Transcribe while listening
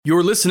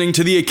You're listening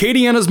to the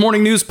Acadiana's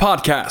Morning News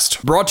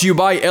Podcast, brought to you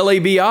by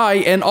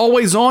LABI and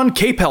always on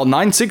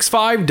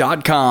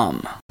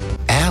KPEL965.com.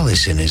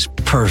 Allison is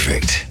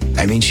perfect.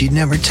 I mean, she'd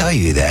never tell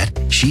you that.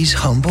 She's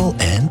humble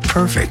and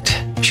perfect.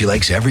 She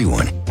likes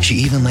everyone. She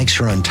even likes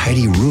her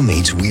untidy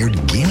roommate's weird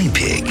guinea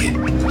pig.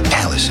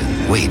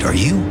 Allison, wait, are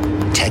you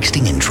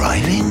texting and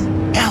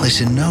driving?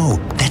 Allison, no.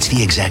 That's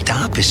the exact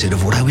opposite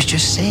of what I was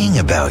just saying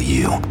about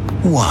you.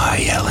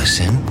 Why,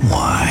 Allison?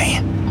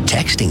 Why?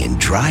 Texting and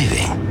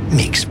driving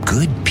makes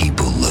good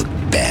people look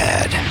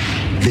bad.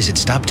 Visit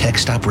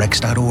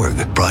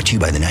StopTextStopWrecks.org. Brought to you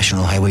by the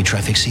National Highway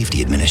Traffic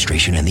Safety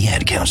Administration and the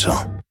Ad Council.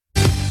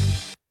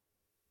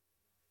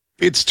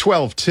 It's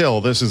 12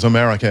 till. This is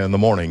America in the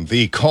Morning.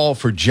 The call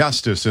for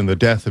justice in the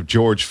death of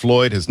George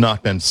Floyd has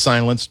not been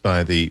silenced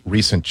by the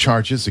recent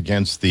charges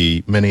against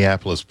the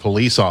Minneapolis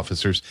police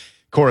officers.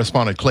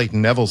 Correspondent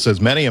Clayton Neville says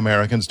many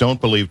Americans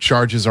don't believe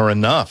charges are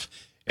enough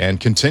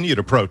and continue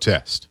to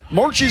protest.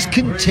 Marches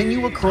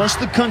continue across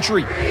the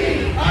country.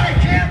 I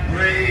can't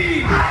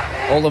breathe.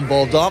 All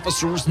involved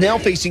officers now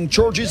facing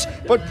charges,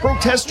 but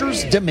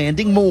protesters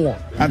demanding more.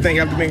 I think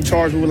after being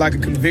charged, we would like a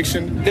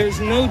conviction. There's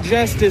no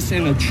justice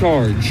in a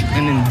charge.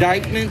 An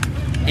indictment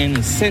and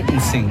a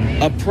sentencing,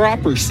 a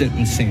proper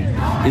sentencing,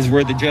 is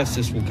where the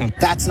justice will come.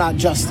 That's not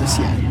justice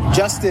yet.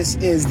 Justice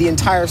is the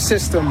entire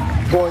system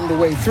going the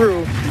way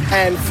through.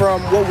 And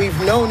from what we've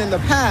known in the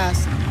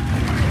past,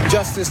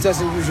 justice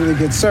doesn't usually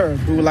get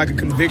served. We would like a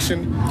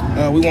conviction.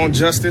 We want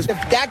justice.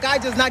 If that guy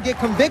does not get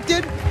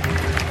convicted,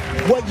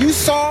 what you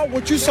saw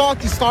at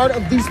the start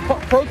of these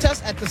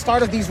protests, at the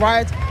start of these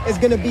riots, is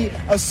going to be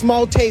a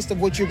small taste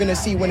of what you're going to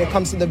see when it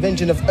comes to the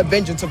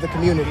vengeance of the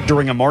community.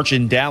 During a march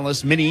in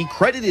Dallas, many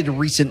credited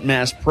recent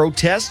mass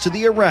protests to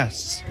the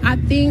arrests. I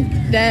think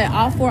that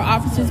all four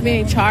officers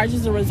being charged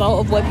as a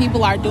result of what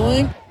people are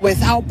doing.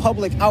 Without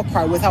public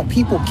outcry, without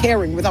people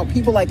caring, without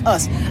people like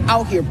us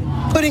out here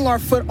putting our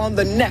foot on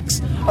the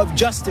necks of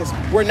justice,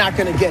 we're not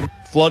going to get it.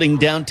 Flooding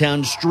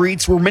downtown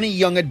streets were many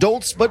young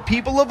adults, but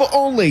people of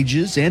all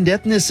ages and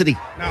ethnicity.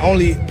 Not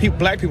only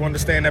black people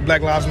understand that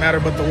Black Lives Matter,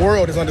 but the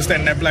world is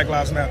understanding that Black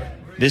Lives Matter.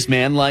 This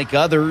man, like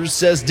others,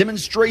 says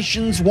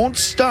demonstrations won't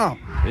stop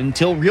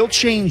until real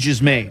change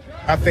is made.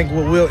 I think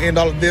what will end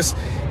all of this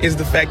is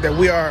the fact that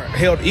we are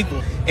held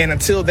equal. And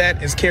until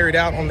that is carried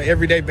out on an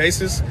everyday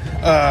basis,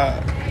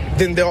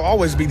 then there'll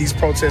always be these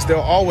protests.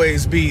 There'll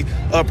always be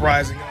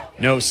uprising.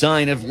 No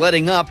sign of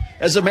letting up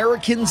as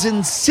Americans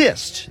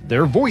insist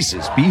their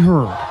voices be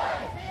heard.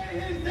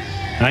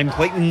 I'm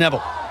Clayton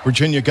Neville.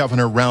 Virginia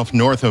Governor Ralph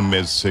Northam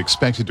is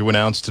expected to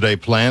announce today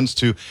plans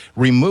to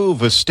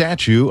remove a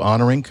statue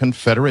honoring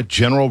Confederate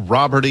General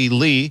Robert E.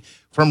 Lee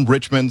from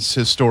Richmond's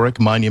historic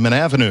Monument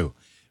Avenue.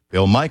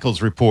 Bill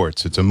Michaels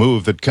reports it's a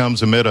move that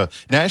comes amid a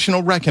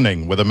national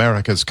reckoning with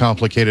America's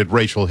complicated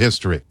racial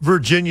history.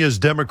 Virginia's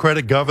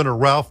Democratic Governor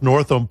Ralph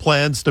Northam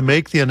plans to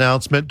make the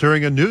announcement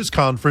during a news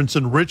conference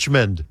in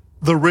Richmond.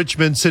 The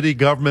Richmond city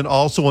government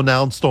also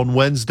announced on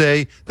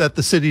Wednesday that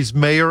the city's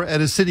mayor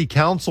and a city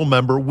council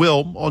member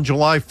will, on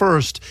July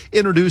 1st,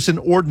 introduce an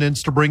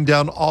ordinance to bring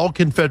down all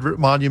Confederate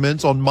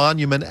monuments on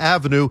Monument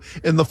Avenue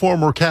in the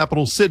former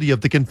capital city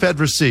of the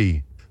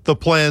Confederacy. The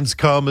plans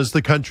come as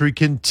the country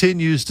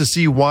continues to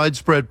see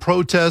widespread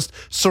protest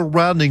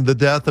surrounding the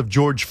death of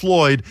George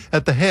Floyd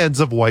at the hands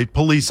of white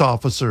police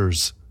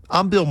officers.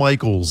 I'm Bill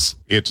Michaels.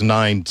 It's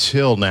 9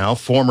 till now.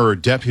 Former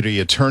Deputy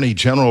Attorney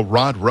General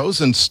Rod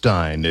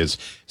Rosenstein is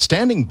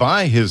standing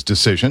by his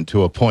decision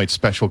to appoint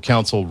Special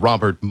Counsel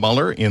Robert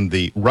Mueller in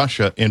the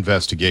Russia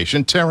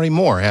investigation. Terry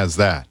Moore has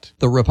that.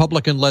 The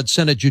Republican-led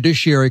Senate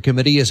Judiciary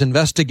Committee is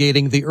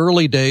investigating the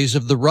early days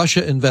of the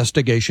Russia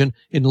investigation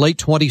in late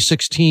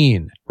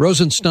 2016.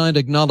 Rosenstein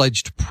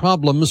acknowledged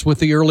problems with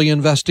the early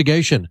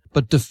investigation,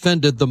 but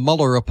defended the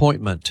Mueller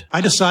appointment.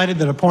 I decided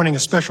that appointing a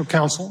special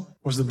counsel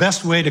was the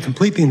best way to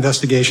complete the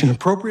investigation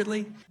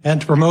appropriately and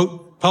to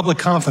promote public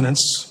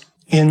confidence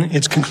in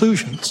its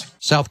conclusions.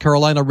 South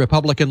Carolina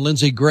Republican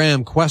Lindsey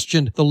Graham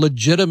questioned the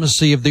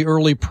legitimacy of the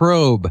early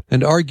probe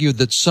and argued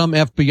that some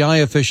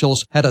FBI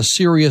officials had a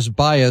serious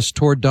bias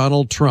toward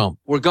Donald Trump.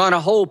 We're going to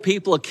hold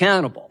people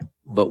accountable,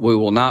 but we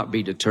will not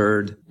be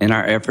deterred in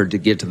our effort to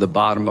get to the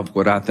bottom of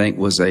what I think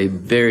was a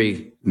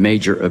very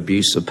major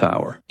abuse of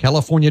power.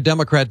 California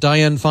Democrat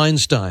Dianne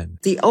Feinstein.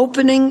 The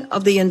opening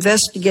of the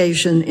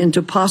investigation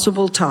into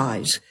possible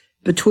ties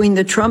between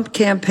the Trump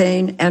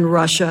campaign and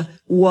Russia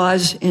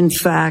was, in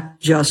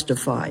fact,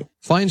 justified.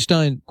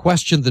 Feinstein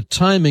questioned the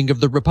timing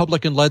of the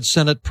Republican-led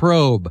Senate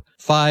probe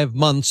 5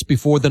 months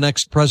before the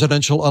next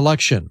presidential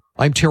election.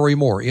 I'm Terry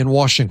Moore in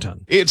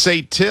Washington. It's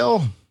 8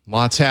 till.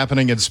 Lots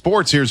happening in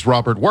sports. Here's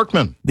Robert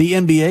Workman. The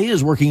NBA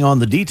is working on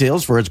the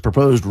details for its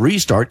proposed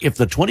restart if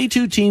the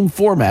 22-team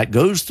format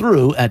goes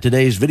through at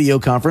today's video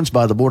conference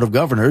by the Board of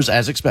Governors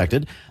as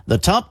expected. The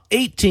top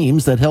 8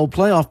 teams that held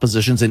playoff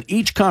positions in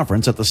each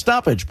conference at the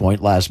stoppage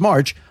point last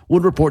March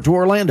would report to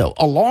Orlando,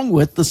 along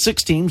with the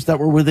 6 teams that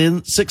were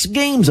within 6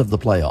 games of the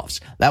playoffs.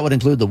 That would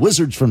include the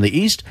Wizards from the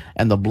East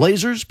and the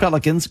Blazers,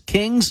 Pelicans,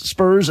 Kings,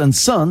 Spurs, and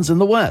Suns in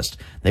the West.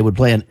 They would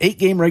play an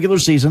 8-game regular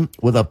season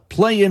with a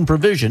play-in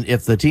provision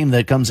if the team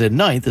that comes in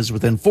 9th is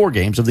within 4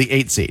 games of the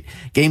 8th seed.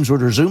 Games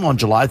would resume on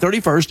July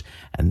 31st,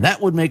 and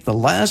that would make the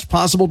last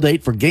possible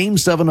date for Game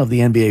 7 of the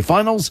NBA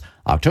Finals,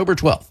 October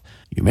 12th.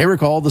 You may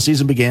recall the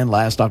season began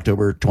last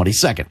October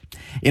 22nd.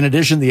 In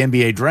addition, the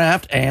NBA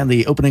draft and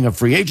the opening of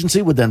free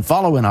agency would then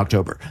follow in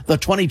October. The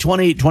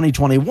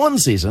 2020-2021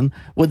 season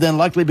would then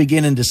likely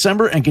begin in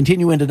December and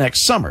continue into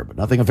next summer, but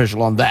nothing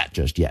official on that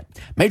just yet.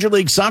 Major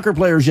League Soccer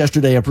players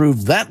yesterday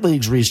approved that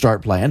league's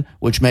restart plan,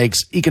 which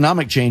makes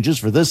economic changes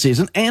for this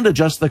season and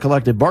adjusts the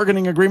collective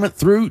bargaining agreement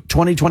through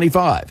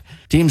 2025.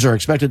 Teams are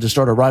expected to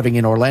start arriving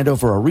in Orlando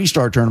for a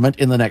restart tournament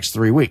in the next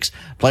 3 weeks.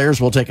 Players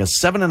will take a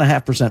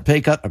 7.5% pay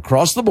cut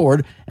across the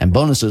board, and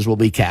bonuses will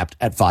be capped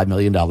at $5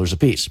 million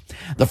apiece.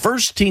 The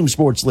first team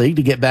sports league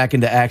to get back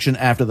into action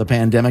after the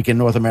pandemic in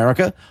North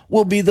America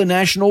will be the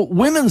National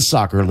Women's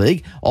Soccer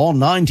League. All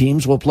 9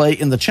 teams will play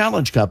in the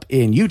Challenge Cup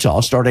in Utah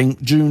starting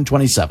June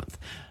 27th.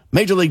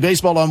 Major League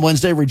Baseball on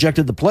Wednesday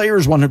rejected the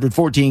Players'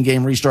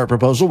 114-game restart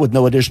proposal with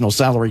no additional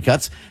salary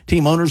cuts.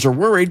 Team owners are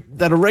worried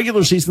that a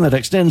regular season that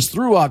extends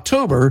through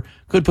October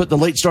could put the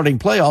late-starting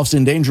playoffs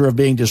in danger of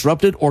being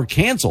disrupted or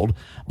canceled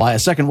by a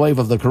second wave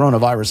of the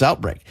coronavirus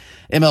outbreak.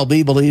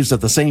 MLB believes that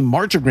the same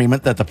March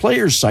agreement that the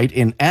players cite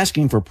in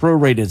asking for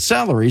prorated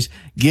salaries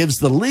gives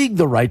the league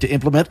the right to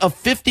implement a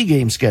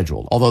 50-game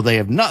schedule, although they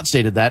have not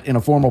stated that in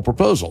a formal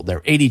proposal. Their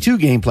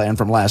 82-game plan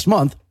from last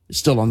month is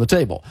still on the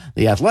table.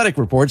 The Athletic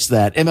reports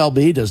that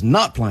MLB does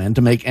not plan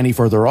to make any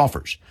further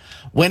offers.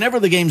 Whenever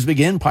the games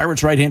begin,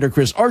 Pirates right-hander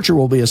Chris Archer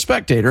will be a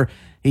spectator.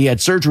 He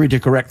had surgery to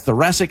correct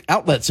thoracic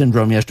outlet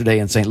syndrome yesterday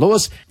in St.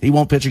 Louis. He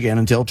won't pitch again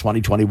until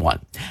 2021.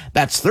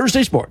 That's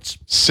Thursday Sports.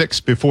 6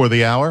 before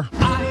the hour.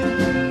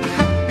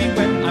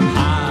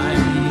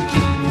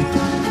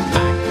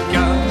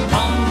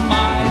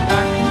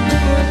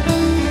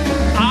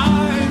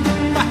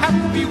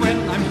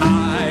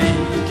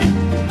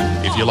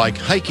 If you like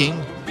hiking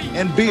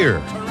and beer,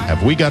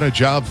 have we got a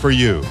job for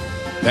you?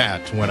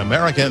 That when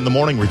America in the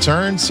Morning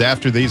returns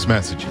after these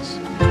messages.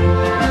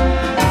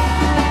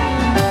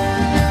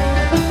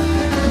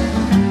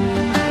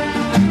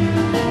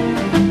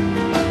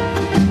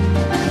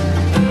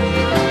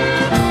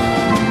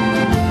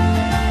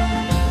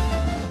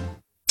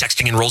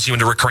 Texting enrolls you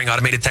into recurring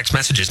automated text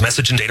messages.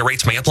 Message and data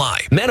rates may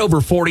apply. Men over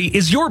 40,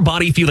 is your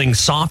body feeling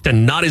soft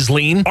and not as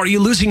lean? Are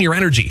you losing your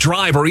energy,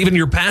 drive, or even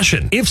your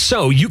passion? If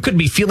so, you could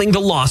be feeling the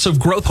loss of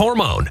growth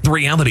hormone. The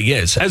reality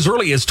is, as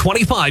early as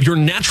 25, your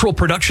natural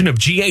production of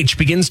GH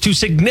begins to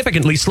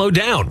significantly slow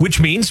down,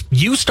 which means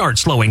you start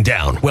slowing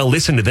down. Well,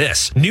 listen to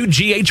this. New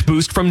GH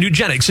Boost from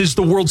Nugenix is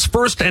the world's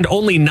first and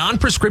only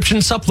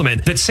non-prescription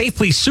supplement that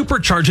safely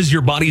supercharges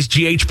your body's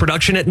GH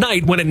production at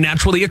night when it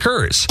naturally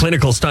occurs.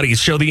 Clinical studies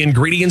show the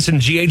ingredients in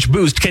GH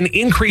Boost can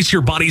increase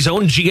your body's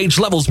own GH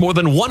levels more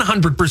than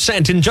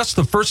 100% in just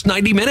the first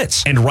 90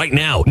 minutes. And right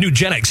now,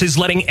 Nugenix is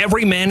letting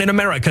every man in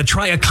America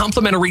try a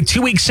complimentary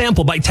 2-week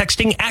sample by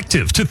texting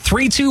ACTIVE to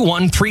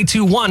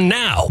 321321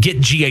 now. Get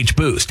GH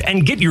Boost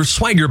and get your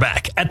swagger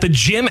back at the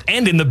gym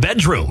and in the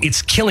bedroom.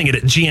 It's killing it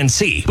at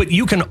GNC, but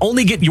you can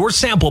only get your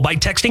sample by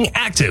texting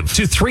ACTIVE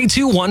to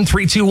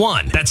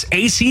 321321. That's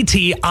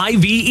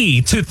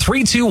ACTIVE to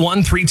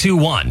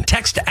 321321.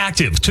 Text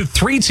ACTIVE to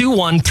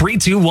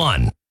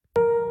 321321.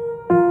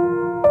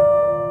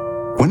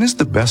 When is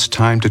the best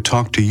time to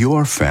talk to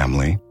your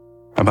family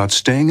about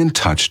staying in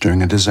touch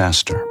during a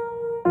disaster?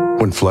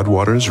 When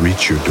floodwaters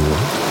reach your door?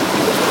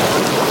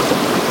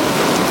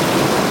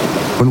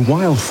 When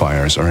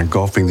wildfires are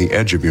engulfing the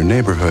edge of your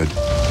neighborhood?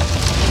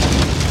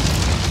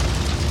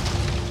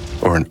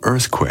 Or an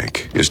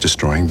earthquake is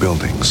destroying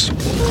buildings?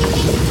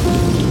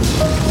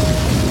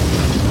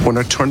 When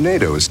a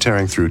tornado is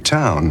tearing through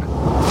town?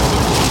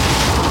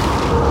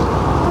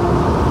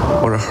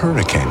 Or a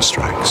hurricane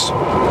strikes?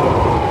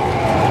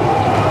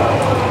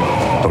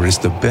 Or is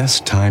the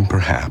best time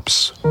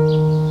perhaps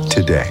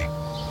today?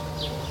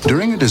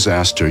 During a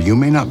disaster, you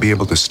may not be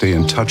able to stay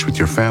in touch with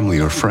your family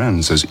or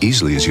friends as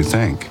easily as you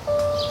think.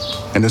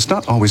 And it's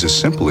not always as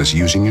simple as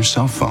using your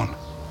cell phone.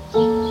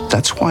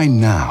 That's why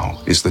now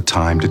is the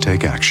time to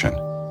take action.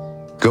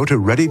 Go to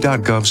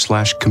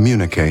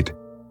ready.gov/communicate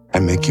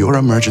and make your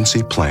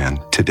emergency plan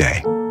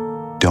today.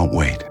 Don't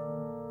wait.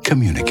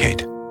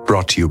 Communicate.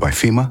 Brought to you by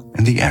FEMA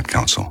and the Ad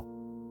Council.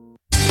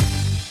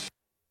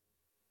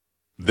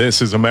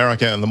 This is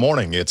America in the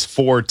Morning. It's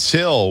 4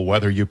 till.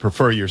 Whether you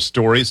prefer your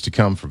stories to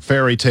come from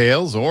fairy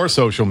tales or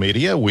social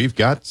media, we've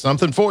got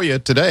something for you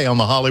today on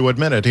the Hollywood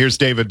Minute. Here's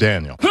David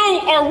Daniel. Who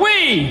are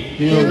we?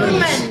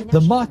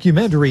 The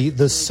mockumentary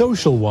The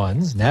Social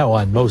Ones, now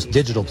on most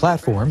digital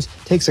platforms,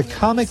 takes a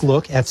comic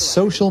look at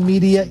social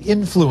media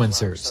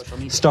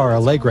influencers. Star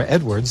Allegra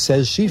Edwards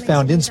says she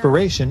found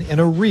inspiration in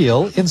a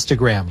real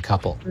Instagram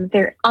couple.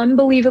 They're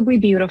unbelievably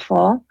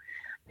beautiful.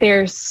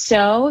 They're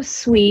so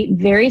sweet,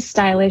 very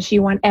stylish.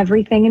 You want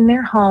everything in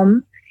their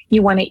home.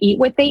 You want to eat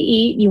what they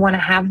eat. You want to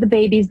have the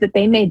babies that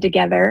they made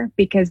together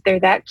because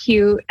they're that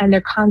cute, and they're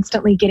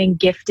constantly getting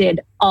gifted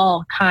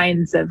all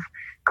kinds of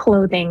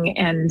clothing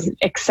and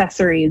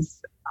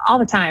accessories all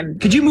the time.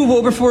 Could you move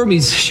over for me?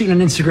 He's shooting an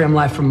Instagram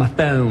live from my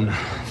phone.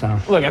 So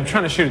look, I'm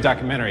trying to shoot a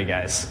documentary,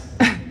 guys.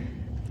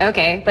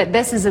 Okay, but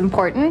this is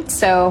important,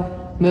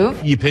 so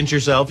move. You pinch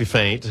yourself, you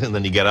faint, and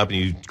then you get up and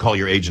you call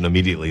your agent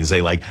immediately and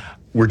say, like,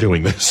 we're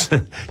doing this.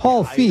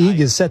 Paul Feig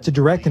is set to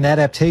direct an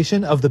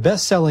adaptation of the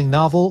best-selling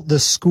novel The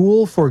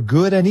School for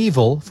Good and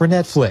Evil for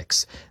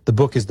Netflix. The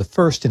book is the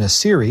first in a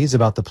series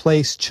about the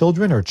place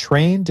children are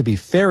trained to be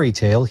fairy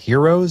tale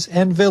heroes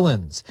and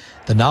villains.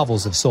 The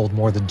novels have sold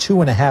more than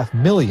 2.5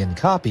 million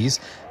copies.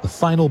 The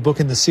final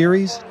book in the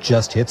series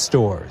just hit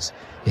stores.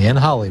 In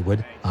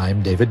Hollywood,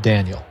 I'm David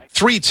Daniel.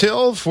 3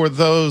 till for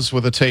those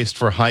with a taste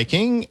for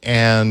hiking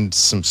and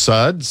some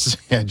suds.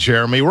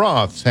 Jeremy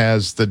Roth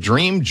has the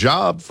dream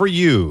job for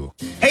you.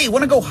 Hey,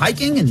 want to go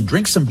hiking and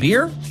drink some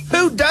beer?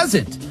 Who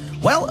doesn't?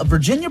 Well, a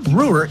Virginia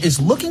brewer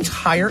is looking to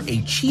hire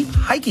a chief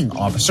hiking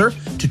officer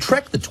to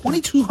trek the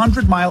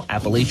 2,200-mile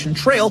Appalachian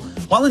Trail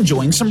while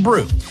enjoying some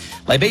brew.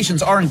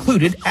 Libations are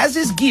included, as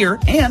is gear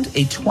and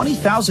a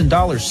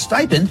 $20,000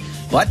 stipend,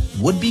 but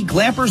would-be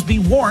glampers be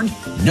warned,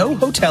 no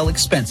hotel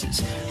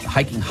expenses.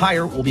 Hiking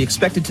hire will be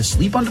expected to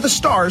sleep under the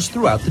stars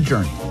throughout the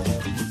journey.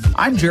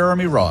 I'm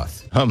Jeremy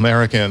Roth.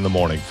 America in the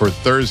Morning for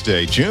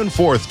Thursday, June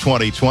 4th,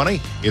 2020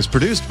 is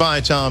produced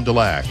by Tom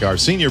DeLack. Our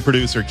senior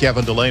producer,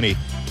 Kevin Delaney.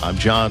 I'm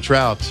John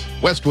Trout,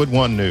 Westwood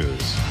One News.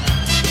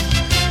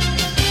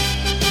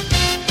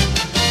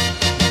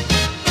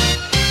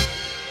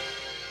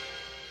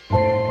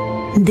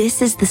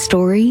 This is the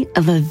story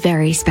of a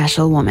very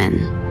special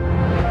woman.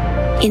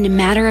 In a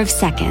matter of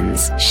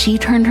seconds, she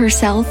turned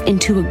herself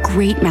into a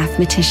great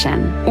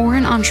mathematician or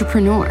an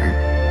entrepreneur.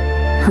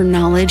 Her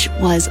knowledge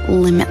was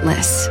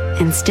limitless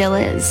and still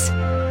is.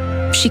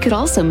 She could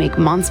also make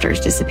monsters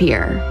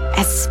disappear,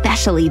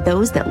 especially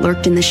those that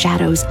lurked in the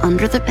shadows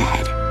under the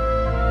bed.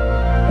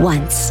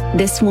 Once,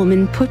 this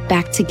woman put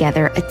back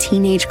together a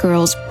teenage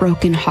girl's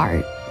broken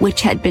heart,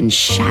 which had been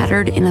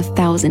shattered in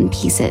 1,000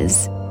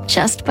 pieces,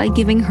 just by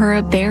giving her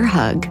a bear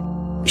hug.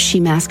 She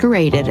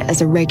masqueraded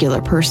as a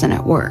regular person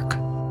at work,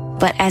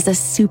 but as a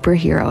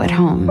superhero at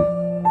home.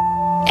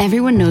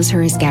 Everyone knows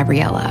her as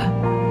Gabriella.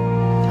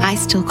 I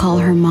still call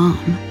her Mom.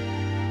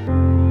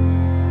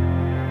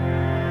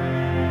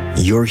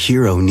 Your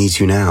hero needs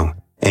you now,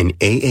 and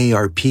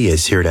AARP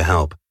is here to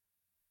help.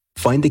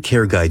 Find the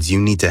care guides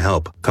you need to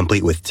help,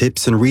 complete with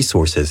tips and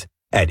resources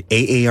at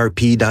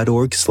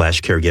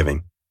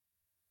aarp.org/caregiving.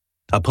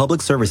 A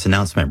public service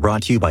announcement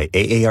brought to you by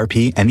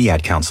AARP and the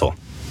Ad Council.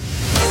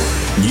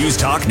 News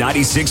Talk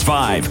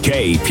 96.5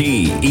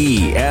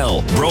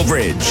 KPEL, Breaux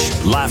Bridge,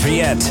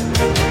 Lafayette.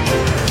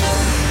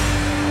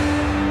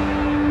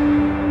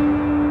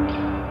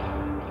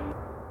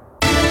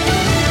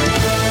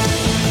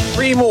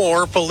 3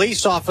 more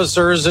police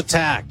officers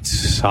attacked.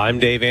 I'm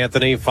Dave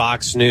Anthony,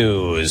 Fox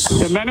News.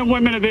 The men and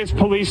women of this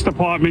police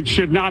department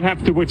should not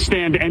have to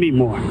withstand any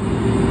more.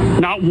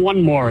 Not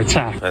one more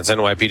attack. That's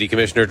NYPD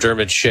Commissioner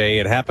Dermot Shea.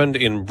 It happened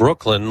in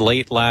Brooklyn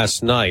late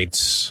last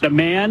night. The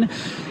man,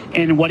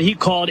 in what he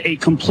called a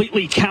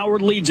completely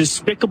cowardly,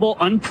 despicable,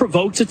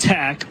 unprovoked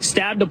attack,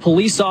 stabbed a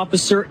police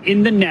officer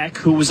in the neck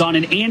who was on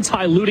an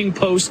anti-looting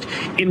post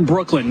in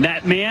Brooklyn.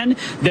 That man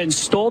then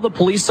stole the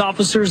police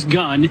officer's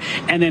gun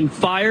and then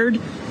fired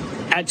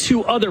at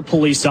 2 other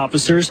police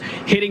officers,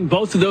 hitting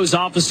both of those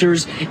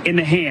officers in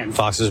the hand.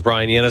 Fox's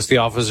Brian Yanis, the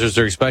officers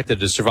are expected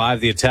to survive.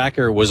 The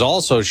attacker was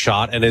also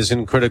shot and is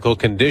in critical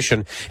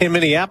condition. In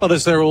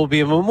Minneapolis, there will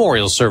be a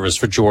memorial service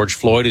for George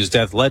Floyd, whose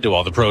death led to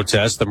all the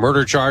protests. The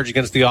murder charge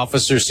against the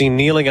officer seen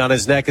kneeling on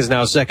his neck is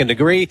now second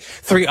degree.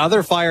 3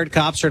 other fired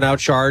cops are now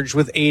charged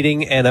with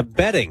aiding and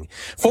abetting.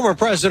 Former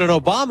President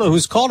Obama,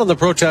 who's called on the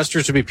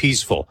protesters to be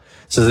peaceful,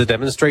 says the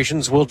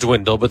demonstrations will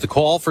dwindle, but the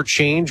call for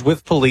change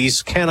with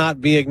police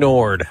cannot be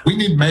ignored. We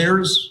need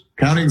mayors,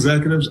 county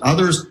executives,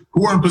 others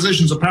who are in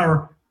positions of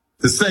power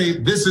to say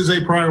this is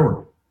a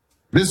priority.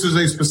 This is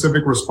a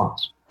specific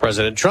response.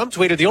 President Trump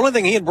tweeted the only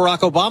thing he and Barack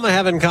Obama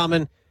have in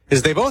common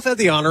is they both had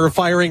the honor of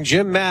firing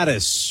Jim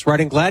Mattis,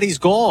 writing glad he's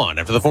gone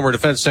after the former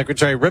defense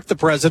secretary ripped the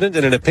president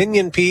in an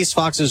opinion piece.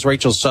 Fox's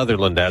Rachel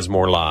Sutherland has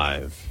more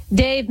live.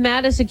 Dave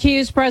Mattis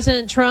accused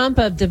President Trump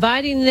of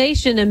dividing the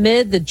nation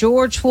amid the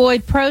George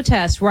Floyd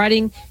protests,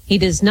 writing, "He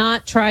does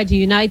not try to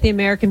unite the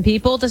American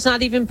people, does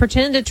not even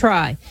pretend to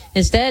try.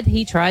 Instead,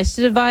 he tries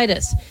to divide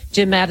us."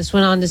 Jim Mattis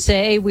went on to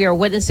say, "We are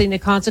witnessing the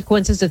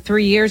consequences of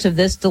 3 years of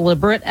this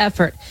deliberate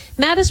effort."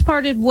 Mattis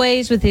parted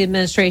ways with the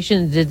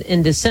administration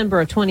in December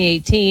of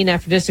 2018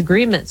 after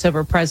disagreements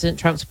over President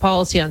Trump's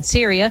policy on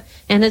Syria,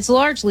 and has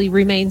largely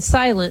remained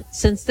silent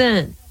since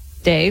then.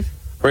 Dave?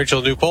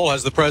 Rachel, new poll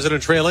has the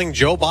president trailing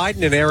Joe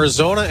Biden in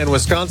Arizona and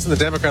Wisconsin. The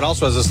Democrat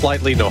also has a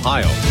slight lead in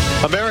Ohio.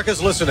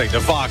 America's listening to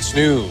Fox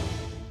News.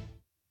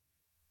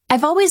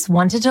 I've always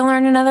wanted to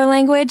learn another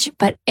language,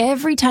 but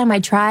every time I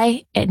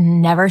try, it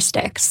never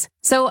sticks.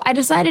 So I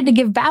decided to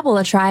give Babbel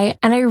a try,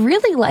 and I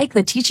really like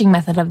the teaching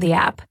method of the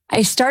app.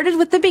 I started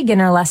with the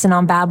beginner lesson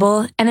on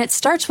Babbel, and it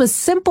starts with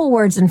simple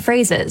words and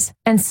phrases.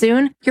 And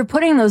soon, you're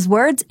putting those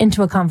words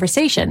into a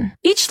conversation.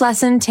 Each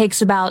lesson takes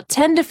about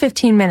 10 to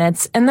 15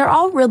 minutes, and they're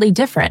all really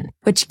different,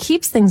 which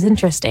keeps things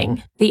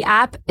interesting. The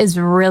app is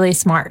really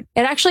smart.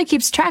 It actually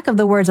keeps track of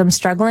the words I'm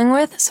struggling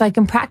with, so I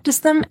can practice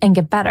them and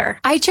get better.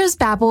 I chose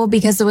Babbel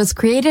because it was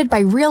created by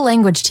real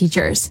language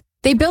teachers.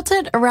 They built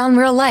it around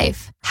real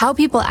life, how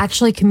people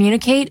actually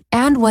communicate,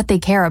 and what they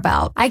care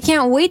about. I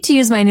can't wait to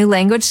use my new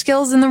language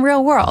skills in the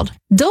real world.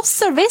 Dos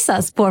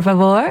cervezas, por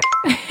favor.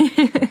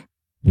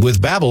 With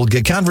Babbel,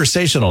 get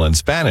conversational in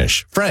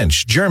Spanish,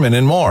 French, German,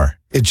 and more.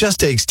 It just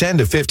takes 10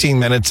 to 15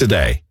 minutes a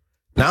day.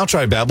 Now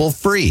try Babbel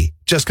free.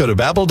 Just go to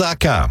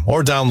Babbel.com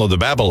or download the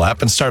Babbel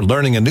app and start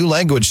learning a new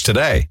language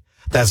today.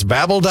 That's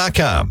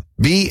Babbel.com.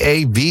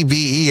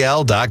 Babbel.com.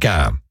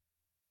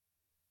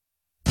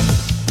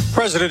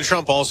 President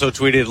Trump also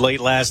tweeted late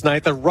last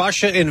night the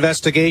Russia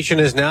investigation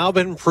has now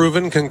been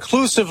proven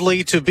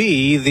conclusively to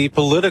be the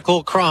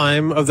political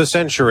crime of the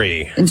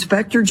century.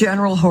 Inspector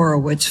General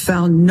Horowitz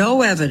found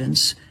no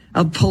evidence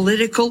of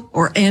political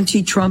or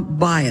anti-Trump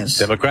bias.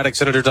 Democratic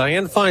Senator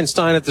Dianne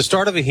Feinstein at the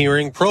start of a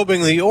hearing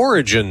probing the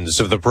origins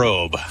of the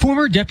probe.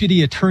 Former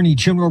Deputy Attorney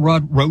General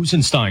Rod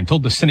Rosenstein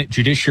told the Senate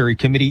Judiciary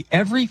Committee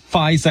every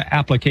FISA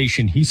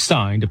application he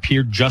signed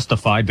appeared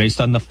justified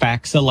based on the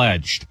facts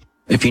alleged.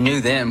 If you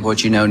knew then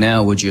what you know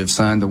now, would you have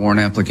signed the warrant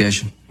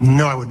application?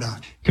 No, I would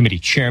not. Committee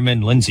Chairman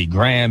Lindsey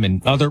Graham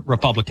and other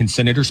Republican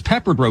senators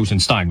peppered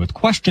Rosenstein with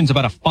questions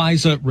about a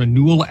FISA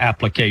renewal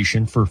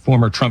application for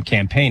former Trump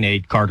campaign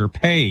aide Carter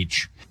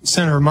Page.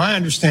 Senator, my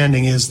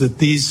understanding is that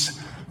these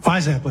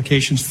FISA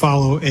applications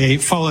followed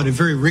a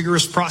very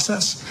rigorous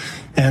process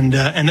and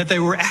that they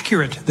were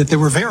accurate, that they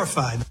were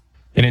verified.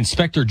 An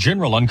inspector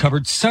general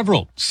uncovered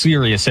several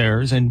serious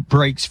errors and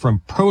breaks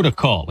from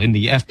protocol in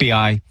the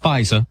FBI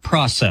FISA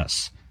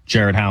process.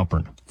 Jared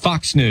Halpern,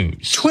 Fox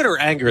News. Twitter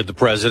angered the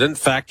president,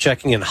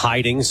 fact-checking and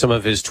hiding some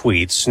of his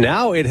tweets.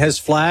 Now it has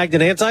flagged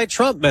an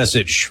anti-Trump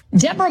message.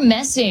 Deborah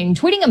Messing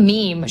tweeting a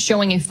meme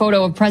showing a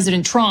photo of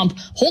President Trump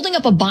holding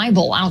up a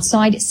Bible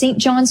outside St.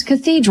 John's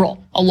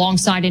Cathedral,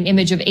 alongside an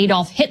image of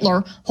Adolf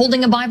Hitler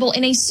holding a Bible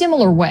in a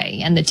similar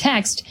way, and the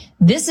text,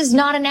 "This is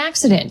not an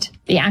accident."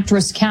 The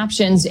actress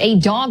captions a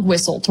dog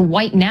whistle to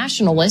white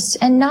nationalists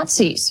and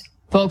Nazis.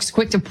 Folks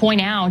quick to point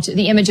out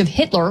the image of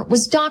Hitler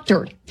was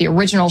doctored. The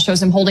original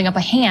shows him holding up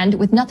a hand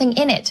with nothing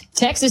in it.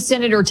 Texas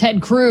Senator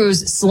Ted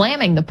Cruz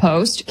slamming the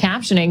post,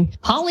 captioning,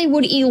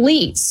 "Hollywood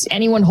elites.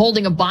 Anyone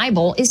holding a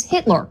Bible is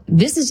Hitler.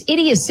 This is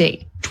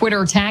idiocy."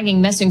 Twitter tagging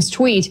Messing's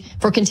tweet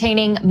for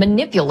containing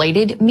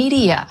manipulated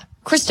media.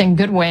 Kristen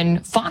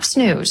Goodwin, Fox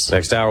News.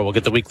 Next hour, we'll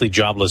get the weekly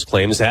jobless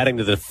claims, adding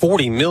to the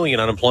 40 million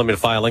unemployment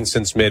filings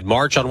since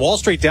mid-March. On Wall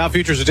Street, Dow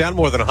futures are down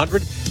more than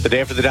 100. The day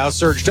after the Dow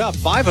surged up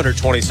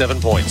 527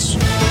 points.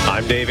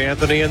 I'm Dave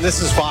Anthony, and this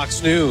is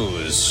Fox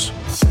News.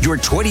 Your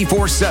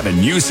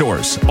 24/7 news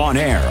source, on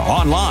air,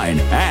 online,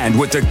 and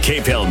with the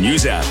KPEL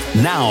News app.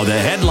 Now the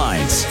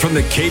headlines from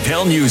the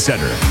KPEL News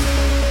Center.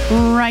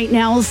 Right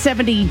now,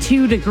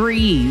 72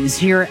 degrees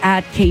here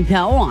at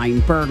KPEL. I'm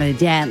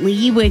Bernadette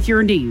Lee with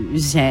your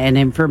news and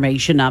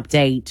information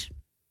update.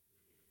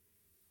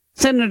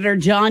 Senator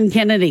John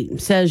Kennedy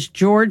says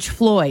George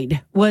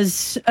Floyd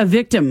was a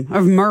victim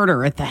of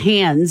murder at the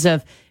hands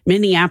of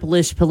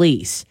Minneapolis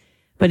police,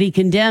 but he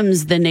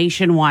condemns the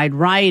nationwide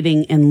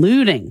rioting and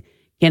looting.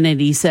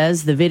 Kennedy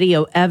says the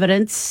video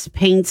evidence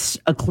paints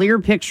a clear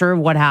picture of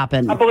what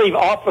happened. I believe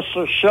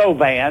Officer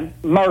Chauvin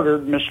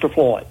murdered Mr.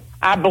 Floyd.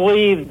 I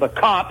believe the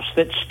cops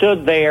that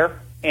stood there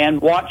and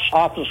watched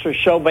Officer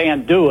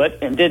Chauvin do it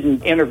and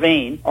didn't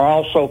intervene are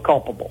also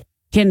culpable.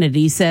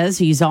 Kennedy says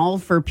he's all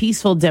for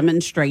peaceful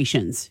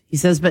demonstrations. He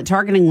says, but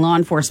targeting law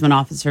enforcement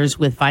officers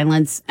with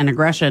violence and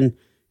aggression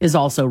is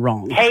also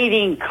wrong.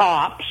 Hating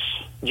cops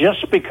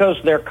just because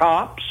they're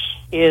cops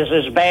is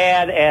as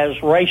bad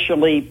as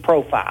racially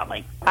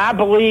profiling. I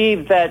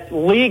believe that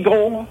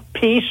legal,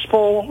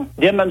 peaceful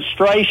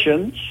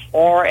demonstrations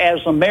are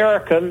as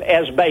American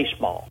as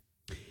baseball.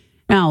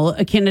 Now,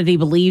 Kennedy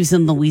believes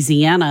in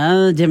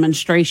Louisiana,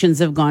 demonstrations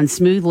have gone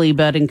smoothly,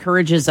 but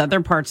encourages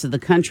other parts of the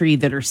country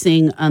that are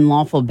seeing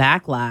unlawful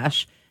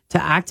backlash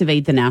to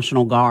activate the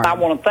National Guard. I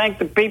want to thank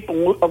the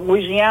people of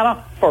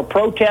Louisiana for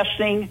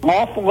protesting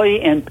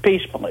lawfully and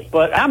peacefully.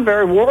 But I'm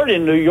very worried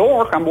in New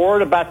York. I'm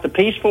worried about the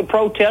peaceful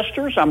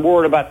protesters. I'm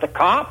worried about the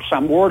cops.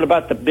 I'm worried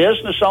about the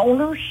business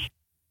owners.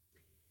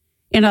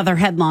 In other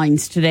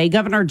headlines today,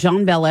 Governor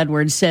John Bel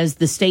Edwards says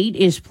the state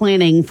is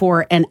planning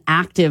for an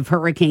active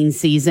hurricane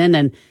season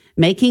and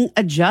making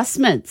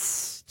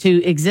adjustments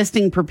to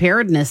existing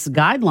preparedness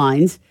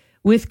guidelines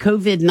with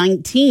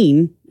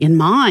COVID-19 in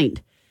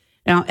mind.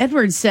 Now,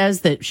 Edwards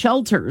says that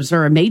shelters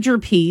are a major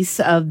piece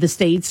of the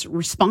state's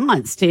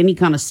response to any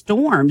kind of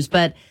storms,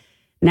 but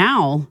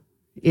now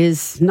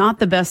is not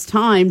the best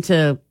time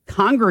to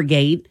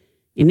congregate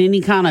in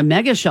any kind of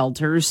mega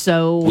shelters.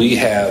 So we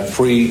have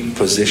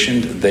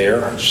pre-positioned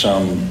there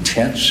some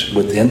tents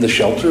within the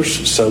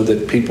shelters so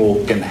that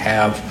people can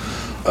have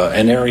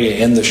an area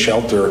in the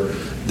shelter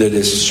that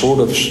is sort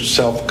of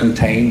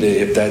self-contained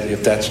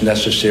if that's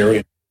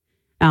necessary.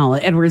 Now,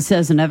 Edwards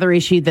says another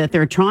issue that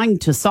they're trying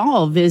to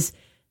solve is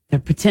the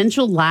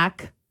potential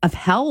lack of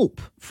help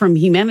from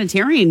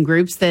humanitarian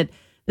groups that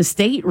the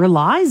state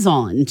relies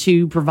on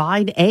to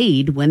provide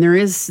aid when there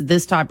is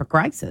this type of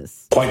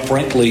crisis. Quite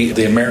frankly,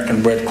 the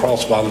American Red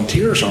Cross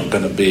volunteers aren't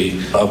going to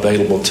be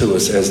available to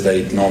us as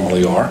they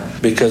normally are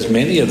because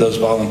many of those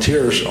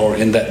volunteers are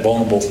in that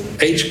vulnerable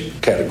age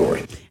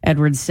category.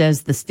 Edwards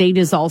says the state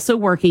is also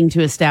working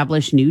to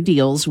establish new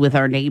deals with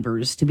our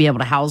neighbors to be able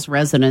to house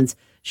residents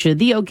should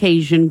the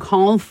occasion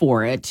call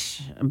for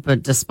it.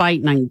 But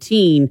despite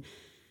 19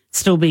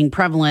 still being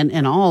prevalent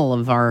in all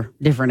of our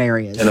different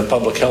areas. In a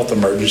public health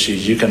emergency,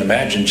 as you can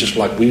imagine, just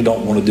like we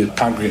don't want to do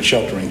congregate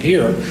sheltering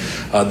here,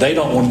 they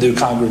don't want to do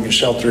congregate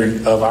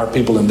sheltering of our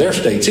people in their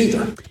states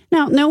either.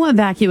 Now, no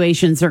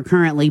evacuations are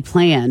currently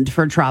planned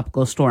for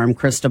Tropical Storm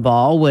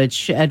Cristobal,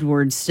 which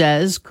Edwards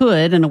says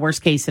could, in a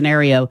worst-case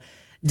scenario,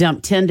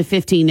 dump 10 to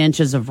 15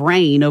 inches of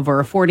rain over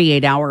a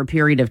 48-hour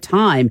period of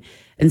time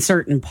in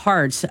certain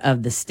parts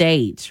of the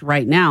state.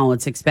 Right now,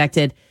 it's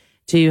expected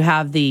to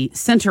have the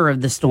center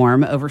of the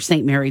storm over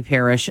St. Mary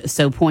Parish,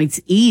 so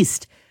points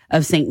east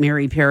of St.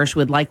 Mary Parish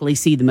would likely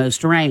see the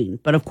most rain.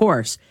 But of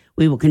course,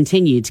 we will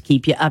continue to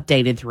keep you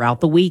updated throughout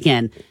the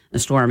weekend. The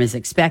storm is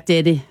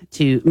expected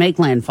to make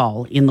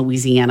landfall in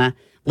Louisiana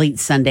late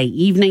Sunday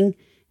evening,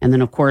 and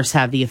then of course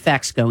have the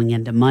effects going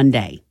into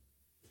Monday.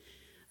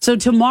 So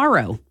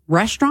tomorrow,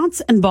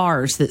 restaurants and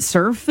bars that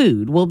serve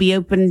food will be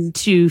open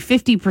to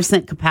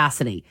 50%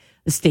 capacity.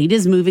 The state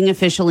is moving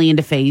officially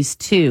into phase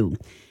 2.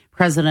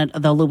 President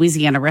of the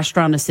Louisiana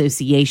Restaurant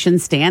Association,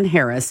 Stan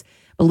Harris,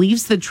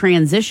 believes the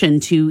transition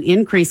to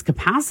increased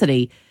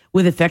capacity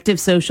with effective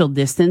social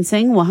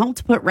distancing will help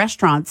to put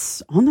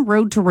restaurants on the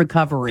road to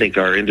recovery. I think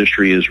our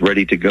industry is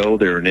ready to go.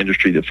 They're an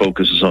industry that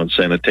focuses on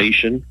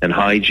sanitation and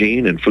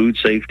hygiene and food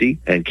safety,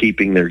 and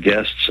keeping their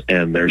guests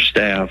and their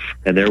staff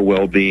and their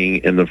well-being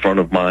in the front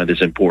of mind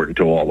is important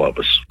to all of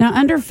us. Now,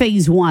 under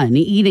phase 1,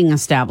 eating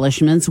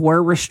establishments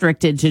were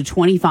restricted to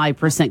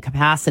 25%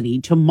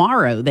 capacity.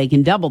 Tomorrow, they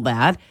can double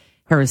that.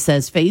 Harris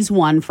says phase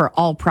 1, for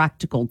all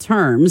practical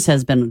terms,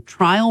 has been a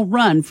trial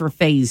run for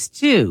phase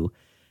 2.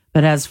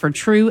 But as for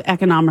true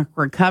economic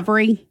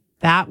recovery,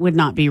 that would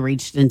not be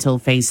reached until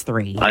phase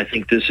 3. I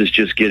think this is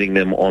just getting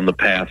them on the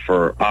path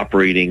for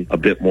operating a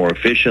bit more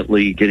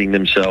efficiently, getting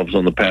themselves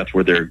on the path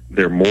where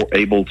they're more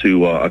able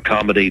to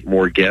accommodate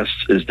more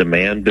guests as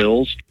demand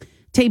builds.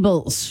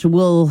 Tables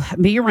will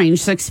be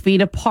arranged 6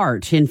 feet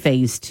apart in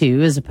phase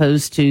 2 as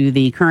opposed to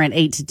the current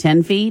 8 to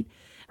 10 feet.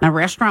 Now,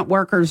 restaurant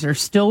workers are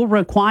still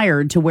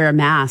required to wear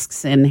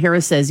masks. And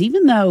Harris says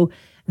even though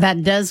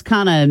that does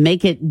kind of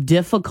make it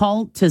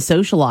difficult to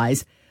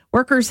socialize,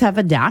 workers have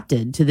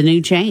adapted to the new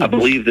change. I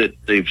believe that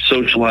they've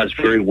socialized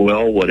very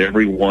well what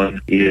everyone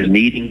is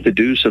needing to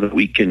do so that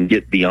we can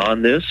get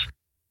beyond this.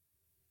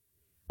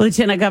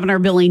 Lieutenant Governor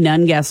Billy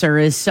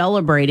Nungesser is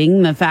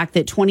celebrating the fact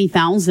that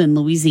 20,000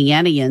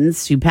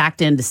 Louisianians who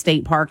packed into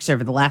state parks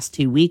over the last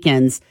 2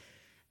 weekends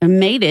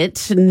made it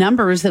to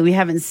numbers that we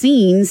haven't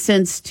seen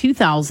since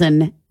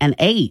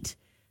 2008.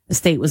 The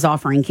state was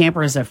offering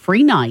campers a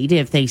free night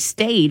if they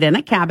stayed in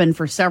a cabin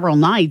for several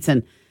nights,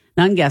 and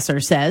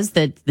Nungesser says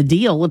that the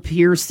deal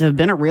appears to have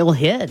been a real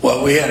hit.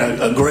 Well, we had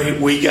a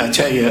great week. I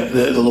tell you,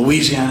 the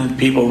Louisiana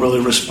people really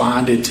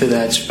responded to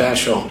that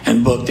special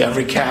and booked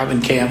every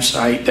cabin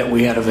campsite that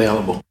we had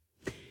available.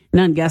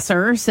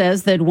 Nungesser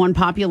says that one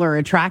popular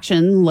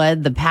attraction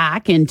led the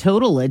pack in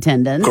total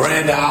attendance.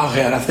 Grand Isle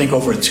had, I think,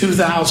 over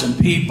 2,000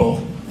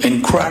 people.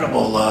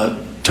 Incredible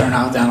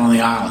turnout down on the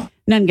island.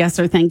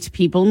 Nungesser thanked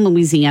people in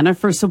Louisiana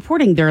for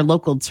supporting their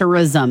local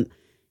tourism.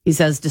 He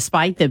says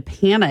despite the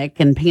panic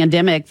and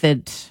pandemic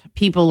that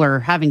people are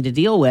having to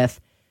deal with,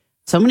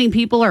 so many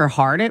people are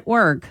hard at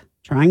work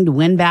trying to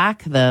win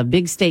back the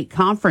big state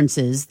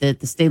conferences that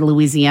the state of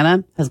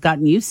Louisiana has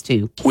gotten used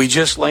to. We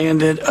just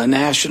landed a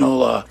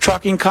national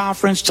trucking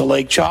conference to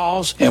Lake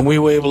Charles, and we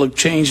were able to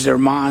change their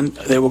mind.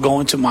 They were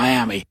going to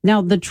Miami.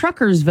 Now, the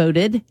truckers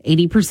voted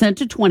 80%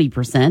 to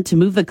 20% to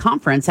move the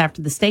conference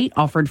after the state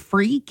offered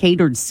free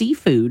catered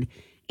seafood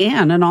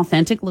and an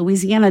authentic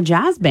Louisiana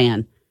jazz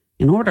band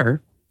in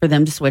order for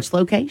them to switch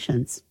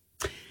locations.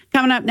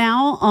 Coming up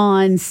now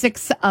on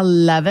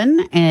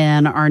 6:11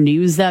 and our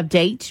news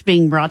update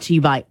being brought to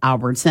you by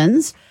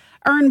Albertsons.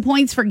 Earn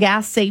points for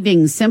gas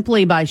savings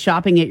simply by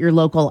shopping at your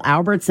local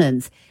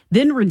Albertsons.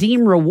 Then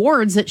redeem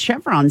rewards at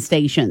Chevron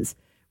stations.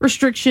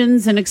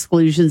 Restrictions and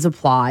exclusions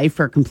apply.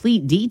 For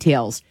complete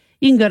details,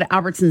 you can go to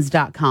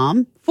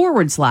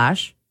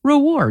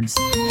albertsons.com/rewards.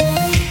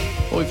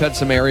 Well, we've had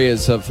some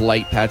areas of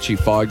light patchy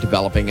fog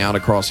developing out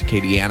across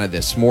Acadiana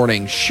this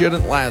morning.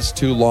 Shouldn't last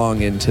too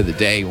long into the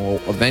day. We'll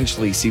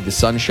eventually see the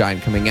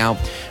sunshine coming out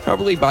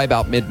probably by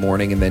about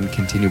mid-morning and then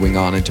continuing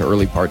on into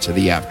early parts of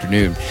the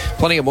afternoon.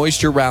 Plenty of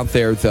moisture out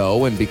there,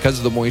 though, and because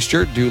of the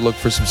moisture, do look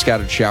for some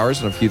scattered showers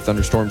and a few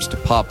thunderstorms to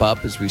pop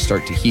up as we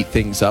start to heat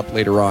things up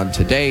later on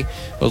today.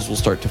 Those will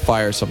start to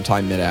fire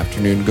sometime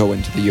mid-afternoon, go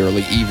into the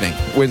early evening.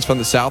 Winds from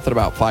the south at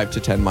about 5 to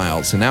 10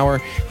 miles an hour.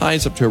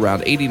 Highs up to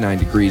around 89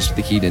 degrees with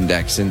the heat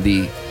index in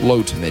the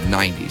low to mid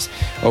 90s.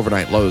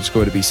 Overnight lows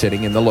going to be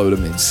sitting in the low to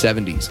mid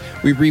 70s.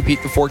 We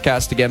repeat the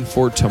forecast again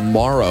for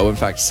tomorrow. In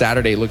fact,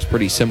 Saturday looks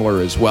pretty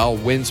similar as well.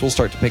 Winds will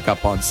start to pick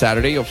up on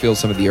Saturday. You'll feel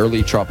some of the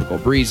early tropical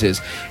breezes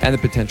and the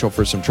potential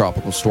for some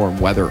tropical storm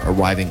weather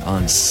arriving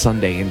on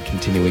Sunday and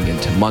continuing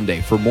into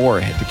Monday. For more,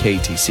 head to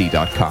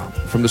ktc.com.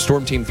 From the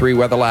Storm Team 3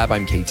 Weather Lab,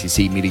 I'm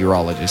KTC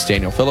meteorologist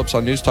Daniel Phillips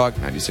on News Talk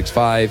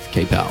 96.5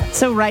 KPEL.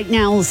 So right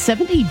now,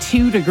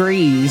 72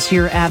 degrees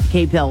here at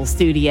KPEL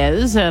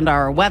Studios, and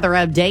our weather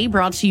update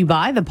brought to you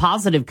by the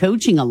Positive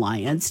Coaching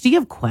Alliance. Do you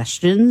have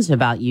questions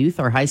about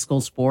youth or high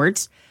school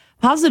sports?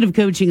 Positive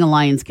Coaching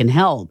Alliance can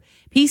help.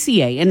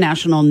 PCA, a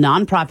national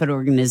nonprofit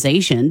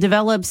organization,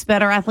 develops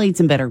better athletes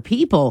and better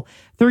people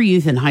through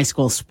youth and high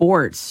school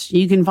sports.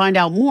 You can find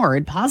out more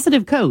at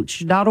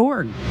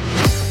positivecoach.org.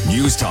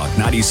 News Talk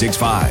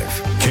 96.5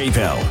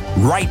 KPEL.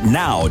 Right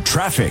now,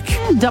 traffic.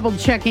 Double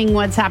checking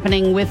what's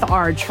happening with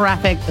our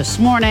traffic this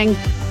morning.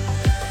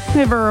 We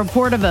have a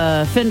report of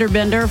a fender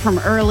bender from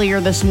earlier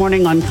this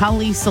morning on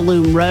Cully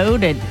Saloon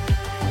Road at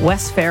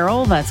West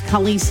Farrell. That's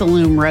Cully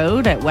Saloon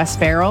Road at West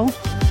Farrell.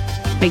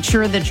 Make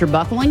sure that you're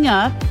buckling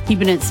up,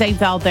 keeping it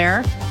safe out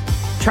there.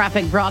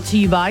 Traffic brought to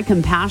you by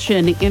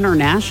Compassion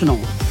International.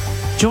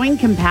 Join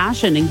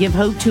Compassion and give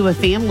hope to a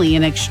family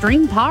in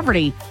extreme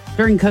poverty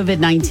during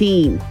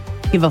COVID-19.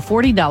 Give a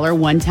 $40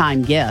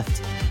 one-time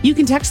gift. You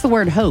can text the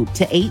word HOPE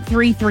to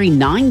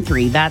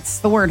 83393. That's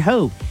the word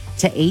HOPE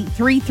to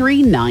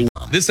 83393.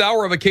 This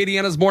hour of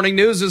Acadiana's Morning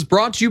News is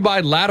brought to you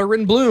by Ladder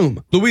 &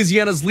 Bloom,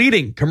 Louisiana's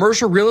leading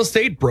commercial real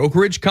estate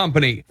brokerage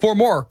company. For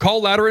more,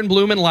 call Ladder &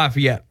 Bloom in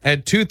Lafayette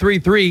at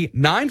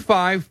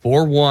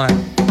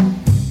 233-9541.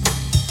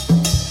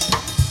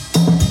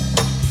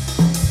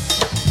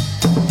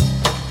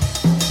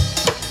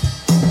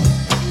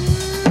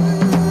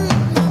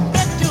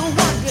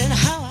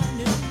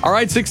 All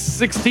right,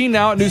 6:16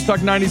 now at News Talk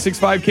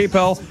 96.5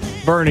 KPEL.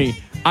 Bernie,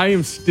 I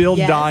am still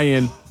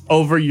dying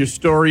over your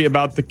story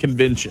about the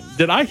convention.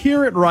 Did I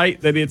hear it right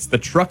that it's the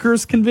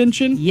Truckers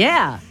Convention?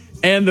 Yeah.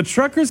 And the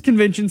Truckers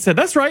Convention said,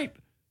 that's right,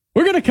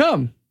 we're going to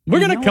come.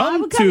 We're going to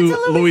come to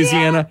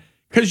Louisiana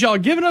because y'all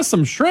giving us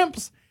some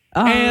shrimps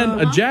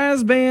and a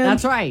jazz band.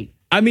 That's right.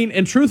 I mean,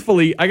 and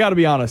truthfully, I got to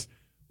be honest,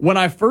 when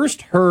I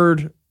first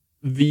heard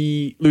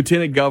the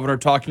lieutenant governor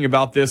talking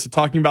about this,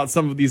 talking about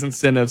some of these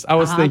incentives, I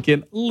was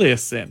thinking,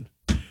 listen,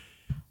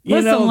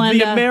 Linda.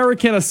 The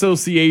American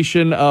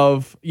Association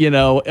of,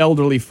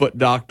 elderly foot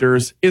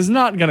doctors is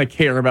not going to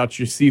care about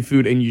your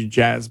seafood and your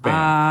jazz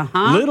band.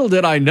 Little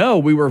did I know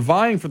we were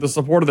vying for the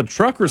support of the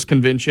Truckers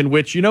Convention,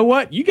 which, you know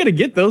what? You got to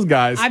get those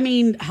guys. I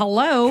mean,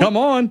 hello. Come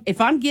on.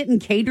 If I'm getting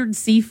catered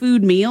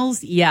seafood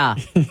meals,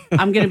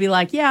 I'm going to be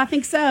like, I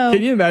think so.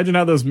 Can you imagine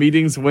how those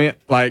meetings went?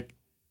 Like,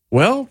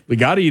 well, we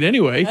got to eat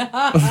anyway.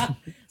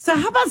 So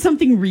how about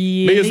something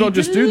really May as well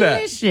just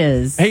delicious?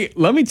 Do that. Hey,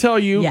 let me tell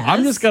you,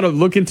 I'm just going to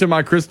look into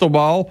my crystal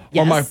ball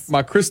or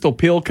my crystal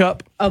pill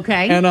cup.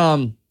 Okay.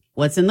 And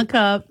what's in the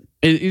cup?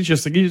 It's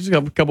just you just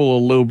have a couple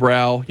of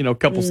lowbrow, a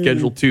couple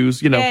Schedule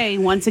 2s, Hey,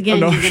 once again,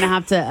 you're going to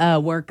have to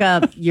work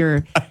up.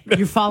 You're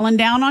falling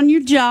down on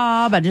your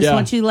job. I just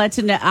want you to let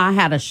you know I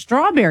had a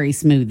strawberry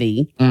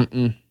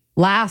smoothie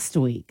last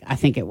week, I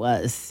think it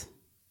was.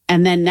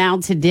 And then now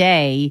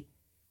today,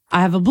 I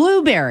have a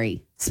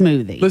blueberry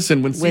smoothie.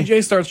 Listen, when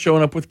CJ starts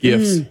showing up with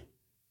gifts,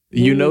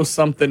 you know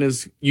something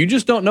is, you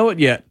just don't know it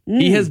yet.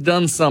 He has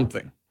done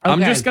something. Okay.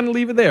 I'm just going to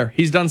leave it there.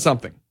 He's done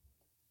something.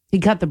 He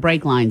cut the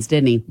brake lines,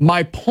 didn't he?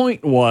 My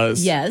point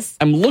was,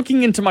 I'm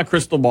looking into my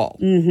crystal ball.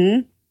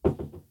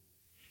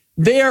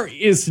 There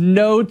is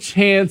no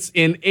chance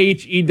in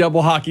HE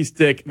double hockey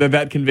stick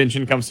that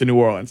convention comes to New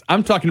Orleans.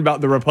 I'm talking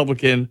about the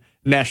Republican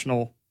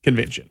National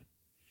Convention.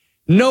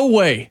 No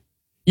way.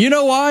 You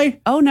know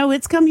why? Oh, no,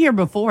 it's come here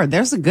before.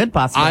 There's a good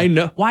possibility. I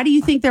know. Why do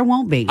you think there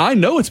won't be? I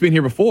know it's been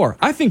here before.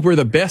 I think we're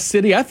the best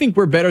city. I think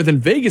we're better than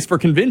Vegas for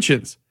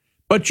conventions.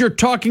 But you're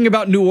talking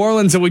about New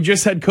Orleans and we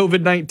just had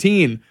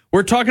COVID-19.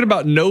 We're talking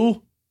about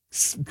no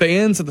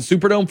fans at the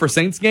Superdome for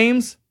Saints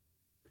games?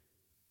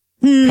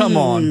 Come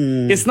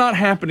on. It's not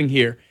happening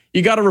here.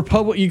 You got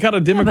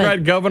a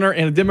Democrat governor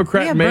and a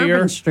Democrat mayor.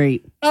 Bourbon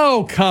Street.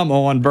 Oh, come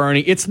on,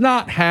 Bernie. It's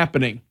not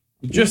happening.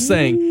 Just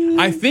saying.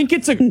 I think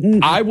it's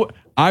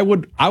I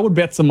would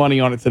bet some money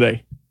on it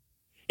today.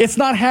 It's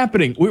not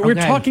happening. We're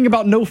talking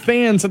about no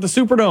fans at the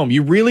Superdome.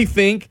 You really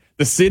think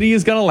the city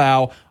is going to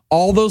allow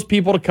all those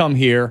people to come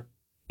here?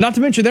 Not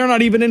to mention, they're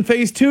not even in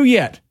phase 2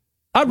 yet.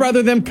 I'd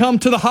rather them come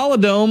to the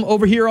Holodome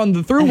over here on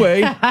the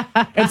Thruway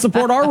and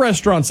support our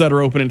restaurants that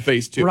are open in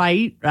phase 2.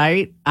 Right.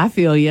 I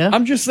feel you.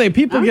 I'm just saying,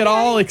 people get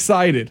all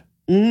excited.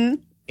 Mm-hmm.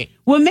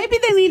 Well, maybe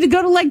they need to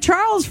go to Lake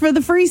Charles for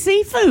the free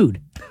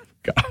seafood.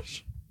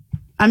 Gosh.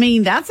 I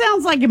mean, that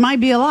sounds like it might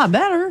be a lot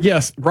better.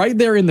 Yes, right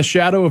there in the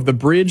shadow of the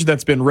bridge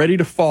that's been ready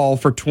to fall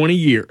for 20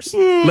 years.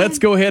 Let's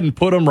go ahead and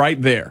put them right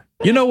there.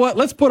 You know what?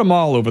 Let's put them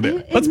all over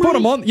there. Let's put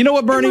them on. You know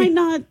what, Bernie?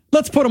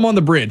 Let's put them on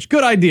the bridge.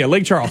 Good idea.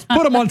 Lake Charles.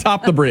 Put them on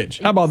top of the bridge.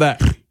 How about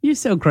that? You're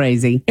so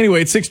crazy.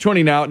 Anyway, it's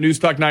 6:20 now at News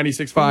Talk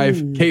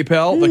 96.5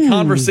 KPEL. The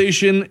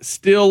conversation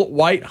still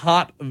white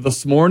hot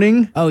this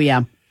morning. Oh,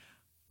 yeah.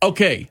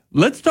 Okay,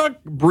 let's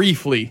talk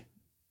briefly,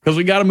 because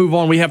we got to move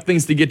on. We have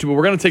things to get to, but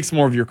we're going to take some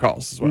more of your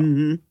calls as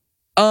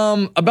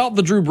well. About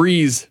the Drew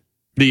Brees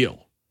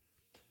deal.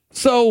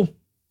 So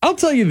I'll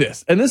tell you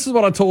this, and this is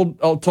what I told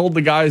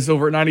the guys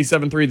over at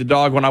 97.3 The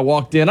Dog when I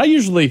walked in. I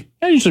usually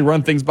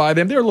run things by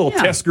them. They're a little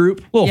test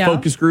group,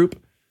 focus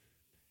group.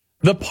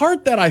 The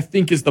part that I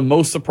think is the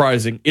most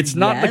surprising, it's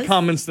not the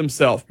comments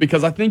themselves,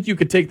 because I think you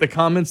could take the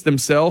comments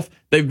themselves.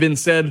 They've been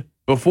said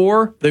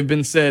before. They've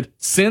been said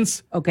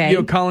since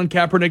Colin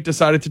Kaepernick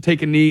decided to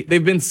take a knee.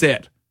 They've been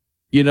said.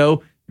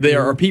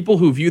 There are people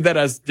who view that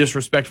as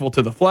disrespectful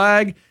to the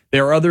flag.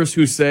 There are others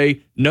who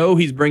say, no,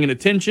 he's bringing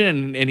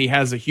attention and he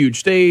has a huge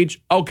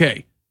stage.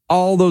 Okay,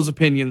 all those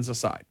opinions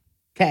aside.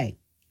 Okay.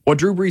 What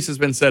Drew Brees has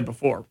been said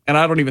before, and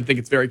I don't even think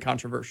it's very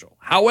controversial.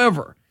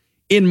 However,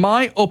 in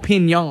my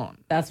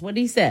opinion, that's what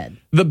he said.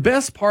 The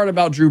best part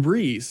about Drew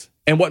Brees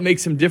and what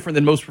makes him different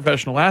than most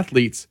professional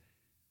athletes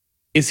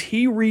is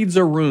he reads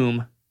a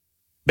room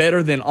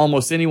better than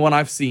almost anyone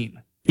I've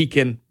seen. He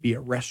can be a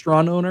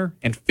restaurant owner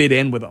and fit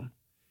in with them.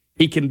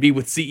 He can be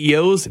with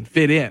CEOs and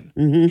fit in.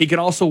 He can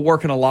also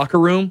work in a locker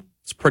room.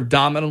 It's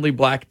predominantly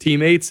black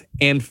teammates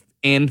and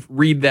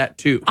read that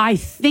too. I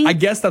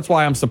guess that's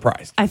why I'm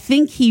surprised. I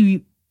think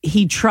he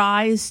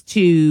tries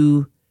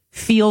to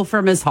feel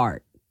from his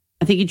heart.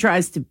 I think he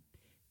tries to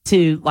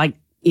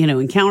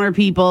encounter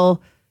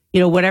people,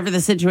 whatever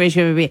the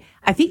situation would be.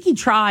 I think he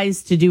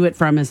tries to do it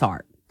from his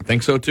heart. I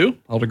think so too.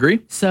 I'll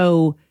agree.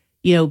 So,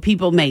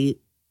 people may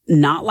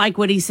not like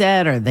what he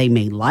said or they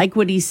may like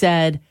what he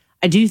said.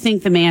 I do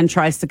think the man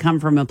tries to come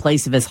from a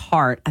place of his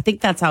heart. I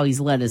think that's how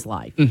he's led his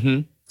life.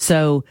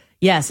 So,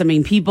 yes, I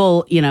mean,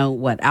 people,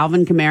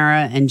 Alvin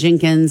Kamara and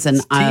Jenkins and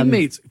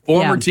teammates,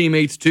 former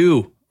teammates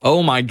too.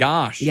 Oh my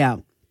gosh. Yeah.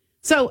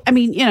 So, I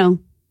mean,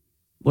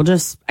 we'll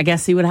just, I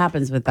guess, see what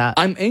happens with that.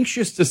 I'm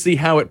anxious to see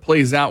how it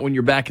plays out when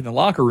you're back in the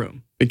locker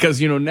room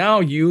because, now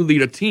you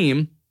lead a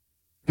team.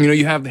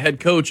 You have the head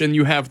coach and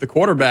you have the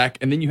quarterback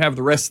and then you have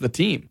the rest of the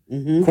team.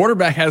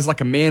 Quarterback has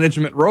like a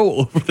management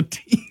role over the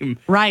team.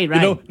 Right.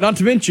 Not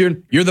to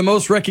mention, you're the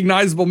most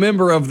recognizable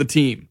member of the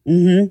team.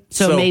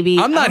 So maybe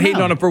I'm not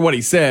hating on him for what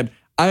he said.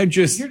 I'm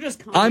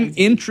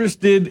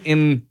interested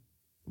in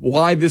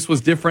why this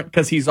was different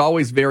because he's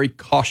always very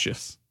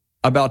cautious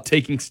about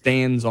taking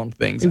stands on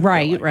things.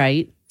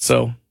 Right.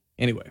 So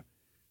anyway,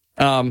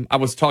 I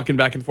was talking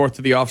back and forth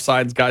to the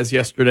Offsides guys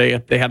yesterday.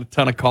 They had a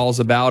ton of calls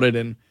about it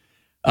and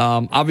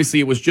obviously,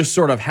 it was just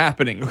sort of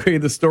happening. Okay,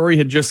 the story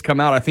had just come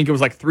out. I think it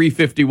was like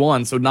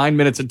 3:51, so 9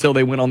 minutes until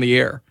they went on the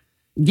air.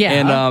 Yeah,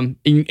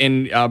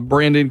 and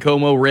Brandon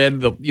Como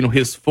read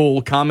his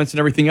full comments and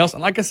everything else.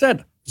 And like I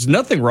said, there's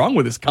nothing wrong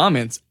with his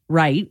comments,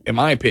 right? In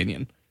my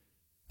opinion,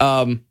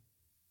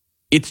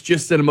 it's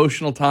just an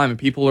emotional time, and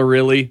people are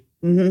really,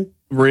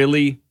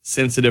 really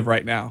sensitive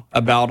right now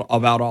about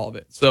all of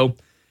it. So,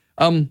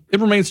 it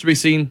remains to be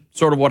seen,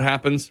 sort of what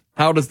happens.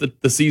 How does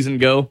the season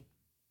go?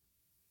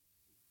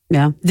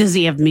 Yeah. Does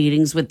he have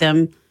meetings with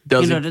them?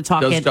 To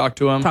talk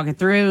to them, talk it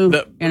through.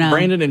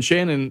 Brandon and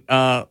Shannon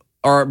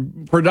are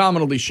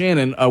predominantly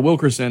Shannon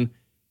Wilkerson.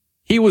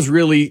 He was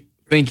really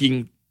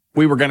thinking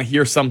we were going to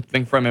hear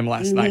something from him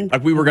last night.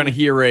 Like we were going to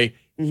hear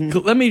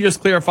let me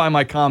just clarify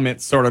my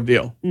comments sort of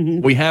deal.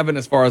 We haven't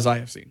as far as I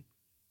have seen.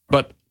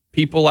 But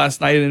people last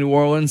night in New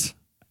Orleans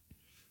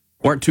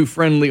weren't too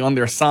friendly on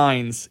their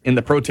signs in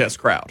the protest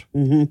crowd.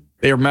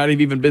 There might have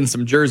even been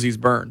some jerseys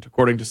burned,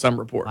 according to some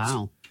reports.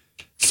 Wow.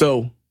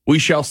 So we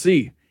shall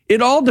see.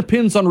 It all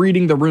depends on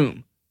reading the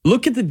room.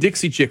 Look at the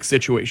Dixie Chick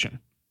situation.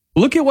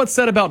 Look at what's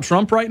said about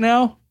Trump right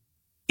now.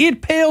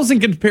 It pales in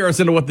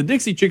comparison to what the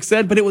Dixie Chick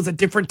said, but it was a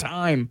different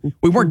time.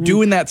 We weren't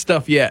doing that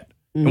stuff yet.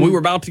 And we were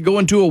about to go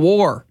into a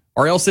war,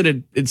 or else it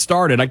had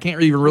started. I can't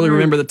even really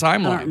remember the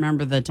timeline. I don't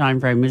remember the time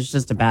frame. It's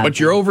just a bad But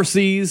you're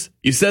overseas.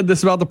 You said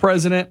this about the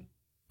president.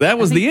 That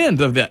was the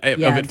end of that. I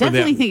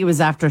definitely think it was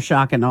after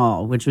Shock and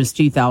Awe, which was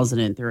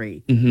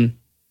 2003.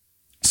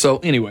 So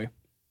anyway,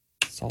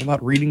 it's all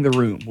about reading the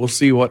room. We'll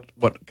see what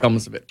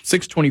comes of it.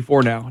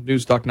 6:24 now,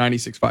 News Talk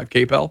 96.5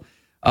 KPEL.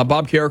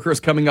 Bob Carricker is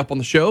coming up on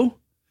the show.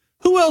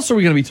 Who else are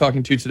we going to be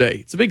talking to today?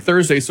 It's a big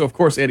Thursday, so of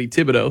course Eddie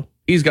Thibodeau.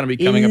 He's going to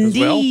be coming up as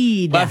well.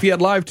 Indeed.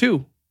 Lafayette Live,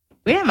 too.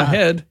 We have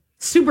ahead.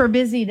 Super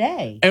busy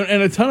day.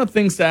 And a ton of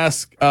things to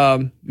ask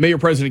Mayor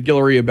President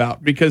Guillory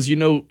about, because,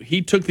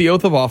 he took the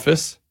oath of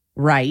office.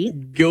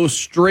 Right. Goes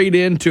straight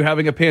into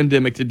having a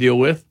pandemic to deal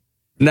with.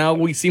 Now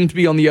we seem to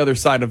be on the other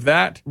side of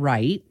that.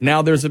 Right.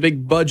 Now there's a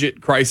big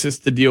budget crisis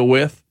to deal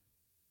with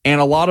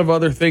and a lot of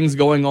other things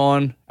going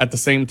on at the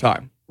same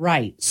time.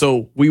 Right.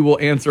 So we will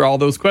answer all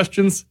those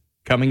questions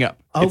coming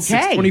up. Okay. It's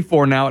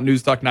 6:24 now at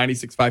News Talk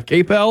 96.5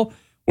 KPEL.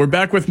 We're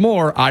back with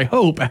more, I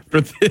hope,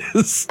 after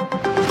this.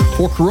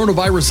 For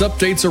coronavirus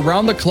updates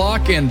around the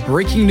clock and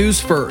breaking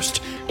news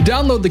first,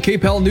 download the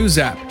KPEL News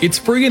app. It's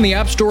free in the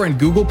App Store and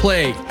Google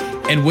Play.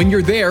 And when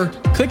you're there,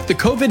 click the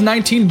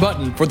COVID-19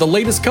 button for the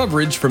latest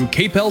coverage from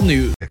KPEL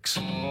News.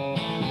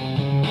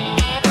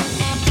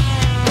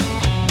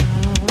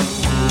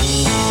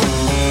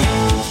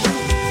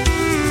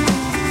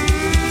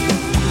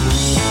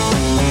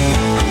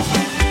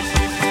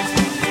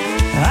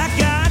 I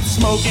got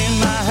smoke in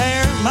my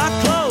hair, my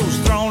clothes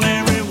thrown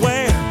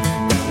everywhere.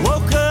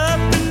 Woke up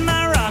in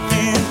my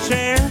rocking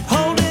chair,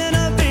 holding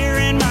a beer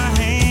in my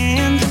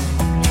hand,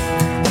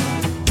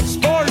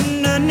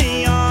 sporting a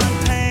neon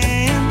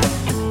tan.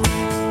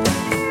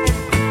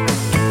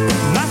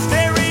 My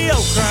stereo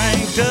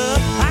cranked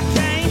up, I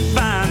can't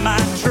find my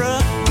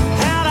truck.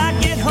 How'd I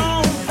get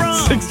home from?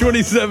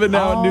 6:27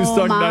 now at News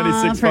Talk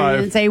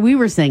 96.5. Say we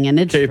were singing.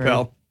 It's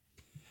KPEL. true.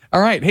 All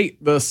right. Hey,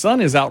 the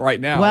sun is out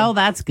right now. Well,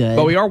 that's good.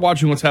 But we are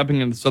watching what's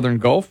happening in the Southern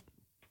Gulf.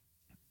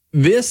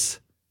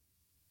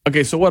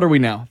 Okay, so what are we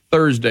now?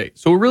 Thursday.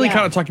 So we're really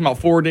kind of talking about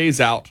 4 days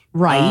out.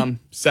 Right.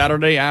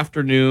 Saturday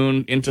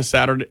afternoon into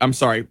Sunday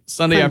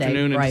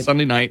afternoon into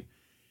Sunday night.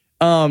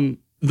 The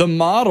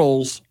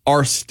models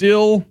are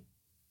still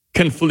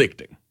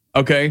conflicting.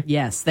 Okay.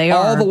 Yes, they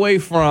are. All the way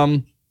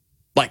from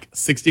like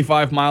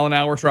 65 mile an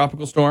hour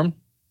tropical storm.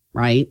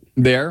 Right.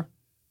 There.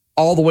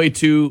 All the way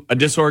to a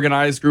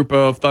disorganized group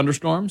of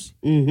thunderstorms.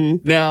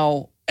 Mm-hmm.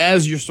 Now,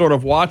 as you're sort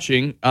of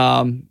watching,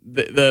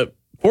 the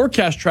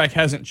forecast track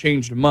hasn't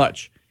changed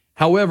much.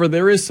 However,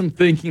 there is some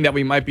thinking that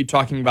we might be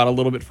talking about a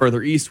little bit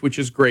further east, which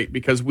is great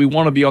because we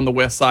want to be on the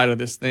west side of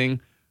this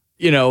thing,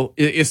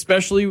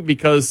 especially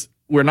because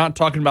we're not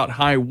talking about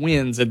high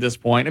winds at this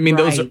point. I mean,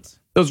 those are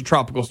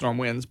tropical storm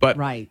winds, but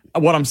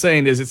what I'm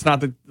saying is it's not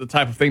the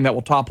type of thing that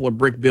will topple a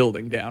brick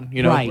building down.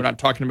 We're not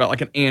talking about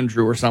like an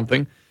Andrew or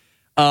something.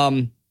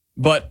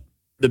 But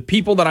the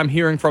people that I'm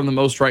hearing from the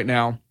most right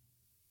now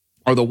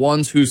are the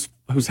ones whose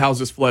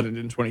houses flooded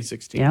in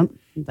 2016. Yep.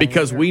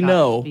 Because we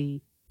know,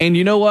 and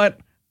you know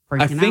what?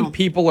 I think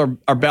people are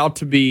about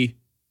to be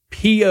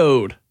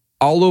PO'd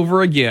all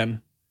over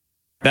again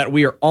that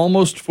we are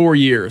almost 4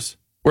 years.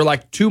 We're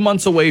like 2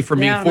 months away from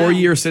being 4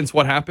 years since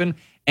what happened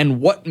and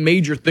what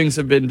major things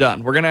have been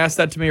done. We're going to ask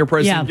that to Mayor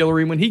President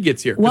Guillory when he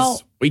gets here.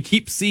 Well, we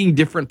keep seeing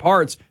different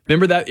parts.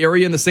 Remember that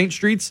area in the St.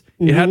 Streets?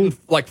 Mm-hmm. It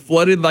hadn't like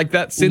flooded like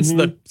that since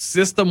the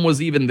system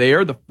was even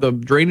there, the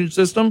drainage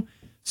system.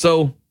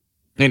 So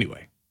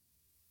anyway,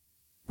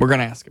 we're going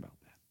to ask about that.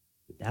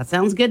 That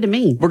sounds good to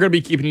me. We're going to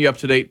be keeping you up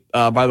to date,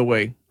 by the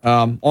way,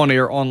 on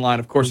air, online,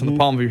 of course, on the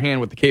palm of your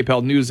hand with the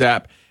KPEL News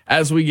app.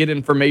 As we get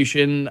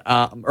information,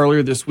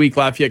 earlier this week,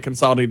 Lafayette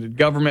Consolidated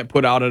Government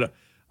put out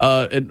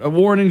a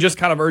warning, just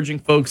kind of urging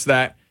folks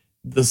that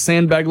the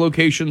sandbag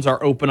locations are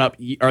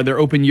they're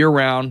open year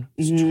round.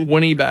 It's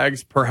 20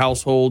 bags per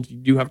household.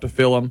 You do have to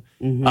fill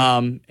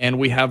them. And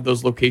we have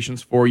those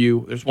locations for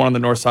you. There's one on the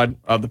north side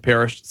of the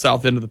parish,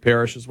 south end of the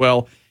parish as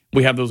well.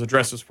 We have those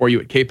addresses for you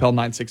at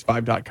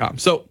kpel965.com.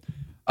 So,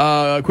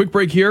 quick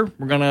break here.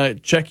 We're going to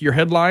check your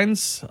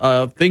headlines.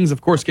 Things,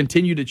 of course,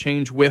 continue to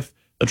change with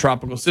the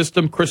tropical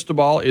system.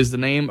 Cristobal is the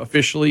name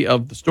officially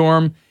of the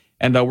storm.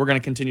 And we're going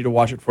to continue to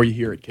watch it for you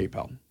here at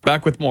KPEL.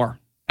 Back with more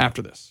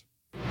after this.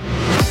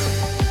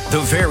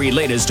 The very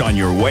latest on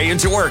your way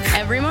into work.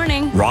 Every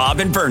morning. Rob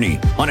and Bernie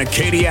on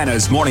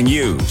Acadiana's Morning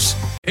News.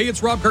 Hey,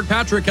 it's Rob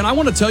Kirkpatrick, and I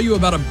want to tell you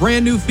about a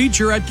brand new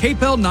feature at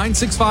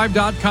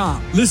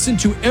KPEL965.com. Listen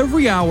to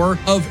every hour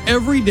of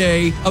every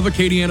day of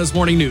Acadiana's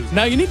Morning News.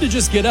 Now, you need to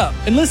just get up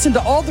and listen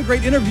to all the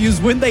great interviews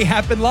when they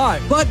happen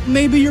live. But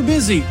maybe you're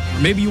busy.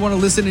 Or maybe you want to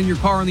listen in your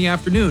car in the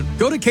afternoon.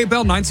 Go to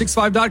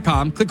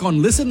KPEL965.com, click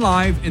on Listen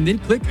Live, and then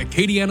click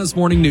Acadiana's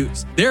Morning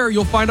News. There,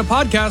 you'll find a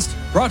podcast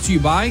brought to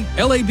you by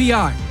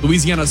LABI,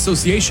 Louisiana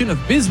Association of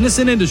Business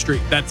and Industry.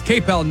 That's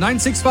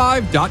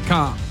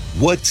KPEL965.com.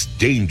 What's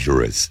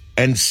dangerous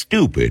and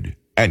stupid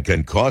and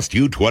can cost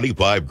you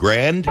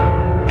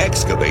 $25,000?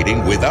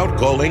 Excavating without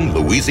calling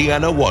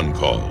Louisiana One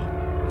Call.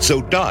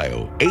 So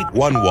dial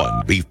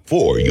 811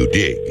 before you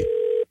dig.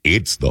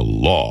 It's the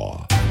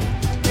law.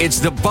 It's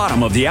the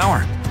bottom of the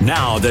hour.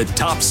 Now the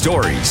top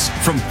stories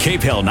from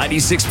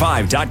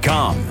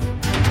KPEL965.com.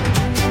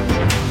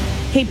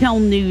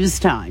 KPEL News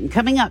Time.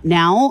 Coming up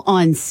now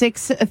on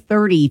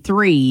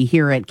 6:33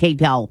 here at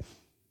KPEL.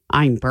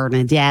 I'm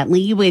Bernadette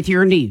Lee with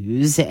your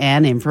news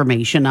and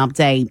information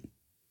update.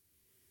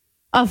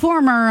 A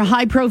former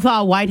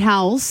high-profile White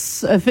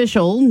House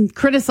official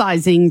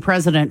criticizing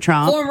President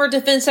Trump. Former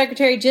Defense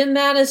Secretary Jim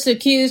Mattis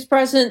accused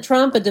President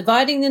Trump of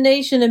dividing the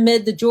nation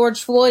amid the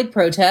George Floyd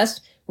protest,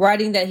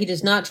 writing that he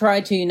does not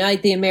try to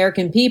unite the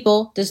American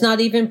people, does not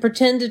even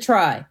pretend to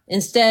try.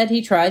 Instead,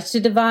 he tries to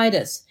divide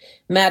us.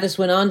 Mattis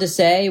went on to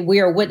say, "We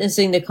are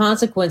witnessing the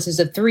consequences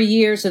of 3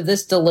 years of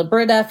this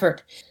deliberate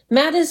effort."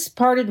 Mattis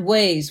parted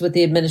ways with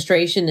the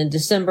administration in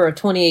December of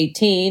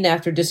 2018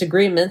 after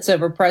disagreements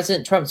over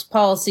President Trump's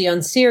policy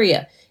on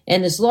Syria,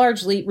 and has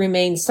largely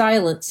remained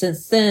silent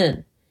since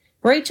then.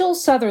 Rachel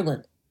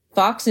Sutherland,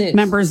 Fox News.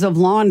 Members of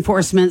law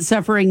enforcement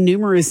suffering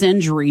numerous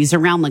injuries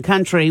around the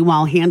country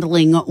while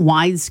handling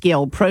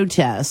wide-scale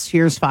protests.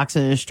 Here's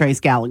Fox's Trace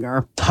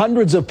Gallagher.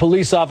 Hundreds of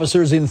police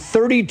officers in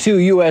 32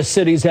 U.S.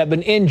 cities have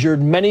been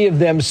injured, many of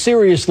them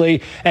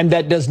seriously, and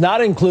that does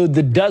not include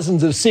the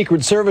dozens of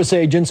Secret Service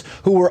agents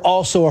who were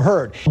also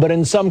hurt. But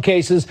in some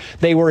cases,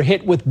 they were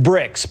hit with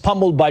bricks,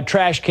 pummeled by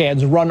trash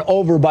cans, run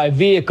over by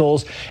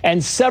vehicles,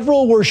 and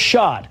several were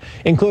shot,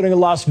 including a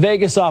Las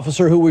Vegas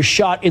officer who was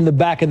shot in the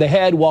back of the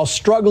head while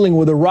struggling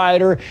with a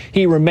rioter.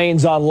 He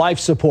remains on life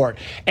support.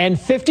 And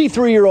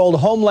 53-year-old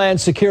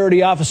Homeland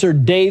Security Officer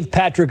Dave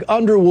Patrick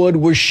Underwood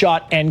was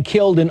shot and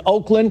killed in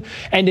Oakland.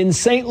 And in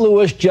St.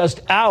 Louis,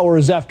 just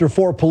hours after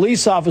 4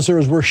 police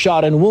officers were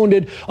shot and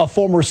wounded, a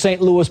former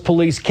St. Louis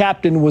police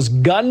captain was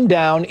gunned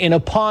down in a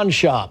pawn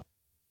shop.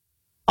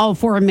 All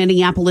 4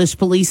 Minneapolis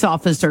police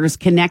officers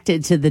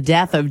connected to the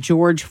death of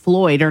George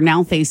Floyd are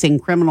now facing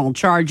criminal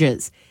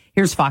charges.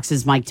 Here's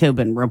Fox's Mike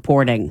Tobin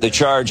reporting. The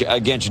charge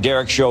against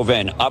Derek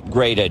Chauvin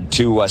upgraded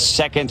to a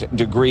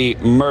second-degree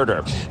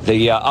murder.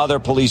 The other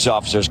police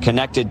officers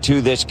connected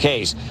to this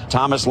case,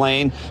 Thomas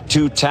Lane,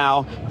 Tu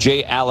Tao,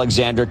 J.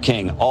 Alexander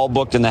King, all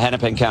booked in the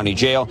Hennepin County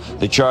Jail.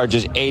 The charge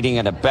is aiding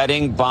and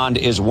abetting. Bond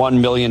is $1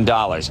 million.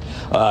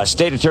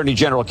 State Attorney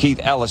General Keith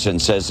Ellison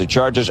says the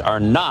charges are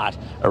not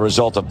a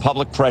result of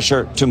public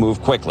pressure to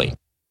move quickly.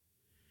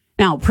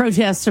 Now,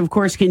 protests, of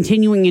course,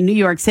 continuing in New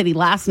York City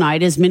last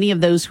night as many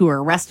of those who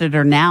were arrested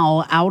are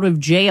now out of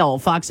jail.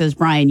 Fox's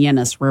Brian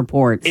Yennis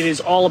reports. It is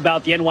all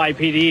about the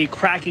NYPD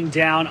cracking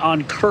down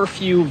on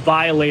curfew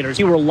violators.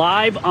 We were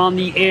live on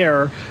the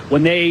air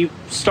when they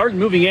started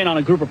moving in on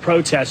a group of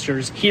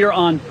protesters here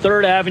on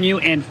 3rd Avenue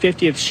and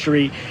 50th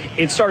Street.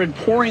 It started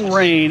pouring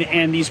rain,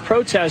 and these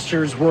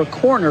protesters were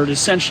cornered,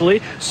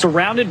 essentially,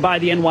 surrounded by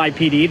the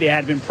NYPD. They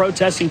had been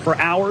protesting for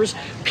hours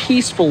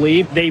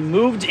peacefully. They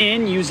moved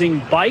in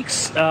using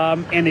bikes,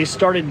 and they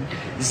started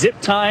zip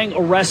tying,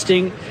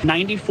 arresting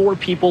 94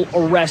 people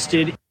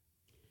arrested.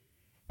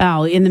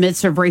 Now, in the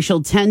midst of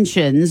racial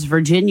tensions,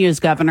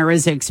 Virginia's governor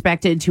is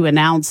expected to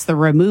announce the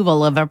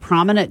removal of a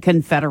prominent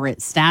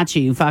Confederate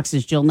statue.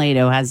 Fox's Jill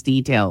Nato has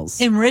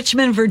details. In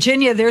Richmond,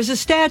 Virginia, there's a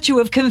statue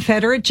of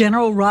Confederate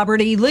General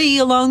Robert E. Lee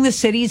along the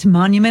city's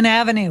Monument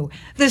Avenue.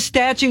 The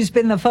statue's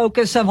been the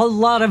focus of a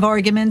lot of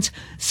arguments.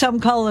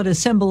 Some call it a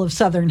symbol of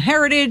Southern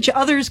heritage.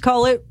 Others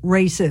call it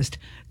racist.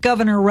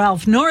 Governor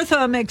Ralph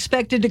Northam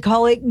expected to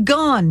call it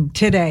gone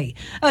today.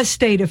 A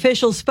state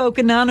official spoke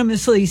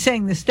anonymously,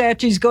 saying the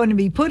statue is going to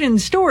be put in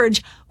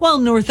storage while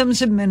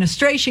Northam's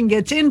administration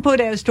gets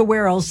input as to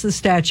where else the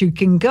statue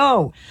can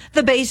go.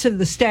 The base of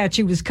the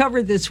statue was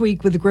covered this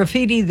week with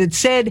graffiti that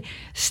said,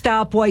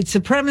 "Stop white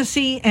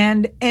supremacy"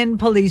 and "End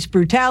police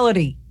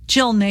brutality."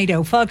 Jill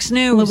Nato, Fox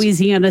News.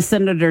 Louisiana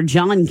Senator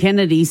John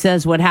Kennedy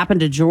says what happened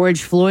to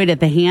George Floyd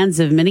at the hands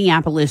of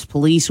Minneapolis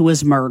police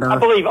was murder. I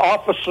believe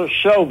Officer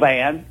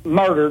Chauvin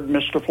murdered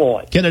Mr.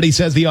 Floyd. Kennedy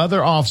says the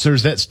other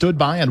officers that stood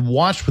by and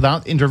watched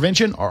without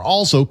intervention are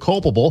also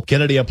culpable.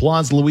 Kennedy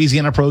applauds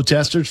Louisiana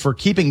protesters for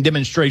keeping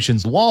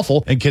demonstrations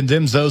lawful and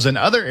condemns those in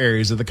other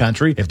areas of the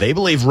country if they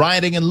believe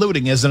rioting and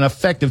looting is an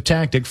effective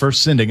tactic for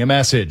sending a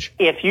message.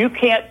 If you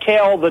can't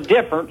tell the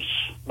difference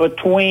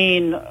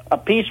between a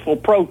peaceful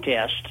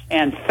protest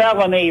and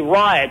felony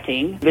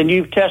rioting, then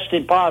you've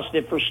tested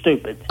positive for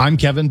stupid. I'm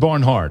Kevin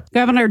Barnhart.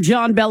 Governor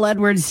John Bel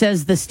Edwards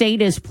says the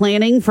state is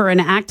planning for an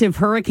active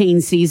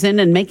hurricane season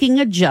and making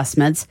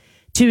adjustments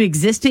to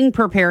existing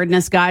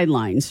preparedness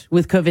guidelines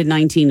with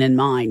COVID-19 in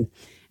mind.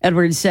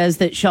 Edwards says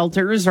that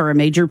shelters are a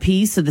major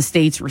piece of the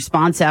state's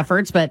response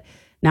efforts, but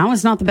now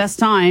is not the best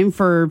time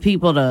for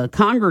people to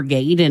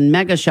congregate in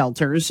mega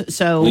shelters.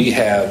 So we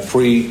have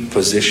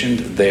pre-positioned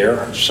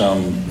there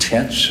some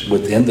tents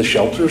within the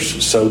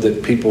shelters so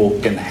that people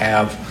can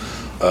have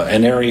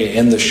an area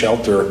in the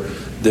shelter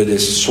that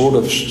is sort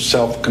of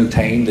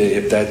self-contained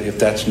if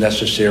that's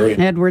necessary.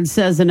 Edwards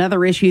says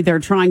another issue they're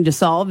trying to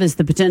solve is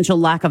the potential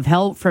lack of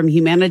help from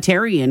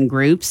humanitarian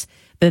groups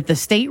that the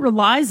state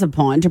relies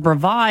upon to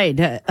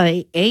provide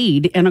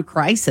aid in a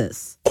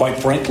crisis. Quite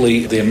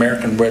frankly, the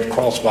American Red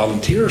Cross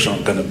volunteers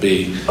aren't going to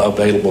be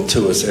available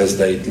to us as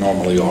they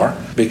normally are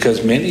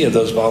because many of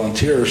those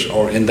volunteers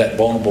are in that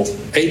vulnerable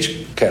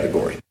age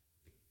category.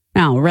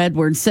 Now,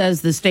 Edwards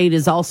says the state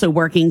is also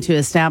working to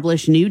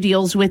establish new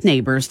deals with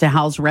neighbors to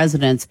house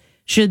residents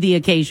should the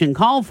occasion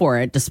call for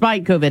it,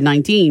 despite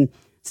COVID-19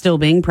 still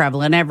being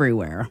prevalent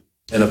everywhere.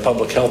 In a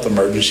public health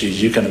emergency,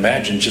 as you can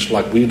imagine, just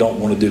like we don't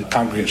want to do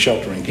congregate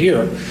sheltering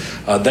here,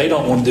 they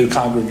don't want to do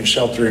congregate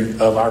sheltering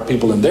of our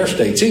people in their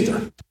states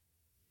either.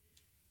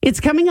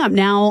 It's coming up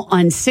now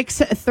on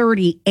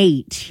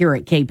 6:38 here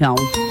at KPEL.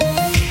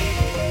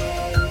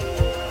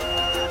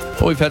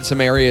 Well, we've had some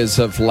areas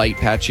of light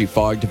patchy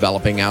fog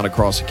developing out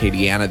across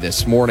Acadiana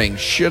this morning.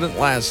 Shouldn't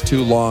last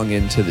too long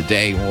into the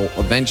day. We'll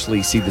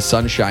eventually see the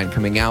sunshine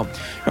coming out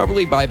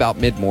probably by about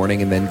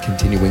mid-morning and then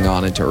continuing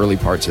on into early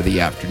parts of the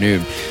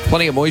afternoon.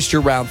 Plenty of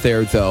moisture out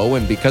there, though,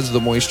 and because of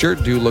the moisture,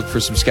 do look for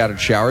some scattered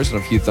showers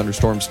and a few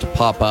thunderstorms to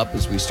pop up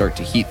as we start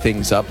to heat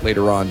things up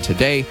later on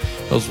today.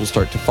 Those will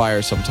start to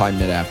fire sometime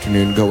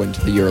mid-afternoon, go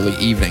into the early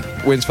evening.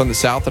 Winds from the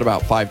south at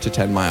about 5 to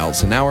 10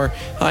 miles an hour.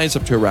 Highs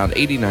up to around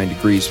 89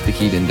 degrees for the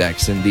heat index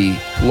in the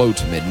low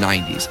to mid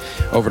 90s.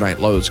 Overnight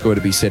lows going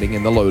to be sitting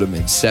in the low to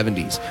mid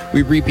 70s.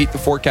 We repeat the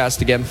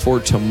forecast again for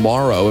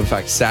tomorrow. In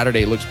fact,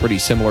 Saturday looks pretty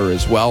similar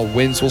as well.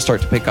 Winds will start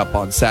to pick up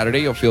on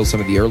Saturday. You'll feel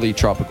some of the early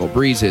tropical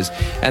breezes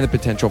and the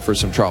potential for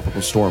some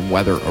tropical storm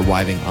weather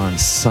arriving on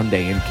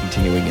Sunday and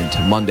continuing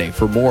into Monday.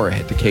 For more,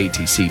 head to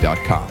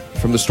ktc.com.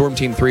 From the Storm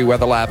Team 3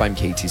 Weather Lab, I'm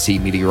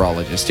KTC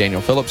meteorologist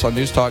Daniel Phillips on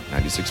News Talk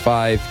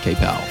 96.5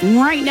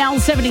 KPEL. Right now,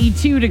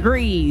 72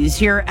 degrees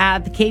here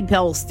at the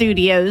KPEL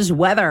Studios.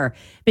 Weather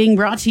being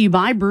brought to you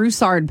by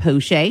Broussard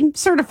Poche,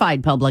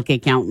 certified public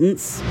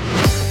accountants.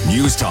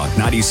 News Talk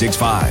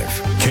 96.5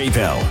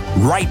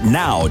 KPEL. Right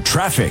now,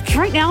 traffic.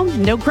 Right now,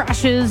 no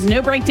crashes,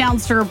 no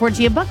breakdowns to report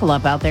to you. Buckle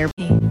up out there.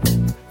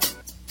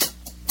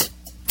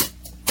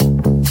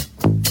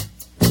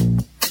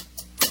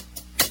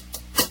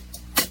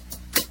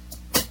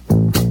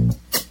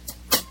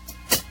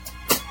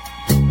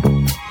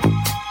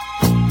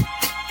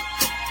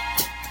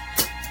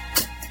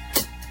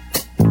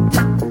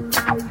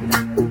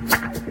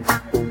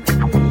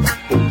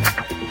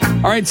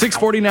 All right,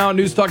 6:40 now,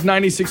 News Talk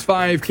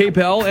 96.5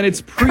 KPEL, and it's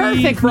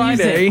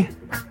pre-Friday.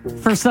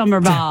 For Summer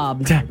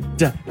Bob.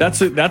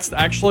 That's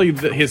actually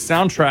his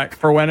soundtrack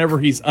for whenever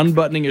he's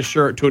unbuttoning his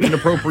shirt to an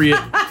inappropriate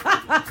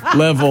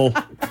level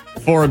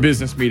for a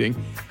business meeting.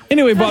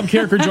 Anyway, Bob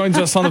Carricker joins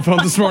us on the phone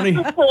this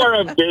morning. For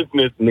a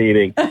business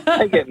meeting.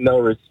 I get no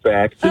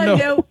respect.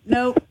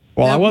 No.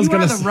 Well, I was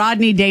going to the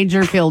Rodney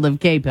Dangerfield of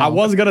KPEL. I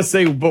was going to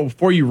say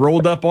before you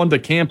rolled up onto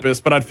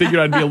campus, but I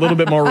figured I'd be a little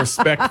bit more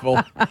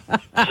respectful.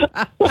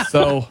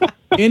 So,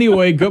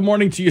 anyway, good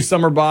morning to you,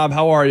 Summer Bob.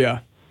 How are you?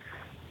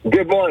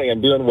 Good morning.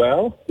 I'm doing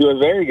well. Doing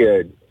very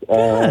good.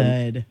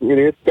 Good. It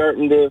is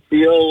starting to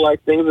feel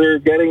like things are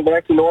getting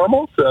back to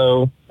normal,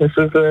 so this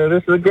is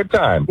a good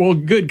time. Well,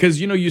 good, because,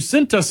 you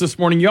sent us this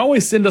morning. You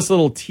always send us a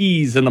little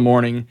tease in the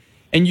morning.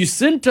 And you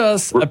sent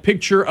us a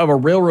picture of a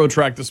railroad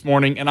track this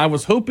morning, and I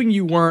was hoping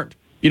you weren't,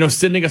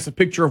 sending us a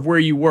picture of where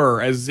you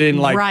were, as in,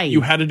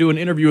 you had to do an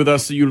interview with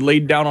us, so you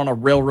laid down on a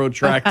railroad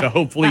track to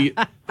hopefully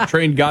the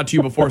train got to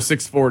you before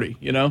 6:40,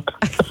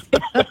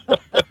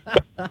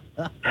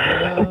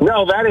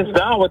 No, that is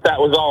not what that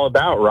was all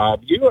about,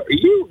 Rob.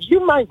 You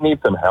might need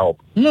some help.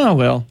 No,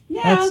 well,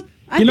 yeah,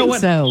 I think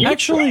so.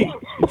 Actually,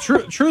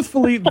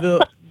 truthfully,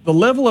 the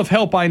level of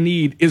help I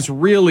need is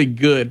really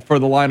good for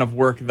the line of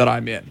work that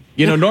I'm in.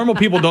 Normal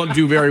people don't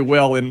do very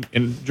well in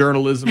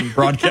journalism and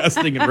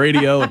broadcasting and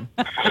radio. And,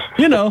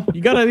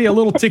 you got to be a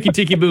little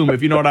ticky boom,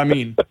 if you know what I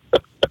mean.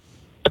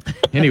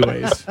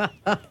 Anyways,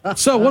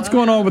 so what's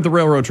going on with the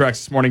railroad tracks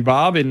this morning,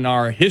 Bob, in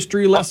our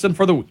history lesson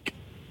for the week?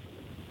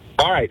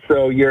 All right,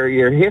 so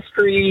your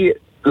history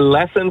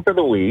lesson for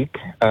the week,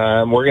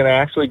 we're going to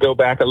actually go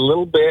back a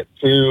little bit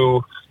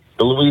to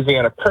the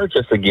Louisiana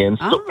Purchase again,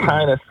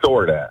 kind of,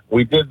 sort of.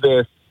 We did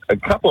this a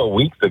couple of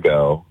weeks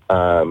ago.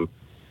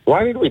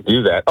 Why did we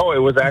do that? Oh, it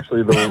was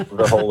actually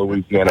the whole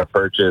Louisiana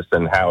Purchase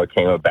and how it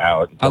came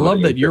about. I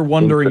love that you're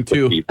wondering,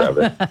 too.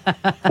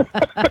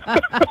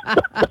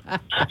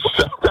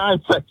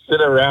 Sometimes I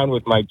sit around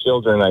with my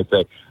children and I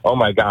say, oh,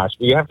 my gosh,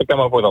 you have to come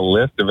up with a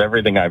list of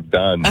everything I've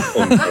done.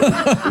 And we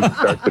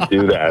start to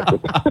do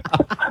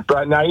that.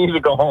 But now you need to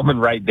go home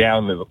and write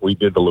down that we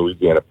did the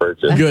Louisiana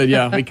Purchase. Good,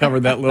 yeah. We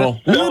covered that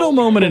little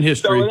moment in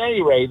history. So at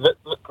any rate,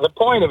 the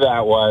point of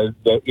that was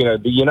that,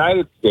 the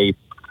United States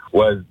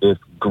was this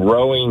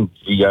growing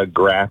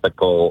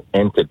geographical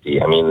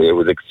entity. I mean, it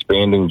was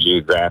expanding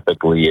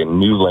geographically and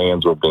new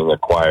lands were being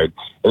acquired.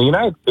 And the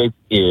United States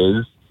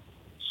is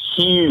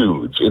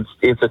huge.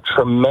 It's a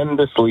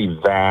tremendously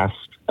vast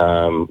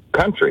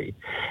country.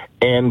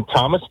 And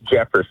Thomas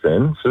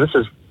Jefferson, so this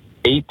is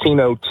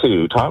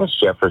 1802, Thomas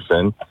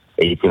Jefferson,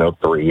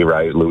 1803,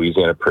 right,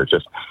 Louisiana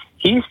Purchase,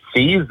 he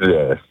sees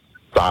this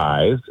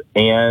size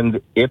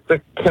and it's a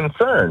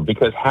concern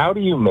because how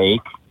do you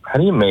make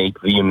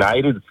the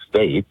United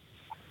States,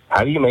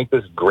 how do you make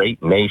this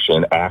great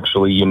nation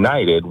actually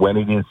united when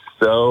it is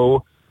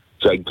so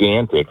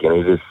gigantic and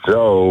it is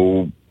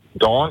so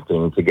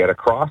daunting to get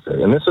across it?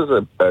 And this is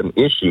an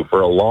issue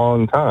for a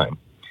long time.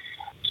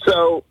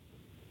 So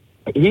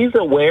he's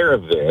aware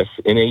of this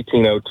in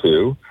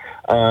 1802.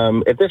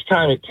 At this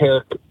time, it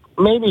took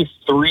maybe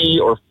 3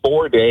 or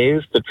 4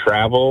 days to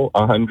travel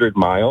 100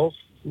 miles.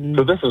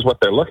 So this is what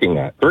they're looking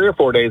at. 3 or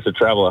 4 days to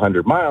travel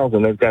 100 miles,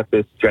 and they've got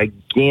this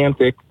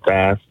gigantic,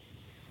 vast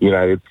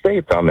United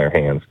States on their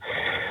hands.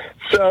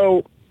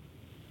 So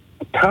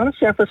Thomas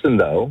Jefferson,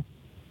 though,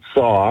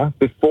 saw,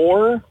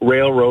 before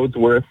railroads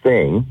were a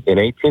thing in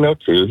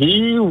 1802,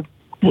 he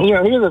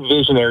was a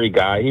visionary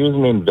guy. He was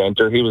an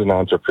inventor. He was an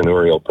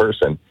entrepreneurial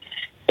person.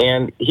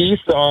 And he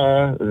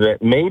saw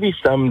that maybe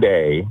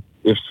someday,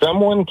 if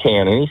someone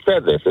can, and he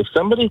said this, if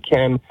somebody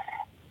can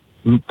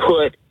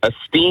put a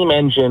steam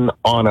engine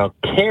on a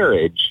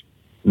carriage,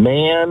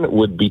 man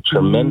would be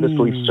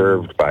tremendously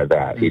served by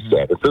that, he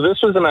said. So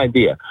this was an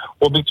idea.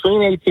 Well,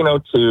 between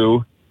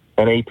 1802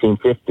 and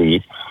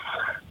 1850,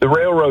 the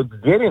railroads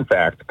did, in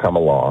fact, come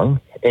along,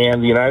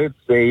 and the United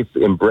States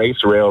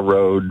embraced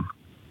railroad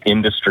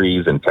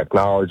industries and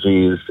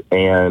technologies,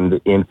 and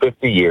in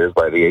 50 years,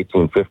 by the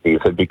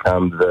 1850s, had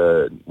become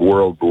the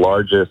world's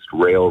largest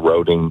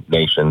railroading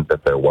nation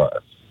that there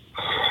was.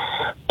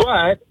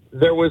 But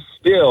there was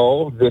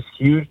still this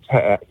huge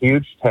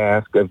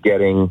task of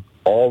getting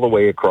all the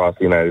way across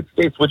the United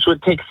States, which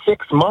would take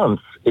 6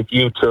 months if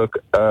you took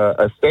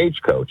a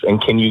stagecoach.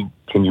 And can you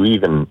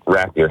even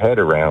wrap your head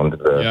around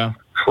the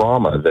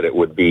trauma that it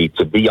would be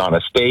to be on a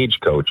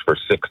stagecoach for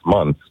 6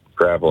 months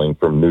traveling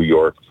from New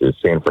York to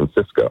San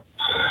Francisco?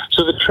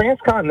 So the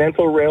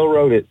Transcontinental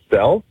Railroad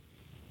itself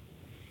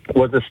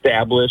was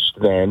established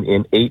then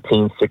in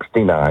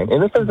 1869.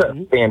 And this is a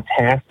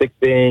fantastic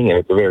thing, and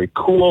it's a very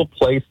cool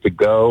place to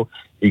go.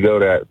 You go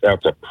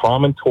out to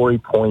Promontory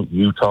Point,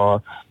 Utah,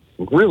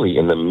 really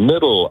in the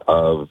middle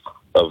of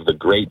the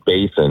Great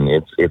Basin.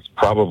 It's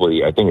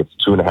probably, I think it's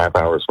 2.5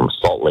 hours from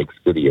Salt Lake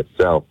City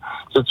itself.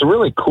 So it's a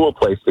really cool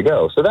place to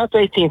go. So that's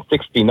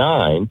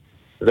 1869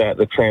 that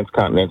the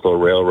Transcontinental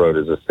Railroad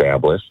is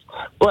established,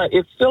 but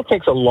it still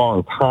takes a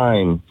long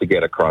time to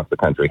get across the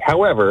country.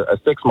 However, a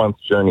 6-month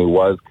journey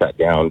was cut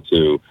down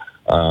to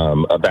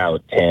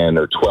about 10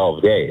 or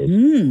 12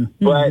 days.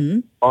 But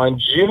on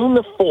June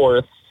the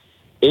 4th,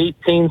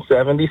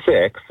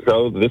 1876,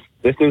 so this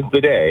is the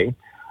day,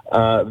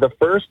 the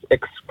first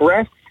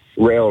express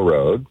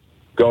railroad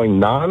going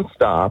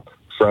nonstop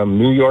from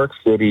New York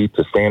City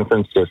to San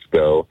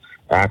Francisco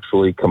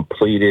actually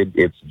completed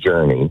its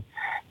journey.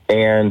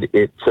 And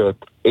it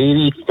took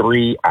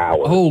 83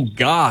 hours. Oh,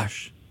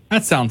 gosh.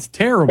 That sounds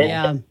terrible.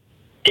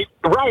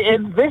 Right.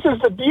 And this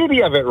is the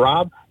beauty of it,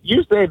 Rob.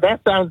 You say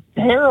that sounds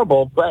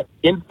terrible, but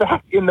in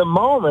fact, in the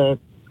moment,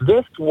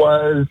 this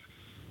was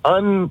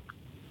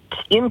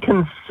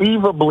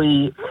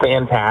inconceivably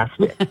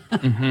fantastic.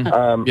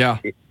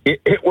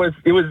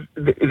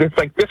 It's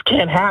like, this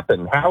can't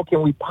happen. How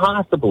can we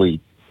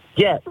possibly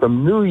get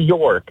from New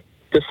York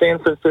to San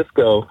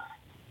Francisco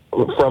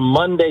from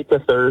Monday to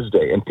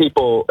Thursday? And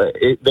people,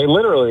 they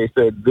literally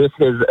said this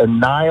has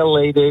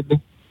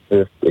annihilated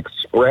this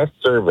express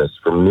service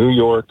from New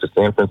York to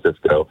San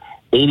Francisco.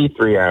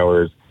 83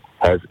 hours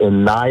has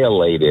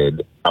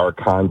annihilated our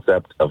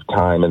concept of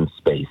time and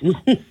space.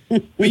 But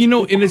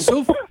and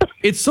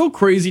it's so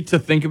crazy to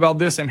think about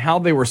this and how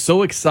they were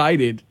so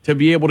excited to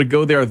be able to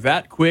go there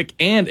that quick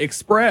and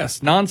express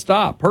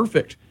nonstop.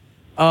 Perfect.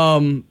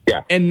 And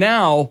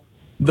now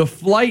the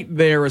flight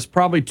there is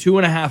probably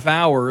 2.5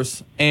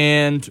 hours,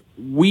 and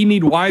we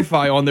need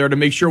Wi-Fi on there to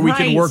make sure we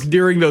can work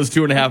during those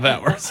 2.5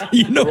 hours.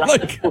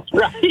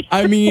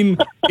 I mean,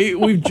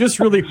 we've just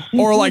really,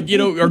 or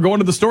going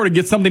to the store to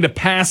get something to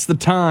pass the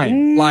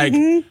time. Like,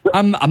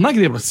 I'm not going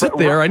to be able to sit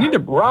there. I need to.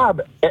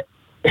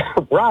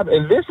 Rob,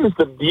 and this is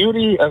the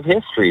beauty of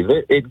history.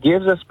 It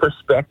gives us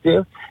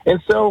perspective.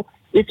 And so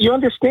if you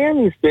understand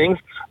these things,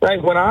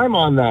 right, when I'm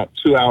on that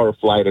 2-hour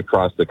flight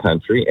across the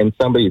country and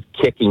somebody's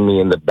kicking me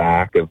in the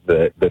back of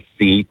the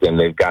seat and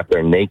they've got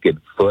their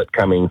naked foot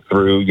coming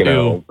through,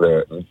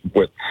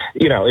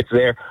 it's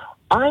there,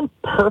 I'm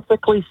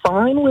perfectly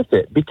fine with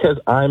it because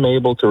I'm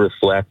able to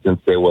reflect and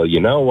say, well, you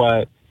know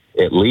what?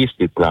 At least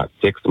it's not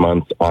 6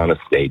 months on a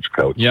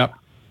stagecoach. Yep.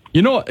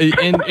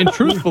 And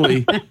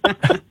truthfully,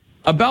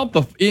 about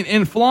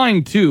in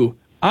flying too,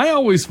 I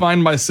always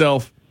find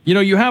myself,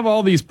 you have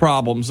all these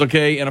problems,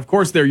 okay? And of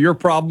course, they're your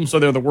problems, so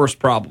they're the worst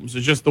problems.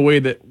 It's just the way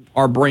that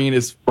our brain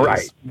is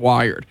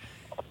wired.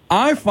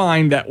 I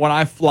find that when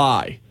I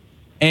fly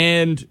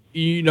and,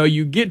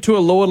 you get to a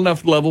low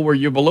enough level where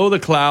you're below the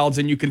clouds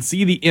and you can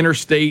see the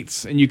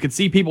interstates and you can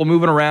see people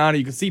moving around and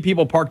you can see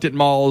people parked at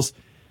malls,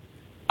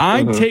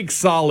 I take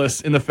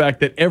solace in the fact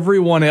that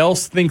everyone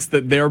else thinks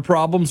that their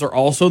problems are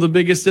also the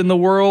biggest in the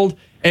world,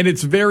 and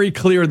it's very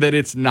clear that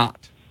it's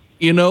not.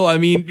 I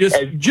mean,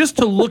 just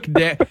to look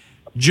down...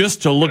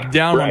 Just to look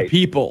down on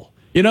people.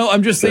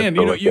 I'm just saying,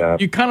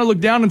 you kind of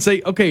look down and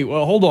say, okay,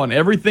 well, hold on.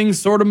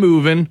 Everything's sort of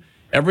moving.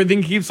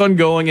 Everything keeps on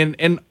going.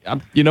 And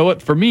you know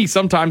what? For me,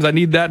 sometimes I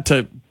need that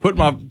to put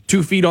my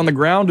 2 feet on the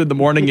ground in the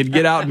morning and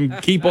get out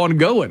and keep on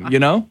going,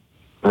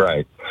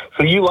 Right.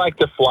 So you like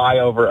to fly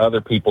over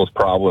other people's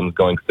problems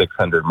going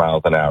 600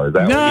 miles an hour. Is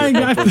that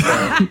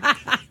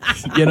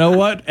You know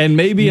what? And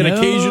maybe an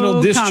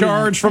occasional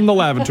discharge from the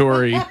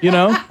lavatory, you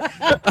know?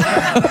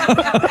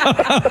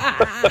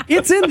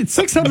 It's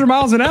 600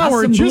 miles an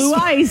hour. Some blue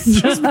ice.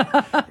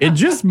 It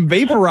just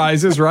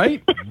vaporizes,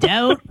 right?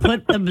 Don't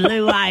put the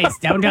blue ice.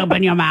 Don't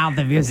open your mouth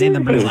if you see the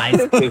blue ice.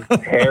 This is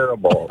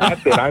terrible.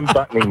 That's it. I'm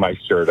buttoning my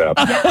shirt up.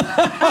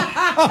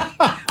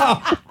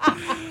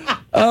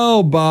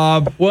 Oh,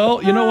 Bob.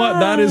 Well, you know what?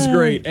 That is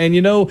great. And,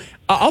 you know,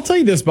 I'll tell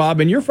you this, Bob,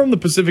 and you're from the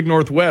Pacific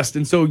Northwest,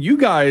 and so you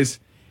guys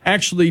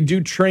actually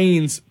do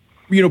trains,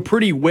 you know,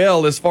 pretty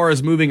well as far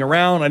as moving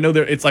around. I know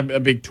that it's like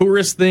a big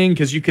tourist thing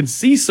because you can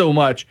see so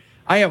much.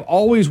 I have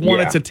always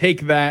wanted to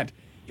take that.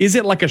 Is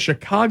it like a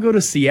Chicago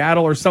to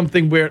Seattle or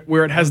something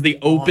where it has the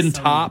open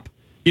top,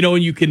 you know,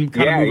 and you can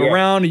kind of move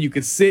around and you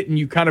can sit and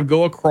you kind of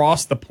go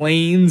across the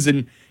plains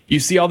and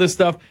you see all this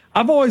stuff.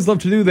 I've always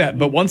loved to do that.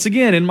 But once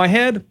again, in my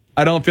head,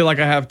 I don't feel like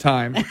I have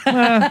time.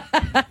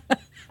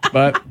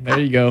 But there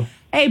you go.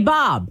 Hey,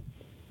 Bob,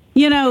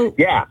 you know,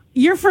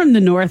 you're from the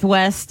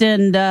Northwest,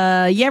 and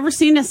you ever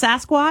seen a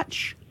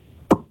Sasquatch?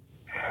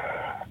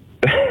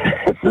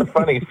 It's a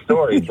funny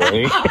story,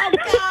 Bernie.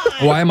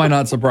 Why am I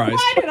not surprised?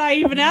 Why did I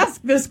even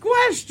ask this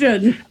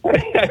question?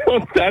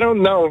 I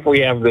don't know if we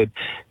have the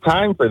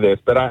time for this,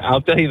 but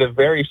I'll tell you the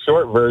very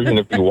short version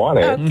if you want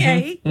it.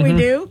 Okay, we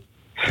do.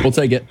 We'll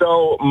take it.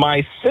 So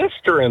my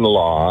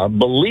sister-in-law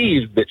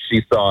believes that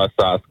she saw a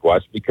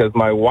Sasquatch because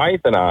my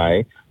wife and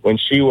I, when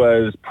she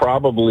was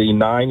probably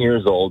 9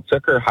 years old,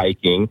 took her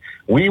hiking.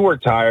 We were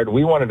tired.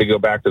 We wanted to go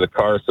back to the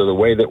car. So the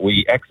way that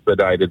we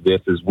expedited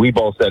this is we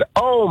both said,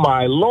 "Oh,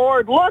 my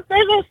Lord, look,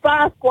 there's a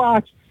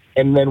Sasquatch."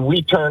 And then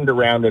we turned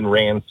around and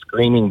ran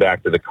screaming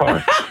back to the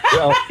car.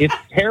 Well, it's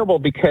terrible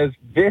because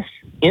this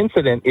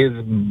incident is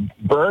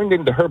burned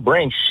into her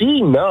brain.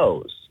 She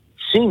knows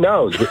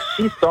that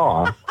she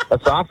saw a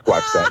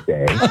Sasquatch that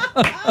day.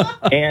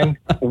 And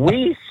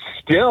we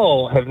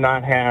still have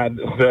not had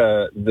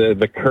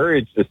the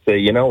courage to say,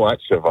 you know what,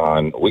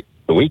 Siobhan,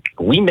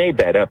 we made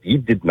that up. You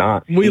did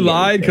not. We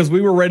lied because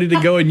we were ready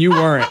to go and you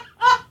weren't.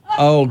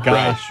 Oh,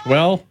 gosh. Right.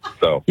 Well,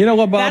 you know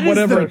what, Bob?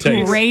 Whatever it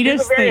takes.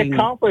 Greatest She's a very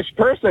accomplished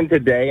person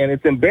today, and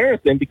it's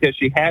embarrassing because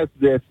she has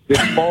this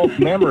false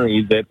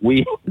memory that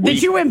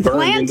you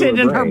implanted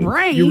in her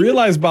brain. You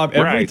realize, Bob,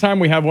 every time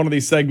we have one of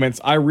these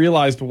segments, I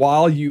realized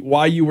why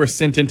you were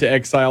sent into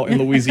exile in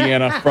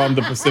Louisiana from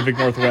the Pacific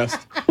Northwest,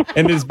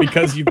 and it's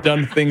because you've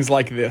done things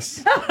like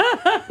this.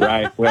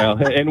 Right. Well,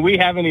 and we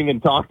haven't even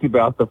talked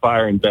about the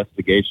Fire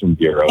Investigation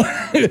Bureau.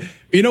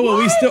 You know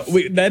what?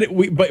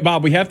 But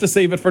Bob, we have to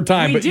save it for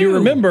time. But you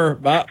remember,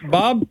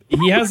 Bob,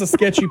 he has a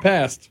sketchy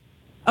past.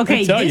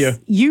 Okay,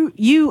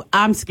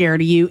 I'm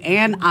scared of you,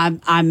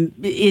 and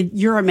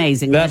you're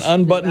amazing. That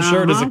unbuttoned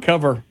shirt is a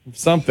cover of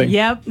something.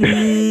 Yep.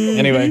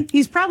 Anyway,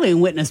 he's probably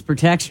in witness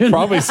protection.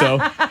 Probably so.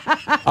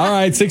 All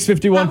right,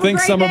 6:51.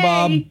 Thanks, Summer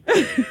Bob.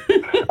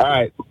 All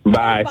right,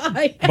 bye.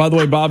 By the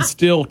way, Bob's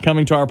still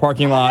coming to our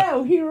parking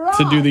lot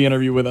to do the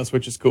interview with us,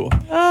 which is cool.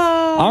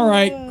 All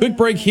right, quick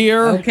break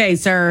here. Okay,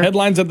 sir.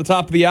 Headlines at the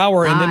top of the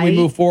hour, and then we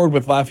move forward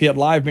with Lafayette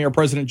Live. Mayor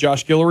President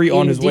Josh Guillory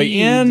on his way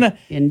in.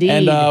 Indeed.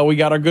 And we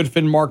got our good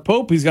friend Mark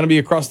Pope. He's going to be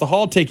across the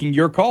hall taking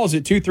your calls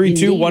at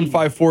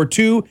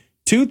 232-1542,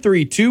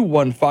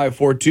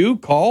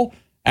 232-1542. Call,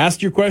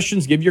 ask your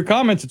questions, give your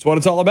comments. It's what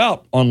it's all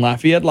about on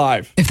Lafayette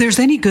Live. If there's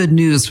any good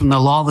news from the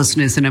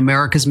lawlessness in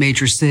America's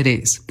major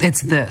cities,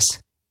 it's this.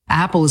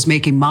 Apple is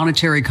making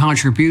monetary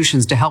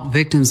contributions to help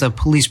victims of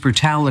police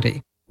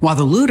brutality, while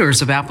the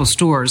looters of Apple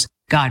stores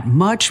got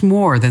much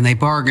more than they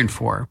bargained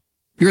for.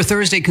 Your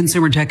Thursday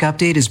Consumer Tech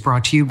Update is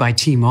brought to you by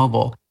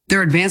T-Mobile.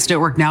 Their advanced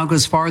network now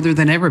goes farther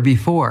than ever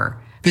before.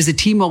 Visit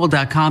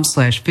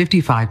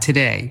T-Mobile.com/55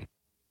 today.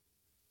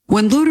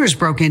 When looters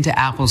broke into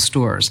Apple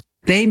stores,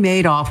 they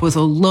made off with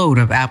a load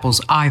of Apple's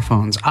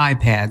iPhones,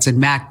 iPads,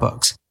 and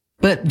MacBooks.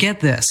 But get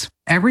this,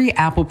 every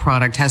Apple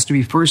product has to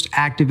be first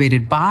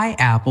activated by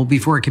Apple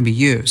before it can be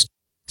used.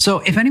 So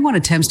if anyone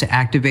attempts to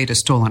activate a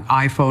stolen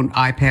iPhone,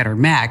 iPad, or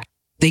Mac,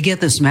 they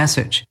get this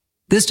message.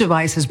 This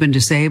device has been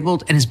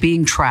disabled and is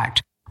being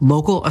tracked.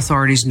 Local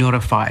authorities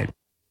notified.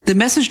 The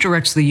message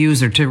directs the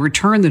user to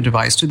return the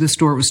device to the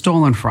store it was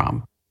stolen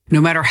from. No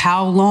matter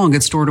how long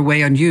it's stored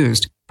away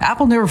unused,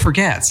 Apple never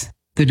forgets.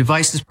 The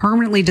device is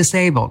permanently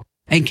disabled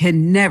and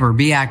can never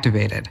be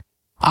activated.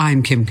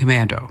 I'm Kim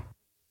Commando.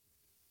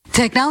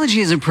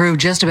 Technology has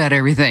improved just about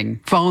everything.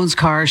 Phones,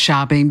 cars,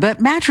 shopping, but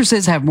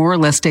mattresses have more or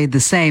less stayed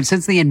the same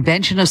since the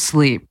invention of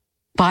sleep.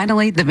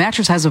 Finally, the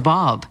mattress has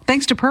evolved,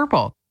 thanks to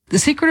Purple. The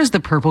secret is the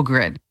Purple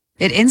Grid.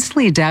 It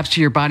instantly adapts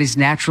to your body's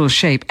natural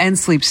shape and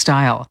sleep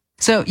style.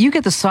 So you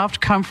get the soft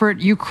comfort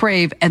you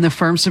crave and the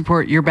firm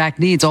support your back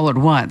needs all at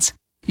once.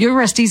 You'll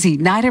rest easy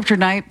night after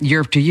night, year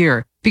after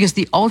year, because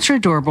the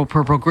ultra-durable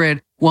Purple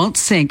Grid won't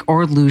sink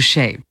or lose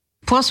shape.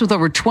 Plus, with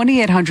over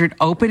 2,800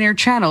 open-air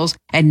channels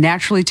and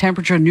naturally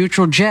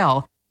temperature-neutral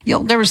gel,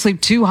 you'll never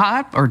sleep too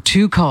hot or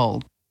too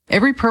cold.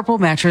 Every Purple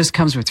mattress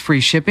comes with free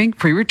shipping,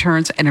 free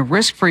returns, and a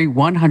risk-free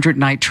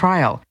 100-night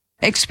trial.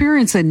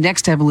 Experience the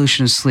next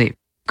evolution of sleep.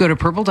 Go to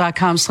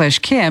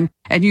purple.com/Kim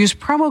and use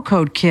promo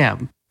code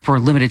Kim. For a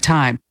limited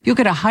time, you'll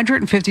get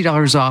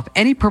 $150 off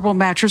any Purple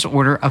mattress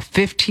order of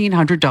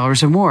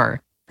 $1,500 or more.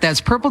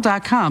 That's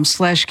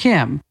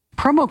purple.com/Kim,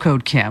 promo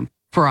code Kim,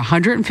 for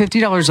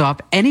 $150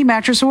 off any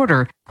mattress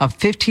order of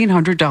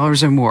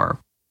 $1,500 or more.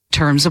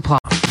 Terms apply.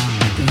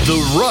 The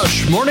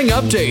Rush Morning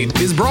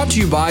Update is brought to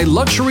you by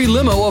Luxury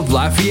Limo of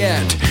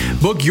Lafayette.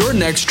 Book your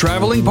next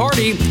traveling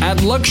party at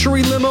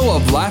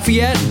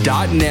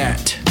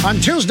luxurylimooflafayette.net. On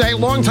Tuesday,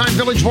 longtime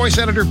Village Voice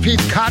editor Pete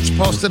Kotz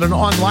posted an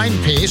online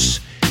piece,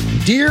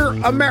 Dear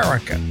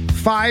America,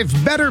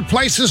 5 better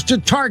places to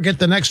target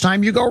the next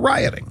time you go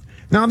rioting.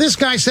 Now, this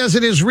guy says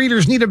that his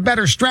readers need a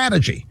better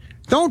strategy.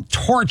 Don't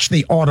torch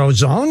the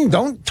AutoZone.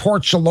 Don't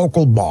torch a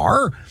local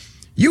bar.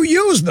 You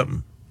use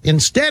them.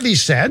 Instead, he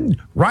said,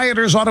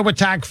 rioters ought to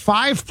attack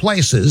 5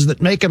 places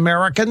that make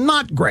America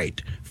not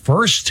great.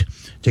 First,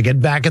 to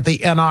get back at the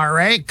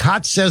NRA,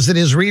 Kotz says that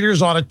his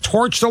readers ought to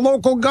torch the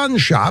local gun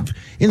shop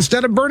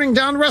instead of burning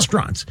down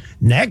restaurants.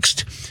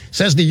 Next,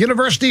 says the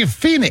University of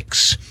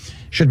Phoenix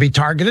should be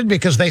targeted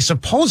because they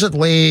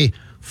supposedly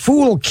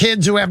fool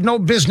kids who have no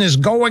business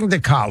going to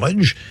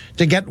college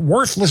to get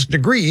worthless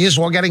degrees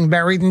while getting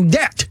buried in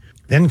debt.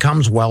 Then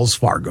comes Wells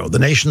Fargo, the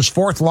nation's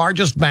 4th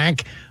largest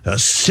bank, a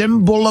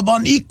symbol of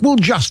unequal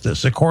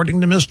justice, according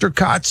to Mr.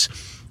 Kotz.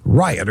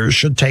 Rioters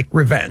should take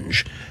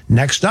revenge.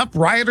 Next up,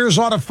 rioters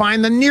ought to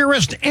find the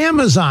nearest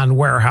Amazon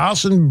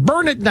warehouse and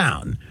burn it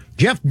down.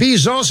 Jeff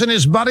Bezos and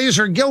his buddies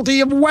are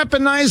guilty of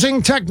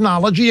weaponizing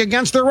technology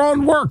against their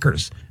own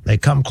workers. They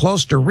come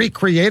close to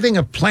recreating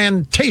a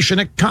plantation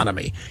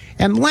economy.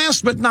 And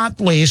last but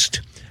not least,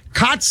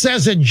 Kotz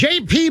says that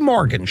J.P.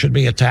 Morgan should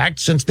be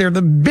attacked since they're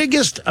the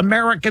biggest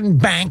American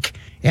bank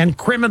and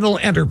criminal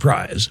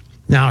enterprise.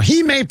 Now,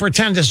 he may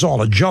pretend it's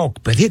all a joke,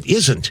 but it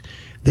isn't.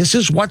 This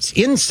is what's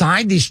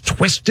inside these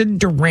twisted,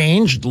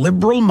 deranged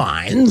liberal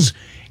minds,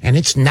 and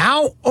it's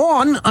now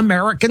on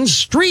American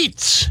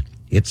streets.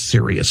 It's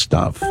serious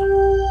stuff.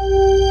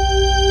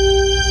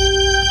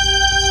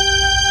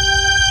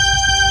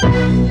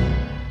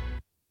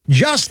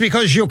 Just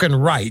because you can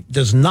write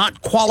does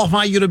not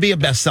qualify you to be a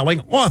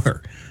best-selling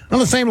author. Well,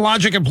 the same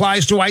logic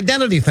applies to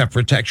identity theft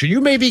protection.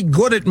 You may be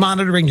good at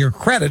monitoring your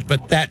credit,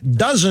 but that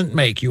doesn't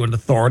make you an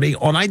authority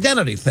on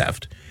identity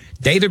theft.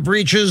 Data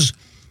breaches,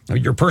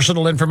 your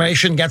personal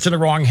information gets in the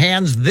wrong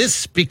hands.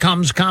 This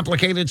becomes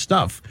complicated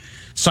stuff.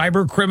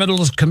 Cyber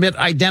criminals commit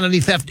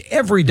identity theft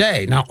every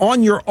day. Now,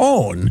 on your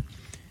own,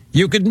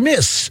 you could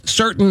miss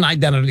certain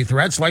identity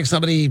threats, like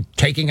somebody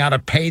taking out a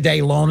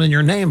payday loan in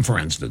your name, for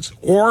instance,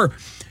 or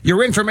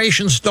your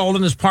information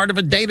stolen as part of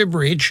a data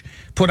breach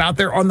put out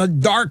there on the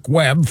dark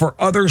web for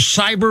other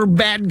cyber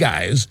bad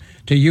guys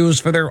to use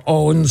for their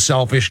own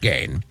selfish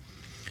gain.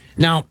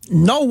 Now,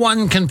 no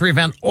one can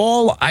prevent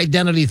all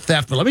identity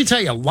theft, but let me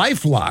tell you,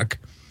 LifeLock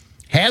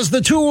has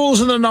the tools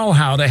and the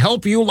know-how to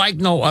help you like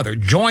no other.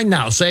 Join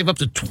now. Save up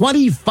to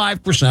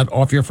 25%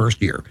 off your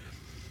first year.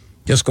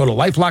 Just go to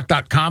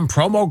LifeLock.com,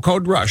 promo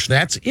code RUSH.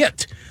 That's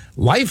it.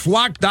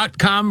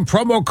 LifeLock.com,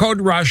 promo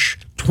code RUSH,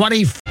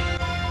 25%.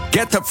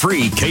 Get the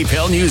free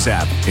KPEL News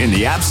app in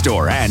the App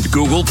Store and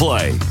Google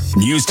Play.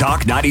 News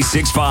Talk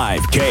 96.5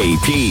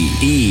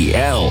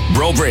 KPEL,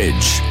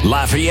 Brobridge,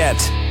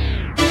 Lafayette.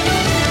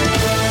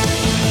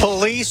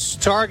 Police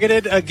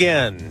targeted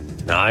again.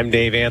 I'm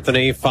Dave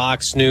Anthony,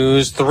 Fox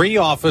News. 3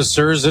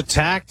 officers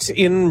attacked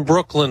in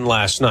Brooklyn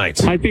last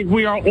night. I think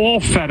we are all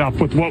fed up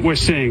with what we're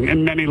seeing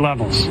in many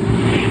levels.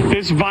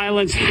 This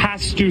violence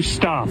has to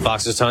stop.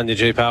 Fox's Tanya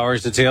J.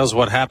 Powers details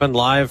what happened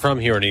live from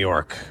here in New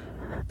York.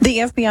 The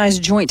FBI's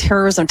Joint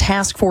Terrorism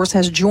Task Force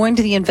has joined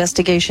the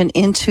investigation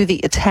into the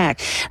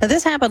attack. Now,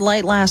 this happened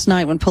late last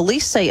night when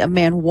police say a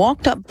man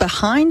walked up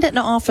behind an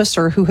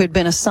officer who had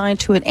been assigned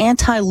to an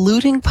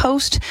anti-looting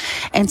post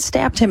and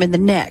stabbed him in the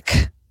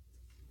neck.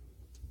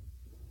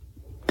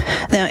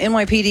 Now,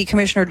 NYPD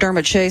Commissioner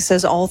Dermot Shea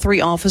says all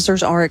 3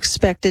 officers are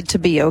expected to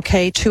be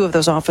okay. 2 of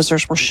those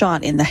officers were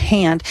shot in the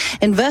hand.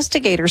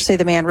 Investigators say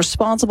the man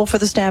responsible for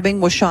the stabbing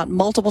was shot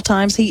multiple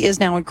times. He is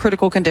now in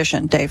critical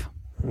condition. Dave.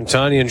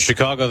 Tanya, in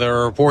Chicago, there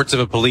are reports of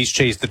a police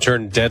chase that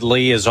turned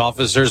deadly as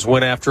officers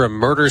went after a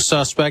murder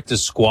suspect. A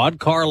squad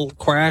car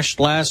crashed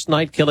last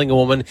night, killing a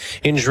woman,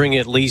 injuring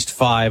at least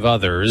 5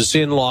 others.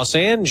 In Los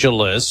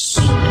Angeles,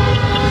 a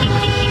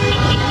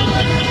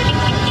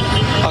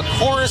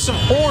chorus of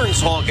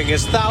horns honking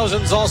as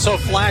thousands also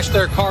flashed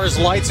their cars'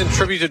 lights in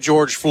tribute to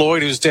George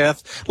Floyd, whose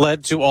death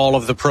led to all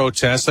of the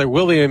protests. There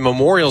will be a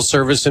memorial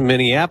service in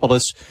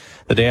Minneapolis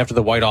the day after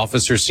the white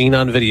officer seen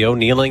on video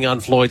kneeling on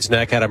Floyd's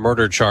neck had a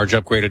murder charge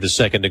upgraded to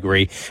 2nd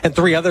degree, and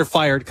 3 other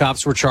fired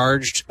cops were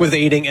charged with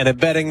aiding and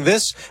abetting.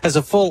 This, as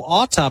a full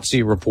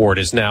autopsy report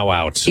is now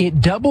out. It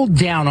doubled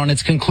down on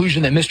its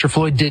conclusion that Mr.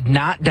 Floyd did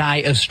not die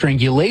of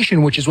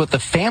strangulation, which is what the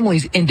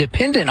family's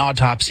independent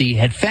autopsy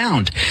had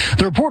found.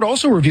 The report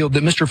also revealed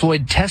that Mr.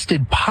 Floyd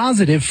tested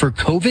positive for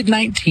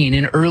COVID-19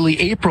 in early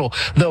April,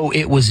 though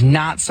it was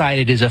not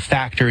cited as a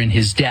factor in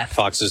his death.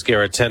 Fox's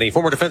Garrett Tenney.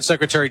 Former Defense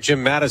Secretary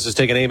Jim Mattis has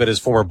taken aim at his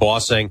former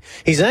boss, saying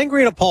he's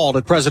angry and appalled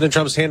at President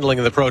Trump's handling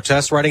of the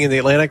protests. Writing in The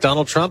Atlantic,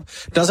 Donald Trump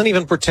doesn't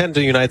even pretend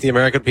to unite the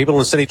American people.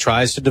 Instead, he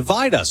tries to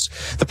divide us.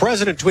 The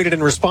president tweeted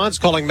in response,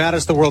 calling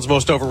Mattis the world's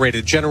most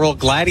overrated general.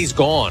 Glad he's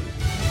gone.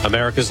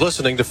 America's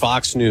listening to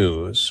Fox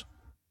News.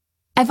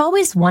 I've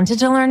always wanted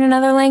to learn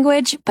another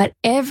language, but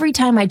every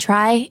time I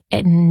try,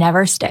 it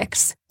never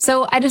sticks.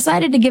 So I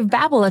decided to give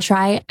Babbel a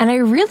try, and I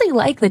really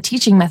like the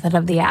teaching method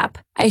of the app.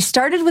 I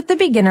started with the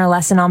beginner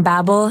lesson on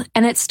Babbel,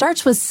 and it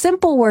starts with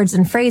simple words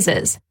and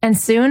phrases. And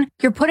soon,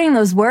 you're putting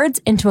those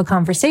words into a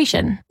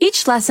conversation.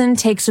 Each lesson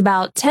takes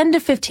about 10 to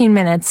 15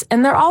 minutes,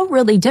 and they're all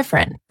really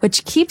different,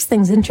 which keeps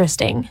things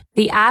interesting.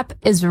 The app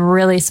is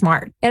really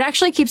smart. It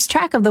actually keeps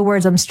track of the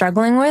words I'm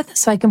struggling with,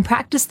 so I can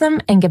practice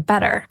them and get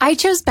better. I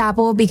chose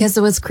Babbel because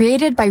it was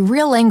created by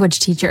real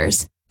language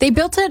teachers. They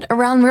built it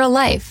around real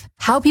life,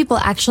 how people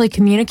actually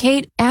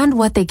communicate, and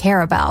what they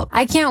care about.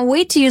 I can't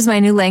wait to use my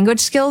new language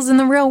skills in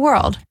the real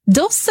world.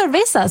 Dos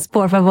cervezas,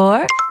 por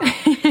favor.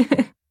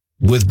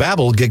 With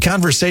Babbel, get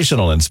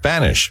conversational in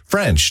Spanish,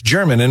 French,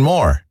 German, and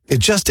more. It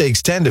just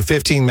takes 10 to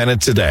 15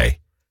 minutes a day.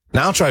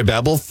 Now try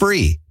Babbel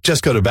free.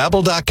 Just go to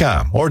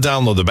Babbel.com or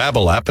download the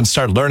Babbel app and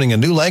start learning a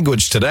new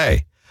language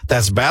today.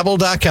 That's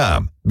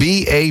Babbel.com,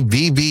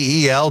 Babbel.com.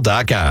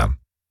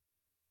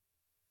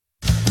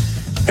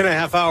 In a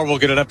half hour, we'll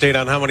get an update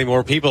on how many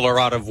more people are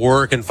out of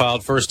work and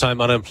filed first-time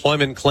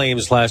unemployment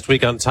claims last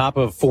week, on top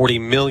of 40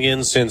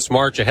 million since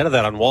March. Ahead of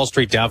that, on Wall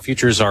Street, Dow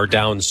futures are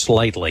down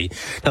slightly.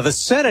 Now, the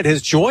Senate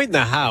has joined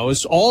the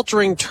House,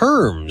 altering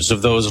terms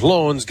of those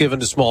loans given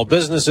to small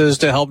businesses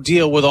to help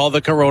deal with all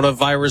the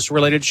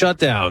coronavirus-related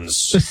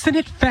shutdowns. The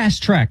Senate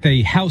fast-tracked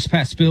a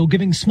House-passed bill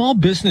giving small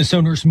business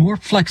owners more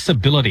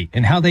flexibility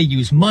in how they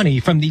use money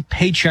from the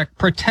Paycheck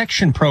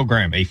Protection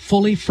Program, a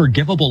fully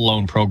forgivable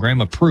loan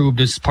program approved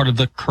as part of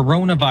the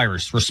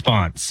coronavirus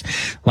response.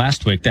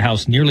 Last week, the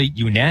House nearly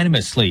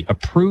unanimously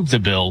approved the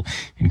bill,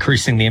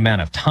 increasing the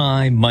amount of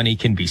time money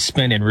can be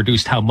spent and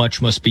reduced how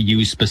much must be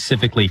used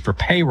specifically for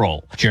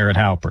payroll. Jared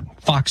Halpern,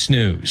 Fox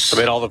News.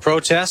 Amid all the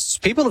protests,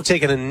 people have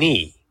taken a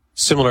knee,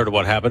 similar to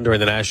what happened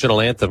during the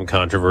national anthem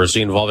controversy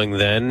involving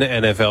then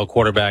NFL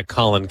quarterback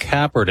Colin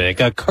Kaepernick.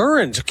 A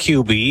current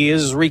QB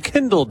has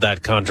rekindled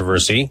that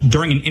controversy.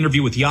 During an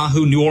interview with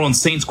Yahoo, New Orleans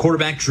Saints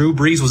quarterback Drew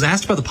Brees was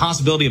asked about the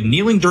possibility of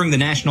kneeling during the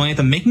national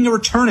anthem, making a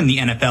return in the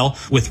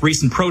NFL with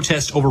recent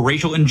protests over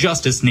racial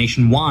injustice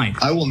nationwide.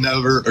 I will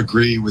never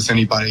agree with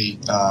anybody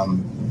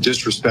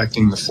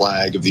disrespecting the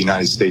flag of the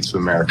United States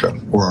of America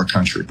or our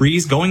country.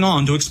 Brees going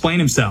on to explain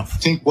himself. I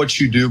think what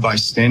you do by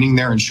standing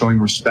there and showing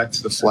respect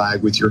to the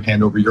flag with your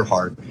hand over your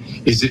heart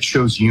is it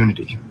shows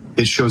unity.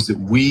 It shows that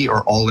we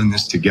are all in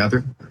this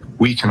together.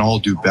 We can all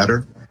do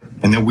better,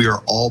 and that we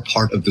are all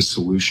part of the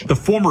solution. The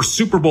former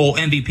Super Bowl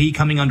MVP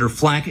coming under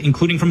flack,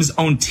 including from his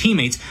own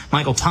teammates.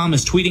 Michael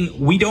Thomas tweeting,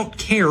 "We don't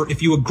care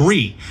if you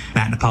agree."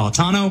 Matt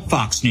Napolitano,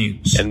 Fox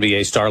News.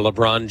 NBA star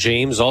LeBron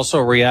James also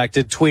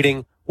reacted,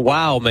 tweeting,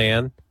 "Wow,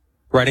 man."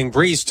 Writing,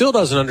 Brees still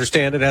doesn't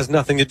understand it has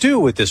nothing to do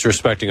with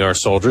disrespecting our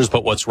soldiers,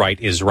 but what's right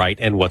is right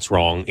and what's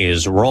wrong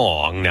is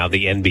wrong. Now,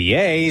 the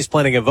NBA is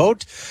planning a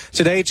vote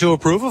today to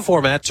approve a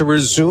format to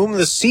resume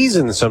the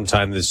season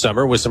sometime this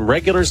summer, with some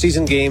regular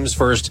season games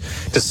first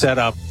to set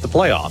up the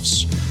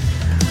playoffs.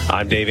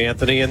 I'm Dave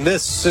Anthony, and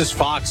this is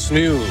Fox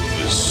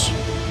News.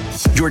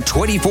 Your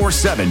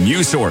 24/7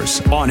 news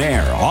source, on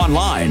air,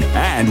 online,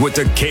 and with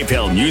the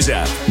KPEL News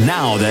app.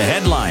 Now the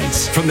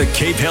headlines from the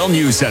KPEL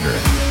News Center.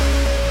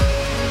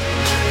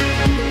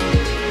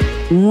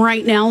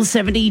 Right now,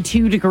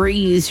 72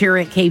 degrees here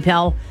at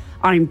KPEL.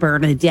 I'm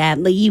Bernadette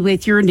Lee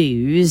with your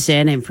news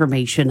and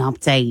information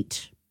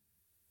update.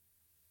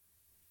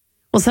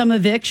 Well, some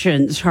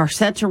evictions are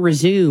set to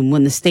resume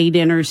when the state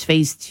enters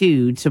phase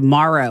 2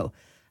 tomorrow.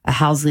 A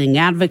housing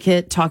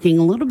advocate talking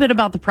a little bit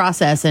about the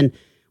process and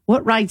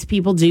what rights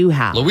people do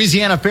have.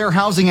 Louisiana Fair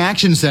Housing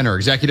Action Center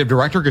Executive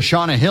Director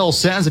Gashana Hill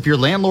says if your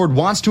landlord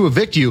wants to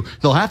evict you,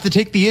 they'll have to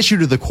take the issue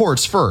to the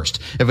courts first.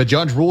 If a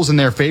judge rules in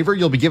their favor,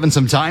 you'll be given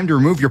some time to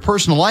remove your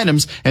personal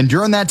items, and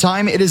during that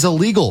time, it is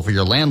illegal for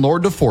your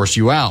landlord to force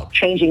you out.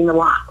 Changing the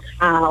locks,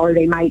 or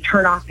they might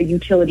turn off the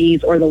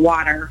utilities or the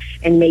water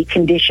and make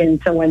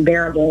conditions so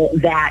unbearable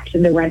that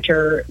the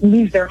renter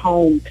leaves their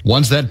home.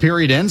 Once that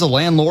period ends, a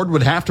landlord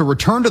would have to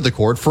return to the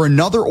court for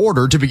another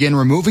order to begin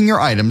removing your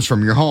items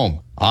from your home.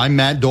 I'm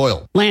Matt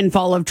Doyle.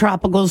 Landfall of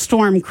Tropical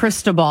Storm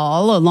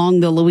Cristobal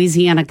along the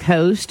Louisiana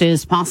coast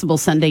is possible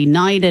Sunday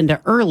night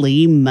into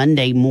early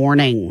Monday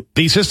morning.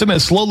 The system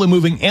is slowly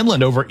moving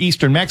inland over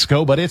eastern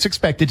Mexico, but it's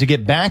expected to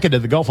get back into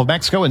the Gulf of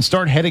Mexico and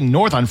start heading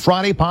north on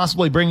Friday,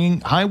 possibly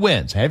bringing high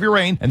winds, heavy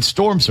rain, and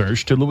storm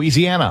surge to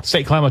Louisiana.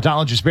 State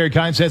climatologist Barry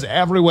Kine says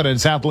everyone in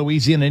South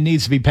Louisiana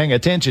needs to be paying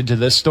attention to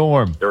this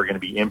storm. There are going to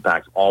be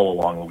impacts all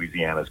along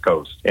Louisiana's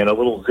coast, and a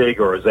little zig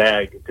or a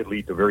zag could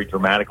lead to very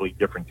dramatically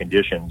different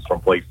conditions from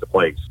place to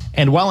place.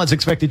 And while it's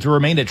expected to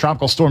remain at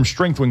tropical storm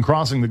strength when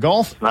crossing the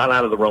Gulf, it's not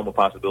out of the realm of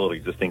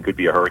possibilities. This thing could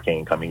be a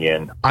hurricane coming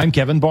in. I'm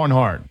Kevin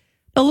Barnhart.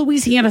 The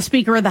Louisiana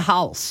Speaker of the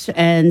House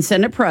and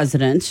Senate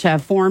President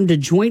have formed a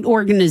joint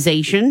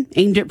organization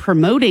aimed at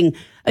promoting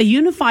a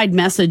unified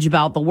message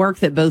about the work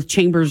that both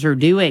chambers are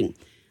doing.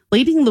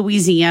 Leading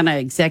Louisiana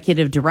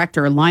Executive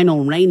Director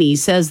Lionel Rainey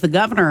says the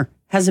governor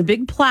has a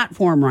big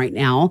platform right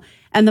now,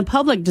 and the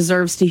public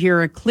deserves to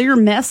hear a clear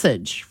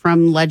message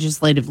from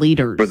legislative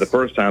leaders. For the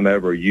first time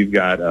ever, you've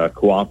got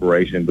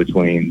cooperation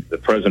between the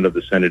President of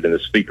the Senate and the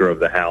Speaker of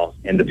the House,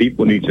 and the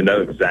people need to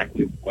know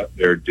exactly what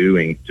they're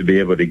doing to be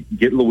able to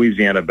get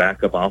Louisiana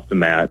back up off the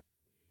mat.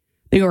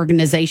 The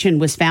organization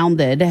was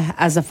founded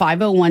as a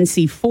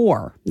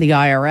 501c4. The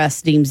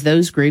IRS deems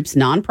those groups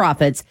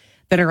nonprofits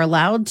that are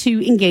allowed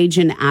to engage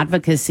in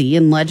advocacy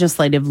and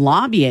legislative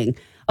lobbying,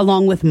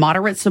 along with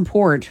moderate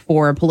support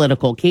for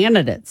political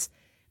candidates.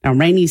 Now,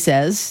 Rainey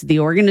says the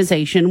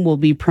organization will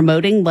be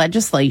promoting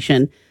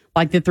legislation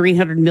like the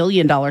 $300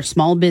 million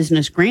small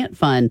business grant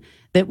fund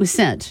that was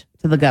sent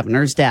to the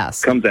governor's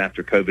desk. Comes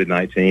after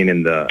COVID-19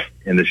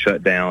 and the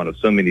shutdown of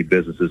so many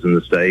businesses in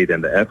the state,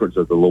 and the efforts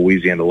of the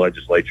Louisiana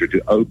legislature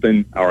to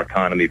open our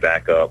economy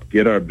back up,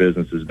 get our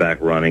businesses back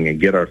running,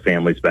 and get our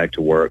families back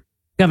to work.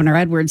 Governor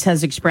Edwards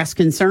has expressed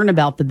concern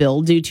about the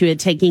bill due to it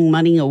taking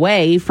money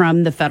away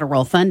from the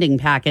federal funding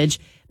package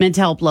meant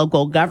to help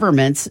local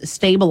governments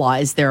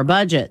stabilize their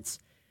budgets.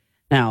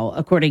 Now,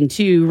 according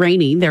to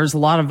Rainey, there's a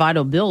lot of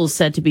vital bills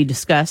set to be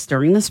discussed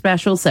during the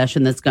special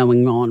session that's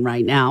going on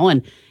right now,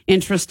 and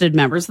interested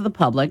members of the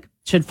public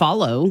should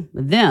follow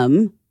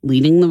them,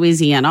 Leading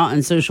Louisiana,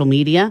 on social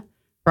media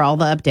for all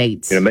the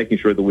updates. Making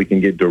sure that we can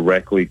get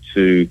directly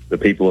to the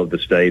people of the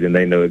state and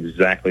they know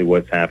exactly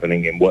what's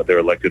happening and what their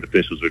elected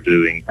officials are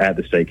doing at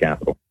the state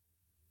capitol.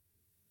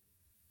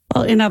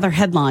 Well, in other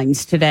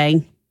headlines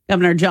today,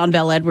 Governor John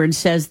Bel Edwards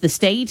says the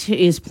state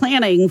is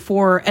planning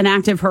for an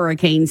active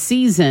hurricane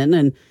season,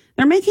 and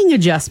they're making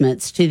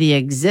adjustments to the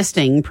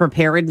existing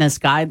preparedness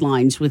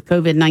guidelines with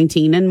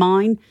COVID-19 in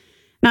mind.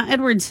 Now,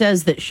 Edwards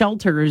says that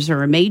shelters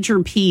are a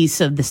major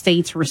piece of the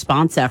state's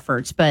response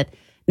efforts, but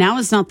now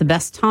is not the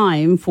best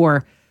time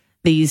for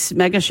these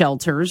mega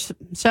shelters.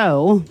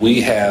 So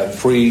we have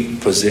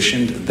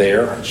pre-positioned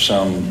there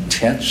some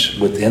tents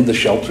within the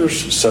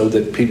shelters so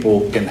that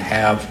people can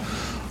have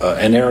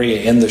an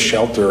area in the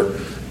shelter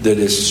that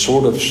is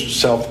sort of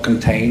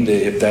self-contained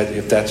if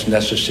that's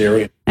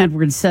necessary.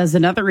 Edwards says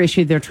another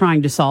issue they're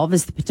trying to solve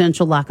is the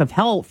potential lack of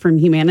help from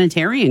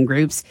humanitarian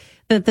groups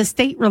that the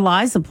state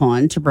relies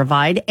upon to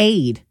provide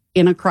aid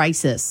in a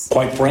crisis.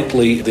 Quite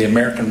frankly, the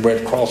American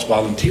Red Cross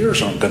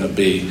volunteers aren't going to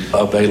be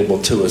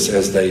available to us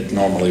as they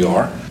normally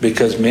are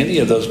because many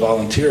of those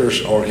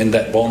volunteers are in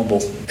that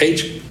vulnerable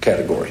age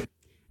category.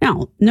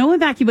 Now, no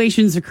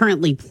evacuations are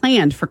currently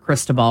planned for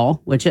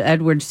Cristobal, which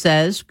Edwards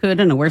says could,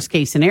 in a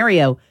worst-case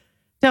scenario,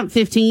 dump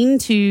 10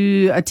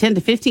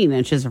 to 15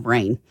 inches of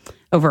rain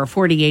over a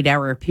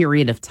 48-hour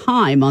period of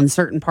time on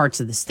certain parts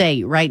of the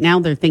state. Right now,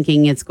 they're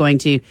thinking it's going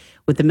to,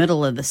 with the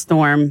middle of the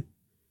storm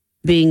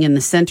being in the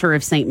center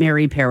of St.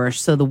 Mary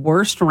Parish, so the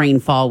worst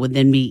rainfall would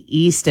then be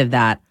east of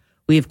that.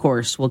 We, of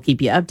course, will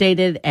keep you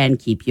updated and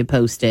keep you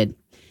posted.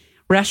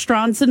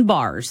 Restaurants and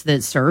bars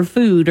that serve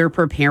food are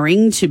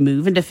preparing to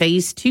move into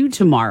phase 2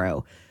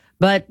 tomorrow.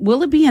 But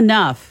will it be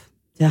enough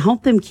to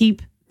help them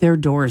keep their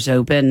doors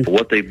open?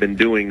 What they've been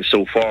doing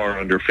so far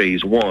under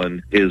phase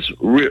 1 is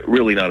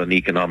really not an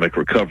economic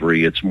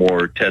recovery. It's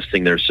more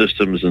testing their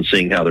systems and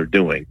seeing how they're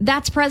doing.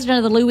 That's President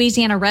of the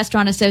Louisiana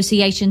Restaurant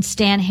Association,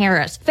 Stan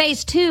Harris.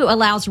 Phase 2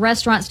 allows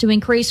restaurants to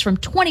increase from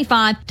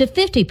 25 to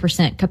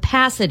 50%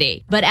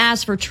 capacity. But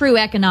as for true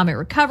economic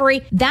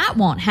recovery, that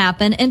won't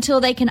happen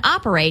until they can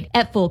operate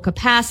at full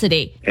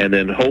capacity. And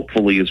then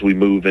hopefully as we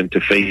move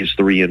into phase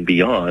 3 and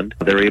beyond,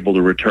 they're able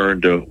to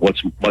return to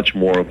what's much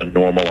more of a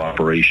normal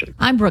operation.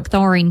 I'm Brooke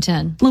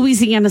Thorington.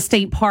 Louisiana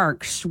state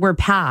parks were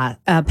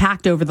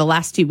packed over the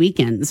last 2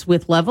 weekends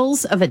with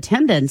levels of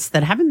attendance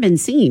that haven't been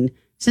seen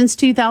since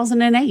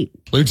 2008.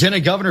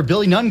 Lieutenant Governor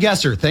Billy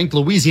Nungesser thanked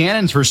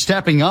Louisianans for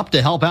stepping up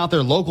to help out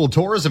their local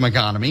tourism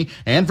economy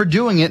and for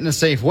doing it in a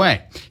safe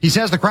way. He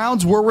says the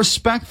crowds were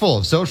respectful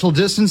of social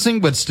distancing,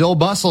 but still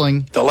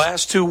bustling. The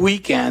last 2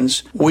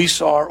 weekends, we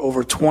saw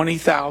over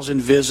 20,000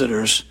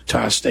 visitors to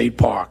our state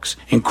parks.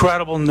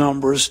 Incredible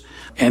numbers,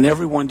 and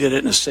everyone did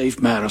it in a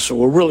safe manner, so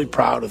we're really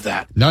proud of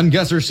that.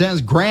 Nungesser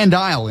says Grand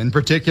Isle, in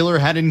particular,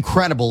 had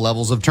incredible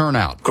levels of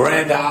turnout.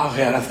 Grand Isle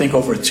had, I think,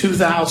 over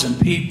 2,000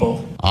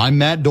 people. I'm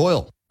Matt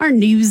Doyle. Our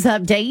news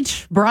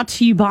update brought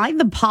to you by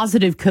the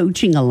Positive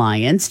Coaching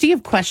Alliance. Do you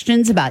have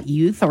questions about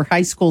youth or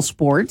high school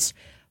sports?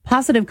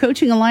 Positive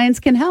Coaching Alliance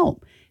can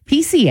help.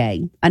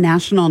 PCA, a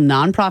national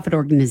nonprofit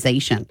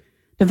organization,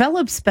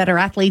 develops better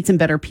athletes and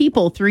better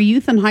people through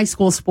youth and high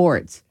school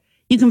sports.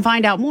 You can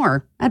find out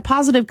more at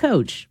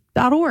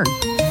positivecoach.org.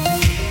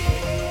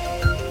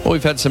 Well,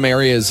 we've had some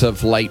areas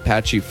of light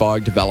patchy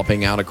fog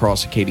developing out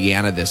across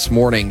Acadiana this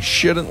morning.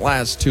 Shouldn't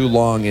last too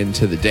long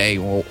into the day.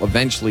 We'll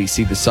eventually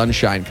see the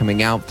sunshine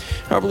coming out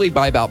probably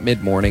by about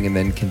mid-morning and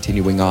then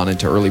continuing on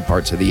into early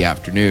parts of the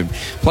afternoon.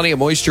 Plenty of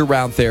moisture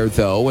out there,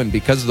 though, and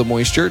because of the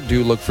moisture,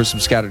 do look for some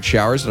scattered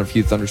showers and a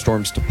few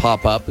thunderstorms to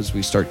pop up as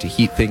we start to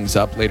heat things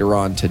up later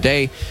on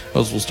today.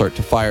 Those will start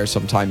to fire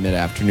sometime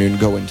mid-afternoon,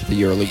 go into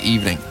the early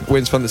evening.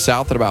 Winds from the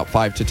south at about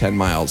 5 to 10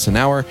 miles an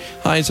hour.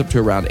 Highs up to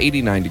around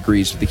 89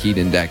 degrees with the heat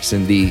index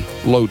in the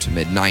low to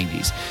mid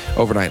 90s.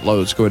 Overnight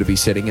lows going to be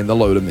sitting in the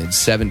low to mid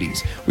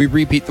 70s. We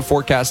repeat the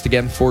forecast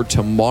again for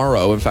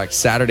tomorrow. In fact,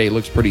 Saturday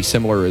looks pretty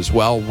similar as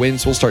well.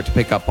 Winds will start to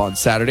pick up on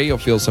Saturday. You'll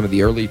feel some of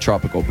the early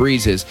tropical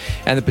breezes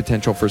and the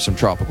potential for some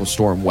tropical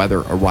storm weather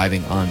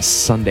arriving on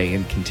Sunday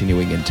and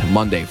continuing into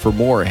Monday. For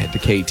more, head to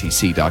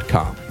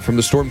ktc.com. From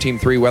the Storm Team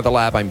 3 Weather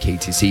Lab, I'm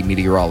KTC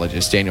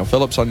meteorologist Daniel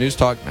Phillips on News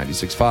Talk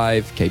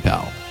 96.5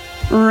 KPEL.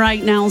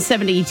 Right now,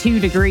 72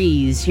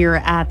 degrees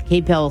here at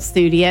KPEL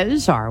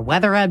Studios. Our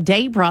weather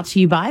update brought to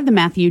you by the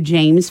Matthew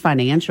James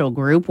Financial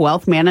Group.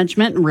 Wealth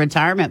management and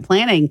retirement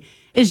planning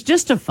is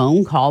just a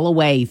phone call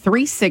away.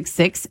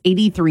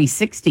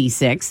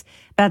 366-8366.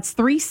 That's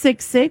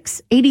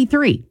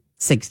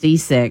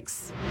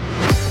 366-8366.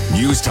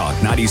 News Talk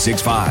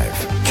 96.5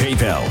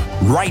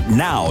 KPEL. Right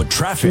now,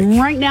 traffic.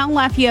 Right now,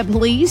 Lafayette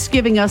Police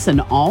giving us an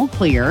all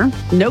clear.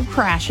 No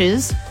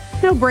crashes,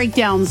 no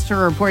breakdowns to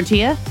report to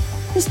you.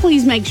 Just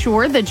please make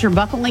sure that you're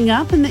buckling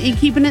up and that you're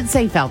keeping it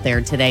safe out there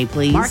today,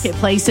 please.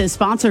 Marketplace is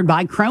sponsored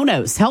by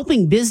Kronos,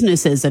 helping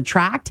businesses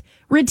attract,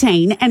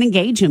 retain, and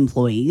engage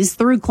employees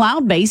through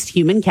cloud-based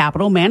human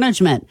capital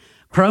management.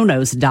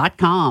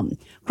 Kronos.com.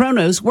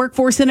 Kronos,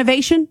 workforce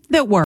innovation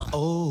that works.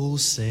 Oh,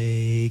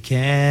 say,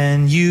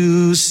 can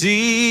you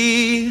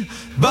see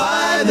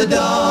by the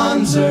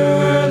dawn's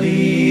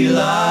early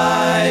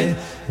light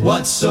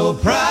what so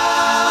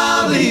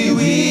proudly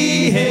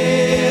we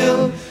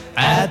hailed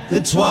at the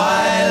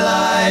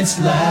twilight's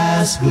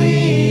last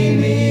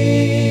gleaming,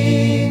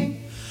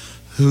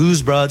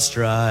 whose broad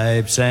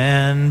stripes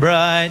and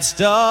bright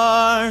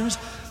stars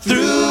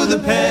through the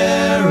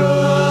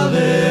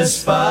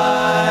perilous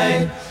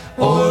fight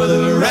o'er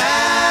the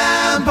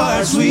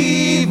ramparts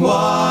we've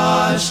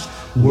watched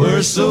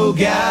were so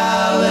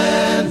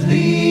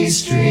gallantly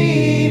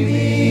streaming,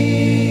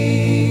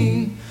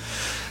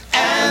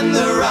 and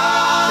the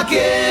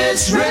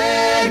rocket's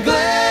red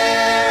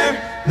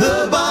glare,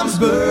 the bombs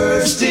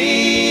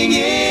bursting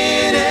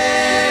in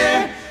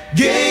air,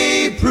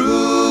 gave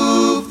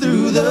proof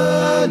through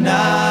the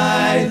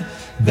night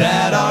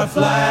that our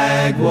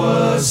flag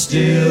was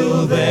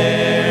still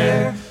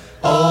there.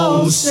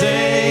 Oh,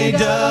 say,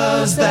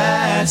 does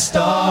that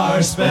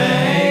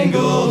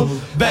star-spangled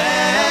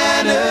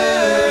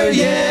banner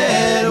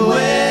yet wave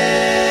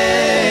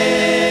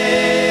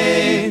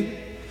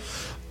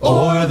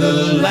o'er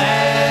the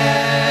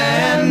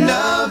land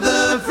of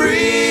the free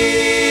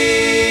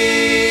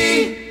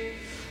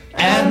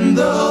and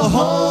the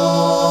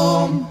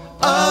home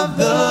of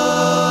the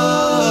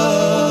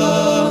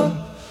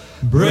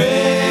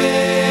brave?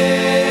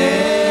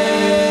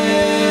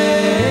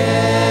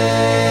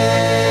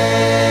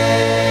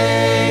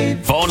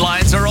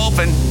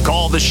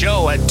 Call the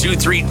show at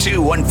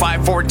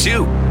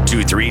 232-1542,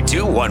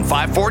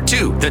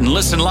 232-1542. Then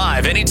listen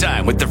live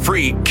anytime with the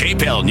free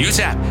KPEL News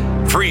app,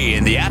 free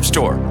in the App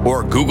Store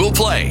or Google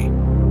Play.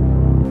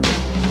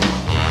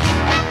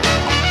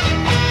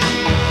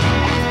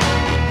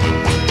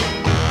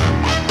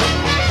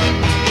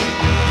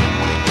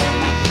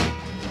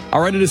 All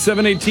right, it is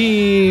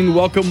 7:18.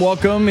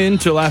 Welcome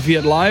into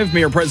Lafayette Live.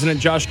 Mayor President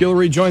Josh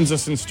Guillory joins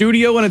us in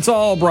studio, and it's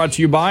all brought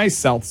to you by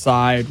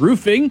Southside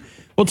Roofing.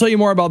 We'll tell you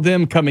more about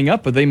them coming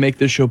up, but they make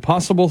this show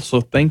possible, so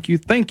thank you.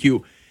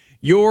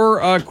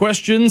 Your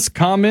questions,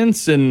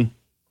 comments, and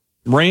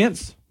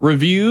rants,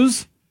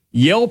 reviews,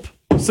 Yelp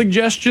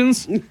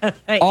suggestions,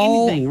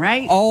 anything,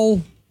 right?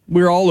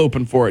 We're all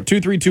open for it.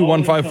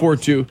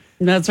 232-1542.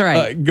 That's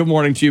right. Good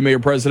morning to you, Mayor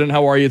President.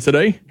 How are you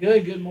today?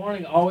 Good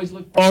morning. Always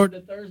look forward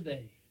to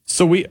Thursday.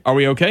 So are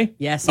we okay?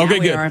 Yes. Okay,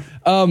 we good. are. You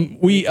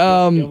want me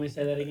to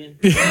say that again?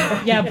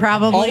 Yeah,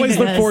 probably. Always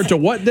look forward to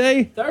what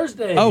day?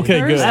 Thursday.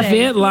 Okay, good.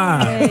 Lafayette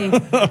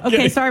Live.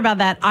 Okay, sorry about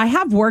that. I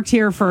have worked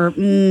here for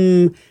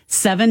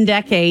 7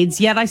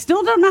 decades, yet I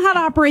still don't know how to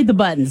operate the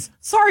buttons.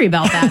 Sorry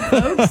about that,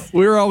 folks.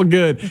 We're all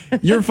good.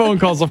 Your phone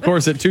calls, of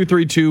course, at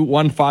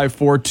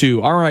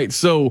 232-1542. All right,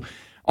 so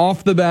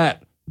off the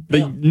bat,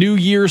 the new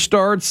year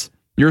starts.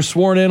 You're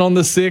sworn in on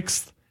the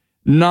 6th.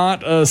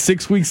 Not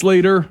 6 weeks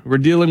later, we're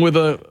dealing with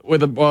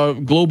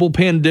a global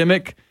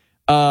pandemic.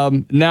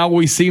 Now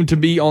we seem to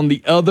be on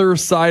the other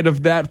side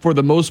of that for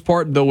the most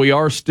part, though we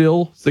are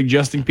still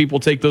suggesting people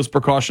take those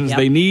precautions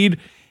they need.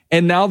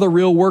 And now the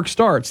real work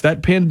starts.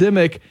 That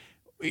pandemic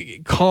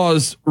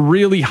caused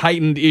really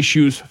heightened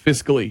issues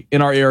fiscally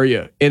in our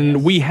area,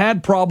 and we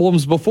had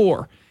problems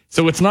before.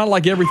 So it's not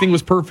like everything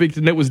was perfect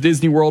and it was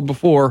Disney World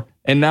before,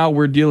 and now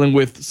we're dealing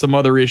with some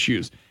other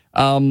issues.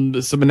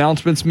 Some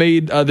announcements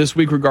made this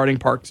week regarding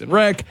Parks and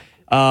Rec.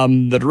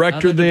 the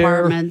director Other there,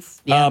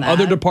 departments. Yeah,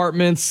 other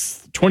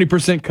departments,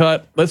 20%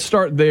 cut. Let's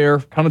start there.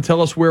 Kind of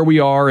tell us where we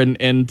are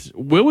and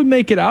will we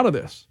make it out of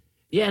this?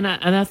 Yeah,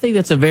 and I think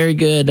that's a very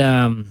good.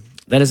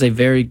 That is a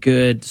very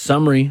good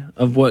summary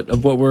of what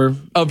we're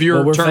term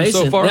facing.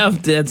 so far. No,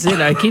 that's it.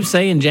 I keep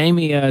saying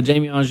Jamie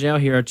Angel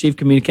here, our chief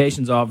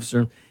communications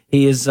officer.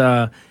 He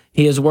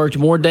has worked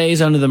more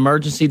days under the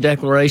emergency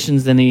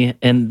declarations than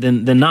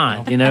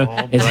not. You know,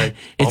 all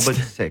but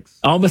 6.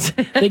 All but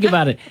think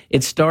about it.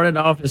 It started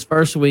off his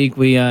first week.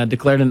 We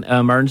declared an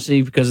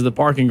emergency because of the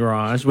parking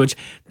garage, which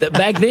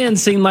back then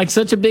seemed like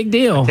such a big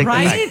deal,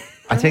 I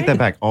take that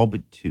back. All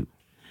but 2.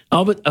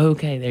 Oh, but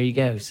okay, there you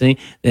go. See,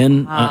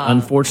 then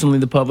unfortunately,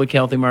 the public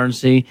health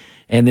emergency,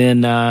 and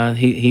then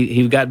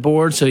he got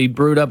bored, so he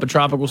brewed up a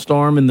tropical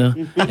storm in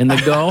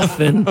the Gulf,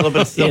 and a little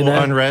bit of civil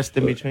unrest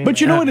in between.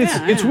 But you know what?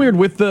 It's weird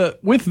with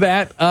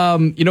that.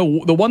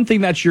 The one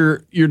thing that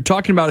you're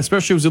talking about,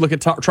 especially as you look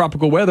at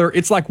tropical weather,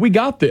 it's like we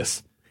got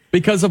this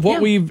because of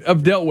what we've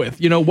dealt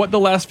with. You know what the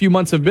last few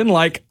months have been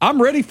like.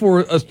 I'm ready for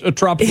a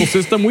tropical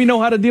system. We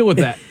know how to deal with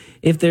that.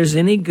 If there's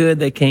any good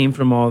that came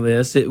from all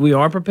this, we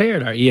are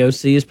prepared. Our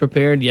EOC is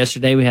prepared.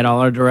 Yesterday, we had all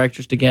our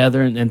directors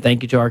together, and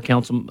thank you to our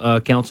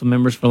council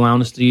members for allowing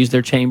us to use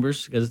their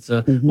chambers because it's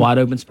a wide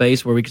open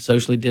space where we can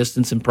socially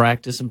distance and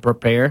practice and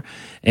prepare.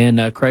 And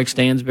Craig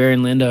Stansberry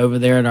and Linda over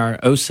there at our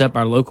OSEP,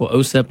 our local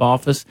OSEP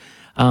office,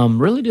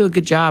 really do a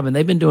good job, and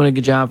they've been doing a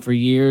good job for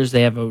years.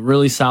 They have a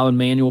really solid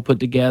manual put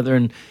together,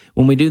 and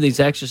when we do these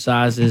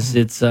exercises,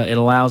 it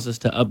allows us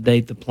to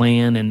update the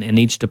plan and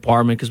each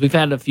department because we've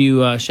had a few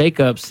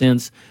shakeups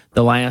since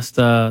the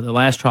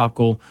last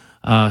tropical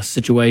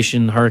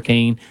situation,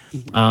 hurricane,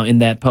 in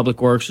that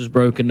Public Works was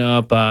broken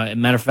up.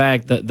 Matter of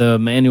fact, the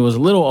manual was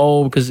a little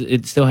old because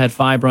it still had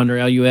fiber under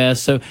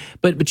LUS. So,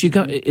 but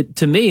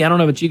to me, I don't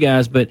know about you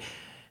guys, but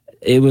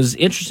it was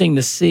interesting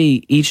to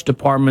see each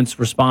department's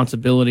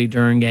responsibility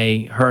during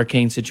a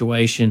hurricane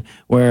situation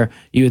where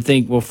you would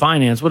think, well,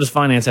 finance, what does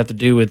finance have to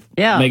do with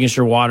making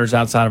sure water's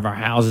outside of our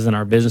houses and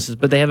our businesses?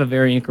 But they have a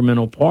very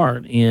incremental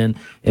part in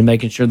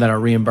making sure that our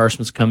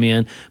reimbursements come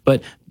in.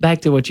 But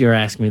back to what you're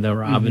asking me, though,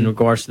 Rob, in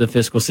regards to the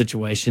fiscal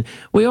situation,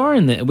 we are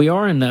in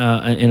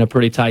a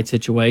pretty tight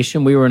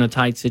situation. We were in a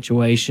tight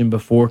situation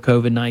before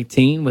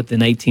COVID-19 with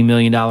an $18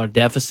 million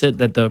deficit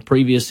that the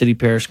previous City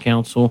Parish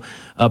Council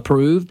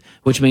approved,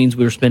 which means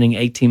we were spending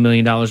 $18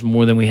 million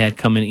more than we had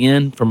coming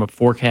in from a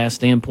forecast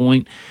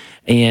standpoint.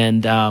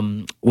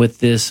 And with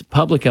this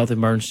public health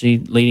emergency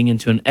leading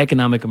into an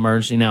economic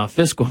emergency, now a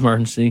fiscal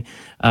emergency,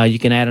 you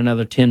can add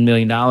another $10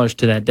 million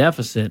to that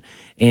deficit.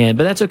 But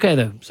that's okay,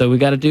 though. So we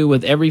got to do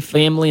what every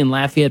family in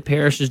Lafayette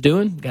Parish is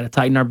doing. Got to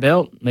tighten our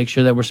belt, make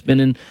sure that we're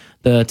spending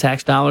the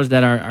tax dollars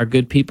that our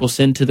good people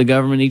send to the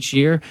government each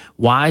year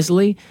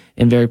wisely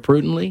and very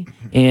prudently.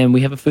 And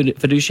we have a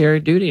fiduciary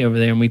duty over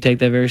there, and we take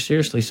that very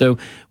seriously. So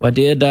I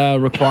did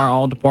require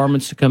all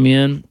departments to come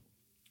in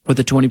with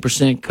a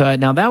 20% cut.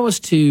 Now, that was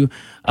to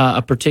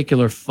a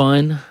particular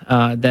fund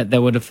that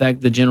would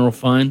affect the general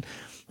fund.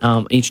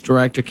 Each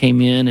director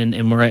came in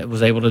and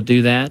was able to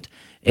do that.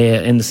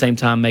 And at the same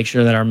time, make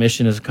sure that our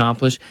mission is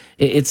accomplished.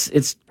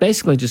 It's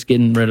basically just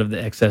getting rid of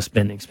the excess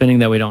spending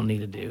that we don't need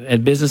to do.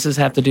 And businesses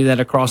have to do that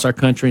across our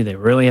country. They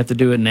really have to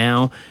do it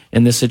now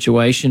in this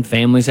situation.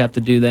 Families have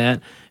to do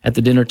that at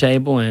the dinner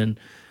table, and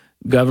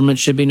government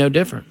should be no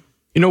different.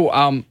 You know,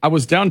 I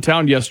was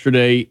downtown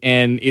yesterday,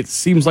 and it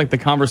seems like the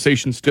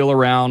conversation's still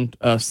around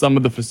some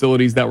of the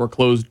facilities that were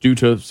closed due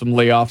to some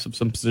layoffs of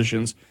some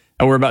positions.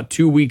 And we're about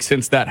 2 weeks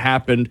since that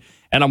happened.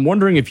 And I'm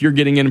wondering if you're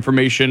getting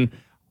information.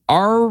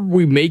 Are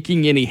we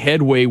making any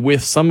headway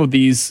with some of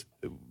these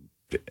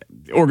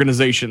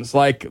organizations,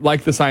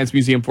 like the Science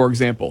Museum, for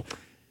example?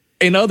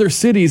 In other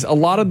cities, a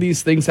lot of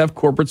these things have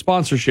corporate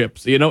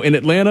sponsorships. You know, in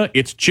Atlanta,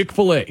 it's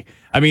Chick-fil-A.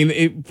 I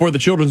mean, for the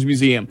Children's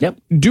Museum. Yep.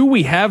 Do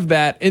we have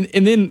that?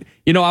 And then,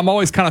 you know, I'm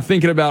always kind of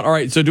thinking about, all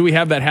right, so do we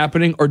have that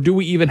happening? Or do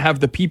we even have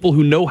the people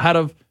who know how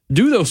to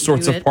do those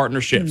sorts of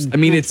partnerships? I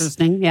mean, it's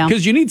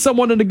because you need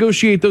someone to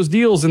negotiate those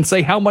deals and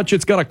say how much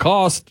it's going to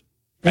cost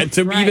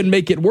to even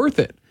make it worth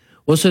it.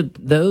 Well, so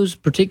those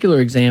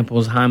particular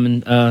examples,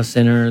 Hyman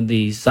Center,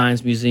 the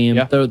Science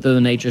Museum, throw the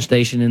Nature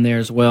Station in there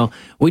as well.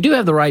 We do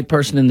have the right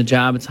person in the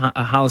job. It's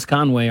Hollis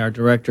Conway, our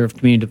Director of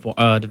Community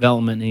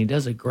Development, and he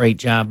does a great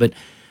job. But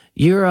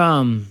you're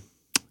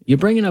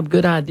bringing up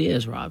good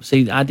ideas, Rob.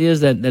 See, ideas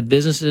that a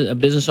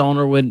business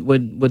owner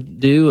would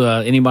do.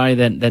 Anybody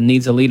that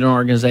needs a leader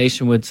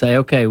organization would say,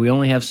 okay, we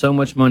only have so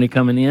much money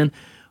coming in.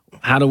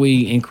 How do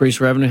we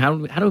increase revenue? How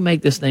do we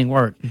make this thing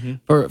work?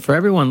 For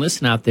everyone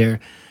listening out there,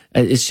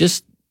 it's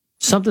just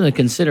something to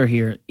consider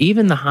here.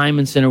 Even the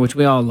Hyman Center, which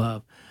we all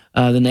love,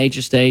 the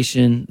Nature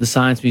Station, the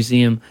Science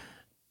Museum,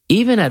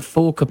 even at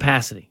full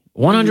capacity,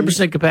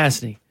 100%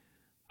 capacity,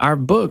 our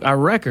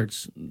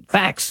records,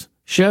 facts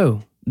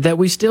show that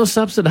we still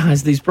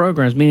subsidize these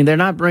programs, meaning they're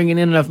not bringing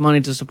in enough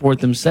money to support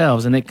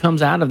themselves. And it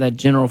comes out of that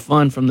general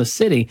fund from the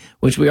city,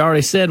 which we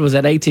already said was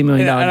at $18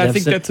 million deficit. I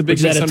think that's a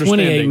big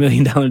misunderstanding. At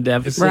 $28 million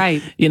deficit.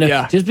 Right. You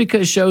know, just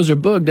because shows are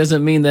booked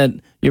doesn't mean that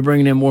you're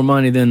bringing in more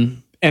money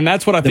than And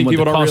that's what I think what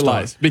people the don't costs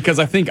realize. Because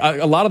I think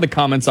a lot of the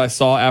comments I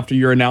saw after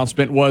your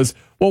announcement was,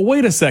 well,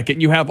 wait a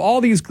second. You have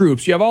all these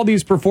groups. You have all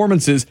these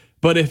performances.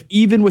 But if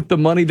even with the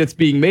money that's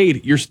being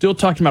made, you're still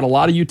talking about a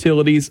lot of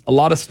utilities, a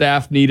lot of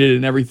staff needed,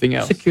 and everything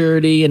else.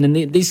 Security, and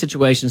in these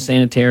situations,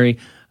 sanitary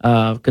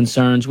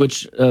concerns,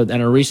 which at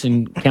a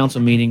recent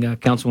council meeting,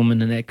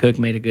 Councilwoman Annette Cook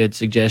made a good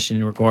suggestion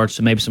in regards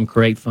to maybe some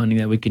CREATE funding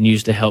that we can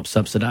use to help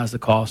subsidize the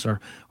costs or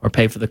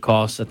pay for the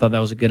costs. I thought that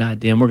was a good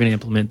idea, and we're going to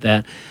implement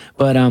that.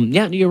 But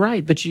yeah, you're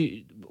right. But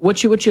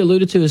what you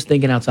alluded to is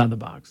thinking outside the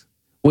box.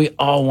 We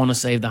all want to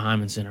save the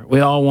Hyman Center. We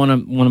all want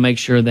to make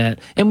sure that,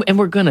 and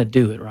we're going to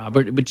do it,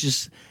 Robert. But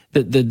just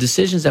the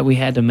decisions that we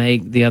had to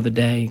make the other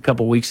day, a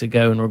couple of weeks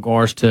ago, in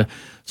regards to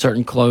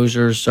certain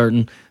closures,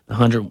 certain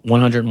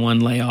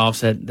 101 layoffs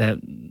that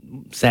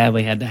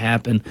sadly had to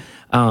happen,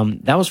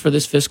 that was for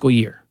this fiscal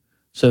year.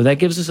 So that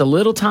gives us a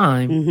little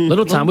time,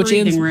 which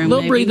ends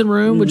breathing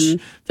room, which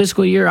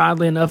fiscal year,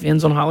 oddly enough,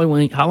 ends on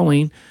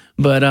Halloween.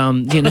 But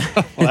you know,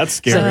 well, that's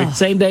scary. So,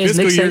 same day as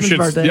Nick Saban's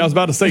birthday. Yeah, I was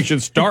about to say,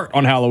 should start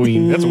on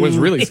Halloween. That's what's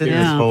really scary.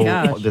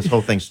 This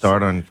whole thing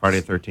start on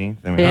Friday 13th.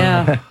 I mean,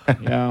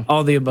 Yeah,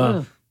 all the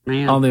above.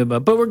 All the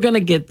above. But we're going to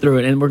get through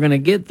it, and we're going to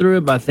get through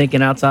it by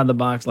thinking outside the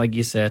box, like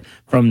you said,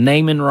 from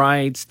naming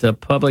rights to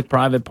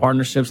public-private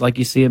partnerships, like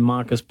you see at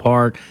Marcus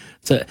Park.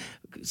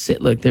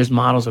 Look, there's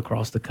models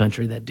across the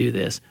country that do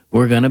this.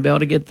 We're going to be able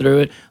to get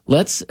through it.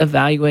 Let's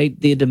evaluate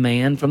the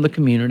demand from the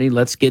community.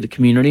 Let's get the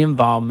community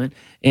involvement.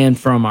 And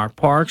from our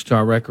parks to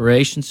our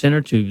recreation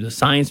center to the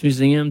Science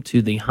Museum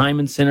to the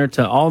Hyman Center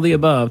to all the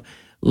above,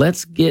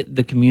 let's get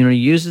the community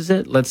uses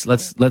it. Let's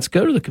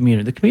go to the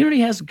community. The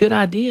community has good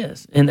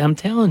ideas. And I'm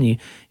telling you,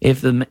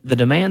 if the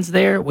demand's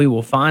there, we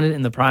will find it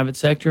in the private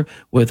sector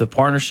with a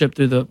partnership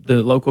through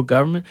the local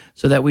government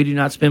so that we do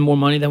not spend more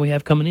money than we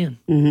have coming in.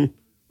 Mm-hmm.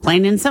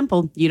 Plain and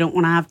simple. You don't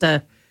want to have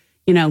to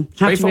be able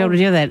to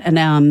do that.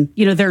 And,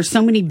 there are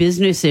so many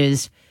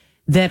businesses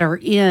that are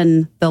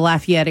in the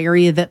Lafayette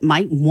area that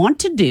might want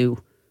to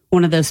do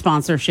one of those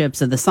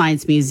sponsorships of the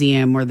Science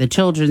Museum or the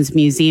Children's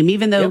Museum,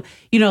 even though,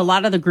 a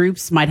lot of the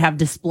groups might have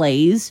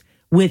displays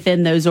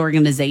within those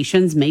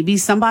organizations. Maybe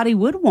somebody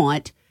would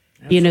want,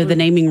 the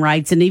naming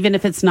rights. And even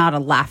if it's not a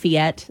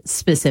Lafayette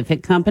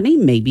specific company,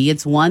 maybe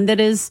it's one that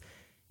is,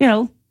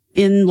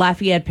 in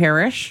Lafayette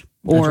Parish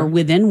or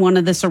within one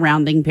of the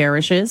surrounding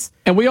parishes.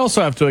 And we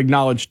also have to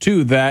acknowledge,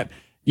 too, that,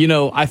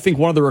 I think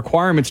one of the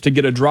requirements to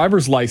get a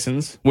driver's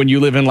license when you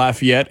live in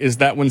Lafayette is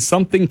that when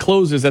something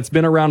closes that's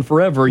been around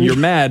forever, you're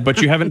mad,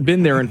 but you haven't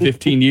been there in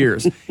 15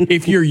 years.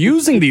 If you're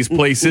using these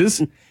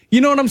places,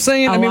 you know what I'm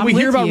saying? Oh, we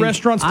hear about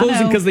restaurants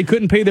closing because they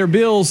couldn't pay their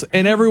bills,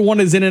 and everyone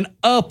is in an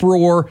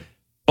uproar.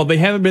 Well, they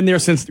haven't been there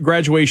since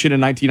graduation in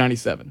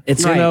 1997.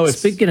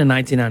 Speaking of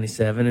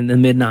 1997, in the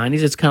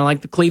mid-'90s, it's kind of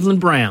like the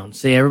Cleveland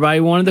Browns. See, everybody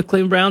wanted the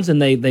Cleveland Browns, and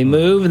they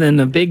move, and then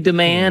the big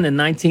demand in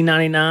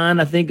 1999,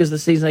 I think, is the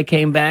season they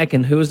came back.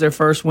 And who was their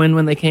first win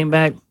when they came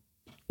back?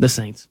 The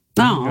Saints.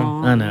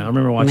 Oh, I know. I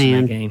remember watching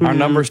that game. Our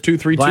number is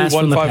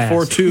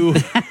 232-1542.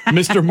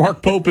 Mr.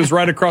 Mark Pope is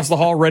right across the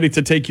hall, ready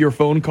to take your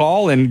phone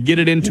call and get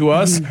it into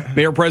us.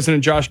 Mayor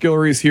President Josh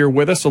Guillory is here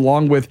with us,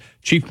 along with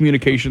Chief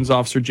Communications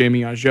Officer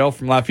Jamie Angel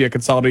from Lafayette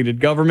Consolidated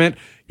Government.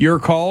 Your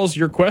calls,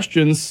 your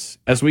questions,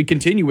 as we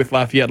continue with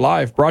Lafayette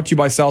Live, brought to you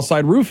by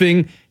Southside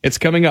Roofing. It's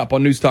coming up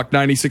on News Talk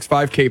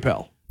 96.5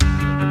 KPEL.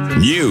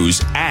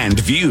 News and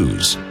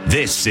views.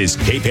 This is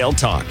KPEL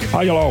Talk.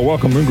 Hi, y'all.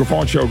 Welcome, Moon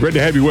Griffon Show. Great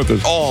to have you with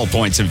us. All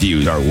points of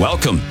view are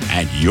welcome,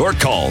 and your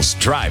calls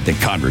drive the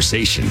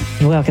conversation.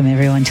 Welcome,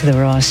 everyone, to the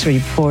Ross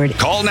Report.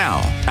 Call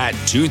now at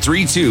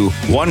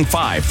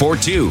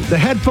 232-1542. The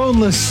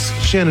headphoneless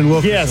Shannon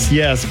Wilkerson.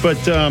 Yes, but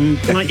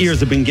my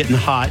ears have been getting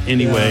hot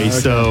anyway,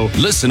 so.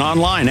 Listen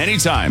online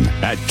anytime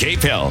at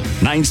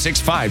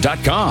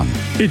KPEL965.com.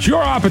 It's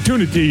your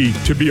opportunity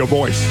to be a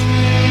voice.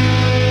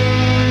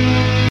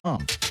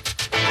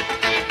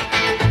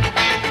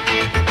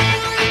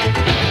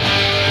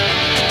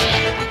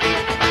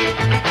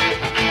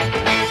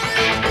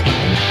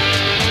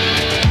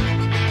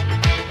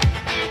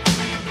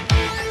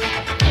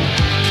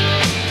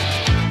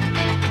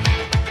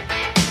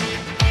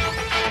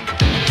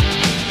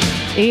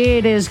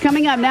 It is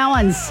coming up now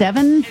on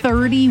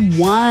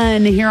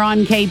 7:31 here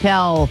on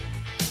KPEL.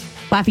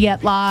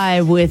 Lafayette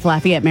Live with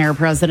Lafayette Mayor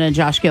President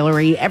Josh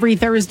Guillory every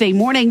Thursday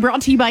morning,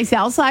 brought to you by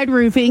Southside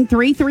Roofing,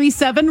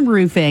 337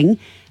 Roofing.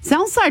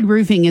 Southside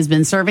Roofing has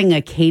been serving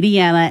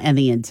Acadiana and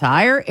the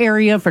entire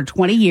area for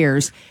 20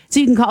 years. So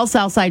you can call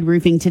Southside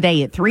Roofing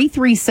today at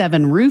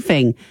 337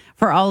 Roofing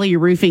for all of your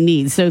roofing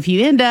needs. So if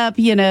you end up,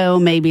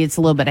 maybe it's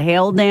a little bit of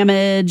hail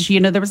damage,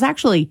 there was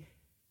actually,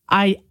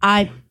 I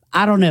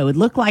don't know, it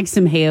looked like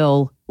some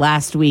hail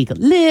last week, a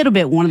little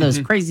bit, one of those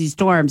crazy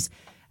storms.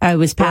 I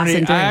was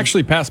passing through. I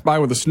actually passed by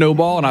with a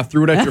snowball and I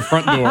threw it at your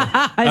front door.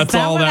 That's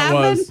all that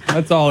was.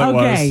 That's all it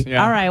was. Okay.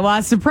 Yeah. All right. Well,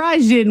 I'm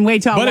surprised you didn't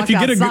wait till I walked outside.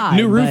 But if you get a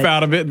new roof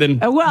out of it, then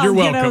you're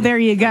welcome. There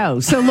you go.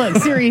 So look,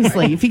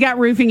 seriously, if you got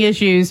roofing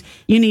issues,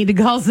 you need to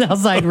call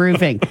Southside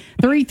Roofing.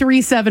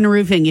 337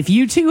 Roofing. If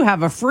you too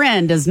have a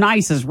friend as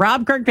nice as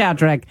Rob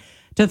Kirkpatrick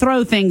to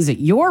throw things at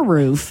your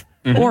roof,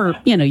 or,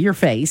 your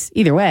face,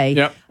 either way.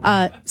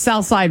 Yep.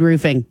 Southside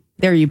Roofing.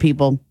 There you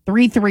people.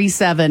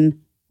 337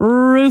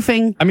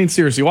 Roofing. I mean,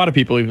 seriously, why do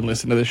people even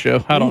listen to this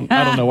show? I don't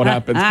know what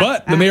happens.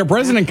 But the mayor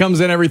president comes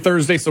in every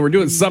Thursday, so we're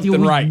doing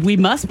something right. We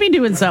must be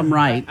doing something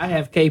right. I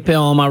have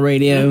KPEL on my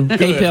radio.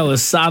 KPEL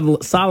is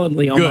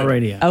solidly on my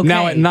radio. Okay.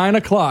 Now at 9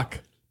 o'clock,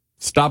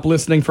 stop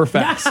listening for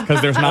facts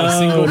because there's not a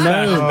single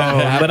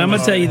fact. But I'm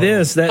gonna tell you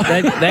this: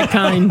 that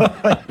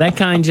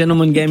kind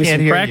gentleman gave me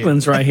some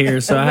cracklins right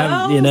here. So I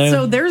have,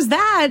 So there's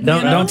that.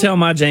 Don't tell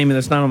my Jamie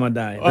that's not on my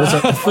diet. There's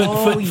a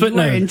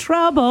footnote. You're in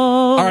trouble.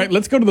 All right,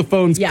 let's go to the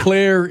phones. Yeah.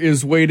 Claire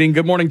is waiting.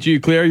 Good morning to you,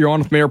 Claire. You're on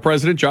with Mayor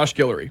President Josh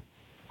Guillory.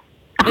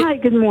 Hi,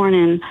 good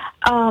morning.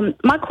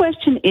 My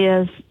question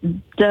is,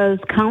 does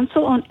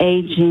Council on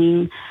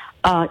Aging,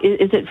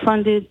 is it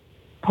funded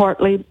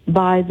partly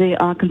by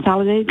the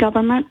consolidated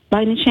government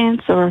by any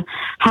chance, or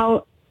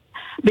how?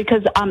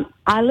 Because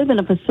I live in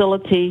a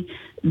facility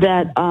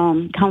that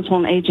Council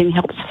on Aging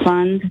helps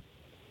fund,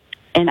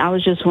 and I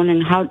was just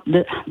wondering how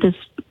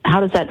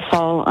does that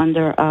fall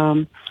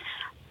under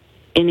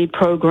any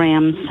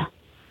programs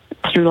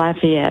through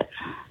Lafayette?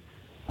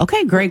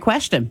 Okay, great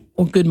question.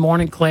 Well, good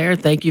morning, Claire.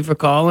 Thank you for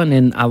calling,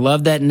 and I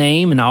love that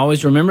name, and I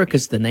always remember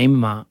because it's the name of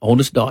my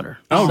oldest daughter.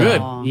 Oh,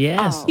 good.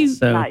 Yes.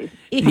 Nice.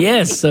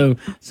 Yes. So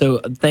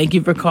thank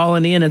you for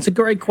calling in. It's a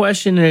great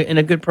question and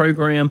a good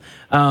program.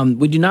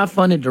 We do not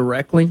fund it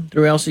directly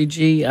through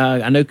LCG.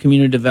 I know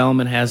community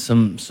development has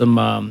some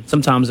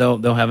sometimes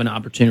they'll have an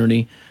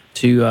opportunity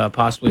to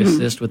possibly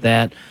assist with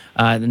that.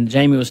 And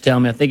Jamie was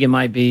telling me, I think it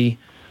might be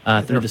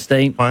through the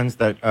state. Funds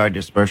that are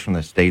dispersed from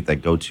the state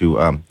that go to,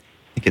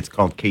 I think it's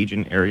called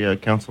Cajun Area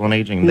Council on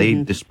Aging. They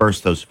disperse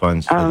those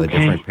funds to the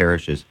different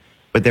parishes.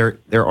 But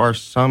there are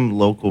some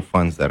local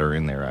funds that are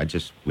in there.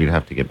 We'd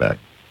have to get back.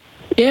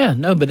 Yeah,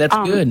 no, but that's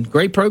good.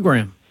 Great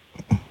program.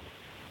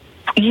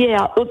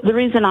 Yeah, the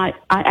reason I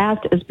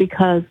asked is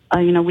because,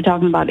 we're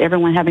talking about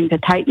everyone having to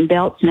tighten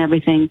belts and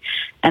everything,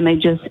 and they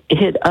just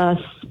hit us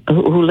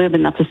who live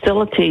in a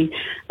facility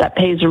that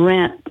pays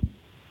rent,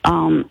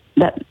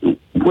 that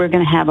we're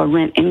going to have a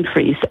rent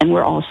increase, and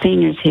we're all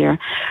seniors here.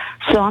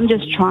 So I'm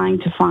just trying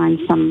to find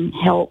some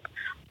help,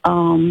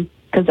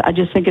 because I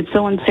just think it's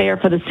so unfair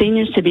for the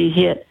seniors to be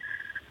hit.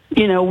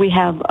 We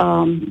have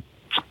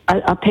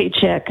a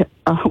paycheck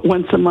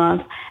once a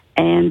month,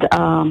 and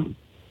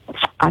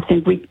I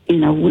think we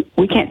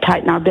can't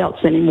tighten our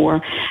belts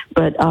anymore,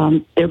 but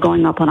they're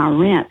going up on our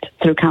rent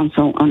through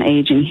Council on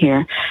Aging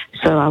here.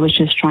 So I was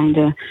just trying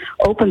to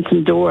open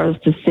some doors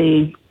to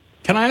see.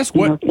 Can I ask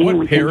what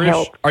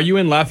parish? Are you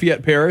in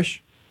Lafayette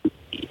Parish?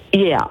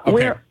 Yeah,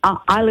 okay.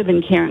 I live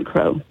in Karen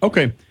Crow.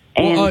 Okay.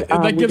 Well,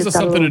 that gives us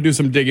something to do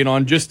some digging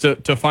on, just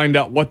to find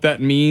out what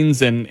that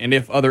means and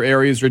if other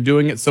areas are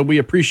doing it. So we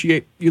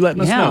appreciate you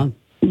letting us know.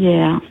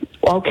 Yeah.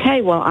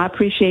 Okay. Well, I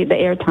appreciate the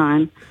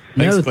airtime.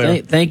 Thanks,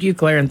 Claire. Thank you,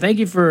 Claire, and thank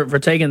you for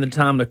taking the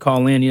time to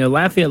call in.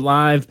 Lafayette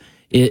Live.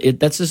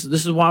 This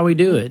is why we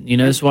do it.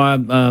 This is why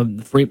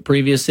the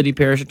previous city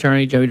parish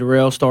attorney Joey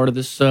Durrell started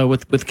this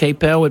with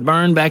KPEL with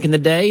Byrne back in the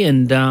day,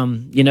 and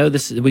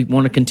we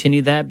want to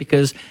continue that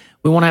because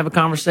we want to have a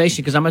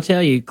conversation. Because I'm gonna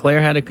tell you,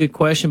 Claire had a good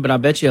question, but I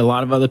bet you a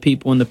lot of other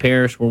people in the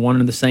parish were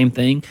wanting the same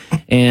thing,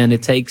 and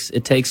it takes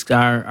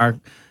our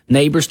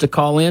neighbors to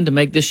call in to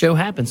make this show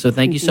happen. So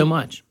thank you so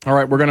much. All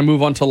right, we're going to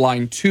move on to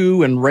line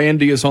 2, and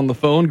Randy is on the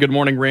phone. Good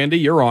morning, Randy.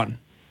 You're on.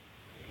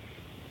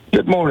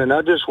 Good morning.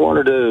 I just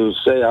wanted to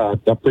say I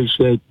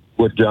appreciate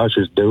what Josh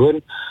is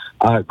doing.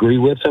 I agree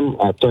with him.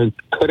 I think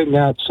cutting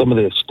out some of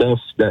the stuff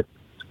that,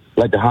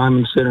 like the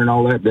Hyman Center and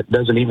all that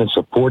doesn't even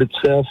support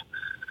itself,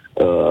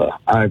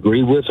 I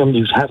agree with him.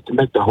 You have to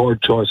make the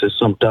hard choices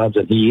sometimes,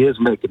 and he is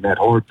making that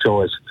hard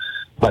choice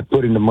by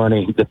putting the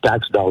money, the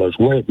tax dollars,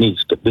 where it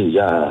needs to be.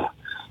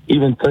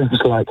 Even things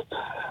like,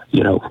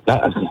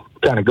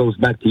 kind of goes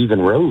back to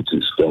even roads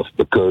and stuff,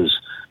 because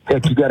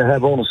heck, you got to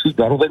have on a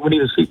seatbelt. I don't think we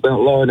need a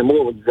seatbelt law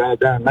anymore when you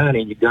drive down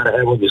 90. You got to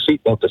have on your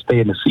seatbelt to stay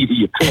in the seat of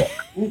your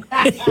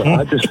truck. So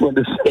I just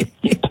wanted to say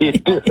you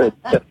did good.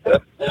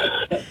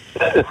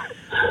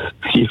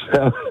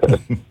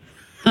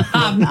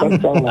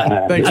 That's all I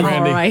have. Thanks,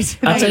 Randy. All right.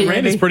 I tell you,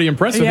 Randy's pretty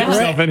impressed with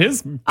himself and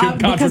his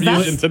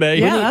contribution today.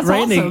 Yeah, that's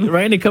awesome.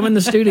 Randy, come in the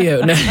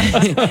studio.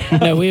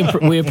 No,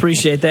 we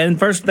appreciate that. And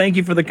first, thank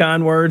you for the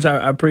kind words.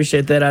 I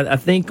appreciate that. I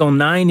think on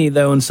 90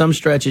 though, in some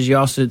stretches,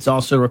 it's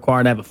also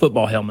required to have a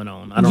football helmet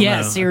on. I don't know.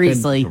 Yeah,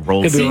 seriously.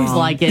 Seems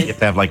like it. You have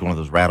to have like one of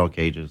those rattle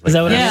cages. Like Is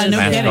that what it Yeah, is? no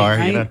kidding,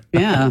 right?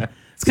 Yeah.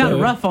 It's kind of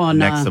rough on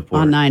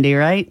 90,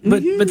 right?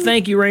 But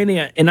thank you, Randy,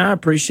 and I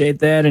appreciate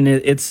that. And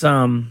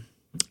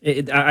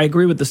I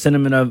agree with the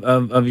sentiment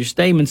of your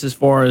statements as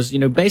far as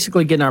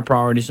basically getting our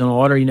priorities in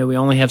order. We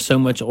only have so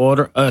much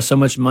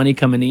money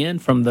coming in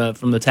from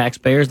the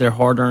taxpayers, their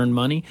hard-earned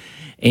money,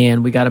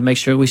 and we got to make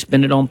sure we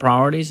spend it on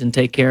priorities and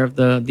take care of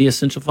the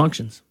essential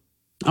functions.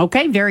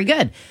 Okay, very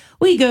good.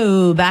 We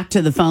go back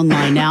to the phone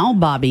line now.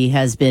 Bobby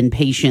has been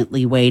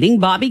patiently waiting.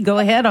 Bobby, go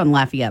ahead on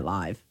Lafayette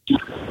Live.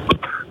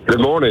 Good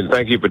morning.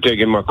 Thank you for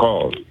taking my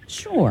call.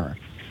 Sure.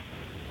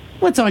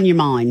 What's on your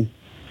mind?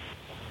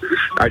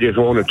 I just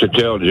wanted to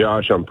tell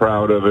Josh I'm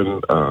proud of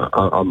him.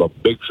 I'm a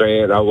big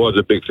fan. I was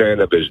a big fan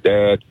of his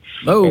dad,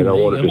 and I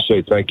wanted to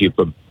say thank you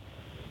for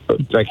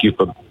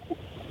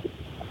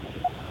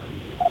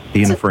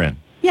being a friend.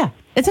 Yeah,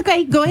 it's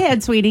okay. Go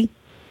ahead, sweetie.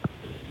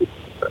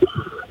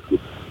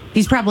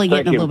 He's probably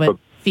getting a little bit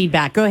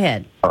feedback. Go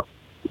ahead.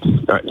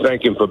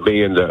 Thank him for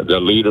being the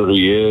leader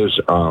he is.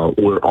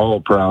 We're all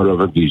proud of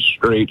him. He's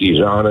straight.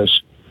 He's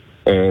honest.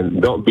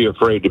 And don't be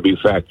afraid to be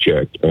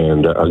fact-checked.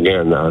 And,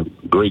 again,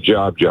 great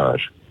job,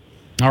 Josh.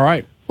 All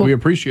right. We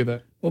appreciate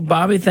that. Well,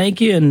 Bobby,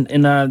 thank you.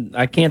 And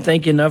I can't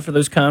thank you enough for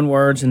those kind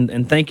words.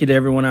 And thank you to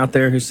everyone out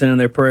there who's sending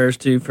their prayers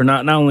to, for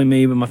not only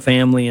me, but my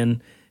family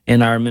and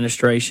our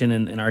administration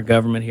and our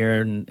government here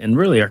and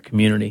really our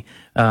community.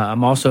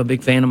 I'm also a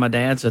big fan of my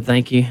dad, so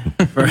thank you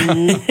for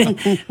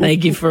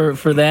thank you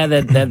for that.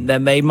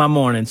 That made my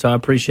morning, so I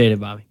appreciate it,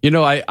 Bobby. You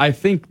know, I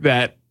think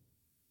that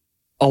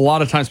a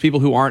lot of times people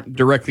who aren't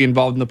directly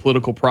involved in the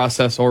political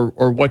process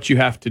or what you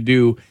have to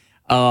do,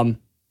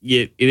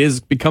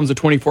 it becomes a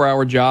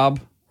 24-hour job.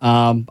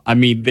 I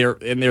mean,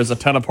 there's a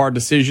ton of hard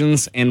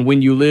decisions, and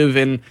when you live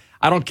in,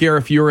 I don't care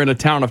if you're in a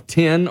town of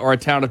 10 or a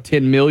town of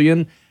 10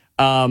 million,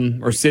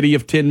 or city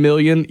of 10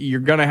 million, you're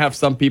going to have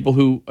some people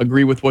who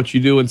agree with what you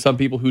do and some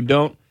people who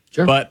don't.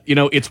 Sure. But, you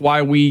know, it's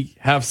why we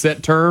have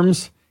set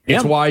terms.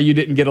 It's why you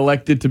didn't get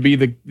elected to be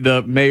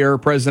the mayor,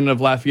 president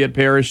of Lafayette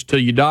Parish till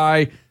you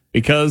die,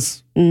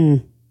 because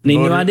need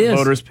new ideas.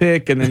 Voters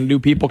pick and then new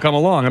people come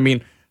along. I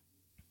mean,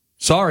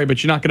 sorry,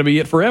 but you're not going to be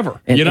it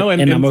forever. And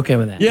I'm okay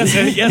with that. Yes,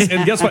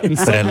 and guess what? And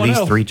but at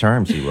least 3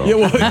 terms he will. Yeah,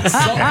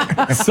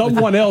 well,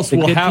 someone else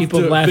will have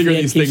to figure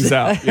these things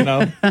out, you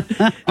know?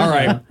 All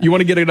right. You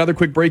want to get another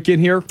quick break in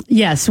here?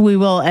 Yes, we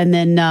will. And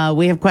then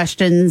we have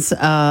questions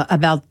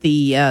about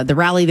the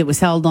rally that was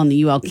held on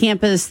the UL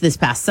campus this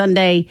past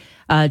Sunday.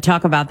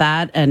 Talk about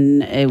that.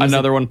 And it was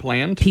another one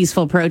planned.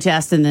 Peaceful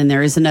protest. And then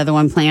there is another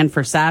one planned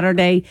for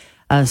Saturday.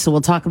 So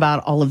we'll talk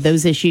about all of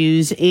those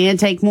issues and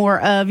take more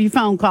of your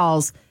phone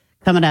calls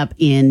coming up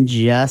in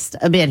just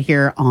a bit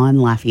here on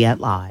Lafayette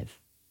Live.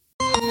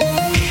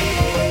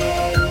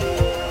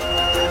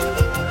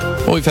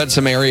 Well, we've had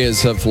some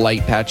areas of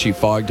light patchy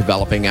fog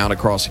developing out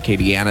across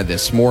Acadiana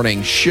this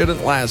morning.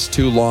 Shouldn't last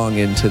too long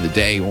into the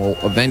day. We'll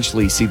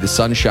eventually see the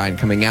sunshine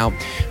coming out,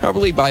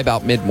 probably by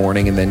about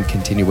mid-morning and then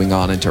continuing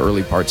on into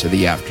early parts of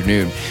the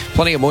afternoon.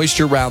 Plenty of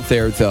moisture out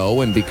there, though,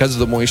 and because of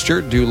the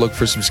moisture, do look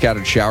for some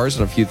scattered showers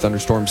and a few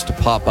thunderstorms to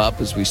pop up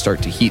as we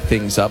start to heat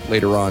things up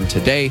later on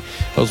today.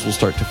 Those will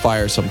start to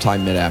fire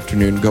sometime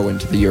mid-afternoon, go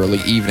into the early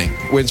evening.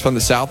 Winds from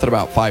the south at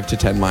about 5 to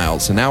 10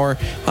 miles an hour.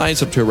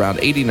 Highs up to around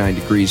 89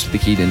 degrees for the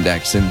heat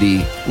index in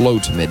the low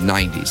to mid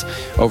 90s.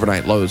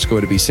 Overnight lows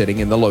going to be sitting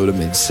in the low to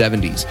mid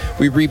 70s.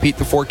 We repeat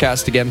the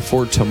forecast again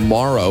for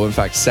tomorrow. In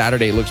fact,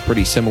 Saturday looks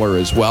pretty similar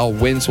as well.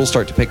 Winds will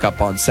start to pick up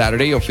on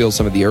Saturday. You'll feel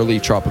some of the early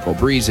tropical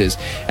breezes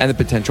and the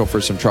potential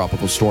for some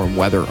tropical storm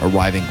weather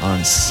arriving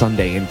on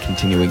Sunday and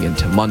continuing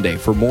into Monday.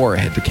 For more,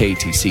 head to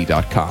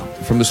ktc.com.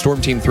 From the Storm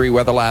Team 3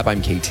 Weather Lab,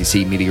 I'm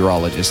KTC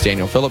meteorologist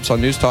Daniel Phillips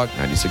on News Talk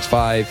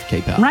 96.5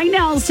 KPEL. Right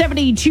now,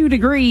 72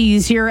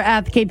 degrees here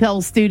at the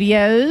KPEL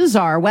studios.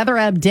 Our weather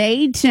update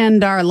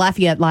and our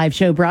Lafayette Live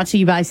show brought to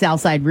you by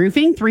Southside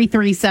Roofing,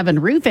 337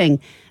 Roofing,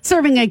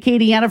 serving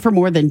Acadiana for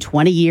more than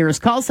 20 years.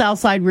 Call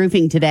Southside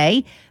Roofing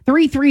today,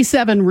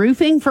 337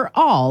 Roofing, for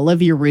all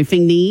of your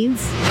roofing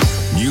needs.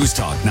 News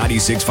Talk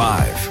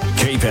 96.5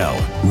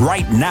 KPEL.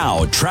 Right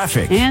now,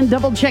 traffic. And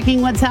double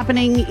checking what's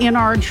happening in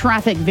our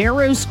traffic.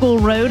 Vero School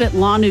Road at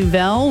La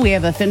Nouvelle. We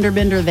have a fender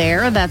bender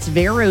there. That's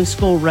Vero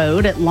School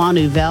Road at La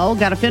Nouvelle.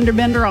 Got a fender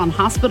bender on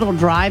Hospital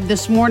Drive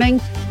this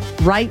morning,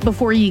 right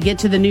before you get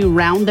to the new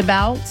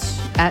roundabout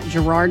at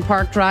Girard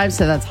Park Drive.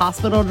 So that's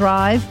Hospital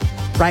Drive,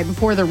 right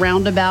before the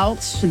roundabout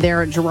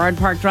there at Girard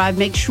Park Drive.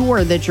 Make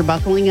sure that you're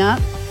buckling up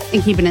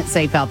and keeping it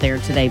safe out there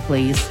today,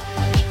 please.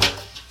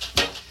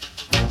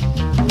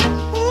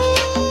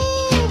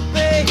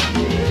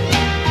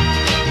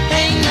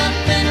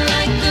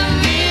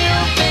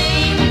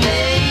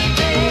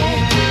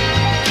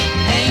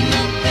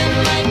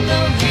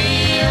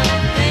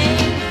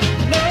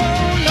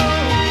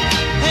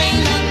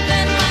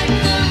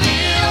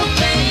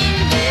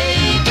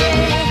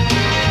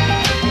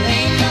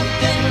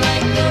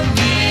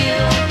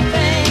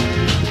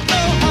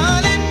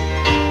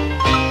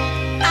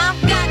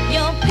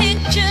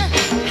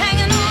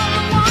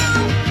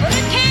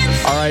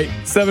 All right,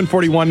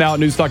 7:41 now at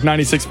News Talk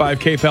 96.5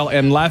 KPEL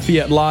and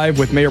Lafayette Live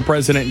with Mayor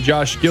President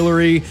Josh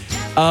Guillory.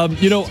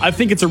 I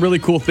think it's a really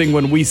cool thing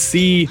when we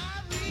see,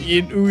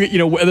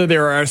 whether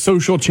there are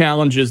social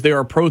challenges, there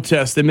are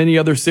protests in many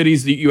other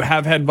cities that you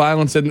have had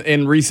violence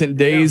in recent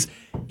days.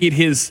 Yeah. It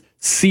has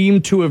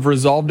seemed to have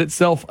resolved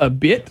itself a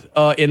bit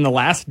in the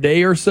last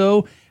day or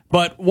so.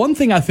 But one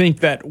thing I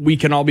think that we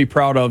can all be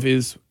proud of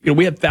is,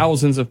 we had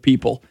thousands of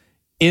people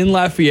in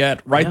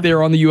Lafayette, right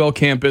there on the UL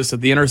campus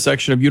at the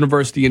intersection of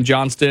University and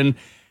Johnston.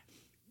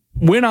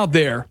 Went out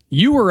there.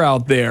 You were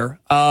out there.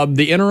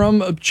 The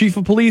interim chief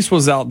of police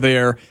was out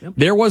there. Yep.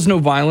 There was no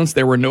violence.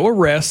 There were no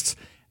arrests.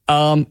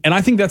 And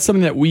I think that's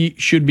something that we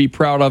should be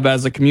proud of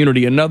as a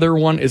community. Another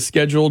one is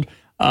scheduled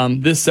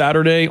this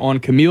Saturday on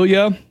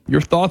Camellia.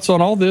 Your thoughts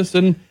on all this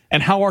and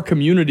how our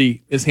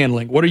community is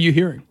handling? What are you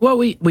hearing? Well,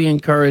 we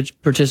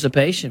encourage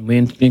participation. We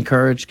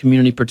encourage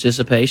community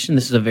participation.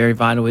 This is a very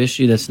vital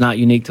issue that's not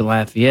unique to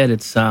Lafayette.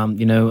 It's, I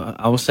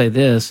will say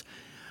this,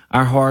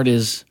 our heart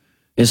is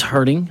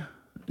hurting,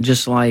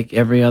 just like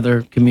every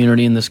other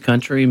community in this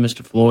country.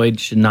 Mr. Floyd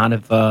should not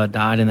have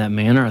died in that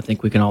manner. I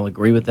think we can all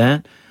agree with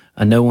that.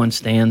 No one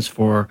stands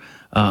for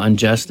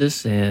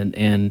injustice,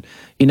 and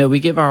we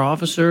give our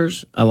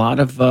officers a lot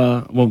of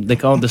they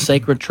call it the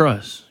sacred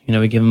trust.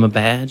 We give them a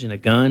badge and a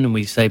gun, and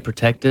we say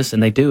protect us,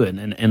 and they do it.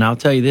 And I'll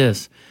tell you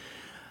this: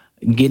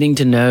 getting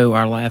to know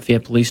our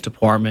Lafayette Police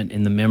Department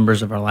and the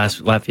members of our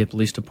Lafayette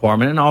Police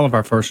Department and all of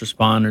our first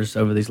responders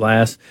over these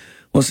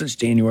since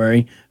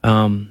January,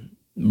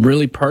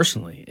 really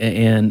personally,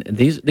 and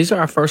these are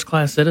our first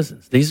class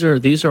citizens. These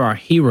are our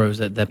heroes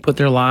that put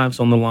their lives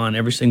on the line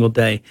every single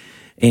day.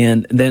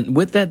 And then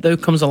with that, though,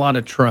 comes a lot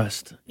of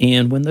trust.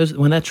 And when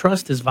that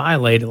trust is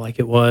violated, like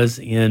it was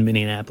in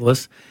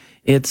Minneapolis,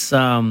 it's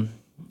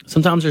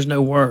sometimes there's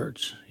no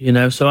words,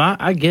 So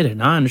I get it,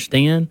 and I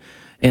understand,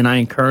 and I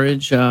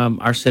encourage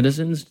our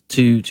citizens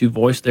to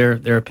voice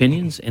their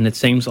opinions. And it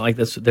seems like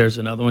there's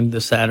another one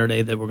this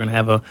Saturday that we're going to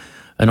have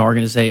an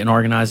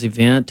organized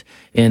event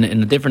in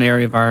a different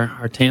area of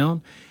our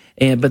town.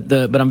 But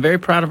I'm very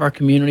proud of our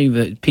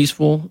community,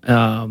 peaceful.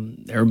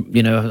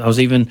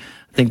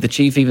 I think the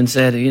chief even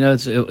said,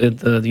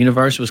 the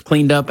university was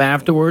cleaned up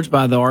afterwards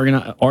by the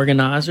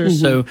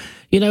organizers. Mm-hmm.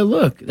 So,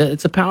 look,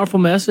 it's a powerful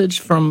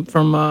message from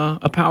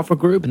a powerful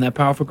group, and that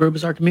powerful group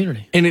is our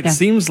community. And it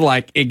seems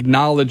like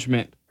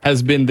acknowledgement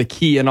has been the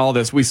key in all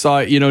this. We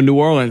saw, New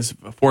Orleans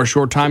for a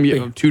short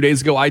time, 2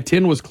 days ago,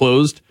 I-10 was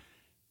closed.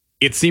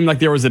 It seemed like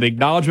there was an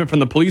acknowledgement from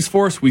the police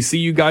force. We see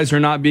you guys are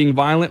not being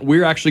violent.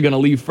 We're actually going to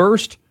leave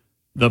first.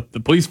 The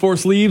police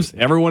force leaves.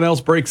 Everyone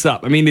else breaks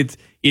up. I mean, it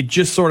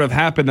just sort of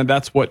happened, and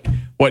that's what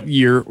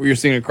you're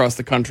seeing across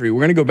the country. We're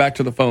going to go back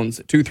to the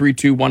phones at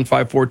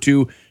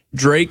 232-1542.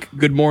 Drake,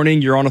 good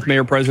morning. You're on with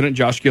Mayor President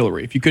Josh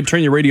Guillory. If you could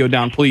turn your radio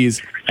down,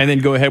 please, and then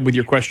go ahead with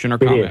your question or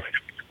comment.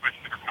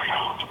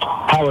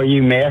 How are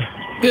you, Mayor?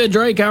 Good,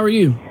 Drake. How are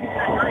you?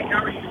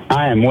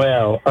 I am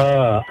well.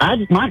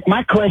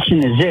 My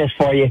question is this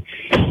for you,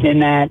 in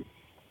that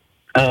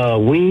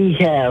we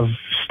have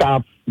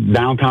stopped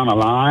Downtown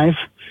Alive.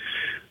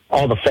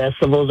 All the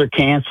festivals are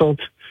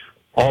canceled.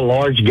 All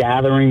large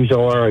gatherings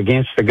are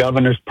against the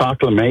governor's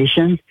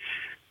proclamation.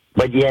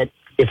 But yet,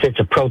 if it's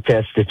a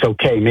protest, it's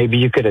okay. Maybe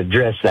you could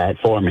address that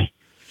for me.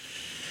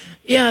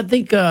 Yeah, I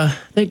think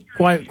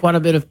quite a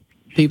bit of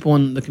people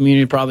in the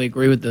community probably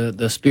agree with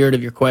the spirit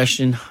of your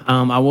question.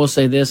 I will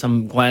say this: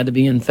 I'm glad to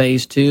be in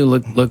phase 2.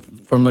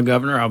 Look from the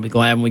governor. I'll be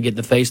glad when we get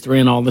to phase 3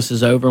 and all this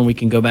is over and we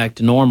can go back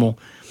to normal,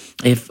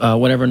 if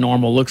whatever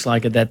normal looks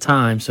like at that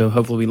time. So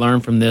hopefully we learn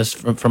from this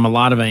from a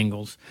lot of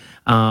angles.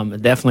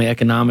 Definitely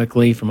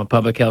economically, from a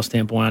public health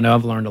standpoint, I know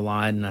I've learned a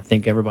lot, and I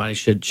think everybody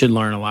should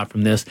learn a lot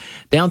from this.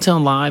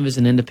 Downtown Live is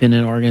an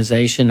independent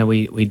organization, and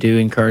we do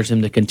encourage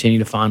them to continue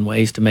to find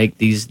ways to make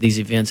these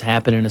events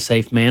happen in a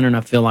safe manner, and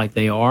I feel like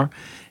they are.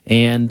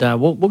 And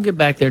we'll get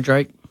back there,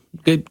 Drake.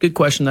 Good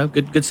question, though.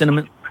 Good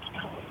sentiment.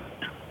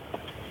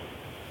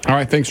 All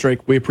right, thanks,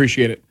 Drake. We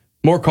appreciate it.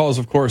 More calls,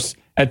 of course,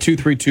 at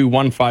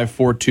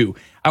 232-1542.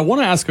 I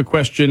want to ask a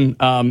question.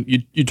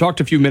 You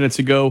talked a few minutes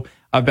ago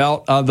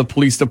about the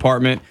police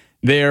department.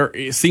 There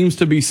seems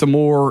to be some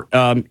more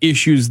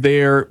issues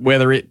there,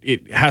 whether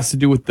it has to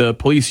do with the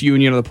police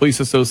union or the police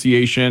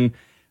association.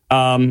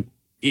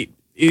 It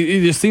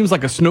just seems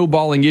like a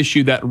snowballing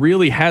issue that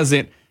really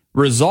hasn't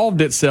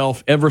resolved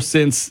itself ever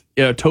since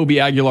Toby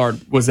Aguilar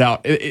was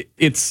out.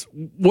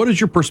 What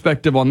is your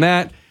perspective on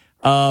that?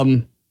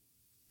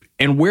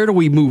 And where do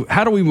we move?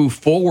 How do we move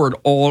forward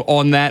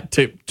on that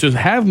to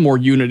have more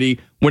unity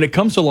when it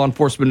comes to law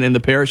enforcement in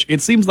the parish?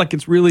 It seems like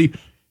it's really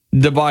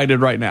divided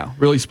right now,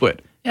 really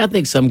split. Yeah, I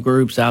think some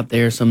groups out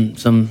there, some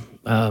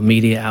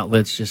media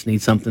outlets just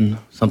need something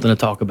to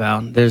talk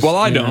about.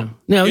 I don't.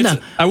 No.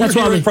 I want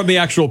to hear it from the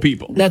actual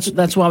people.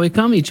 That's why we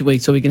come each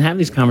week, so we can have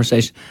these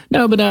conversations.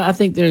 No, but I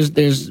think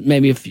there's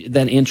maybe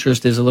that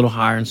interest is a little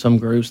higher in some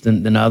groups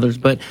than others,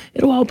 but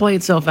it'll all play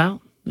itself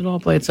out.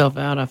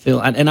 I feel.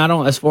 And I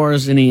don't, as far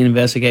as any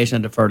investigation,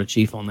 I defer to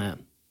Chief on that.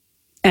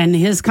 And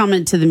his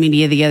comment to the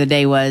media the other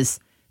day was,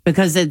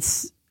 because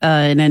it's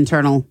an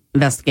internal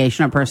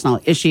investigation, a personal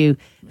issue,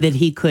 that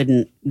he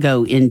couldn't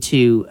go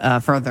into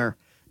further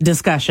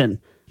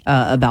discussion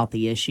about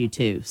the issue,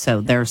 too. So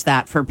there's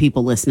that for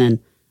people listening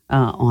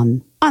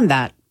on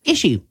that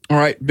issue. All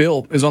right.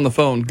 Bill is on the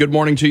phone. Good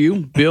morning to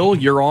you. Bill,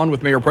 you're on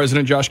with Mayor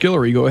President Josh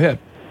Guillory. Go ahead.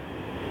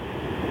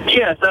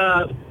 Yes,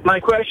 my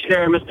question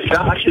there, Mr.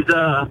 Josh, is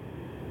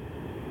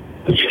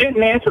you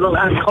didn't answer the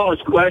last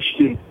caller's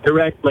question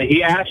directly.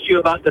 He asked you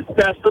about the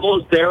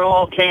festivals. They're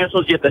all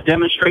canceled, yet the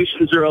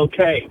demonstrations are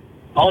okay.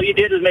 All you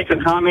did was make a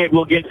comment,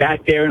 we'll get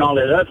back there and all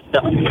that other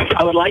stuff.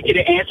 I would like you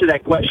to answer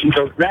that question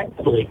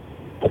directly.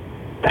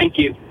 Thank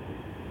you.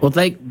 Well,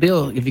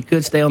 Bill, if you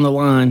could stay on the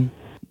line,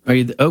 Are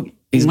you?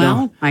 He's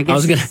gone. I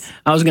guess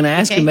I was gonna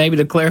ask him maybe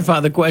to clarify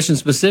the question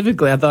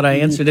specifically. I thought I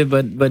answered it,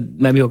 but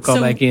maybe he'll call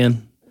back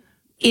in.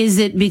 Is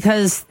it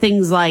because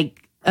things like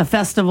a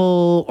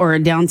festival or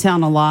a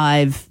Downtown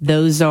Alive,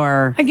 those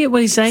are I get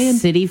what he's saying.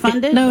 City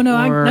funded? No,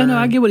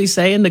 I get what he's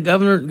saying. The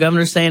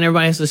governor's saying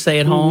everybody has to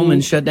stay at home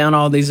and shut down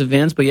all these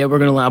events, but yet we're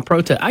going to allow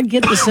protest. I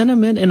get the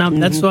sentiment,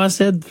 and that's what I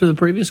said for the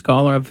previous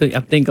caller. I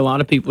think a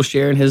lot of people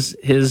sharing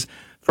his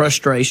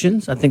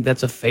frustrations. I think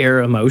that's a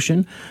fair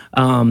emotion.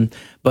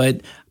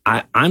 But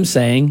I'm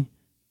saying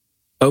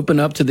open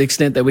up to the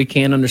extent that we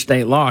can under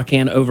state law. I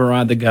can't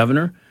override the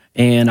governor.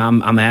 And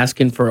I'm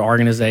asking for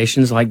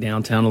organizations like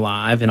Downtown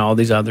Alive and all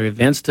these other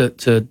events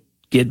to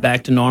get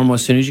back to normal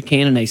as soon as you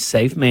can in a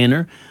safe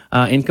manner,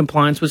 in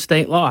compliance with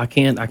state law. I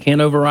can't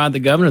override the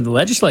governor. The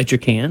legislature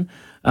can,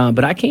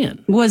 but I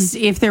can.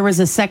 If there was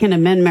a Second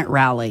Amendment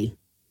rally,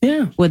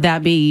 would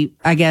that be,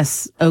 I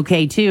guess,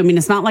 okay too? I mean,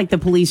 it's not like the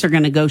police are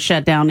going to go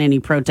shut down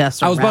any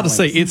protests. I was about to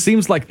say, it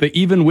seems like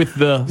even with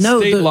the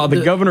state law,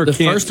 the governor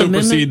can't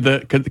supersede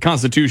the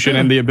Constitution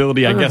and the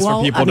ability, I guess,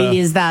 for people to.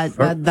 Is that's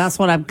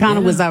what I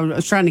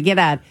was trying to get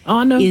at.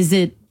 Oh, no. Is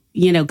it,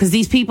 because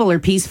these people are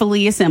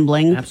peacefully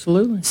assembling.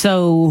 Absolutely.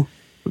 So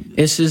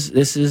this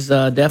is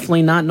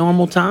definitely not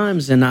normal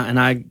times, and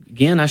I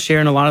share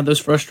in a lot of those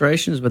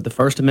frustrations. But the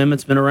First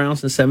Amendment's been around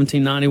since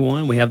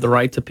 1791. We have the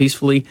right to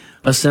peacefully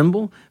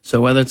assemble.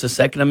 So whether it's a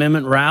Second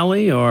Amendment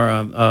rally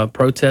or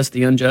protest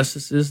the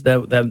injustices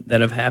that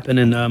have happened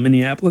in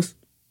Minneapolis,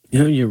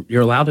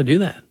 you're allowed to do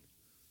that.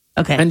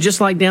 Okay. And just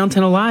like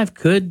Downtown Alive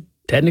could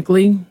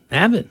technically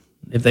have it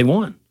if they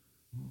want.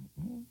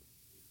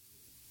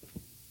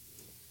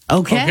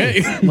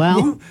 Okay.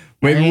 Well,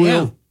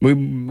 maybe we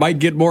might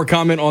get more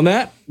comment on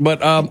that,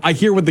 but I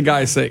hear what the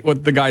guy's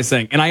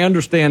saying, and I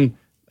understand,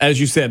 as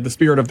you said, the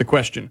spirit of the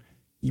question.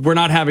 We're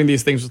not having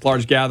these things with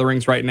large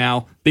gatherings right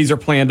now. These are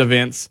planned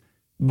events,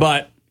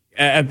 but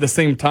at the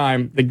same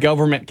time, the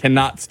government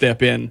cannot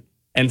step in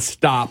and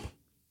stop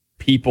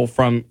people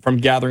from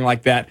gathering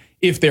like that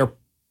if they're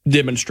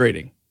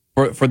demonstrating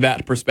for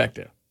that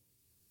perspective.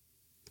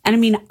 And I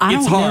mean, I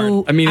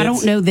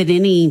don't know that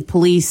any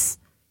police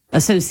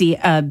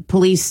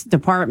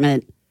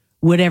department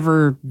would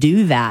ever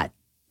do that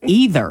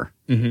either.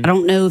 I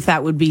don't know if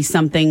that would be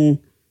something,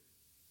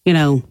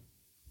 that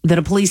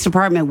a police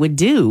department would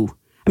do.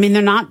 I mean,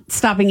 they're not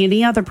stopping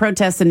any other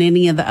protests in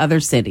any of the other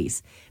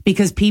cities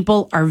because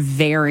people are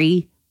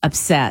very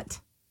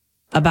upset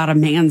about a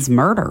man's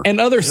murder. And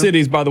other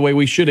cities, by the way,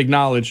 we should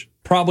acknowledge,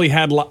 probably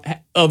had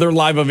other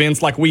live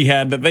events like we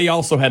had that they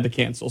also had to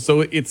cancel.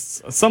 So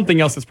it's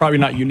something else that's probably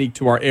not unique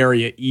to our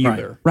area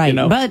either. Right.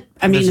 But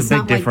I mean, there's a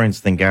big difference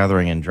than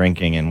gathering and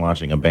drinking and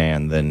watching a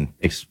band than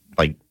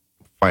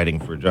fighting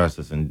for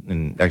justice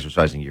and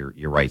exercising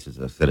your rights as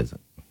a citizen.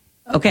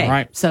 Okay.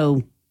 Right.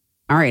 So,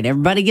 all right,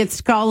 everybody gets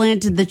to call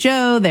into the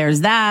show.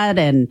 There's that.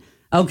 And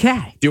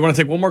okay. Do you want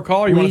to take one more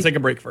call or you want to take a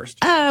break first?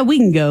 We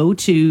can go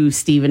to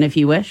Stephen if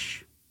you wish.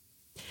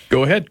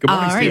 Go ahead. Good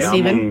morning, Stephen.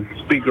 Stephen. I'm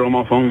on speaker on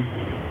my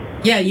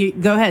phone. Yeah, you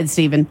go ahead,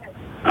 Stephen.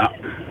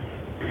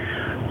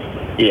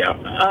 Yes.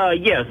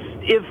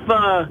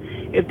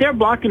 If they're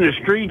blocking the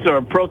streets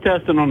or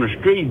protesting on the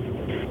streets,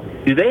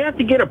 do they have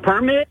to get a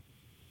permit?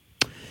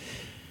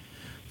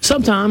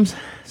 Sometimes.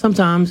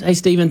 Hey,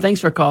 Stephen, thanks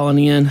for calling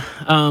in.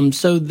 I'll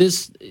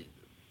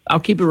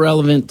keep it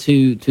relevant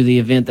to the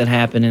event that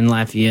happened in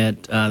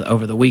Lafayette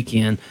over the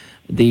weekend.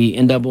 The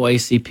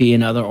NAACP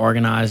and other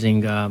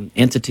organizing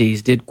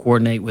entities did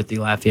coordinate with the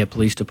Lafayette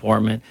Police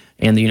Department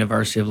and the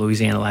University of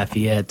Louisiana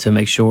Lafayette to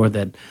make sure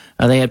that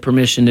they had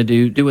permission to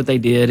do what they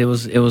did. It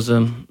was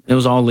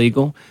all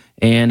legal,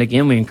 and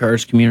again, we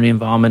encourage community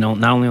involvement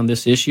not only on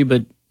this issue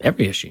but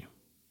every issue.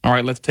 All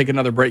right, let's take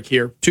another break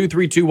here.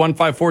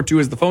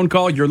 232-1542 is the phone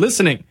call. You're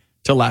listening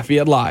to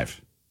Lafayette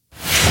Live.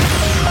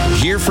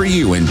 Here for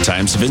you in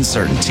times of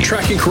uncertainty.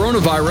 Tracking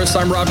coronavirus,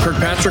 I'm Rob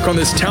Kirkpatrick on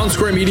this Town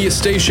Square Media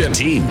station.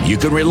 Team you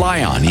can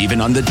rely on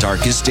even on the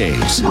darkest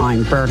days.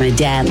 I'm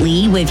Bernadette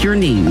Lee with your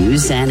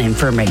news and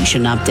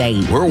information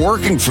update. We're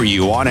working for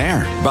you on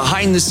air,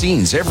 behind the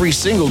scenes every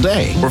single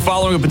day. We're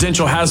following a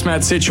potential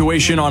hazmat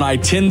situation on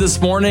I-10 this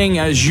morning.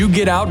 As you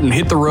get out and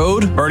hit the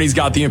road, Bernie's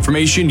got the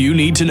information you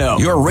need to know.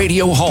 Your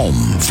radio home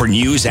for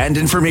news and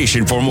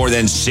information for more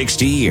than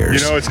 60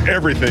 years. It's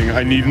everything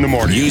I need in the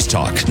morning. News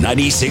Talk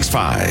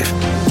 96.5.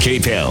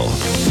 KPEL.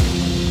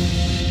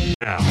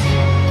 Now.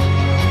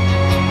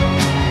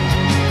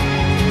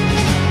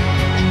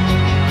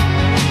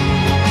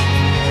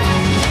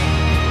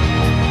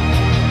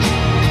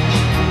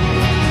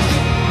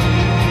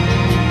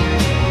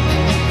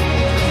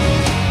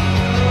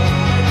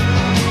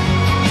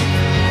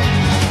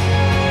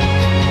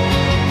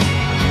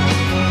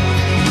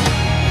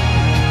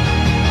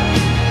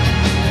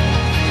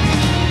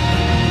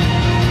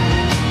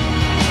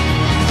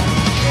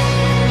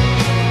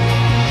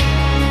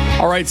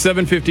 All right,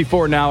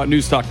 7:54 now at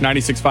News Talk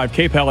 96.5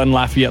 KPEL and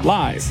Lafayette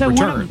Live So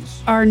returns. one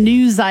of our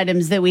news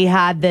items that we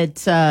had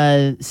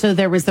so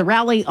there was the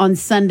rally on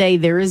Sunday.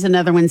 There is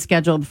another one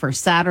scheduled for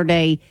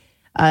Saturday.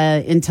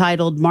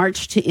 entitled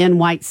March to End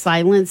White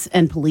Silence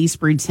and Police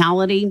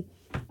Brutality.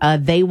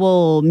 They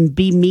will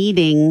be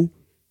meeting.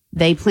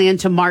 They plan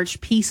to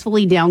march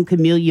peacefully down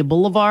Camellia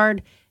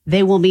Boulevard.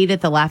 They will meet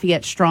at the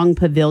Lafayette Strong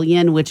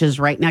Pavilion, which is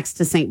right next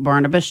to St.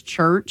 Barnabas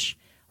Church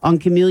on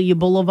Camellia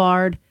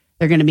Boulevard.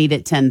 They're going to meet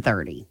at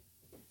 10:30.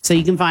 So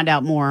you can find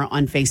out more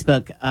on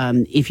Facebook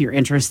if you're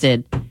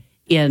interested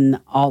in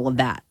all of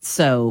that.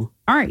 So,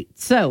 all right.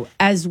 So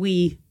as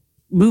we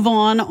move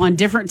on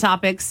different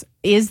topics,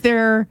 is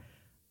there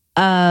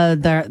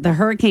the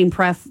hurricane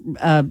prep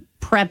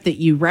that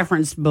you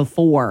referenced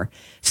before?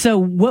 So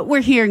what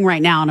we're hearing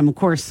right now, and of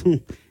course,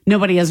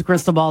 nobody has a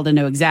crystal ball to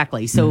know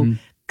exactly. So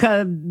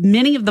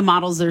many of the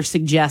models are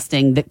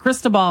suggesting that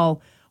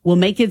Cristobal will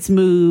make its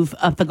move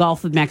up the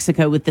Gulf of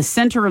Mexico with the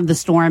center of the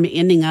storm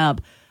ending up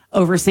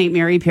over St.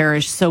 Mary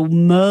Parish. So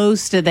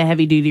most of the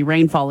heavy duty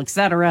rainfall, et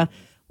cetera,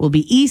 will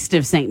be east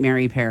of St.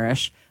 Mary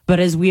Parish. But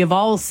as we have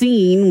all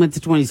seen with the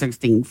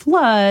 2016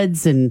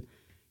 floods and,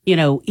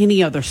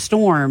 any other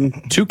storm.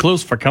 Too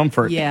close for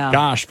comfort. Yeah.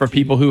 Gosh, for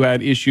people who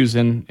had issues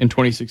in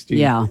 2016.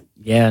 Yeah.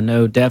 Yeah,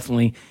 no,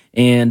 definitely.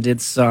 And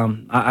it's,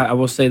 I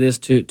will say this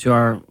to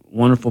our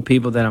wonderful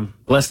people that I'm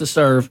blessed to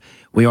serve.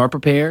 We are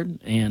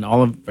prepared, and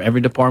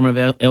every department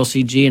of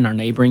LCG and our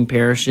neighboring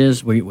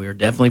parishes, we are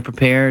definitely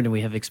prepared, and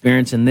we have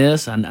experience in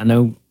this. I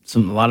know a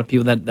lot of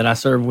people that I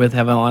serve with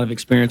have a lot of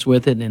experience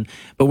with it,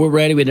 but we're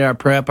ready. We did our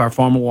prep, our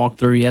formal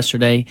walkthrough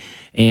yesterday,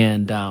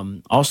 and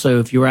also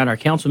if you were at our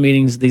council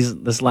meetings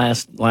this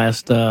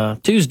last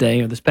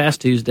Tuesday or this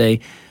past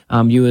Tuesday,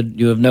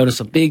 you have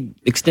noticed a big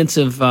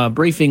extensive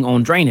briefing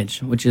on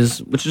drainage, which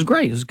is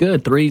great. It was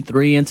good.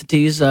 Three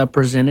entities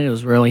presented. It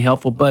was really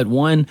helpful. But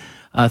one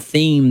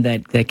theme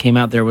that came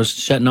out there was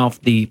shutting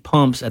off the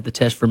pumps at the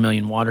Test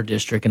Vermilion Water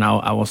District, and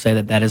I will say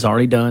that is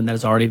already done. That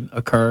has already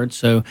occurred.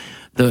 So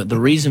the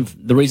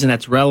reason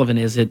that's relevant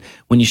is that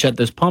when you shut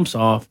those pumps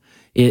off,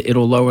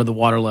 it'll lower the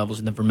water levels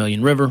in the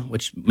Vermilion River,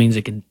 which means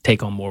it can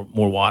take on more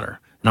water.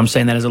 And I'm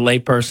saying that as a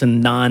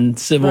layperson,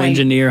 non-civil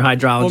engineer,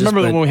 hydrologist. Well,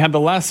 remember when we had the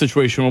last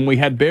situation, when we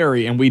had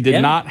Barry, and we did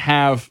not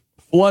have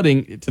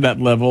flooding to that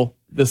level,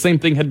 the same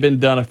thing had been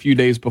done a few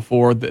days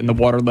before, and the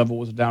water level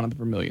was down in the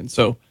Vermilion.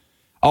 So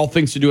all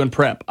things to do in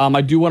prep.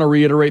 I do want to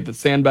reiterate that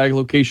sandbag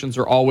locations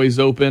are always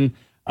open.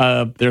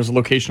 There's a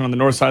location on the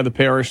north side of the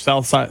parish,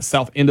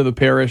 south end of the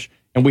parish,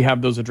 and we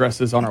have those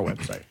addresses on our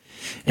website.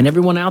 And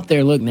everyone out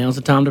there, look, now's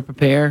the time to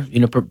prepare.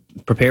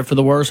 Prepare for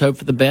the worst, hope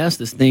for the best.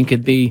 This thing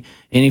could be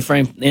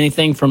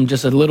anything from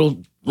just a little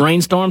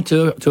rainstorm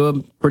to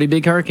a pretty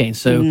big hurricane.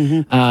 So,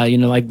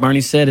 like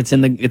Bernie said, it's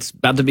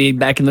about to be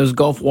back in those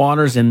Gulf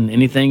waters, and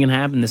anything can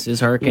happen. This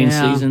is hurricane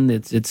season.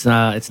 It's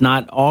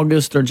not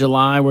August or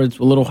July where it's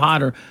a little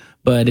hotter.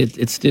 But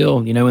it's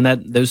still,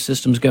 when those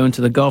systems go into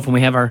the Gulf, and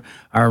we have our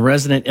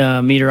resident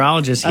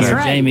meteorologist here,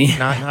 right. Jamie.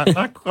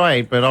 Not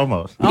quite, but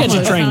almost. You got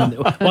your training.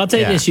 Well, I'll tell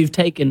you this: you've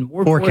taken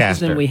more courses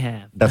than we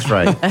have. That's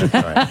right.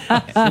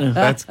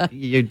 That's right.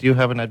 You do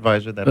have an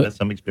advisor that has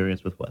some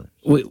experience with weather.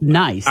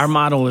 Nice. Our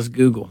model is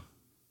Google.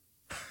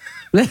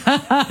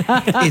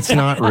 It's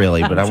not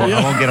really, but I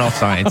won't get all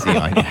sciencey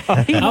on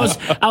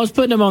you. I was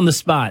putting him on the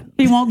spot.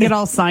 He won't get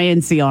all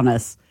sciencey on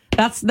us.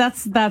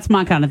 That's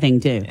my kind of thing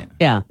too.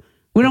 Yeah.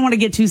 We don't want to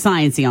get too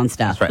sciencey on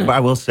stuff. That's right. But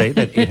I will say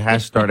that it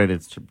has started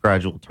its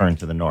gradual turn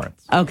to the north.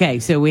 Okay,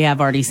 so we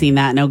have already seen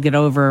that, and it'll get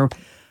over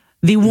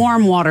the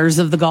warm waters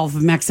of the Gulf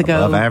of Mexico.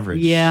 Above average.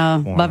 Yeah,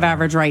 above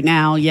average right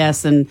now,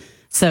 yes. And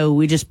so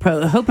we just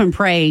hope and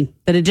pray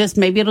that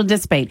maybe it'll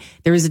dissipate.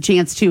 There is a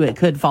chance, too, it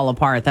could fall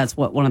apart. That's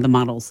what one of the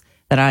models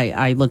that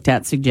I looked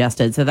at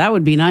suggested. So that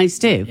would be nice,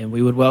 too. And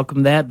we would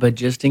welcome that, but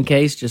just in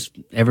case, just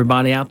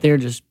everybody out there,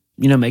 just,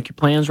 make your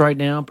plans right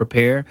now.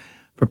 Prepare.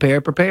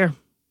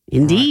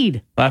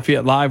 Indeed. Right.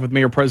 Lafayette Live with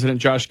Mayor President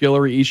Josh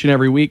Guillory each and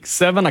every week,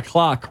 7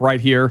 o'clock right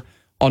here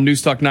on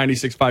Newstalk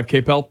 96.5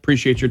 KPEL.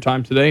 Appreciate your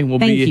time today.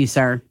 Thank you,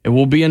 sir. And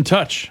we'll be in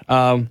touch.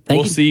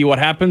 We'll see what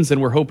happens,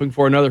 and we're hoping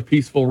for another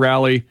peaceful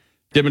rally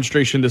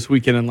demonstration this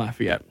weekend in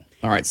Lafayette.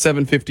 All right,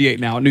 7:58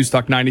 now at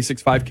Newstalk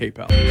 96.5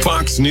 KPEL.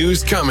 Fox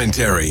News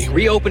commentary.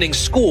 Reopening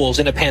schools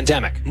in a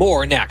pandemic.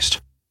 More next.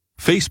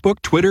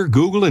 Facebook, Twitter,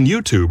 Google, and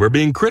YouTube are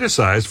being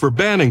criticized for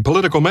banning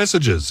political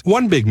messages.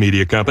 One big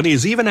media company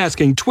is even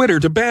asking Twitter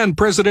to ban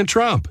President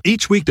Trump.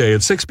 Each weekday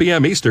at 6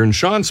 p.m. Eastern,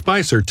 Sean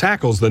Spicer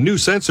tackles the new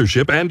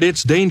censorship and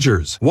its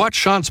dangers. Watch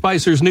Sean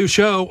Spicer's new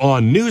show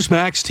on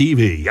Newsmax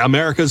TV,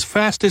 America's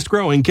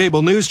fastest-growing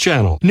cable news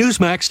channel.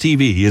 Newsmax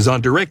TV is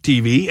on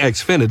DirecTV,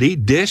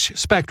 Xfinity, Dish,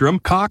 Spectrum,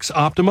 Cox,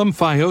 Optimum,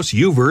 Fios,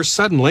 Uverse,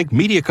 Suddenlink,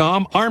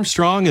 Mediacom,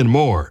 Armstrong, and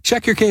more.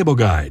 Check your cable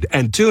guide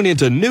and tune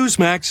into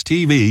Newsmax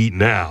TV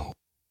now.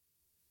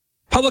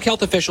 Public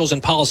health officials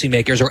and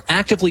policymakers are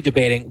actively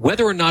debating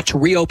whether or not to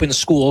reopen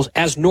schools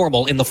as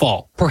normal in the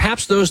fall.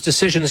 Perhaps those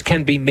decisions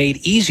can be made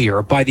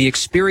easier by the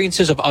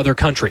experiences of other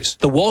countries.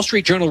 The Wall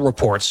Street Journal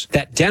reports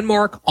that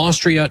Denmark,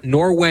 Austria,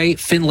 Norway,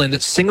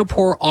 Finland,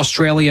 Singapore,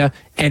 Australia,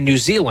 and New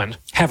Zealand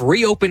have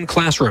reopened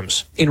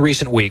classrooms in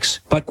recent weeks,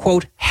 but,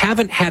 quote,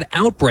 haven't had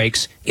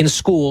outbreaks in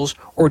schools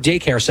or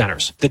daycare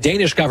centers. The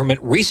Danish government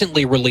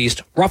recently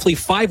released, roughly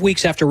 5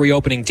 weeks after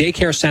reopening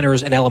daycare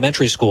centers and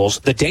elementary schools,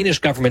 the Danish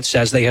government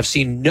says they have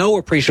seen no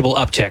appreciable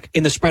uptick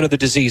in the spread of the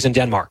disease in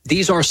Denmark.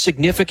 These are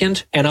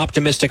significant and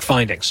optimistic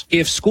findings.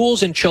 If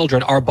schools and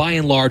children are by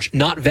and large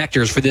not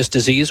vectors for this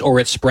disease or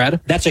its spread,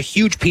 that's a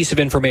huge piece of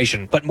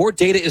information. But more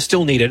data is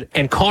still needed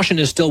and caution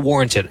is still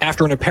warranted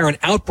after an apparent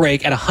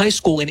outbreak at a high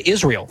school in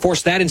Israel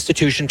forced that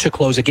institution to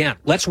close again.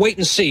 Let's wait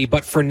and see,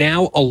 but for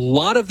now, a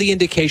lot of the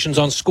indications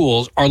on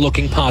schools are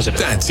looking positive.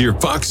 That's your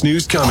Fox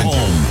News commentary.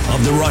 Home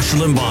of the Rush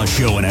Limbaugh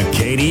Show in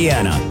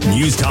Acadiana.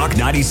 News Talk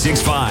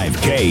 96.5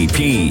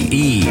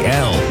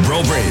 KPEL.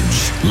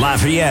 Brobridge,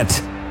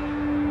 Lafayette.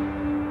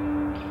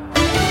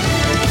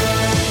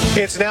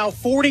 It's now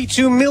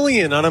 42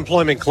 million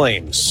unemployment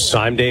claims.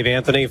 I'm Dave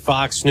Anthony,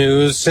 Fox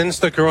News. Since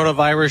the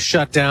coronavirus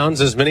shutdowns,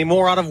 as many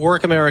more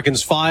out-of-work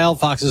Americans file,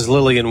 Fox's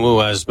Lillian Wu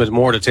has but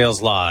more details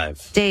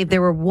live. Dave,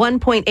 there were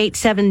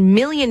 1.87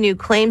 million new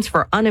claims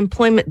for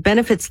unemployment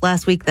benefits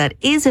last week. That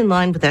is in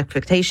line with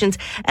expectations,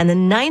 and the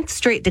 9th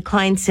straight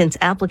decline since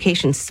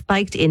applications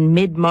spiked in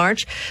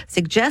mid-March,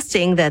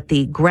 suggesting that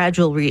the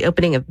gradual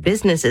reopening of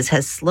businesses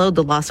has slowed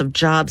the loss of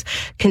jobs.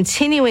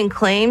 Continuing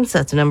claims,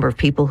 that's a number of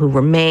people who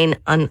remain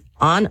on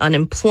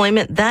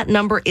unemployment. That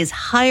number is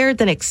higher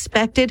than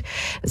expected.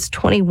 It's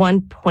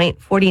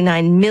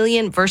 21.49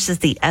 million versus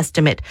the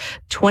estimate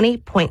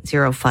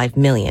 20.05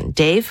 million.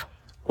 Dave?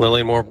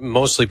 Lily,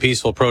 mostly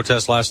peaceful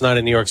protests last night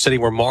in New York City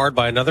were marred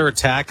by another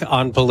attack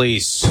on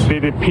police.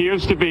 It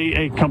appears to be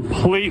a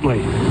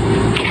completely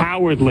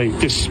cowardly,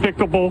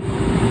 despicable,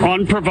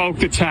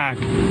 unprovoked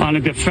attack on a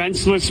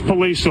defenseless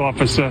police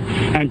officer.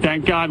 And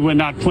thank God we're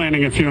not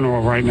planning a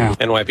funeral right now.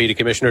 NYPD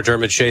Commissioner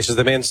Dermot Shea says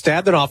the man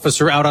stabbed an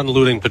officer out on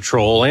looting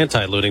patrol,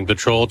 anti-looting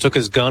patrol, took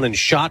his gun and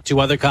shot 2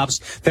 other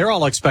cops. They're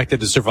all expected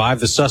to survive.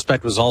 The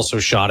suspect was also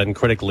shot and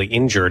critically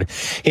injured.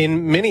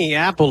 In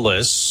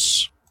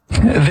Minneapolis,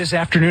 this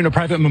afternoon, a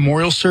private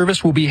memorial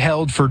service will be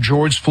held for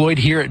George Floyd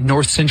here at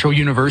North Central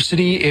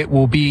University. It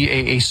will be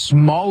a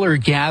smaller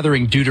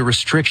gathering due to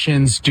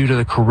restrictions due to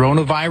the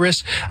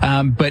coronavirus,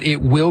 but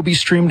it will be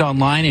streamed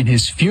online, and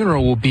his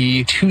funeral will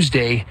be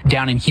Tuesday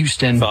down in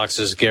Houston.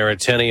 Fox's Garrett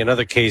Tenney,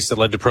 another case that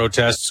led to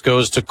protests,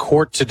 goes to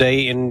court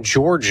today in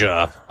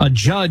Georgia. A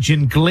judge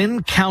in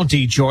Glynn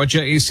County,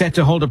 Georgia, is set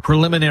to hold a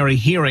preliminary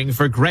hearing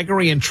for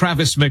Gregory and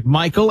Travis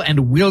McMichael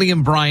and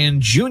William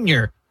Bryan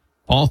Jr.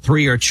 All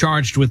 3 are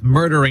charged with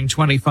murdering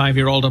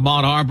 25-year-old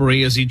Ahmaud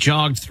Arbery as he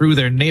jogged through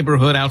their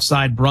neighborhood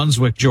outside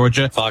Brunswick,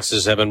 Georgia.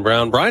 Fox's Evan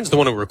Brown. Brian's the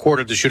one who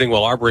recorded the shooting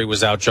while Arbery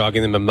was out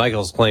jogging. The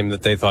McMichaels claimed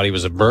that they thought he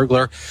was a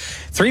burglar.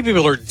 3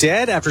 people are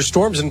dead after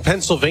storms in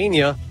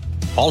Pennsylvania,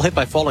 all hit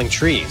by falling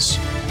trees.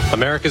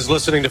 America's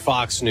listening to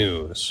Fox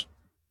News.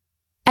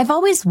 I've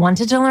always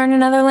wanted to learn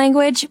another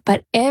language,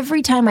 but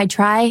every time I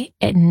try,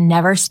 it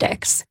never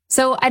sticks.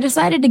 So I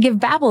decided to give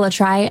Babbel a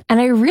try, and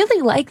I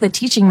really like the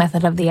teaching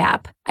method of the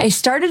app. I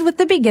started with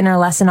the beginner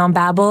lesson on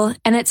Babbel,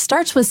 and it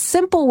starts with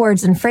simple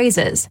words and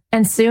phrases.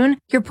 And soon,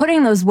 you're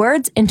putting those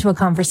words into a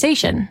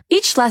conversation.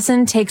 Each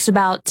lesson takes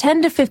about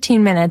 10 to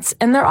 15 minutes,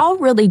 and they're all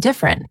really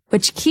different,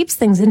 which keeps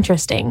things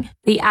interesting.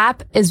 The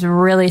app is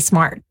really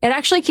smart. It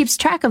actually keeps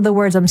track of the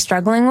words I'm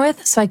struggling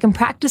with, so I can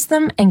practice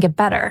them and get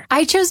better.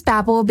 I chose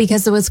Babbel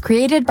because it was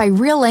created by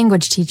real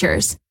language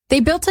teachers. They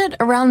built it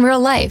around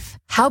real life,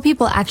 how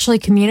people actually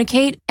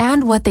communicate,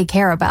 and what they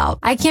care about.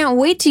 I can't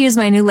wait to use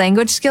my new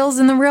language skills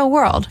in the real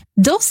world.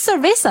 Dos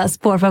cervezas,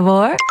 por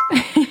favor.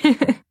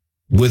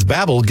 With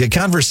Babbel, get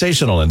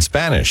conversational in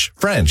Spanish,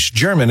 French,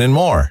 German, and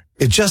more.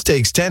 It just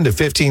takes 10 to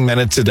 15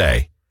 minutes a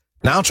day.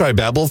 Now try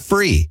Babbel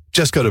free.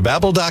 Just go to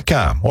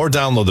Babbel.com or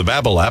download the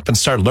Babbel app and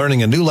start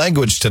learning a new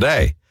language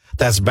today.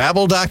 That's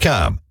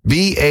Babbel.com,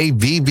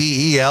 Babbel.com.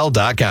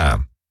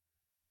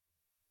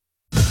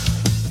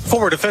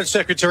 Former Defense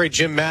Secretary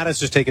Jim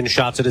Mattis has taken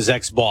shots at his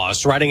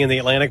ex-boss. Writing in The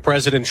Atlantic,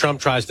 President Trump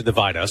tries to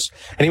divide us.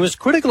 And he was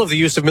critical of the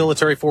use of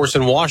military force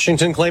in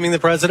Washington, claiming the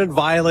president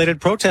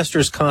violated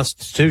protesters'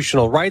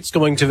 constitutional rights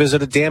going to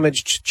visit a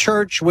damaged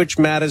church, which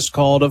Mattis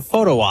called a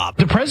photo op.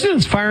 The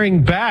president's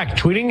firing back,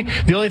 tweeting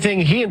the only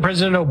thing he and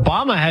President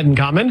Obama had in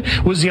common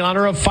was the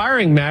honor of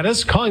firing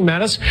Mattis, calling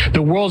Mattis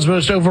the world's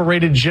most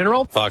overrated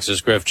general. Fox's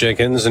Griff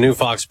Jenkins. A new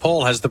Fox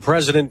poll has the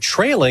president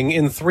trailing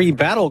in 3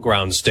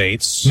 battleground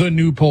states. The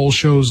new poll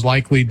shows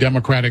likely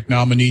Democratic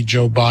nominee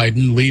Joe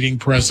Biden leading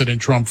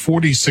President Trump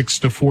 46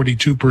 to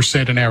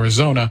 42% in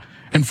Arizona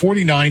and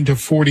 49 to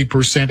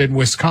 40% in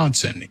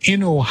Wisconsin.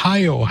 In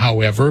Ohio,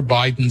 however,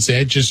 Biden's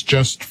edge is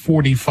just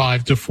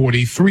 45 to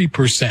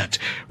 43%,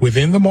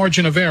 within the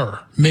margin of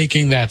error,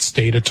 making that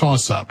state a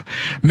toss-up.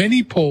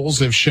 Many polls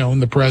have shown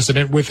the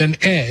president with an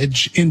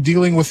edge in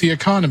dealing with the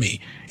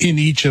economy. In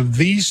each of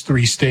these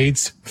 3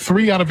 states,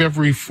 3 out of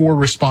every 4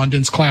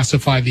 respondents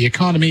classify the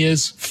economy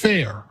as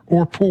fair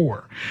or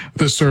poor.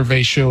 The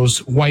survey shows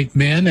white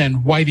men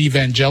and white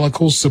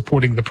evangelicals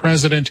supporting the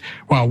president,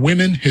 while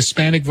women,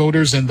 Hispanic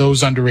voters, and those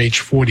those under age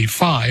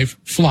 45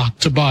 flock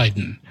to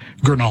Biden.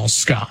 Gernal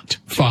Scott,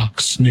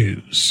 Fox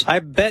News. I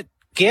bet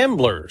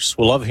gamblers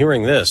will love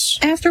hearing this.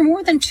 After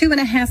more than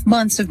 2.5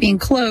 months of being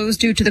closed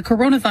due to the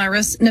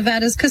coronavirus,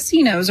 Nevada's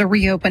casinos are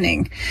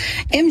reopening.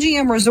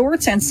 MGM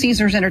Resorts and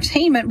Caesars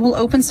Entertainment will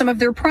open some of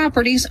their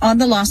properties on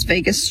the Las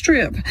Vegas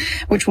Strip,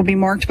 which will be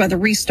marked by the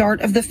restart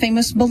of the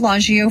famous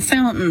Bellagio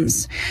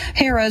fountains.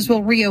 Harrah's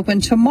will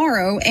reopen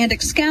tomorrow, and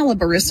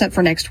Excalibur is set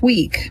for next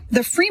week.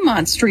 The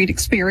Fremont Street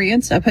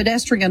Experience, a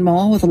pedestrian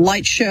mall with a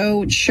light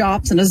show,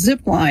 shops, and a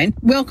zip line,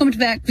 welcomed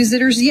back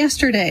visitors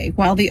yesterday,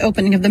 while the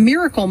opening of the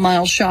Miracle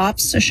Mile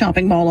Shops, a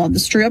shopping mall on the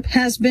Strip,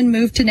 has been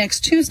moved to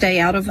next Tuesday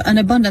out of an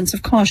abundance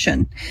of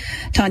caution.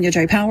 Tanya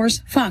J.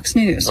 Powers, Fox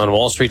News. On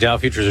Wall Street, Dow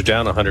futures are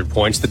down 100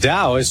 points. The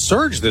Dow has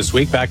surged this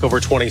week back over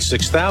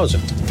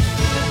 26,000.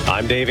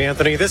 I'm Dave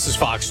Anthony. This is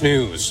Fox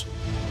News.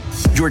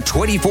 Your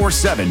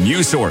 24/7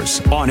 news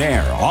source, on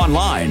air,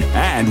 online,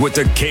 and with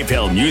the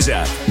KPEL News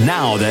app.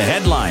 Now the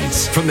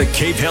headlines from the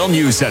KPEL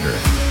News Center.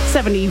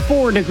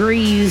 74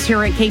 degrees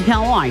here at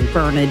KPEL. I'm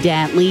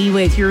Bernadette Lee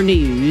with your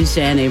news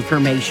and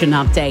information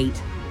update.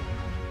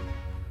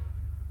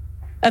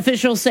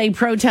 Officials say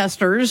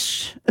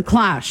protesters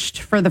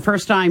clashed for the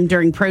first time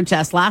during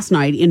protests last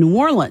night in New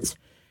Orleans.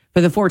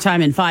 For the fourth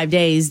time in 5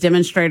 days,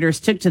 demonstrators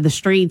took to the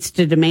streets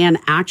to demand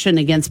action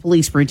against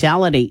police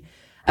brutality.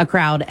 A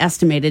crowd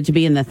estimated to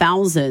be in the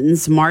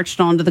thousands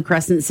marched onto the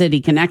Crescent City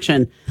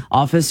connection.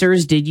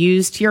 Officers did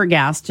use tear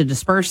gas to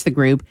disperse the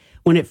group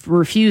when it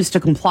refused to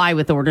comply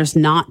with orders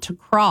not to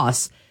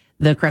cross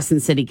the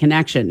Crescent City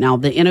connection. Now,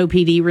 the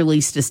NOPD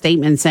released a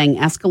statement saying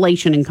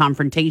escalation and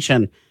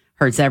confrontation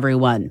hurts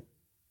everyone.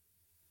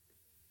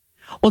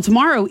 Well,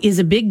 tomorrow is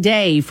a big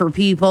day for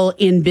people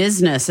in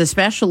business,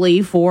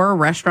 especially for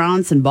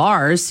restaurants and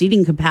bars.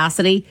 Seating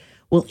capacity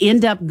will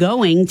end up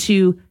going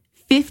to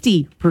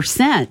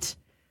 50%.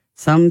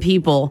 Some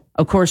people,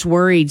 of course,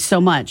 worried so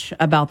much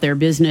about their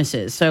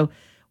businesses. So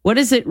what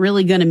is it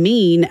really going to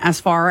mean as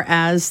far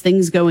as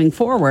things going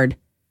forward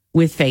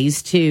with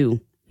phase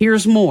 2?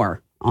 Here's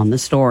more on the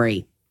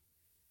story.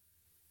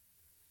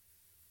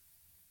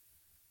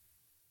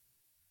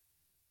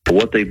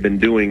 What they've been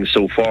doing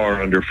so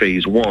far under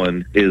phase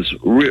 1 is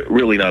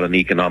really not an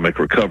economic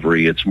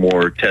recovery. It's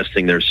more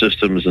testing their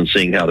systems and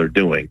seeing how they're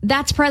doing.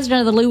 That's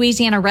President of the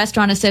Louisiana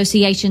Restaurant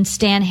Association,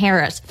 Stan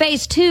Harris.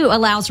 Phase 2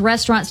 allows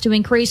restaurants to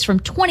increase from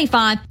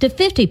 25 to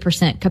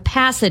 50%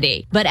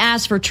 capacity. But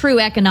as for true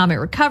economic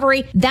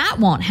recovery, that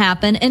won't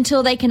happen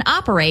until they can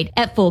operate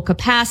at full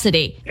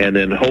capacity. And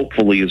then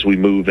hopefully as we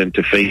move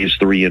into phase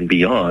 3 and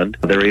beyond,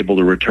 they're able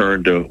to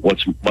return to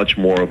what's much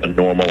more of a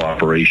normal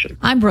operation.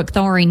 I'm Brooke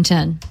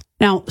Thorington.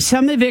 Now,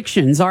 some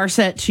evictions are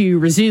set to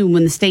resume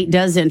when the state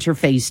does enter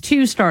phase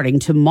 2 starting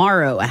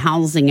tomorrow. A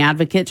housing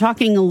advocate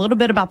talking a little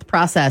bit about the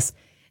process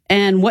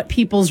and what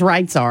people's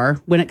rights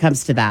are when it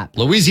comes to that.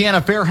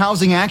 Louisiana Fair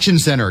Housing Action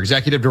Center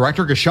Executive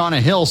Director Kashana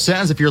Hill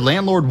says if your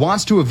landlord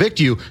wants to evict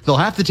you, they'll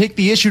have to take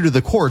the issue to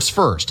the courts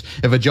first.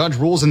 If a judge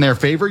rules in their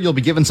favor, you'll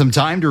be given some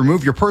time to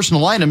remove your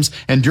personal items,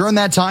 and during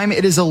that time,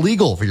 it is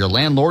illegal for your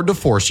landlord to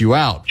force you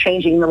out.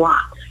 Changing the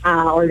lock.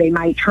 Or they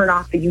might turn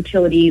off the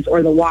utilities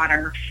or the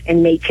water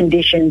and make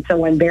conditions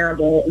so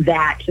unbearable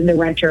that the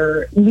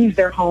renter leaves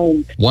their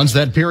home. Once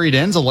that period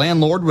ends, a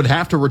landlord would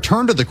have to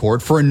return to the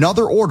court for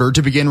another order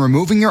to begin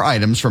removing your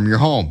items from your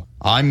home.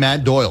 I'm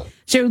Matt Doyle.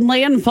 So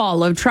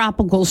landfall of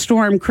Tropical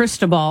Storm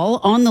Cristobal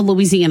on the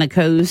Louisiana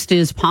coast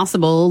is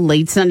possible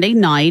late Sunday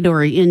night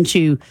or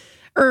into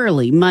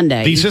early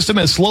Monday. The system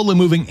is slowly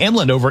moving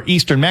inland over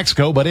eastern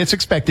Mexico, but it's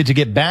expected to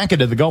get back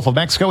into the Gulf of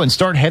Mexico and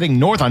start heading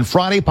north on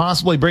Friday,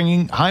 possibly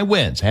bringing high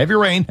winds, heavy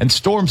rain, and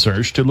storm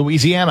surge to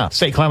Louisiana.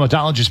 State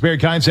climatologist Barry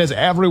Kine says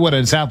everyone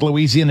in South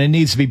Louisiana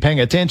needs to be paying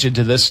attention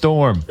to this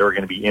storm. There are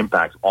going to be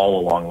impacts all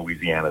along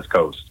Louisiana's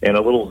coast, and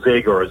a little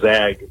zig or a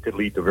zag could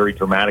lead to very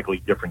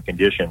dramatically different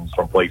conditions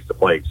from place to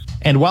place.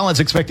 And while it's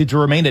expected to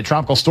remain at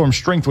tropical storm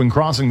strength when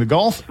crossing the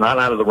Gulf, it's not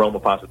out of the realm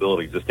of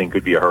possibilities. This thing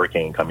could be a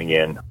hurricane coming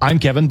in. I'm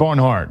Kevin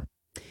Barnhart.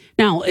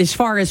 Now, as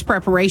far as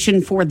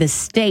preparation for the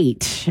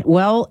state,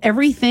 well,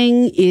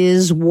 everything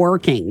is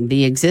working.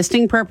 The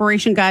existing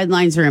preparation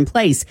guidelines are in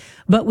place,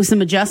 but with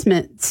some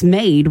adjustments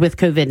made with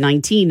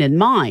COVID-19 in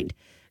mind.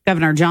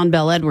 Governor John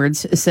Bell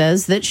Edwards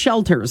says that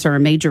shelters are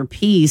a major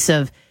piece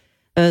of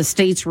the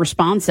state's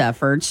response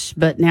efforts,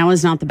 but now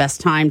is not the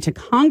best time to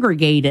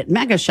congregate at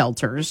mega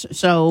shelters.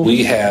 So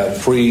we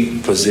have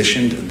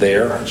pre-positioned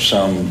there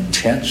some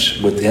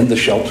tents within the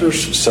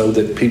shelters so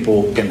that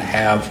people can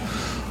have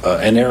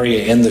an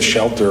area in the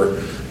shelter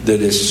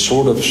that is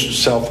sort of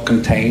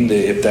self-contained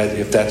if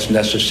that's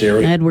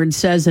necessary. Edwards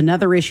says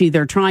another issue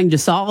they're trying to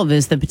solve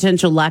is the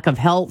potential lack of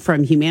help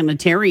from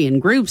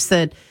humanitarian groups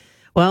that,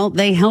 well,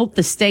 they help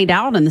the state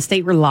out and the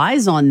state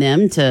relies on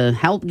them to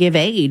help give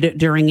aid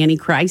during any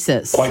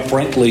crisis. Quite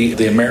frankly,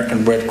 the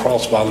American Red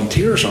Cross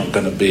volunteers aren't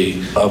going to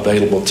be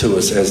available to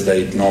us as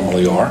they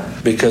normally are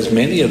because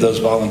many of those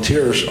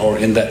volunteers are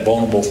in that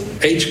vulnerable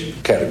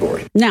age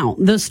category. Now,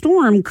 the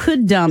storm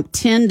could dump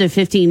 10 to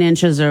 15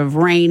 inches of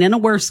rain in a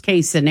worst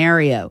case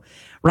scenario.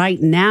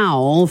 Right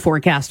now,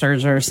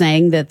 forecasters are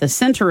saying that the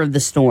center of the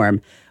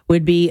storm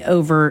would be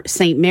over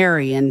St.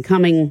 Mary and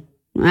coming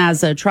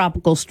as a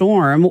tropical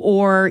storm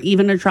or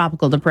even a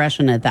tropical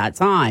depression at that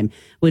time,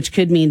 which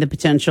could mean the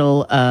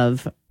potential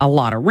of a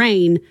lot of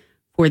rain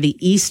for the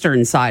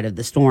eastern side of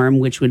the storm,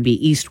 which would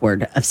be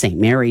eastward of St.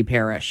 Mary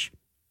Parish.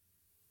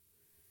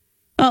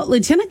 Well,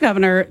 Lieutenant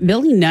Governor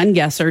Billy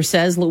Nungesser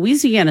says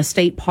Louisiana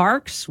state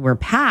parks were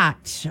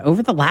packed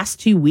over the last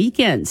 2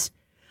 weekends.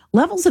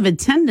 Levels of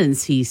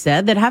attendance, he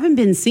said, that haven't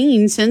been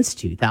seen since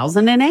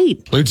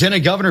 2008.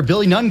 Lieutenant Governor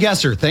Billy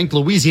Nungesser thanked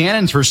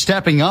Louisianans for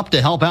stepping up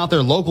to help out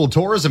their local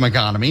tourism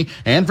economy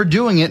and for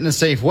doing it in a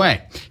safe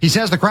way. He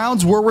says the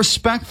crowds were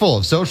respectful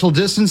of social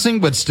distancing,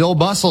 but still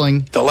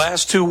bustling. The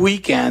last 2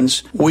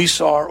 weekends, we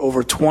saw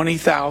over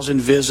 20,000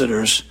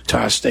 visitors to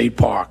our state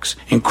parks.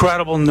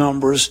 Incredible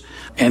numbers,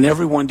 and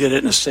everyone did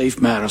it in a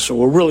safe manner, so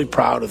we're really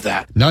proud of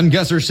that.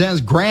 Nungesser says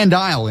Grand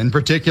Isle, in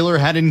particular,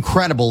 had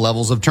incredible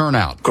levels of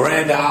turnout.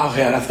 Grand Isle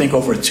had, I think,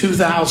 over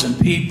 2,000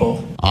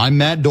 people. I'm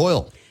Matt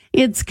Doyle.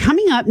 It's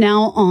coming up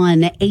now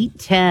on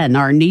 8:10.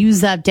 Our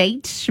news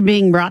update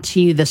being brought to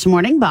you this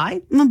morning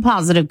by the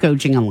Positive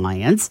Coaching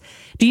Alliance.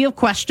 Do you have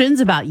questions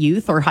about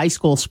youth or high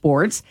school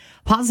sports?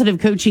 Positive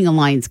Coaching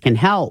Alliance can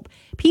help.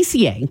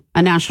 PCA,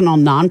 a national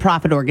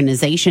nonprofit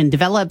organization,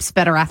 develops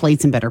better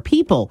athletes and better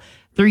people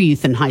through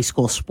youth and high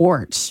school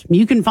sports.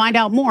 You can find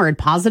out more at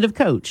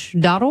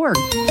positivecoach.org.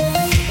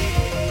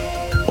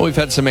 Well, we've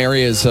had some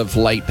areas of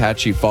light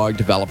patchy fog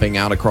developing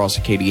out across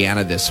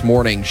Acadiana this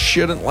morning.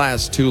 Shouldn't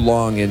last too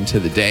long into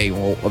the day.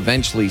 We'll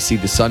eventually see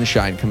the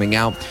sunshine coming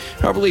out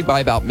probably by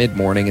about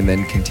mid-morning and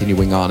then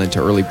continuing on into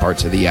early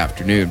parts of the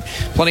afternoon.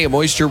 Plenty of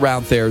moisture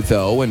out there,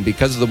 though, and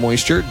because of the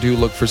moisture, do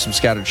look for some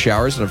scattered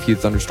showers and a few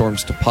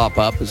thunderstorms to pop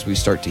up as we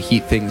start to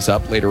heat things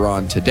up later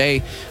on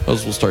today.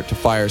 Those will start to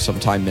fire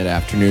sometime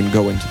mid-afternoon,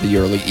 go into the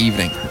early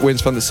evening.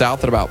 Winds from the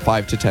south at about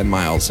 5 to 10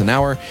 miles an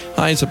hour.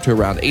 Highs up to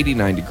around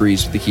 89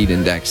 degrees with the heat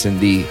index in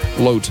the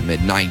low to mid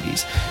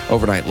 90s.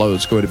 Overnight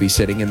lows going to be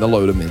sitting in the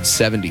low to mid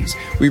 70s.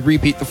 We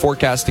repeat the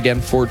forecast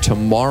again for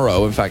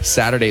tomorrow. In fact,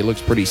 Saturday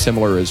looks pretty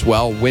similar as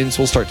well. Winds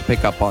will start to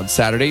pick up on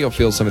Saturday. You'll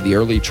feel some of the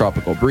early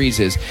tropical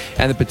breezes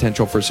and the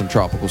potential for some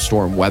tropical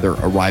storm weather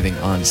arriving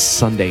on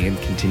Sunday and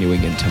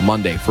continuing into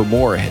Monday. For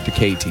more, head to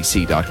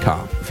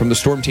ktc.com. From the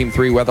Storm Team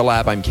 3 Weather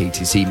Lab, I'm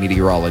KTC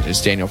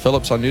meteorologist Daniel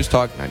Phillips on News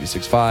Talk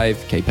 96.5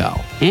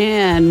 KPEL.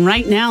 And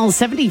right now,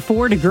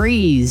 74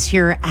 degrees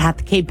here at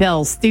the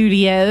KPEL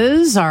studios.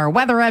 Our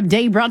weather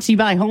update brought to you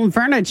by Home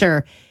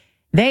Furniture.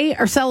 They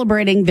are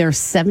celebrating their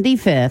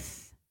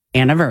 75th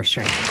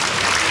anniversary.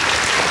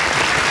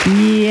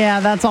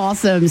 Yeah, that's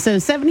awesome. So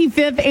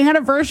 75th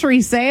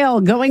anniversary sale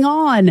going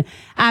on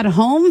at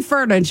Home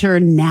Furniture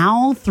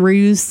now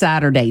through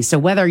Saturday. So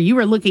whether you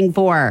are looking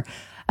for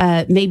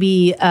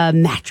maybe a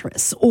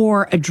mattress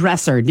or a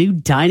dresser, new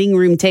dining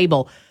room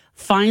table,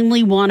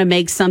 finally want to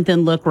make something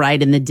look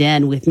right in the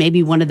den with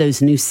maybe one of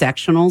those new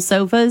sectional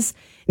sofas,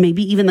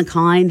 maybe even the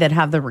kind that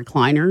have the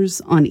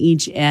recliners on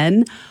each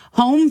end.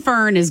 Home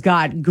Fern has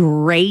got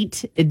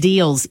great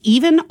deals,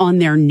 even on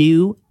their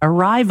new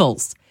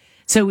arrivals.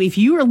 So if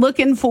you are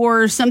looking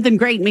for something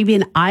great, maybe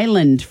an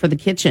island for the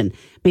kitchen,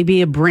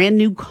 maybe a brand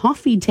new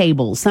coffee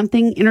table,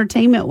 something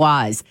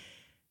entertainment-wise,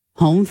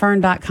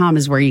 homefern.com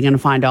is where you're going to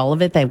find all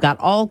of it. They've got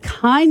all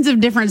kinds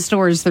of different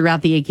stores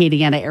throughout the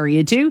Acadiana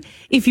area, too,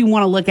 if you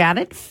want to look at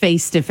it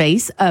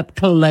face-to-face, up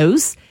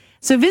close.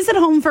 So visit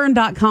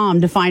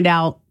homefern.com to find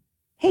out,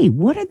 hey,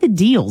 what are the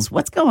deals?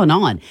 What's going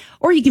on?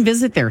 Or you can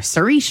visit their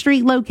Surrey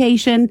Street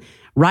location,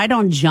 right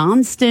on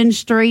Johnston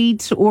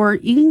Street, or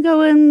you can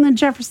go in the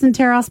Jefferson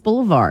Terrace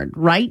Boulevard,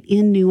 right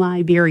in New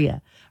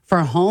Iberia, for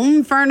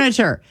Home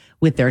Furniture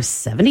with their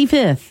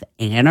 75th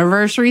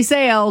anniversary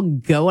sale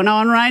going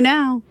on right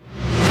now.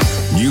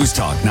 News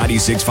Talk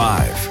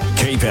 96.5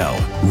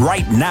 KPEL.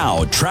 Right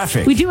now,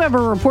 traffic. We do have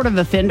a report of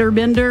a fender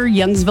bender,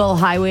 Youngsville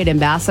Highway,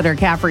 Ambassador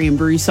Caffrey and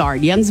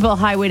Broussard. Youngsville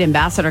Highway,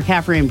 Ambassador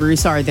Caffrey and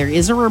Broussard. There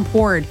is a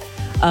report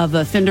of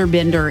a fender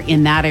bender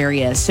in that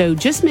area. So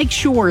just make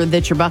sure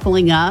that you're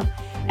buckling up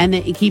and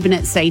that you're keeping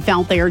it safe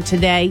out there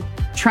today.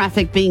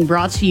 Traffic being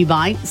brought to you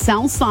by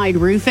Southside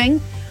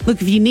Roofing. Look,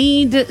 if you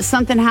need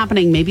something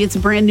happening, maybe it's a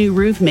brand new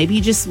roof, maybe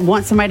you just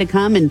want somebody to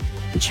come and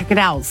check it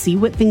out, see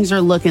what things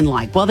are looking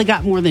like. Well, they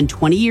got more than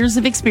 20 years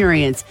of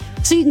experience,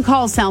 so you can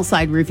call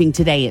Southside Roofing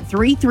today at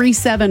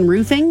 337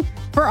 Roofing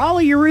for all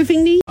of your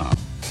roofing needs.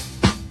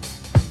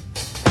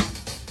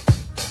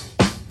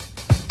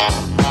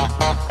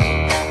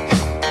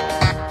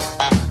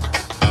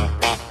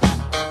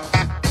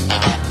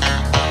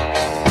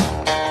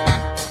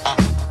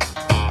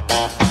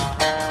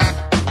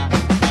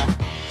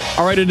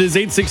 All right, it is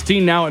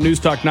 8:16 now at News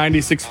Talk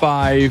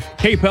 96.5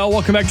 KPEL.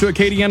 Welcome back to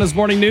Acadiana's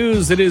Morning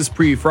News. It is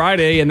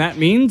pre-Friday, and that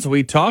means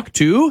we talk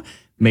to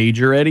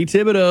Major Eddie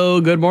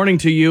Thibodeau. Good morning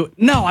to you.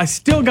 No, I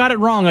still got it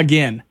wrong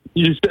again.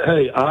 You say,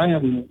 hey, I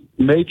am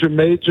Major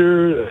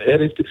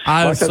Eddie.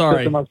 I'm sorry. I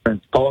said to my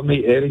friends, call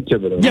me Eddie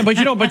Thibodeau. Yeah,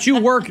 but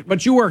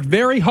you work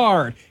very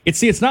hard.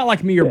 It's not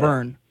like me or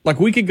Byrne. Like,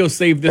 we could go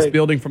save this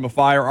building from a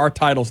fire. Our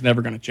title's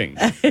never going to change.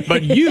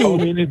 But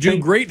you do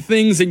great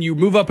things and you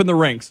move up in the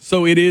ranks.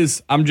 So it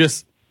is, I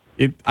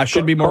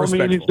should be more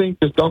respectful. Call me anything,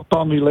 just don't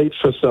call me late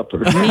for supper.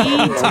 Me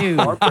too.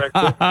 Or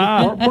breakfast,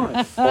 or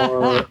brunch,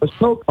 or a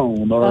snow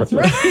cone, or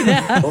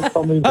don't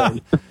call me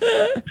late.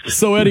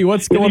 So, Eddie,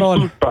 what's going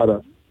on?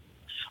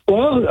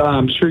 Well,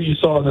 I'm sure you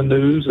saw in the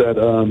news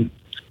that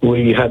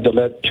we had to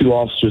let 2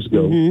 officers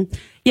go. Mm-hmm.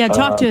 Yeah,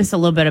 talk to us a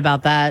little bit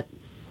about that.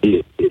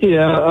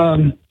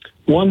 Yeah,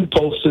 one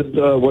posted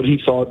what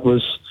he thought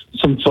was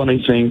some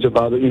funny things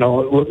about it. You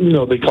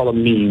know, they call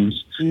them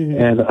memes,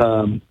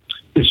 and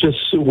it's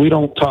just we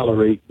don't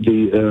tolerate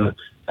the.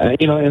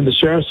 In the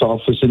sheriff's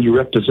office, and you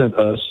represent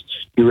us.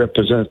 You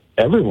represent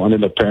everyone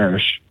in the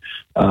parish.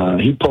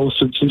 He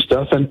posted some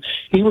stuff, and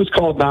he was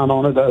called down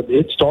on it.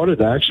 It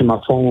started actually.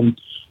 My phone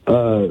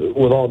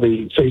with all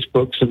the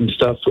Facebooks and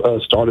stuff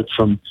started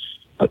from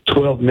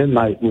 12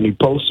 midnight when he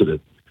posted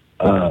it.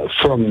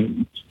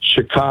 From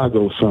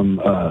Chicago,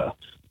 from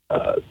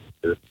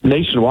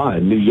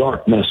nationwide, New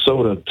York,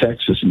 Minnesota,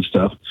 Texas, and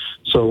stuff.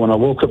 So when I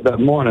woke up that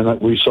morning,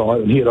 we saw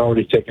it, and he had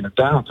already taken it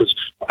down because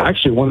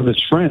actually one of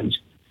his friends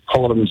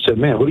called him and said,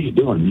 "Man, what are you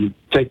doing? You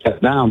take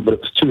that down," but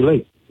it was too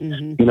late.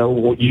 Mm-hmm. You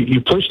know,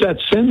 you push that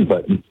send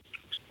button,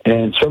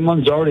 and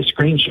someone's already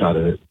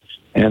screenshotted it.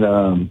 And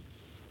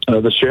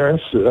the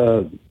sheriff,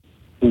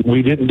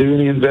 we didn't do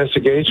any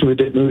investigation.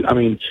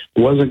 It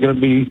wasn't going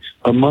to be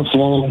a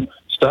month-long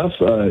stuff.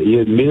 He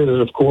admitted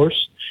it, of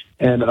course,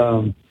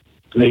 and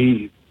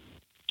he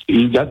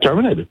got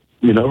terminated.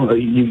 You know,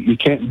 you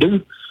can't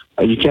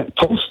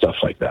post stuff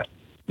like that.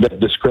 That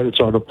discredits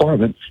our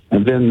department.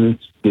 And then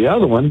the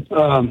other one,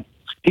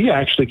 he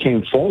actually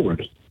came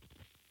forward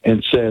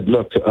and said,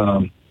 "Look,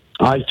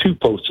 I too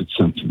posted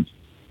something,"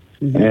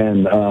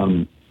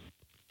 and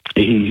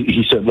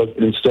he said, "Look,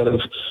 instead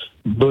of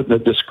putting a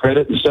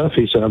discredit and stuff,"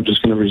 he said, "I'm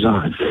just going to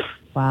resign."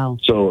 Wow.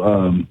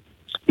 So,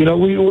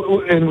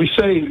 we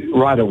say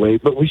right away,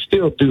 but we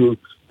still do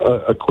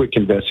a quick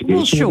investigation.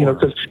 Well, sure. You know,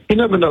 because you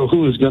never know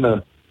who is going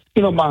to.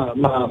 You know,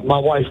 my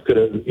wife could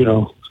have. You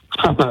know,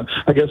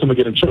 I guess I'm gonna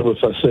get in trouble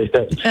if I say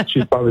that.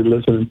 She's probably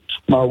listening.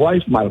 My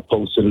wife might have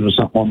posted it or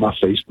something on my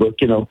Facebook.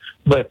 You know,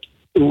 but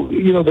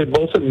you know, they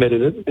both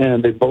admitted it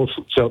and they both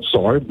felt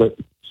sorry. But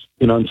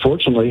you know,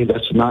 unfortunately,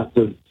 that's not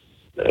the.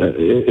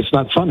 It's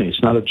not funny.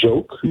 It's not a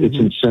joke. Mm-hmm. It's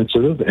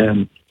insensitive,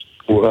 and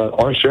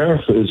our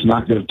sheriff is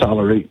not going to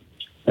tolerate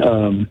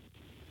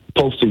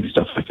posting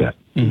stuff like that.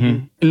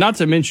 Mm-hmm. Not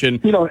to mention,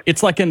 you know,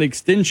 it's like an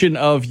extension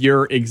of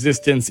your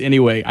existence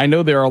anyway. I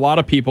know there are a lot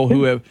of people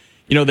who have,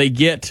 you know, they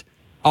get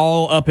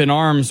all up in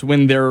arms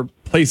when their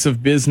place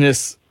of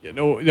business,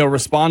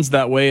 responds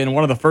that way. And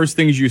one of the first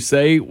things you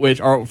say,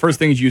 first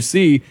things you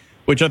see,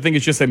 which I think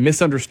is just a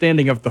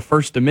misunderstanding of the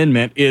First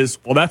Amendment, is,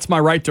 well, that's my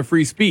right to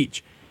free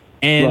speech.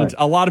 And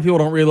a lot of people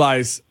don't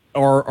realize,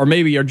 or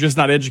maybe are just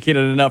not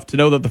educated enough to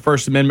know that the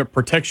First Amendment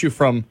protects you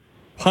from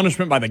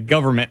punishment by the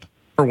government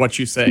for what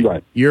you say.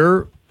 Right.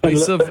 Your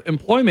place of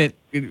employment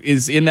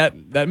is in that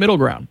middle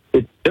ground.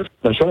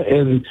 That's right.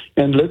 And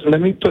let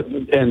me put,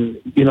 and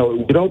you know,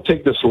 we don't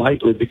take this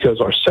lightly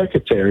because our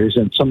secretaries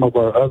and some of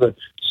our other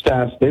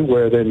staff, they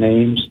wear their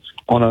names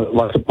on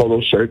like a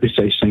polo shirt. They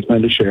say St.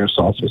 Linda Sheriff's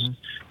Office.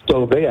 Mm-hmm.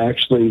 So they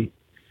actually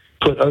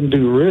put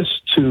undue risk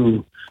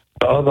to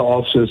other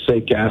officers, say,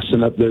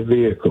 gassing up their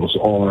vehicles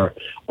or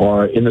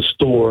in the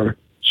store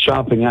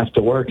shopping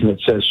after work and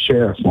it says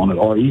sheriff on it,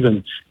 or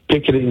even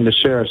picketing the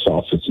sheriff's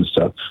office and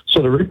stuff.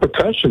 So the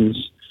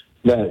repercussions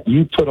that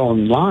you put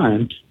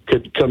online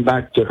could come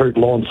back to hurt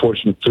law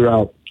enforcement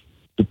throughout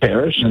the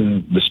parish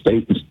and the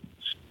state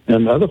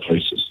and other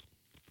places.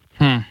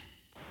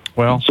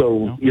 Well,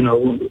 so, you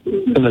know,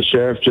 and the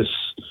sheriff just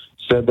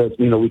said that,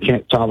 you know, we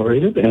can't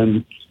tolerate it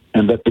and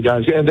that the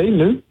guys, and they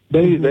knew,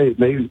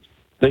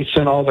 they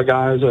sent all the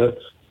guys a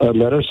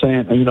letter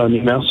saying, you know, an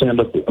email saying,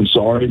 "Look, I'm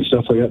sorry," and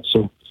stuff like that.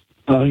 So,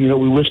 you know,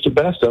 we wish the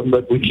best of them,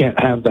 but we can't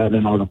have that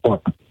in our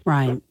department.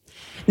 Right.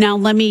 Now,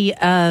 let me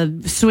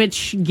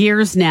switch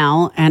gears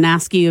now and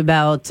ask you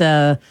about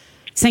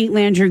St.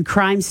 Landry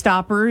Crime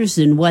Stoppers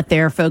and what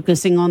they're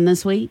focusing on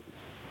this week.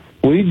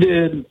 We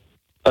did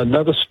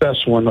another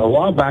special one. A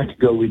while back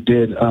ago, we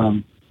did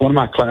one of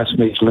my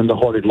classmates, Linda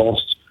Hardy,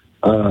 lost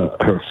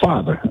her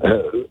father.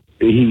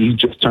 He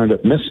just turned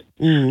up missing.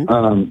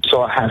 Mm-hmm.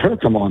 So I had her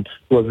come on.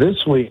 Well,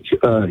 this week,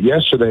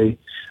 yesterday,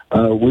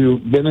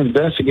 we've been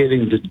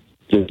investigating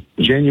the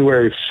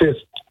January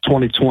 5th,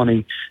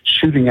 2020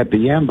 shooting at the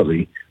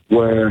Yambly,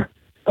 where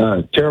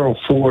Terrell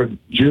Ford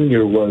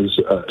Jr. was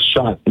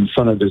shot in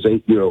front of his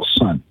 8-year-old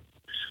son.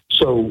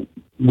 So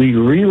we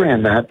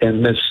reran that,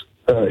 and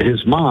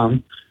his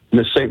mom,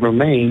 Miss St.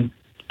 Romaine,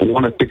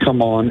 wanted to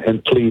come on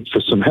and plead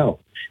for some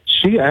help.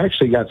 She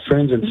actually got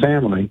friends and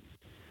family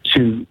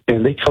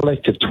and they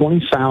collected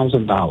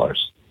 $20,000.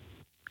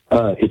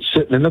 It's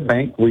sitting in the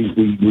bank. We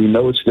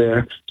know it's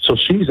there. So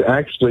she's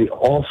actually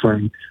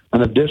offering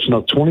an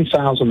additional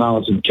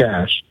 $20,000 in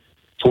cash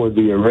for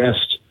the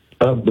arrest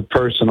of the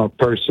person or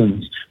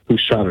persons who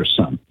shot her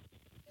son.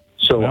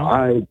 So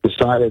I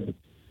decided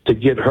to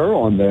get her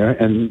on there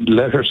and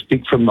let her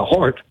speak from the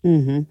heart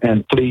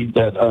and plead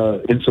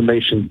that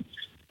information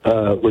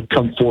would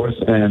come forth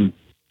and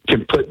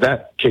can put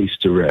that case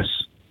to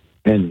rest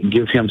and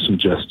give him some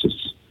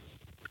justice.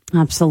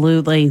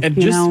 Absolutely. And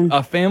just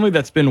a family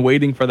that's been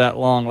waiting for that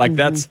long. Like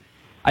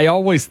I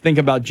always think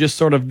about just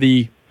sort of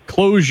the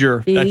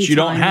closure that you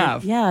don't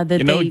have. Yeah.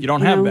 That you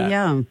don't have that.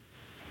 Yeah.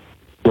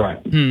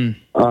 Right.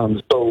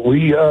 So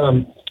we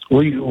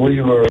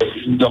were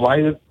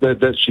delighted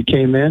that she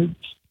came in.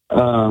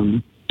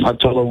 I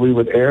told her we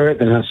would air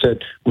it, and I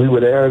said we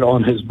would air it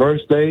on his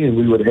birthday, and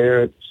we would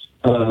air it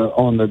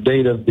on the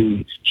date of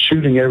the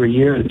shooting every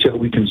year until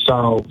we can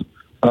solve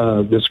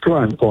this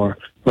crime for her.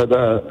 But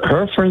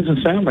her friends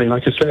and family,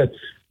 like I said,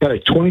 got a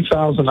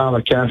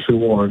 $20,000 cash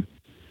reward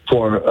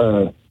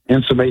for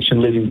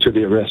information leading to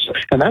the arrest,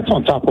 and that's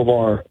on top of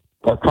our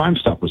Crime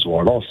Stoppers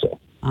award also.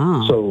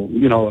 So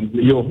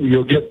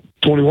you'll get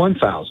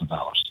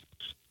 $21,000.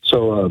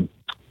 So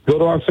go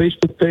to our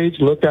Facebook page,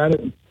 look at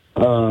it,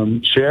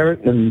 share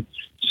it, and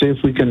see if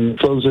we can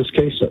close this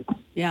case up.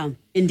 Yeah,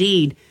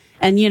 indeed.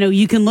 And,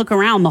 you can look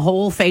around the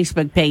whole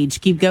Facebook page,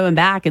 keep going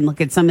back and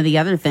look at some of the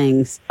other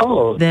things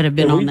that have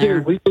been on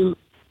there. We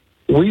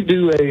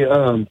do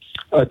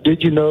a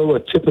Did You Know, a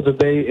tip of the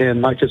day.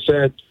 And like I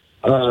said,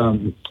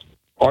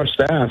 our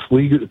staff,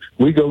 we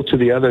go to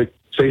the other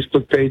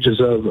Facebook pages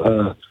of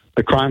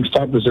the Crime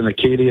Stoppers in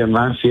Acadia and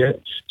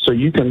Lafayette. So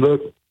you can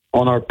look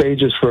on our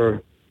pages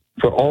for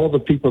all the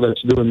people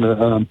that's doing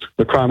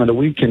the crime of the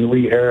week, and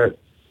we air it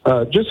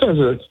just as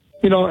a,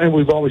 and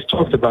we've always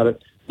talked about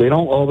it. They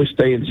don't always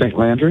stay in St.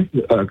 Landry.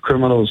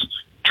 Criminals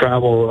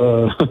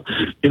travel,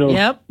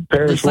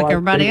 parish just like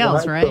everybody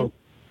else, right?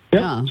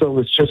 So, so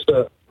it's just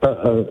a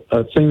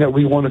thing that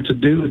we wanted to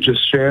do,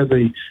 just share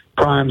the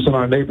crimes in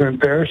our neighboring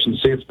parish and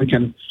see if we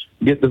can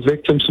get the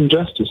victims some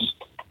justice.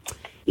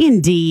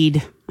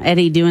 Indeed.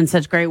 Eddie doing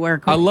such great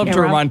work. I love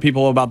to remind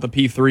people about the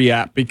P3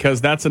 app,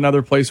 because that's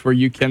another place where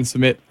you can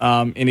submit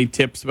any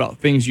tips about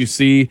things you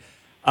see.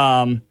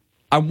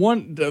 I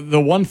want the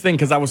one thing,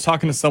 because I was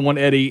talking to someone,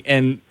 Eddie,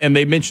 and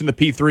they mentioned the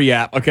P3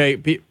 app.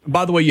 Okay,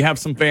 by the way, you have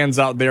some fans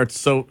out there,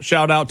 so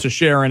shout out to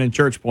Sharon in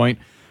Church Point.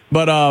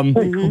 But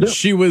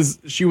she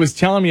was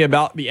telling me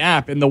about the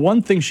app, and the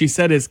one thing she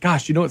said is,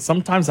 gosh, you know what,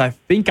 sometimes I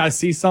think I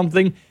see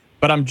something,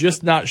 but I'm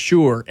just not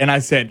sure. And I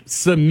said,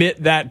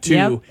 submit that too.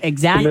 Yep,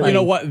 exactly. You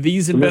know what?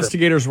 These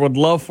investigators would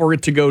love for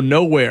it to go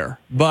nowhere,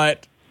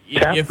 but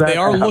if they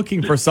are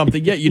looking for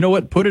something, you know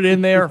what? Put it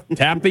in there,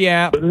 tap the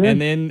app,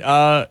 and then,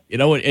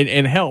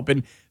 and help.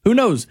 And who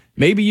knows?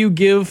 Maybe you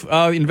give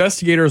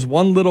investigators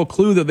one little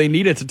clue that they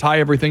needed to tie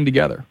everything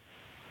together.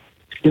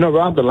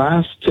 Rob, the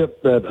last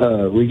tip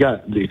that we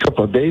got a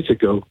couple of days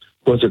ago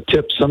was a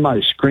tip.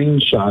 Somebody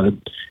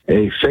screenshotted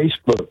a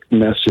Facebook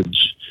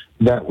message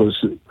that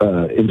was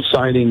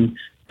inciting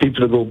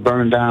people to go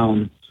burn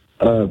down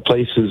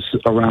places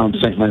around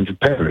St. Landry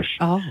Parish.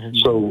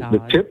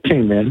 The tip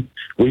came in.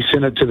 We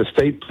sent it to the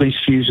State Police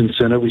Fusion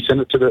Center. We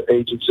sent it to the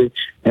agency,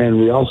 and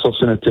we also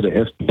sent it to the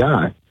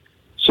FBI.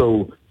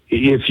 So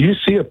if you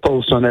see a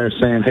post on there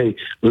saying, hey,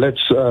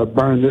 let's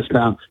burn this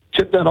down,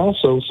 tip that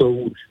also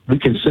so we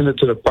can send it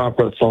to the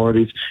proper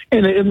authorities.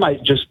 And it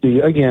might just be,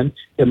 again,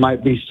 it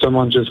might be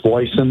someone just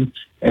voicing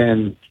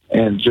and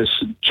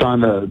just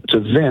trying to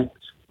vent.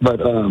 But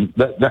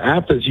the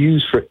app is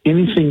used for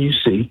anything you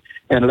see,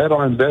 and let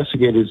our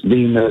investigators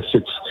deem if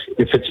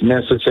it's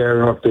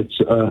necessary or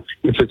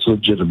if it's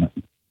legitimate.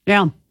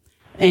 Yeah,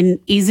 and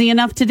easy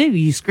enough to do.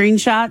 You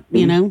screenshot,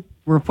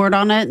 report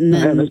on it, and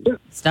then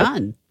it's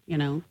done.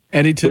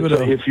 Eddie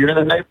Thibodeau. If you're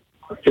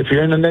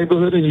in the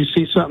neighborhood and you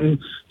see something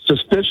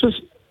suspicious,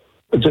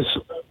 just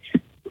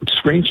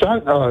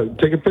screenshot,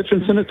 take a picture,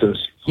 and send it to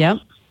us. Yep,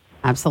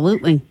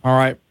 absolutely. All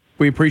right,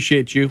 we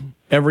appreciate you.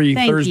 Every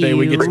Thursday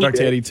we get to talk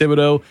to Eddie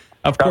Thibodeau.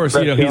 Of course,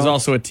 he's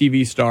also a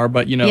TV star,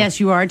 but Yes,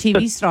 you are a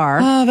TV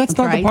star. That's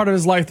not the part of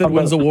his life that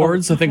wins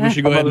awards. I think we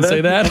should go ahead and say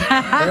that.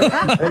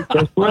 Hey,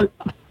 guess what?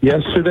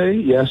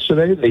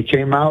 Yesterday they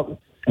came out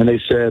and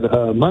they said,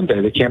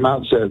 Monday, they came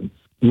out and said,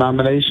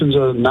 nominations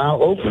are now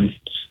open.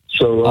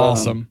 So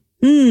awesome.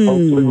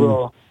 Hopefully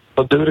we'll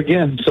do it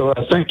again. So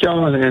thank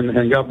y'all,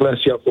 and God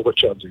bless y'all for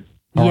what y'all do.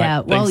 All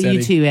right. Thanks,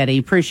 you too, Eddie.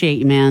 Appreciate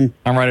you, man.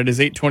 All right, it is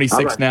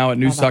 8:26 now at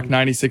News Talk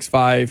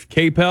 96.5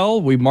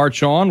 KPEL. We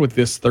march on with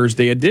this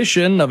Thursday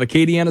edition of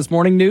Acadiana's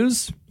Morning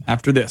News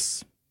after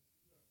this.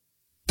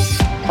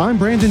 I'm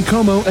Brandon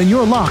Como, and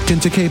you're locked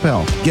into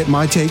KPEL. Get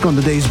my take on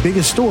the day's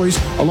biggest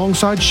stories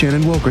alongside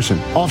Shannon Wilkerson.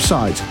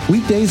 Offsides,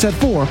 weekdays at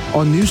 4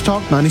 on News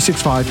Talk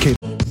 96.5 KPEL.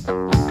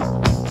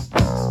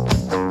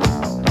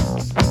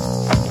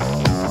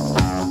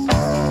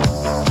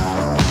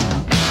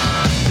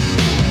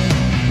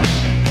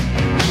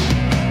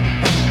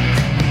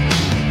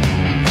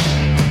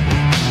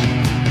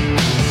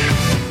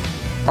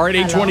 All right,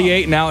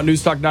 8:28 now at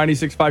News Talk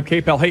 96.5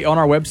 KPEL. Hey, on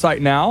our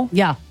website now.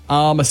 Yeah.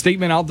 A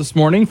statement out this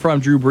morning from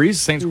Drew Brees,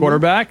 Saints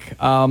quarterback,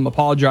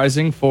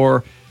 apologizing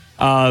for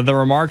the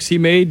remarks he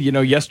made.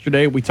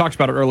 Yesterday, we talked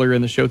about it earlier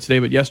in the show today,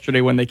 but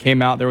yesterday when they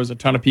came out, there was a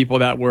ton of people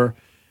that were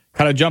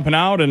kind of jumping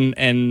out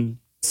and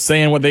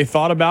saying what they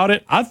thought about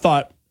it. I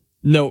thought,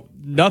 no,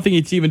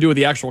 nothing to even do with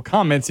the actual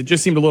comments. It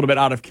just seemed a little bit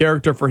out of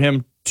character for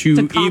him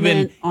to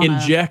even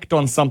inject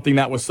on something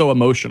that was so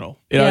emotional.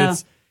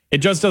 It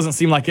just doesn't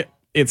seem like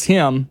it's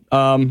him.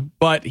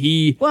 But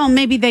he... Well,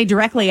 maybe they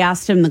directly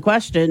asked him the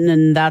question,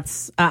 and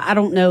that's... I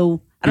don't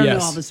know. I don't know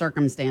all the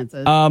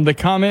circumstances. The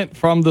comment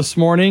from this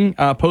morning,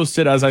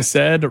 posted, as I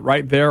said,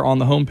 right there on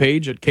the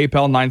homepage at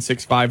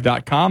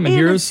KPEL965.com. And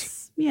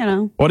here's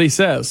what he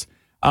says.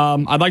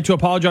 I'd like to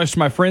apologize to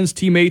my friends,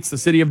 teammates, the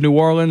city of New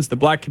Orleans, the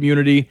black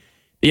community,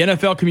 the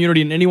NFL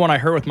community, and anyone I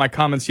hurt with my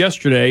comments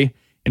yesterday.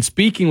 In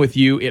speaking with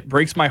you, it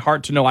breaks my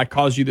heart to know I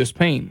caused you this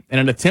pain. In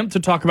an attempt to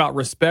talk about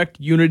respect,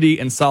 unity,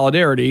 and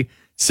solidarity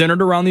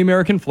centered around the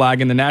American flag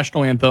and the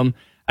national anthem,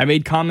 I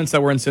made comments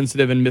that were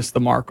insensitive and missed the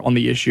mark on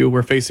the issue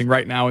we're facing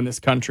right now in this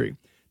country.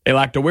 They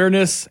lacked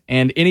awareness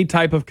and any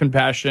type of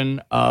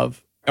compassion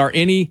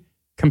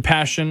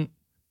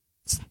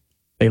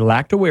They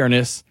lacked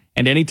awareness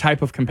and any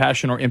type of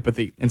compassion or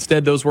empathy.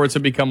 Instead, those words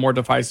have become more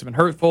divisive and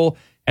hurtful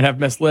and have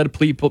misled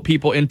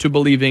people into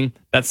believing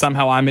that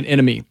somehow I'm an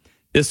enemy.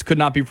 This could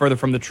not be further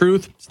from the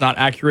truth. It's not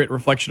accurate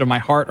reflection of my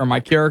heart or my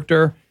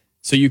character.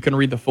 So you can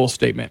read the full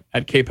statement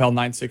at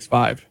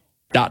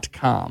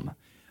KPEL965.com.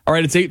 All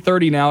right, it's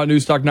 8:30 now at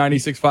News Talk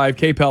 96.5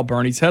 KPEL.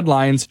 Bernie's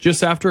headlines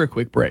just after a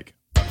quick break.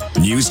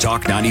 News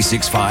Talk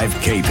 96.5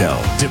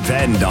 KPEL.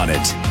 Depend on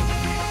it.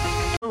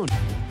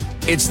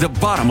 It's the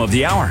bottom of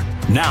the hour.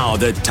 Now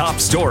the top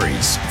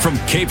stories from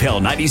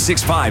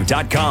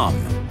KPEL965.com.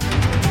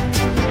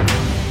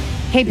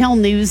 KPEL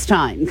News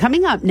Time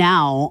coming up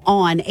now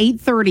on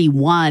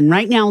 8:31.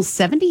 Right now,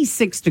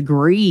 76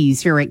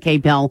 degrees here at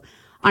KPEL.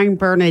 I'm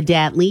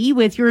Bernadette Lee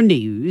with your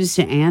news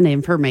and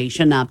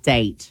information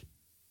update.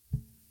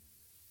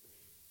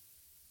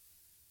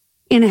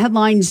 In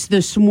headlines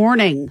this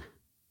morning,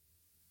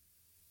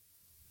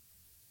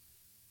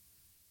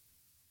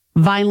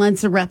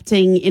 violence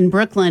erupting in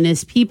Brooklyn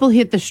as people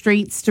hit the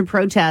streets to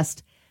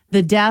protest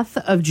the death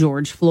of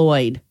George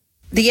Floyd.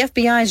 The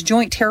FBI's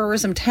Joint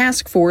Terrorism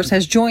Task Force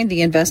has joined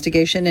the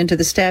investigation into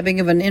the stabbing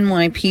of an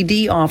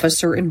NYPD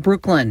officer in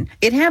Brooklyn.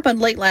 It happened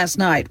late last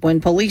night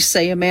when police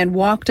say a man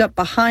walked up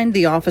behind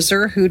the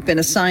officer who'd been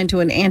assigned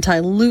to an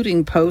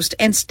anti-looting post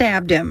and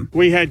stabbed him.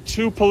 We had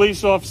 2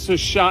 police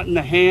officers shot in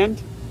the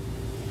hand,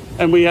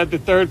 and we had the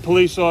 3rd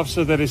police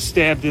officer that is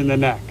stabbed in the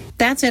neck.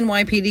 That's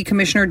NYPD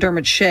Commissioner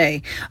Dermot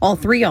Shea. All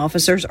 3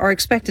 officers are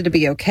expected to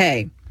be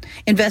okay.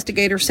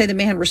 Investigators say the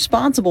man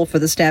responsible for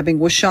the stabbing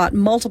was shot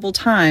multiple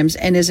times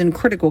and is in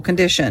critical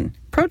condition.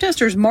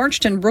 Protesters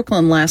marched in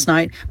Brooklyn last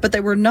night, but they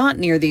were not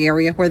near the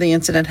area where the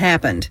incident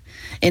happened.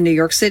 In New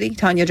York City,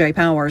 Tanya J.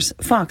 Powers,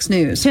 Fox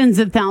News. Tens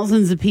of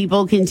thousands of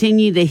people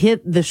continue to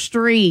hit the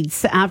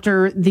streets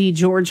after the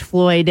George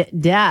Floyd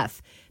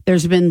death.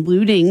 There's been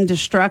looting,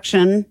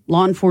 destruction,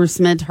 law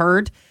enforcement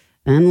hurt,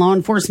 and law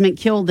enforcement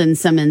killed in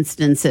some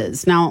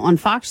instances. Now, on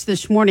Fox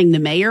this morning, the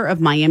mayor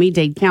of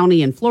Miami-Dade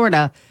County in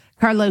Florida,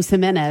 Carlos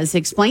Jimenez,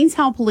 explains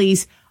how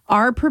police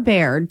are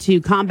prepared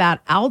to combat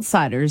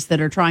outsiders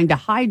that are trying to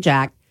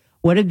hijack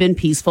what have been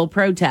peaceful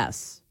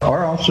protests.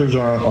 Our officers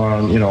are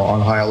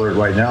on high alert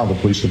right now. The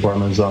police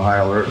department is on high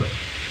alert,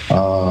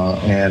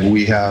 and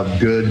we have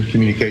good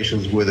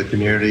communications with the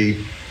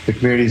community. The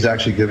community is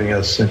actually giving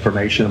us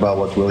information about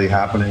what's really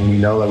happening. We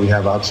know that we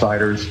have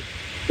outsiders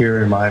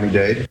here in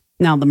Miami-Dade.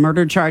 Now, the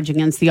murder charge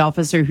against the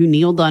officer who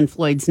kneeled on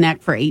Floyd's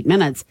neck for 8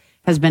 minutes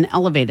has been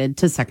elevated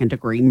to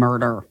second-degree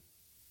murder.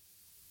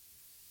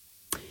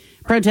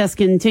 Protests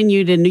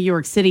continued in New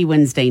York City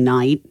Wednesday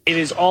night. It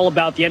is all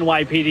about the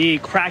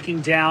NYPD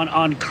cracking down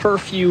on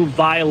curfew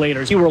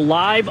violators. We were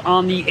live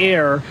on the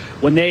air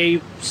when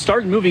they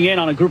started moving in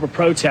on a group of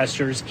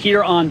protesters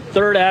here on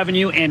 3rd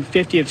Avenue and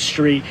 50th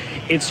Street.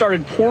 It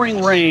started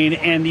pouring rain,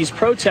 and these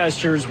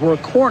protesters were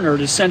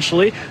cornered,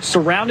 essentially,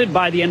 surrounded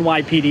by the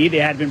NYPD. They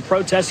had been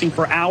protesting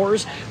for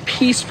hours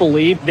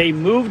peacefully. They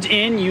moved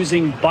in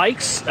using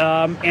bikes,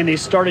 and they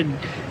started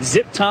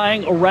zip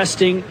tying,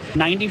 arresting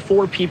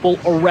 94 people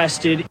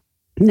arrested.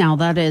 Now,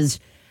 that is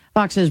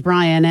Fox's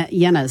Brian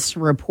Yennis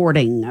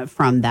reporting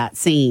from that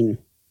scene.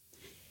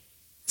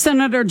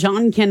 Senator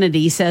John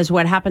Kennedy says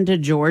what happened to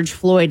George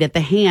Floyd at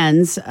the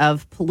hands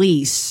of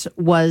police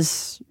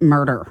was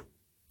murder.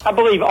 I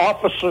believe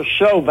Officer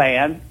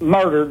Chauvin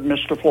murdered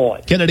Mr.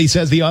 Floyd. Kennedy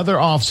says the other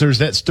officers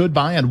that stood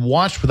by and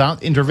watched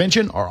without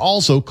intervention are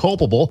also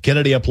culpable.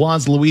 Kennedy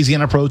applauds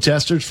Louisiana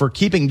protesters for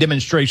keeping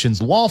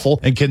demonstrations lawful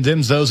and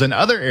condemns those in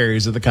other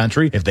areas of the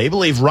country if they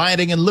believe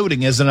rioting and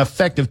looting is an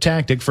effective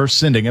tactic for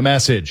sending a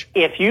message.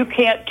 If you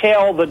can't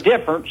tell the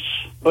difference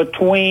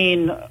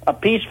between a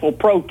peaceful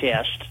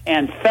protest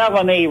and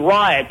felony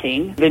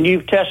rioting, then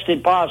you've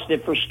tested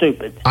positive for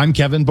stupid. I'm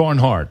Kevin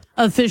Barnhart.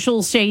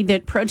 Officials say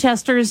that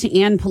protesters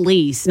and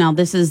police, now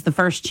this is the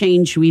first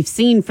change we've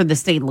seen for the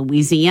state of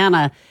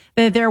Louisiana,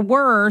 that there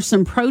were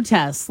some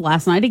protests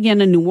last night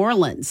again in New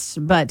Orleans,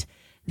 but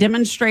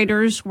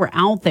demonstrators were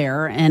out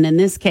there, and in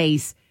this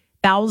case,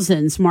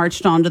 thousands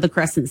marched onto the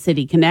Crescent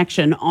City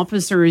Connection.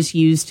 Officers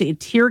used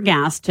tear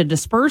gas to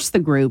disperse the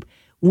group,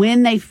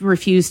 when they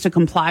refuse to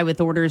comply with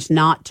orders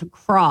not to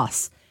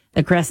cross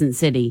the Crescent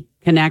City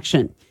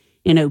connection.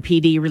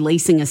 NOPD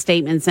releasing a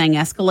statement saying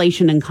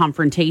escalation and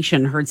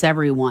confrontation hurts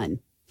everyone.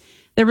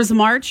 There was a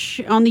march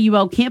on the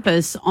UL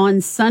campus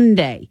on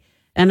Sunday,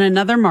 and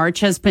another march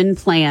has been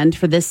planned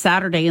for this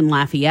Saturday in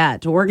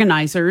Lafayette.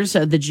 Organizers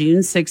of the June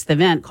 6th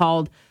event,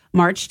 called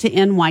March to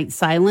End White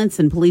Silence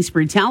and Police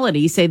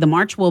Brutality, say the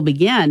march will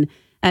begin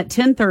at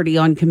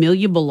 10:30 on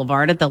Camellia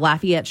Boulevard at the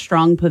Lafayette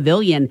Strong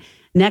Pavilion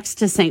next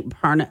to St.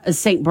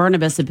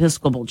 Barnabas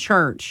Episcopal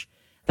Church.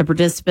 The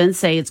participants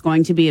say it's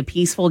going to be a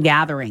peaceful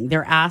gathering.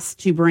 They're asked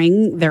to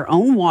bring their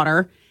own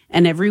water,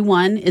 and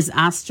everyone is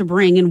asked to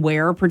bring and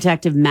wear a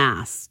protective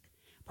mask.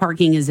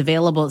 Parking is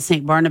available at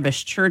St.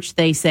 Barnabas Church,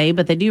 they say,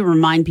 but they do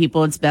remind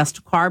people it's best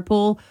to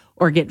carpool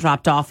or get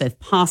dropped off if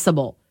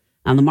possible.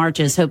 Now, the march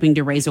is hoping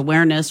to raise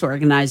awareness,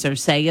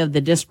 organizers say, of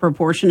the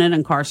disproportionate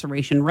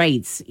incarceration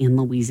rates in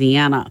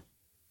Louisiana.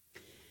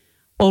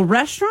 Well,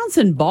 restaurants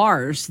and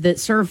bars that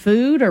serve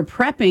food are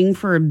prepping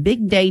for a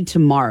big day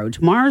tomorrow.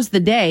 Tomorrow's the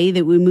day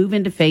that we move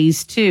into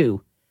phase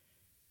 2.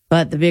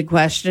 But the big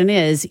question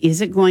is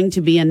it going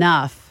to be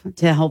enough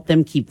to help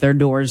them keep their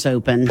doors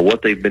open?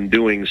 What they've been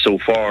doing so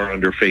far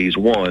under phase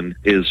 1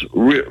 is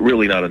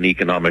really not an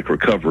economic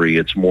recovery.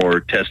 It's more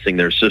testing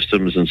their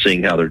systems and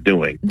seeing how they're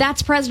doing.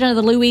 That's President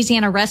of the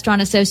Louisiana Restaurant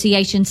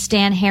Association,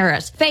 Stan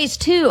Harris. Phase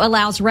 2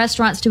 allows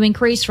restaurants to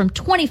increase from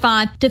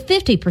 25 to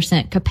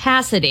 50%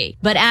 capacity.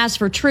 But as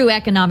for true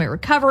economic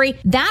recovery,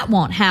 that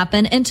won't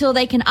happen until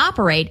they can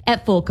operate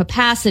at full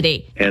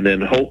capacity. And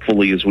then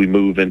hopefully as we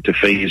move into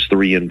phase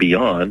 3 and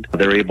beyond,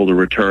 they're able to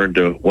return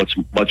to what's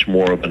much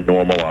more of a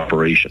normal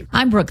operation.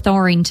 I'm Brooke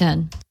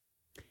Thorington.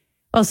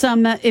 Well,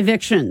 some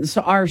evictions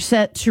are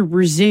set to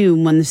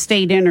resume when the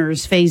state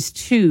enters phase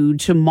 2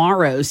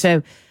 tomorrow.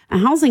 So a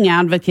housing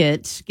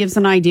advocate gives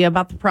an idea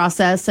about the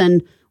process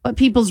and what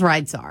people's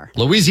rights are.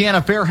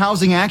 Louisiana Fair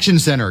Housing Action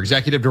Center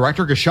Executive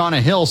Director Acadiana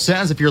Hill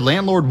says if your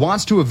landlord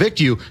wants to evict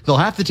you, they'll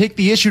have to take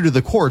the issue to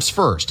the courts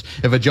first.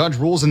 If a judge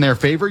rules in their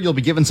favor, you'll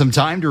be given some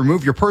time to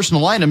remove your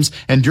personal items,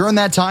 and during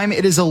that time,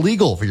 it is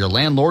illegal for your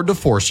landlord to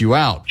force you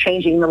out.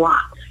 Changing the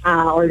locks.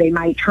 Or they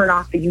might turn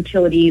off the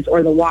utilities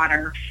or the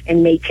water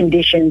and make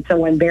conditions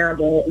so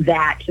unbearable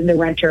that the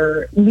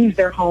renter leaves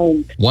their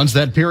home. Once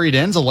that period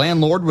ends, a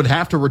landlord would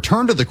have to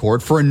return to the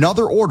court for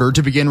another order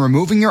to begin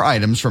removing your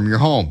items from your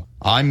home.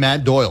 I'm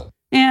Matt Doyle.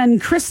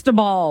 And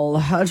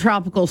Cristobal, a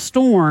tropical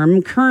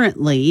storm,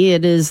 currently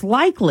it is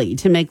likely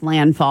to make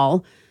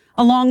landfall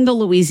along the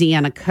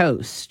Louisiana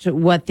coast.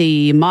 What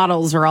the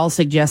models are all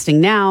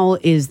suggesting now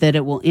is that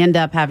it will end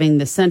up having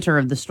the center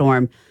of the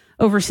storm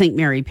over St.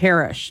 Mary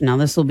Parish. Now,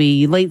 this will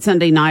be late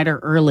Sunday night or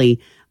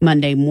early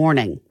Monday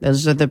morning.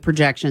 Those are the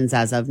projections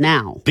as of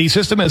now. The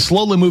system is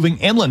slowly moving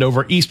inland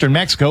over eastern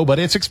Mexico, but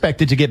it's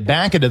expected to get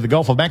back into the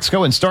Gulf of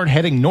Mexico and start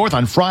heading north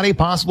on Friday,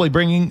 possibly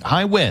bringing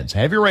high winds,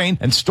 heavy rain,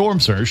 and storm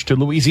surge to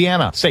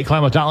Louisiana. State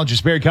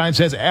climatologist Barry Kine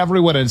says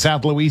everyone in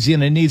South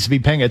Louisiana needs to be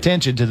paying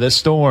attention to this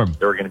storm.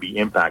 There are going to be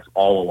impacts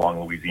all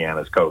along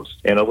Louisiana's coast,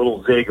 and a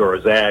little zig or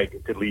a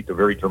zag could lead to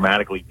very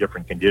dramatically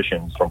different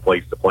conditions from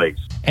place to place.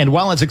 And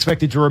while it's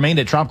expected to remain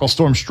at tropical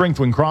storm strength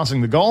when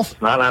crossing the Gulf,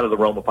 it's not out of the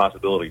realm of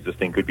possibilities. This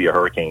thing could be a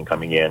hurricane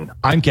coming in.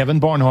 I'm Kevin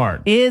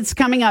Barnhart. It's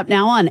coming up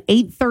now on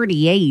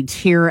 8:38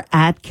 here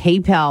at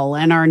KPEL,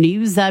 and our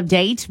news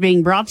update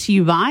being brought to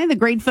you by the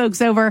great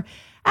folks over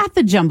at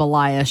the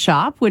Jambalaya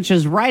Shop, which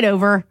is right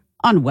over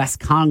on West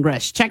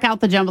Congress. Check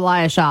out the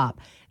Jambalaya Shop.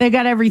 They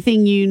got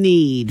everything you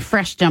need: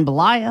 fresh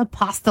jambalaya,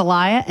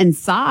 pastalaya, and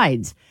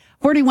sides.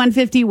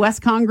 4150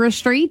 West Congress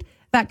Street.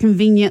 That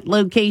convenient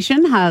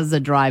location has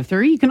a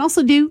drive-through. You can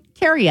also do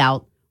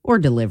carry-out or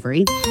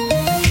delivery.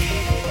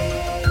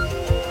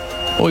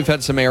 Well, we've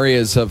had some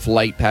areas of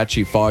light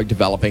patchy fog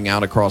developing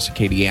out across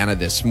Acadiana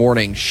this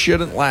morning.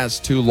 Shouldn't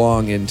last too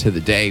long into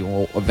the day.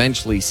 We'll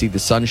eventually see the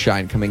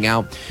sunshine coming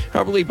out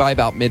probably by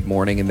about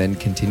mid-morning and then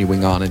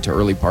continuing on into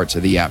early parts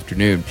of the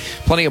afternoon.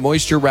 Plenty of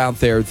moisture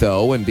out there,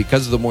 though, and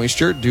because of the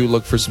moisture, do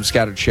look for some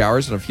scattered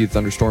showers and a few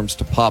thunderstorms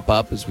to pop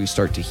up as we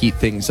start to heat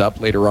things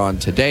up later on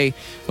today.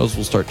 Those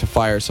will start to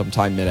fire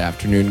sometime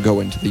mid-afternoon,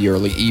 go into the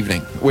early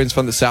evening. Winds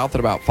from the south at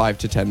about 5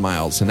 to 10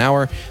 miles an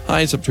hour.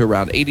 Highs up to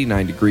around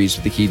 89 degrees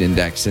with the heat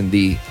index in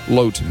the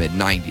low to mid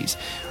 90s.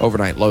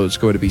 Overnight lows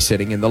going to be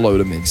sitting in the low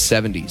to mid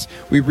 70s.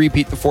 We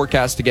repeat the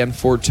forecast again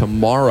for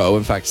tomorrow.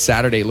 In fact,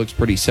 Saturday looks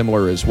pretty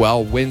similar as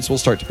well. Winds will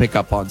start to pick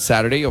up on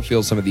Saturday. You'll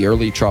feel some of the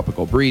early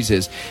tropical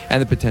breezes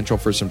and the potential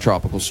for some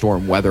tropical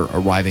storm weather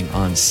arriving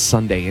on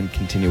Sunday and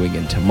continuing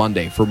into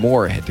Monday. For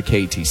more, head to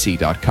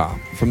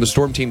ktc.com. From the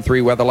Storm Team 3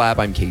 Weather Lab,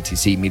 I'm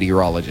KTC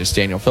meteorologist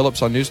Daniel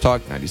Phillips on News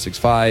Talk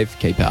 96.5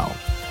 KPEL.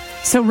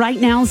 So right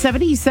now,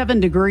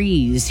 77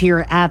 degrees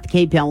here at the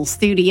KPEL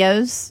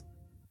studios.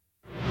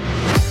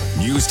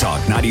 News Talk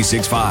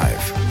 96.5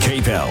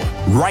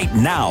 KPEL. Right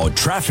now,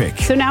 traffic.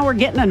 So now we're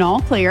getting an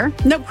all clear.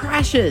 No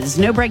crashes,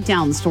 no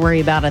breakdowns to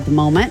worry about at the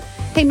moment.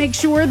 Hey, make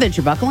sure that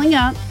you're buckling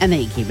up and that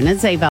you're keeping it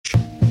safe out.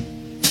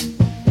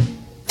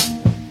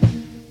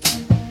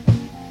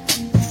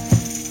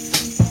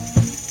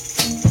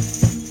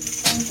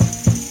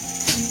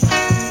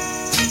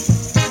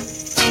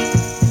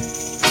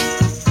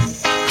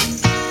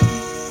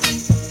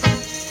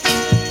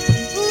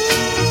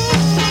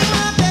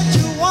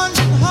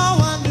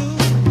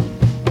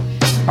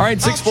 right,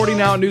 6:40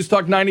 now, News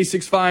Talk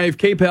 96.5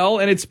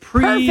 KPEL, and it's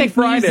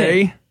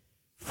pre-Friday.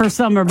 For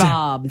Summer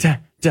Bob.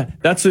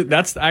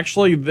 That's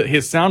actually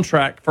his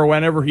soundtrack for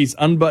whenever he's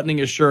unbuttoning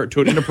his shirt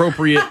to an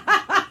inappropriate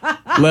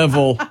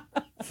level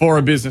for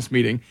a business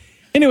meeting.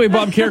 Anyway,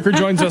 Bob Carricker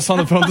joins us on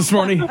the phone this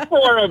morning.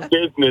 For a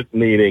business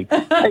meeting.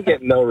 I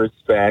get no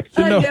respect.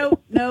 No.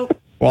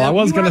 Well, I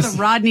was going to the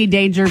Rodney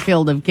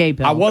Dangerfield of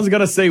KPEL. I was going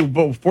to say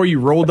before you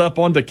rolled up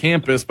onto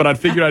campus, but I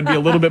figured I'd be a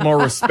little bit more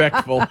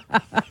respectful.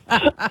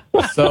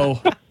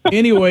 So,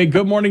 anyway,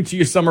 good morning to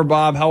you, Summer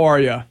Bob. How are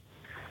you?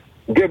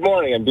 Good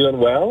morning. I'm doing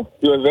well.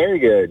 Doing very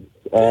good.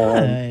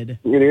 Good.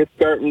 It is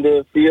starting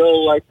to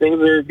feel like things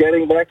are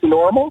getting back to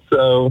normal,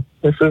 so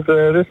this is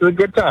a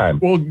good time.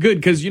 Well, good,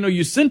 because,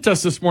 you sent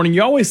us this morning.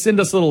 You always send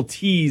us a little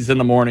tease in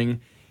the morning,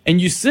 and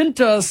you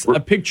sent us a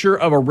picture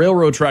of a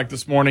railroad track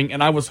this morning,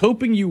 and I was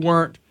hoping you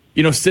weren't,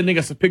 sending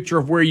us a picture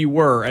of where you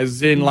were,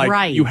 as in,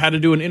 you had to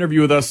do an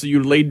interview with us, so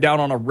you laid down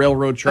on a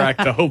railroad track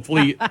to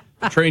hopefully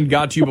the train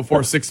got to you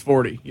before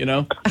 6:40,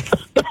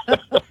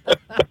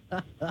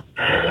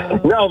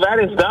 No, that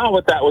is not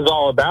what that was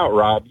all about,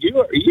 Rob.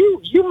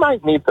 You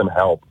might need some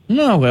help.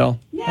 No, well,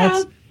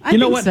 yeah, I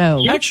think what?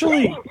 So.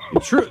 Actually,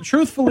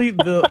 truthfully,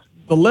 the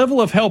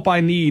level of help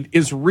I need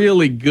is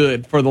really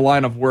good for the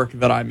line of work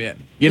that I'm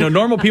in.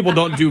 Normal people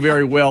don't do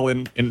very well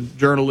in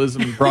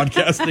journalism and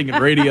broadcasting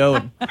and radio.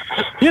 And,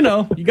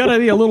 you got to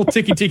be a little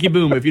ticky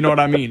boom, if you know what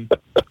I mean.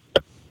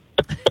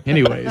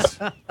 Anyways,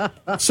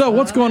 so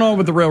what's going on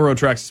with the railroad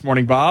tracks this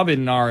morning, Bob,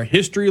 in our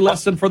history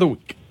lesson for the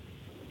week?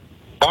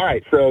 All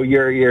right, so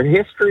your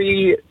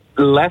history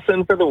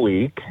lesson for the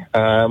week,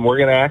 we're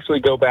going to actually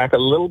go back a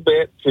little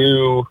bit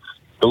to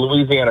the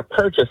Louisiana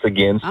Purchase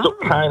again,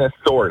 kind of,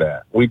 sort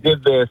of. We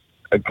did this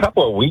a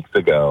couple of weeks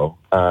ago.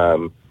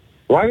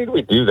 Why did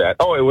we do that?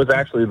 Oh, it was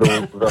actually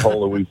the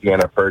whole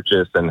Louisiana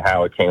Purchase and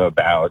how it came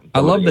about. I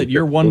love that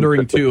you're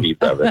wondering, too.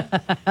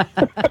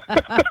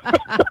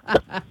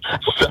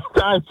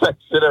 Sometimes I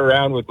sit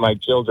around with my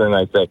children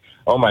and I say,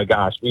 oh, my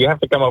gosh, you have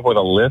to come up with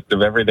a list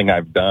of everything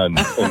I've done.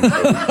 And we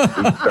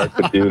start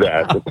to do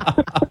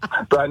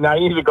that. But now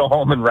you need to go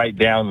home and write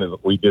down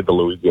that we did the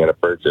Louisiana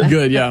Purchase.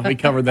 Good, yeah. We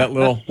covered that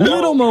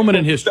little moment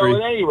in history. So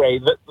at any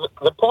rate,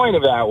 the point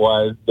of that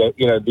was that,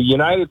 the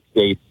United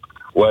States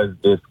was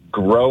this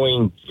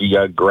growing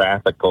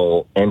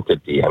geographical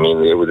entity. I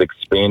mean, it was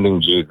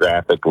expanding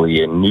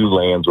geographically and new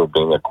lands were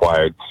being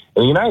acquired.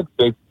 And the United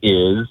States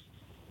is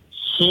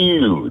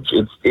huge.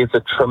 It's a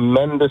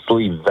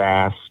tremendously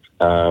vast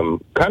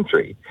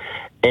country.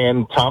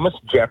 And Thomas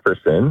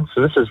Jefferson,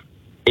 so this is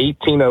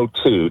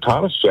 1802,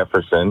 Thomas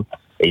Jefferson,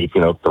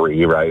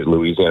 1803, right,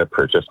 Louisiana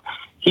Purchase,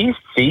 he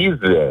sees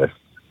this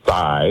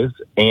size,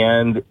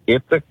 and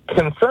it's a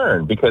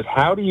concern because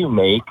how do you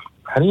make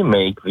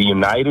the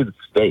United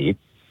States,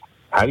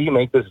 how do you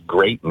make this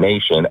great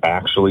nation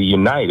actually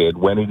united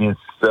when it is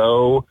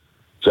so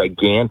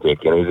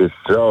gigantic and it is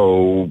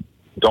so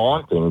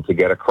daunting to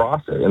get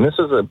across it? And this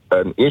is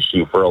an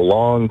issue for a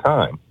long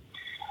time.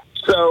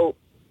 So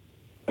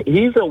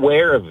he's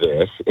aware of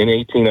this in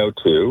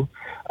 1802.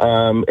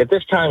 At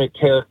this time, it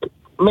took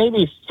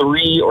maybe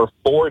 3 or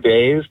 4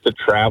 days to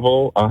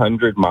travel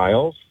 100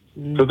 miles.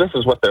 So this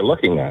is what they're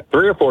looking at.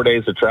 3 or 4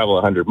 days to travel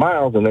 100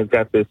 miles, and they've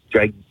got this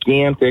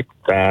gigantic,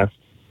 vast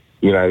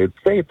United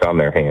States on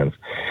their hands.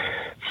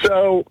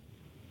 So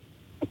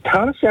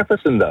Thomas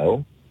Jefferson,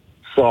 though,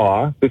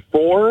 saw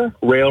before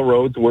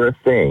railroads were a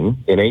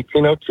thing in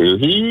 1802,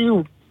 he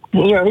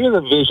was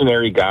a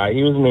visionary guy.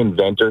 He was an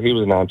inventor. He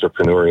was an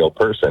entrepreneurial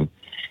person.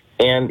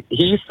 And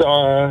he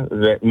saw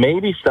that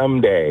maybe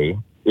someday,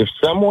 if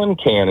someone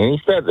can, and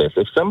he said this,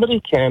 if somebody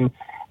can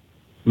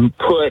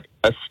put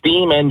a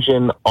steam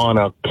engine on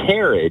a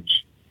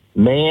carriage,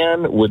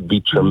 man would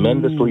be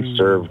tremendously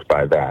served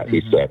by that,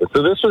 he said.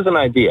 So this was an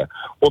idea.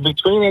 Well,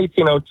 between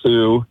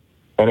 1802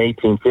 and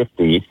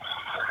 1850,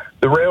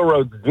 the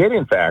railroads did,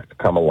 in fact,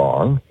 come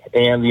along,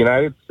 and the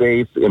United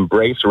States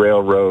embraced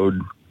railroad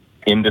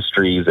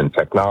industries and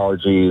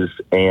technologies,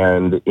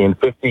 and in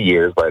 50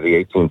 years, by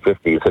the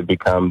 1850s, had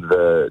become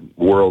the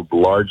world's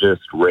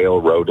largest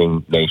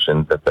railroading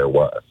nation that there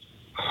was.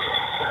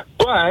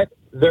 But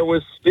there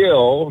was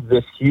still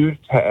this huge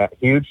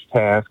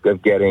task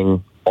of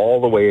getting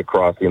all the way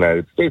across the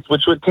United States,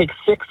 which would take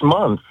 6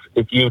 months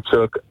if you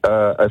took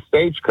a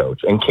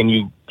stagecoach. And can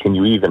you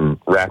even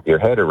wrap your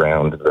head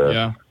around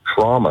the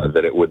trauma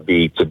that it would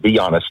be to be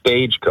on a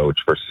stagecoach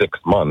for 6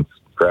 months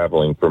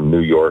traveling from New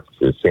York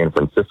to San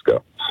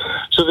Francisco?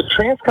 So the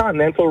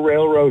Transcontinental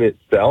Railroad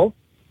itself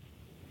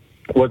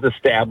was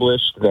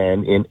established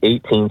then in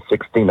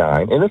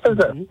 1869. And this is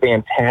a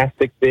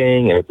fantastic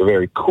thing, and it's a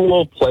very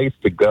cool place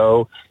to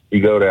go.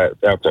 You go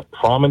out to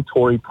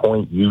Promontory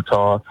Point,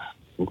 Utah,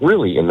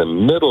 really in the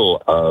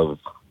middle of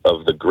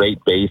the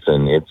Great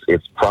Basin.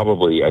 It's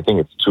probably, I think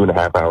it's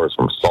 2.5 hours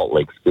from Salt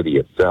Lake City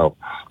itself.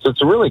 So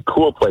it's a really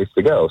cool place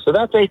to go. So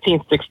that's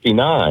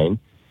 1869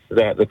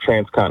 that the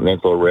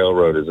Transcontinental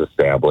Railroad is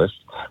established.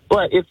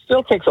 But it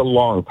still takes a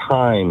long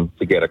time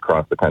to get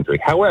across the country.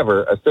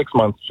 However, a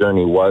 6-month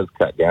journey was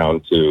cut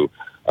down to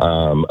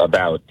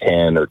about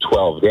 10 or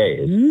 12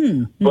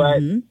 days.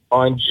 But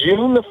on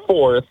June the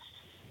 4th,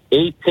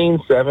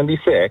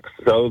 1876,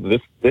 so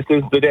this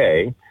is the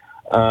day,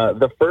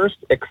 the first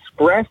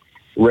express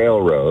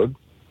railroad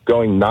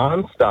going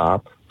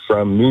nonstop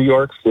from New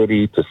York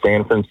City to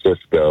San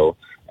Francisco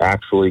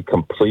actually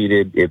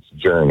completed its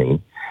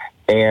journey,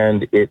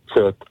 and it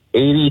took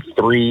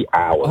 83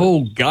 hours.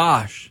 Oh,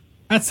 gosh.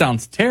 That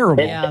sounds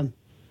terrible.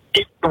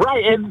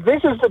 Right, and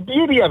this is the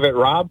beauty of it,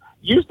 Rob.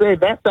 You say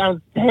that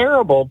sounds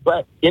terrible,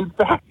 but in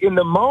fact, in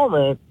the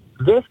moment,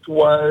 this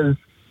was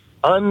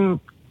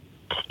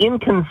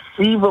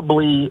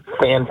inconceivably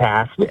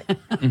fantastic.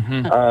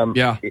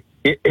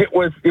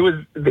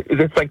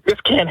 It's like,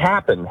 this can't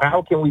happen.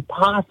 How can we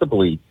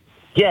possibly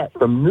get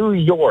from New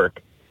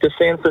York to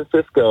San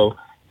Francisco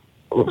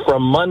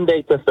from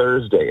Monday to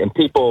Thursday? And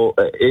people,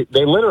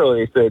 they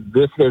literally said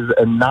this has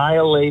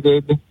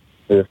annihilated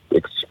this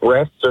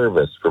express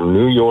service from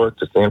New York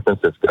to San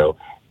Francisco.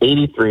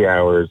 83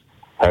 hours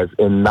has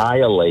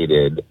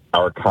annihilated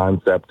our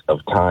concept of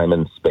time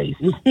and space.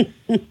 But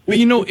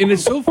and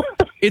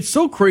it's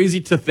so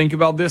crazy to think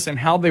about this and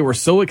how they were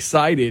so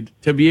excited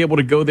to be able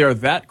to go there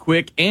that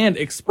quick and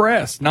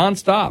express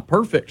nonstop.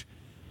 Perfect.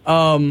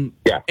 And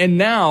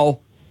now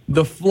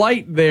the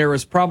flight there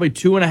is probably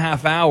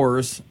 2.5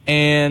 hours,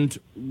 and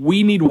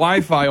we need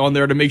Wi-Fi on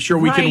there to make sure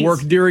we can work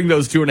during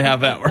those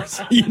 2.5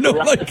 hours.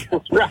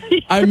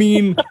 I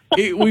mean,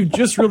 we've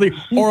just really,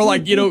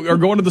 or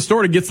going to the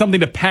store to get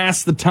something to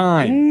pass the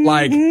time.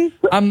 Like,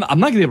 I'm not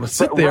going to be able to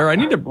sit there. I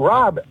need to.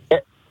 Rob,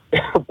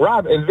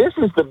 and this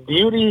is the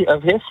beauty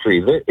of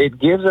history. It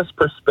gives us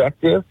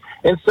perspective.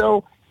 And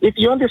so if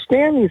you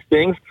understand these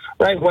things,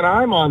 right, when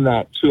I'm on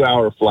that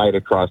 2-hour flight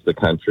across the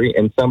country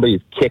and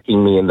somebody's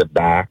kicking me in the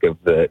back of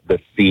the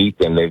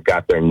seat and they've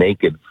got their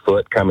naked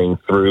foot coming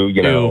through,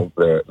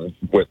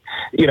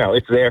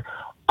 it's there.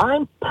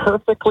 I'm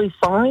perfectly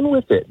fine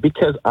with it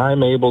because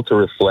I'm able to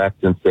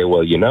reflect and say,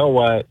 well, you know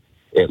what?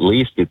 At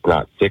least it's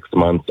not 6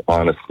 months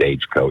on a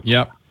stagecoach.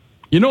 Yep.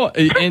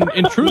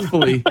 And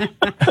truthfully,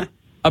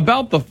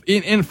 about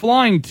in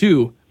flying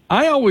too,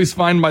 I always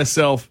find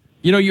myself,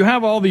 you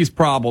have all these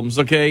problems,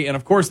 okay? And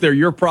of course they're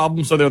your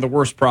problems, so they're the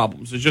worst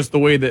problems. It's just the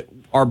way that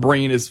our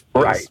brain is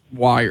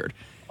wired.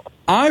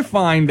 I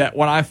find that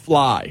when I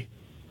fly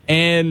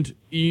and,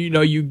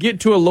 you get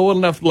to a low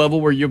enough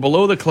level where you're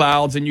below the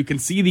clouds and you can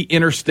see the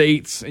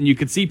interstates and you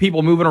can see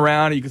people moving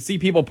around and you can see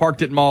people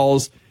parked at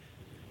malls,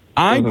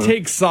 I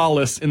take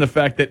solace in the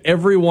fact that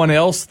everyone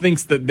else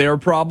thinks that their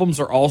problems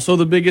are also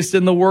the biggest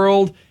in the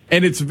world,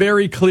 and it's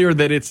very clear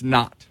that it's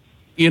not.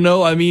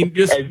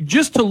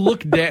 Just to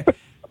look down.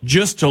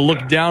 Just to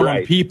look down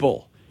on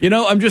people.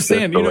 I'm just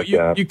saying,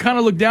 you kind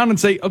of look down and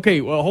say,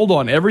 okay, well, hold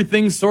on.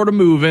 Everything's sort of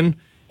moving.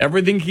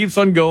 Everything keeps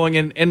on going.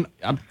 And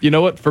you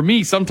know what? For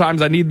me,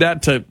 sometimes I need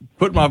that to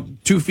put my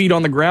 2 feet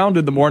on the ground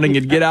in the morning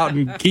and get out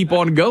and keep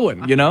on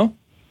going,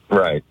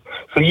 Right.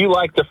 So you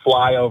like to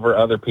fly over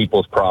other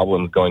people's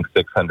problems going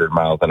 600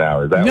 miles an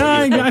hour. Is that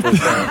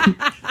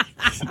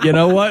what you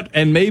know what?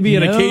 And maybe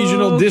an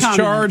occasional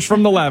discharge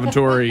from the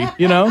lavatory,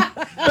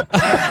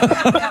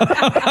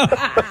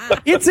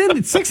 It's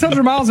in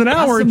 600 miles an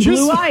hour.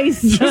 Blue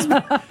ice.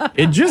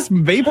 It just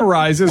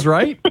vaporizes,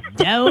 right?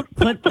 Don't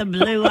put the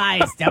blue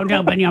ice. Don't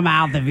open your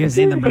mouth if you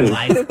see the blue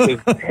ice. This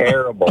is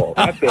terrible.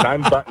 That's it.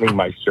 I'm buttoning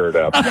my shirt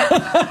up.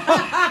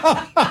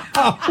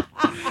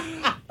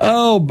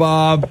 Oh,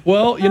 Bob.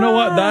 Well, you know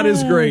what? That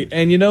is great.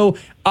 And,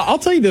 I'll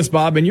tell you this,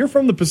 Bob, and you're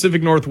from the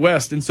Pacific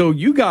Northwest, and so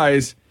you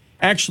guys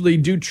actually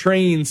do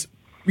trains,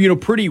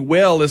 pretty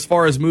well as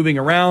far as moving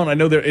around. I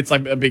know that it's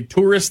like a big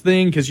tourist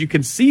thing because you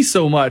can see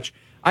so much.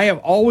 I have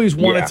always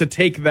wanted to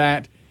take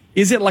that.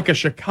 Is it like a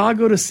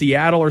Chicago to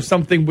Seattle or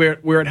something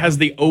where it has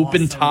the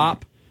open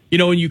top,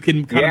 and you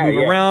can kind of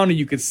move around and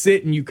you can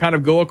sit and you kind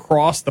of go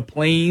across the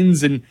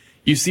plains and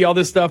you see all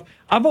this stuff.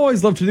 I've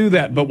always loved to do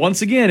that. But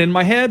once again, in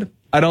my head,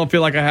 I don't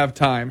feel like I have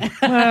time.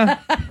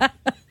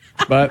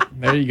 But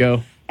there you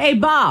go. Hey,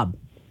 Bob,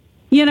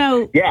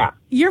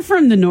 you're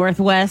from the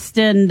Northwest,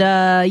 and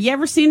you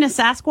ever seen a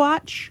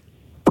Sasquatch?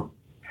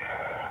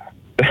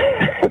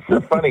 It's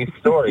a funny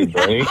story,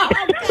 Bernie.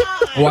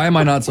 Why am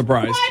I not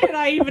surprised? Why did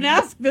I even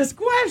ask this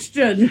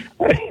question?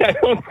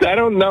 I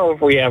don't know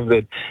if we have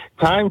the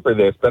time for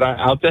this, but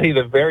I'll tell you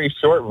the very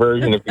short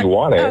version if you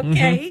want it.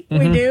 Okay,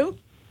 we do.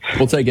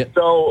 We'll take it.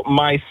 So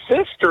my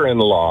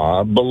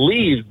sister-in-law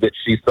believed that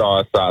she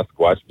saw a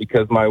Sasquatch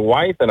because my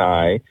wife and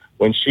I,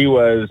 when she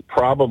was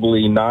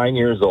probably 9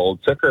 years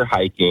old, took her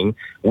hiking.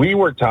 We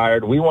were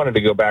tired. We wanted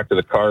to go back to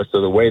the car.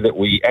 So the way that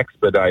we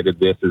expedited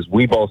this is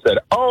we both said,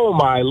 "Oh,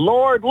 my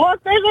Lord,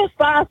 look, there's a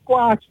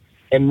Sasquatch."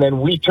 And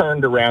then we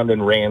turned around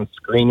and ran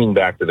screaming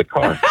back to the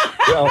car.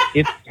 Well,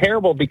 it's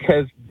terrible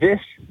because this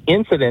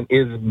incident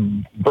is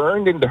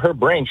burned into her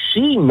brain.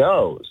 She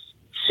knows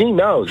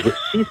that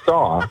she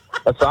saw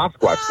a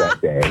Sasquatch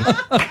that day.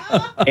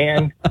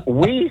 And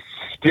we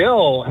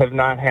still have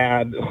not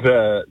had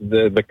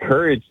the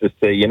courage to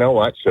say, you know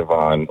what,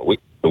 Siobhan,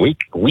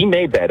 we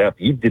made that up.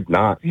 You did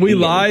not. We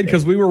lied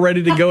because we were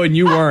ready to go and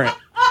you weren't.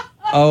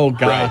 Oh,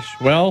 gosh.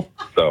 Right. Well,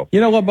 so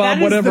you know what,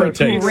 Bob? Whatever it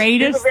takes.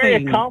 She's a very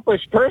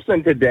accomplished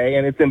person today,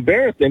 and it's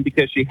embarrassing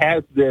because she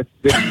has this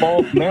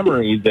false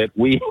memory that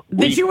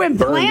that you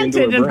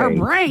implanted in her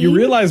brain. You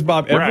realize,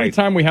 Bob, every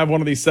time we have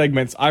one of these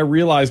segments, I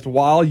realized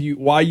why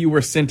you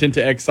were sent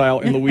into exile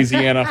in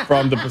Louisiana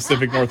from the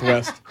Pacific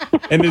Northwest.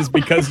 And it is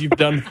because you've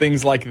done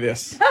things like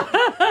this.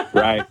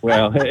 Right.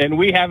 Well, and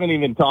we haven't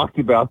even talked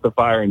about the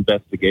Fire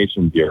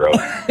Investigation Bureau.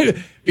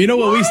 You know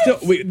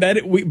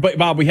what? But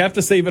Bob, we have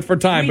to save it for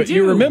time. But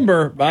you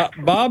remember,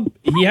 Bob,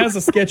 he has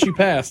a sketchy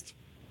past.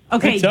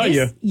 Okay, I tell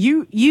you,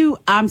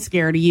 I'm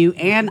scared of you,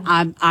 and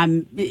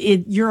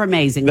you're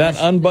amazing. That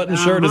unbuttoned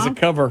shirt is a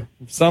cover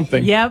of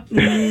something. Yep.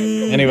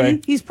 Anyway,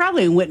 he's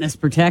probably in witness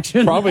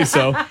protection. Probably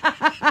so.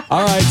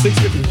 All right,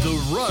 6:50. The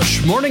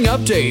Rush Morning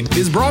Update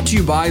is brought to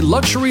you by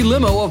Luxury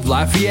Limo of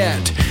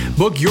Lafayette.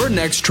 Book your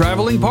next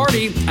traveling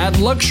party at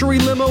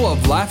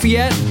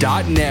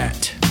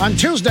luxurylimo.lafayette.net. On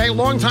Tuesday,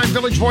 longtime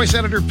Village Voice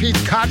editor Pete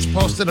Kotz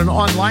posted an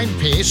online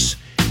piece,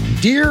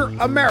 Dear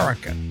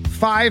America,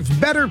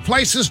 5 better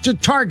places to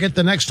target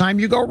the next time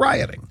you go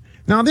rioting.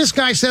 Now, this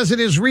guy says that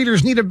his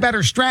readers need a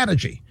better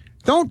strategy.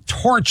 Don't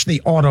torch the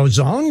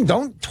AutoZone.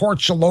 Don't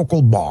torch a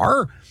local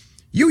bar.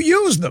 You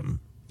use them.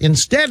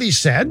 Instead, he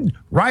said,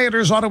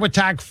 rioters ought to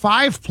attack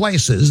 5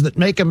 places that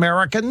make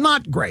America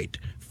not great.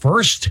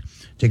 First,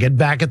 to get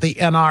back at the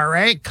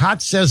NRA,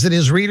 Kotz says that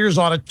his readers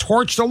ought to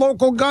torch the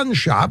local gun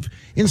shop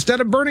instead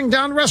of burning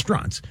down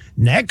restaurants.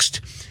 Next,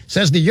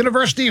 says the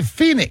University of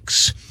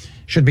Phoenix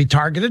should be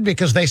targeted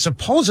because they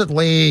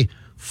supposedly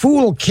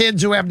fool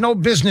kids who have no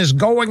business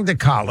going to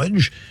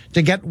college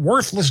to get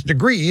worthless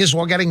degrees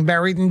while getting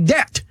buried in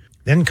debt.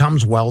 Then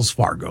comes Wells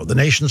Fargo, the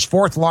nation's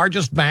 4th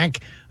largest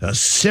bank, a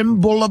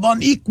symbol of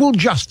unequal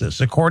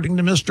justice, according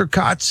to Mr.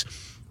 Kotz.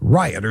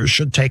 Rioters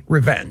should take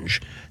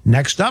revenge.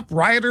 Next up,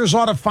 rioters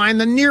ought to find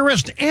the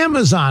nearest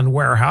Amazon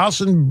warehouse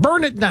and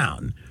burn it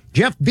down.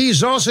 Jeff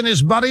Bezos and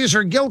his buddies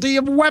are guilty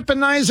of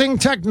weaponizing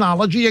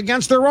technology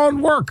against their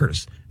own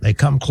workers. They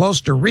come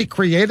close to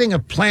recreating a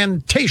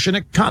plantation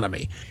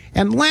economy.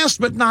 And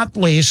last but not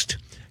least,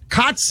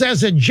 Kotz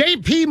says that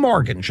J.P.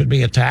 Morgan should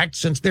be attacked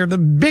since they're the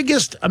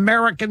biggest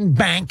American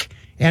bank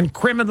and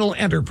criminal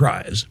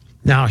enterprise.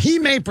 Now, he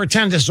may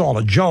pretend it's all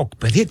a joke,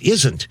 but it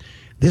isn't.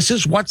 This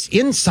is what's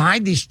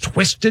inside these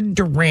twisted,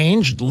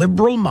 deranged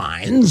liberal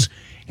minds,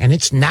 and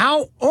it's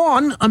now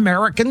on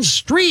American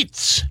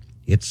streets.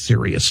 It's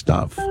serious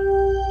stuff.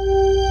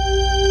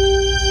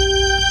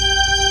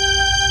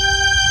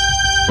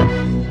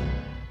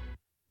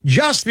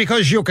 Just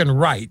because you can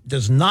write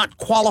does not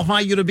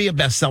qualify you to be a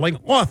best-selling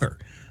author.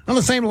 And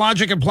the same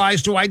logic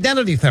applies to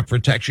identity theft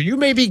protection. You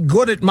may be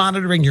good at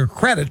monitoring your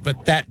credit,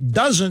 but that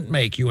doesn't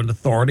make you an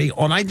authority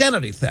on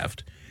identity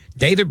theft.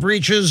 Data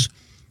breaches,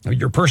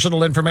 your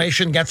personal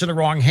information gets in the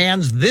wrong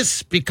hands.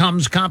 This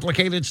becomes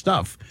complicated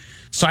stuff.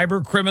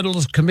 Cyber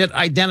criminals commit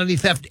identity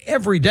theft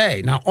every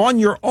day. Now, on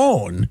your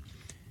own,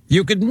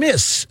 you could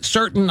miss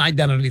certain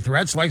identity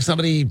threats, like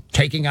somebody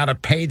taking out a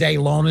payday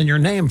loan in your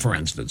name, for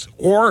instance,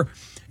 or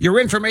your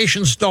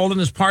information stolen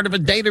as part of a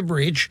data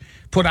breach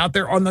put out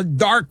there on the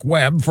dark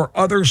web for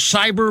other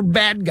cyber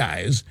bad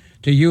guys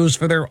to use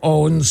for their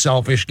own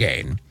selfish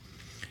gain.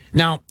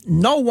 Now,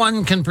 no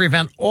one can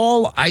prevent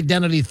all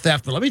identity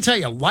theft, but let me tell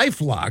you,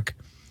 LifeLock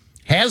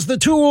has the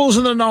tools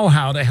and the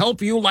know-how to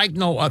help you like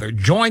no other.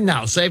 Join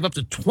now. Save up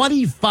to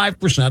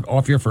 25%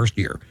 off your first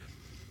year.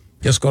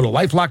 Just go to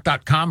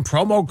LifeLock.com,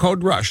 promo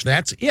code RUSH.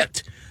 That's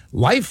it.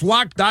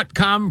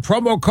 LifeLock.com,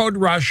 promo code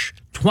RUSH,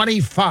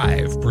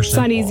 25%. It's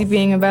not easy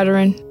being a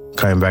veteran.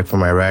 Coming back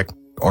from Iraq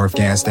or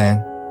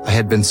Afghanistan, I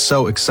had been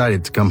so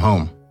excited to come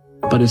home.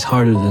 But it's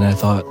harder than I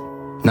thought.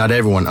 Not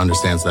everyone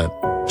understands that.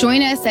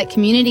 Join us at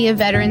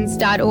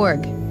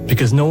communityofveterans.org.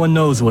 Because no one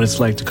knows what it's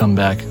like to come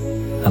back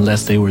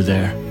unless they were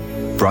there.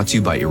 Brought to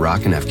you by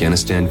Iraq and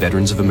Afghanistan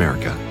Veterans of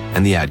America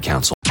and the Ad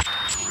Council.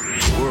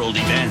 World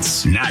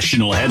events,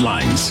 national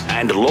headlines,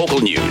 and local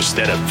news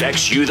that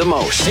affects you the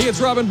most. Hey, it's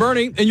Robin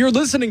Burney, and you're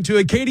listening to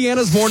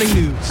Acadiana's Morning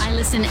News. I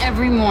listen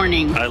every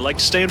morning. I like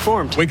to stay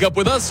informed. Wake up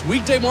with us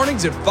weekday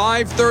mornings at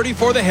 5:30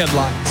 for the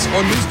headlines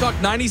on News Talk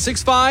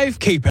 96.5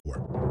 KPEL.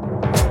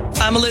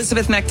 I'm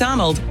Elizabeth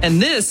McDonald,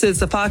 and this is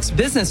the Fox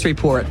Business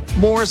Report.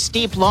 More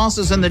steep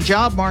losses in the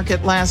job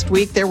market last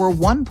week. There were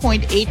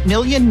 1.8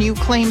 million new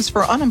claims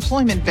for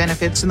unemployment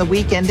benefits in the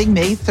week ending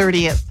May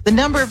 30th. The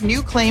number of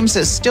new claims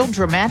is still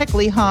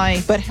dramatically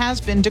high, but has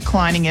been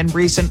declining in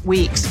recent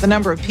weeks. The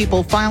number of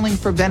people filing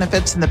for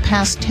benefits in the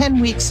past 10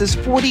 weeks is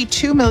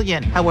 42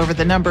 million. However,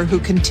 the number who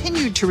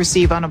continued to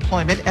receive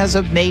unemployment as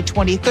of May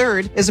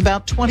 23rd is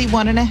about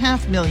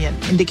 21.5 million,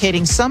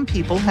 indicating some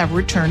people have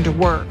returned to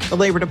work. The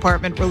Labor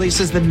Department released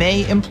the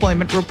May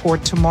employment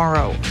report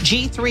tomorrow.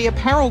 G3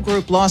 Apparel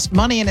Group lost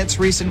money in its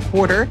recent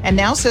quarter and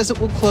now says it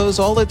will close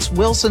all its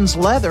Wilson's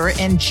Leather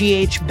and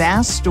GH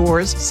Bass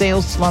stores.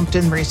 Sales slumped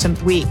in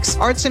recent weeks.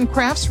 Arts and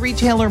crafts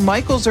retailer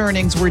Michael's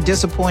earnings were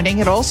disappointing.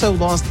 It also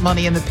lost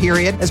money in the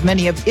period as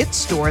many of its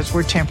stores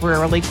were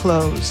temporarily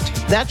closed.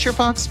 That's your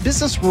Fox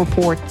Business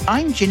Report.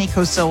 I'm Ginny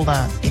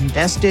Cosola,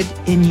 invested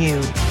in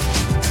you.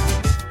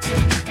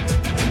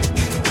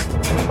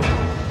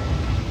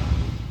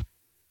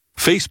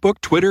 Facebook,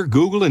 Twitter,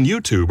 Google, and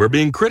YouTube are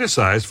being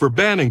criticized for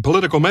banning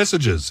political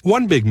messages.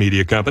 One big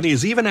media company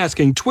is even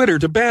asking Twitter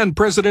to ban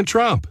President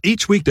Trump.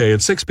 Each weekday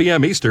at 6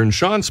 p.m. Eastern,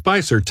 Sean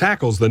Spicer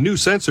tackles the new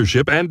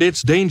censorship and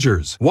its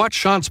dangers. Watch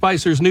Sean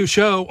Spicer's new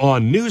show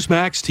on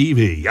Newsmax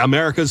TV,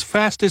 America's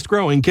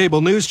fastest-growing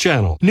cable news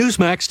channel.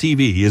 Newsmax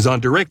TV is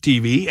on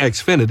DirecTV,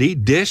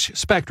 Xfinity, Dish,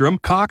 Spectrum,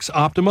 Cox,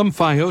 Optimum,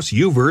 Fios,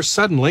 Uverse,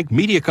 Suddenlink,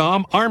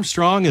 Mediacom,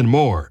 Armstrong, and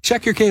more.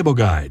 Check your cable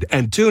guide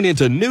and tune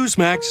into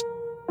Newsmax.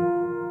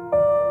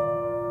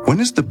 When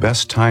is the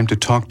best time to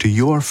talk to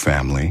your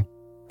family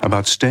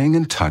about staying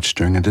in touch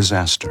during a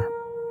disaster?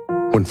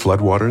 When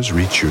floodwaters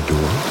reach your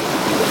door?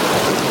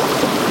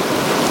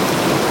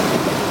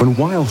 When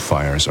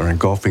wildfires are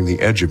engulfing the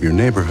edge of your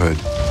neighborhood?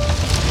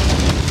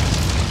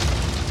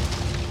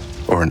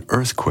 Or an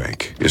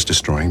earthquake is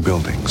destroying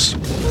buildings?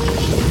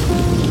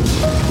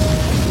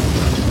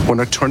 When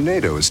a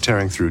tornado is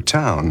tearing through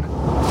town?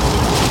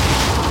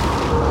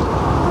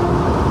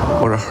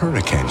 Or a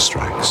hurricane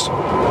strikes?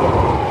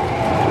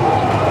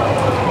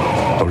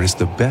 Or is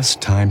the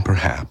best time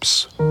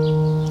perhaps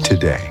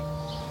today?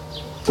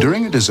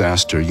 During a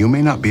disaster, you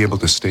may not be able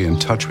to stay in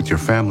touch with your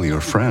family or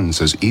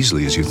friends as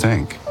easily as you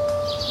think.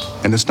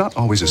 And it's not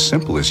always as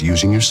simple as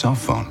using your cell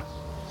phone.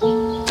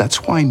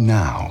 That's why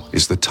now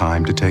is the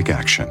time to take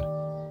action.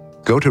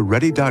 Go to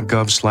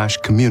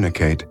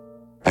ready.gov/communicate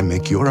and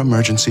make your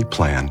emergency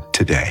plan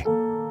today.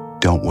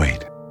 Don't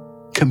wait.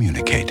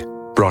 Communicate.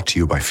 Brought to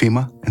you by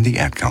FEMA and the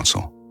Ad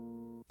Council.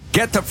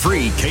 Get the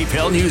free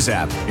KPEL News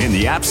app in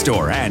the App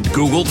Store and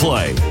Google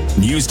Play.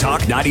 News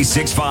Talk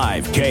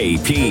 96.5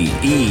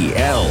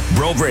 KPEL,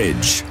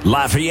 Brobridge,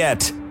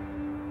 Lafayette.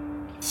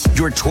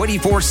 Your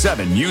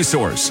 24/7 news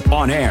source,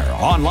 on air,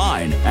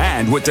 online,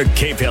 and with the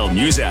KPEL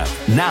News app.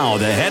 Now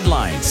the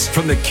headlines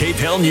from the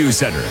KPEL News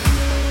Center.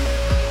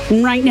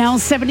 Right now,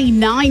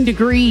 79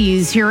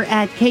 degrees here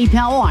at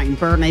KPEL. I'm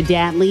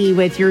Bernadette Lee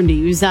with your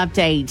news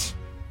update.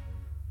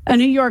 A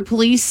New York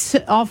police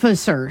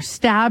officer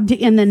stabbed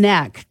in the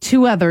neck.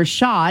 2 others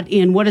shot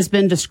in what has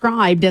been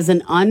described as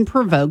an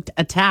unprovoked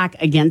attack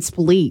against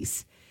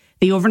police.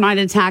 The overnight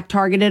attack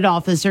targeted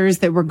officers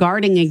that were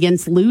guarding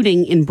against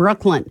looting in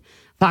Brooklyn.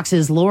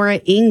 Fox's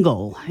Laura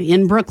Engel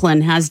in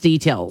Brooklyn has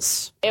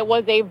details. It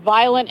was a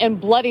violent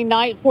and bloody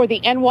night for the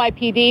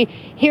NYPD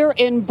here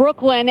in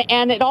Brooklyn,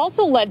 and it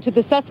also led to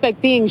the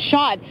suspect being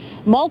shot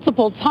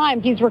multiple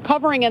times. He's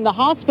recovering in the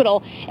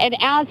hospital, and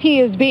as he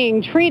is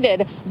being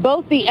treated,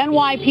 both the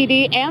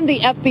NYPD and the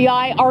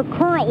FBI are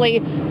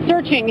currently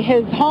searching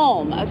his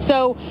home.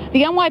 So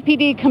the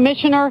NYPD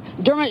Commissioner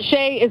Dermot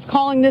Shea is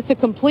calling this a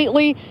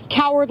completely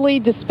cowardly,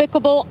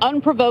 despicable,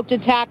 unprovoked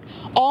attack.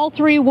 All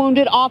 3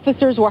 wounded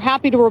officers, we're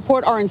happy to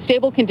report, are in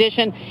stable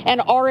condition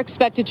and are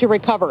expected to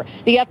recover.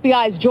 The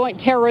FBI's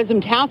Joint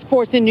Terrorism Task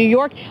Force in New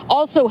York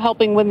also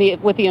helping with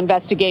the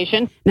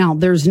investigation. Now,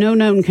 there's no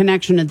known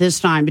connection at this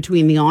time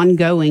between the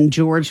ongoing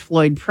George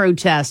Floyd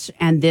protests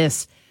and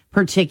this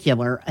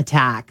particular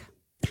attack.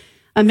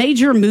 A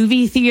major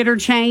movie theater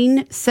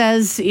chain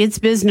says its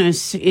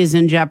business is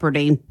in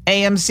jeopardy.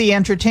 AMC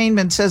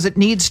Entertainment says it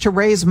needs to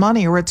raise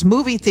money or its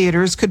movie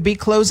theaters could be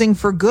closing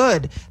for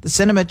good. The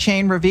cinema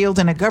chain revealed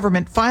in a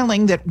government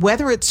filing that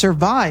whether it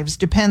survives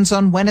depends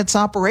on when its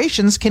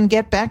operations can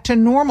get back to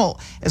normal,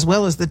 as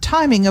well as the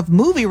timing of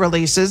movie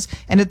releases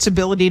and its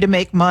ability to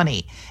make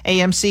money.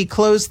 AMC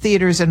closed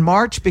theaters in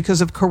March because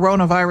of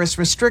coronavirus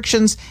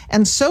restrictions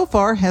and so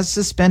far has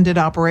suspended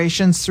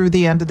operations through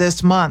the end of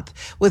this month.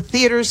 With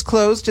theaters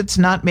closed, it's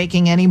not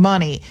making any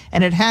money,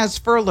 and it has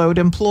furloughed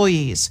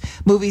employees.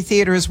 Movie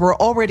theaters were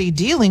already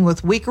dealing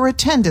with weaker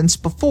attendance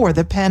before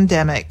the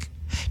pandemic.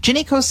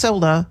 Ginny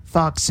Cosola,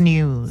 Fox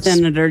News.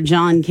 Senator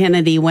John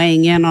Kennedy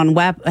weighing in on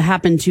what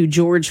happened to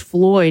George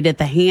Floyd at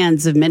the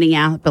hands of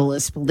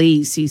Minneapolis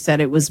police. He said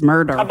it was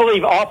murder. I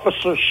believe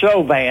Officer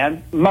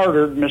Chauvin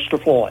murdered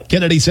Mr. Floyd.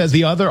 Kennedy says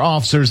the other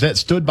officers that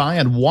stood by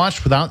and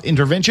watched without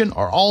intervention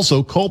are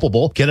also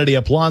culpable. Kennedy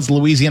applauds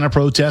Louisiana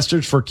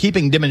protesters for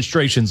keeping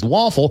demonstrations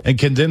lawful and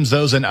condemns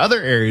those in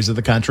other areas of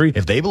the country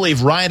if they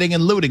believe rioting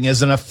and looting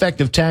is an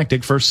effective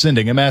tactic for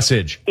sending a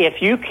message. If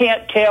you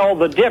can't tell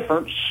the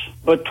difference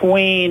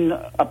between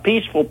a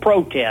peaceful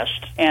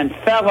protest and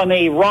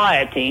felony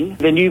rioting,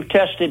 then you've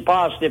tested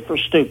positive for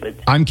stupid.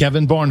 I'm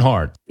Kevin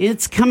Barnhart.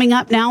 It's coming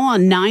up now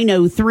on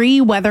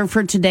 9:03. Weather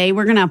for today,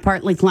 we're going to have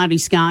partly cloudy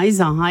skies,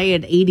 a high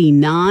at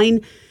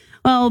 89.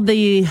 Well,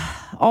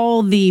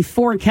 all the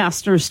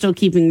forecasters still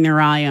keeping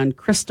their eye on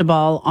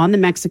Cristobal on the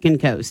Mexican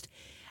coast.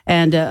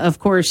 And, of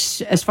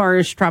course, as far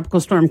as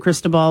Tropical Storm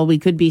Cristobal, we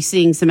could be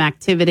seeing some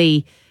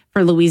activity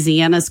for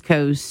Louisiana's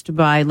coast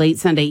by late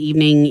Sunday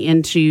evening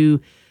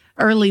into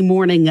early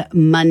morning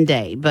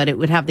Monday, but it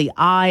would have the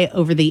eye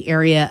over the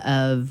area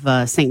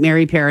of St.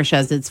 Mary Parish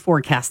as it's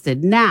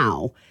forecasted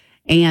now.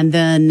 And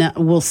then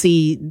we'll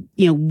see,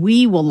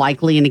 we will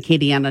likely in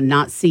Acadiana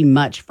not see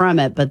much from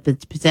it, but the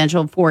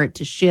potential for it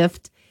to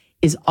shift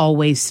is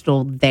always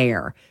still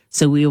there.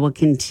 So we will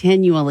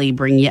continually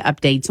bring you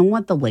updates on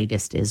what the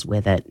latest is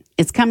with it.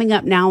 It's coming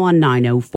up now on 9:04.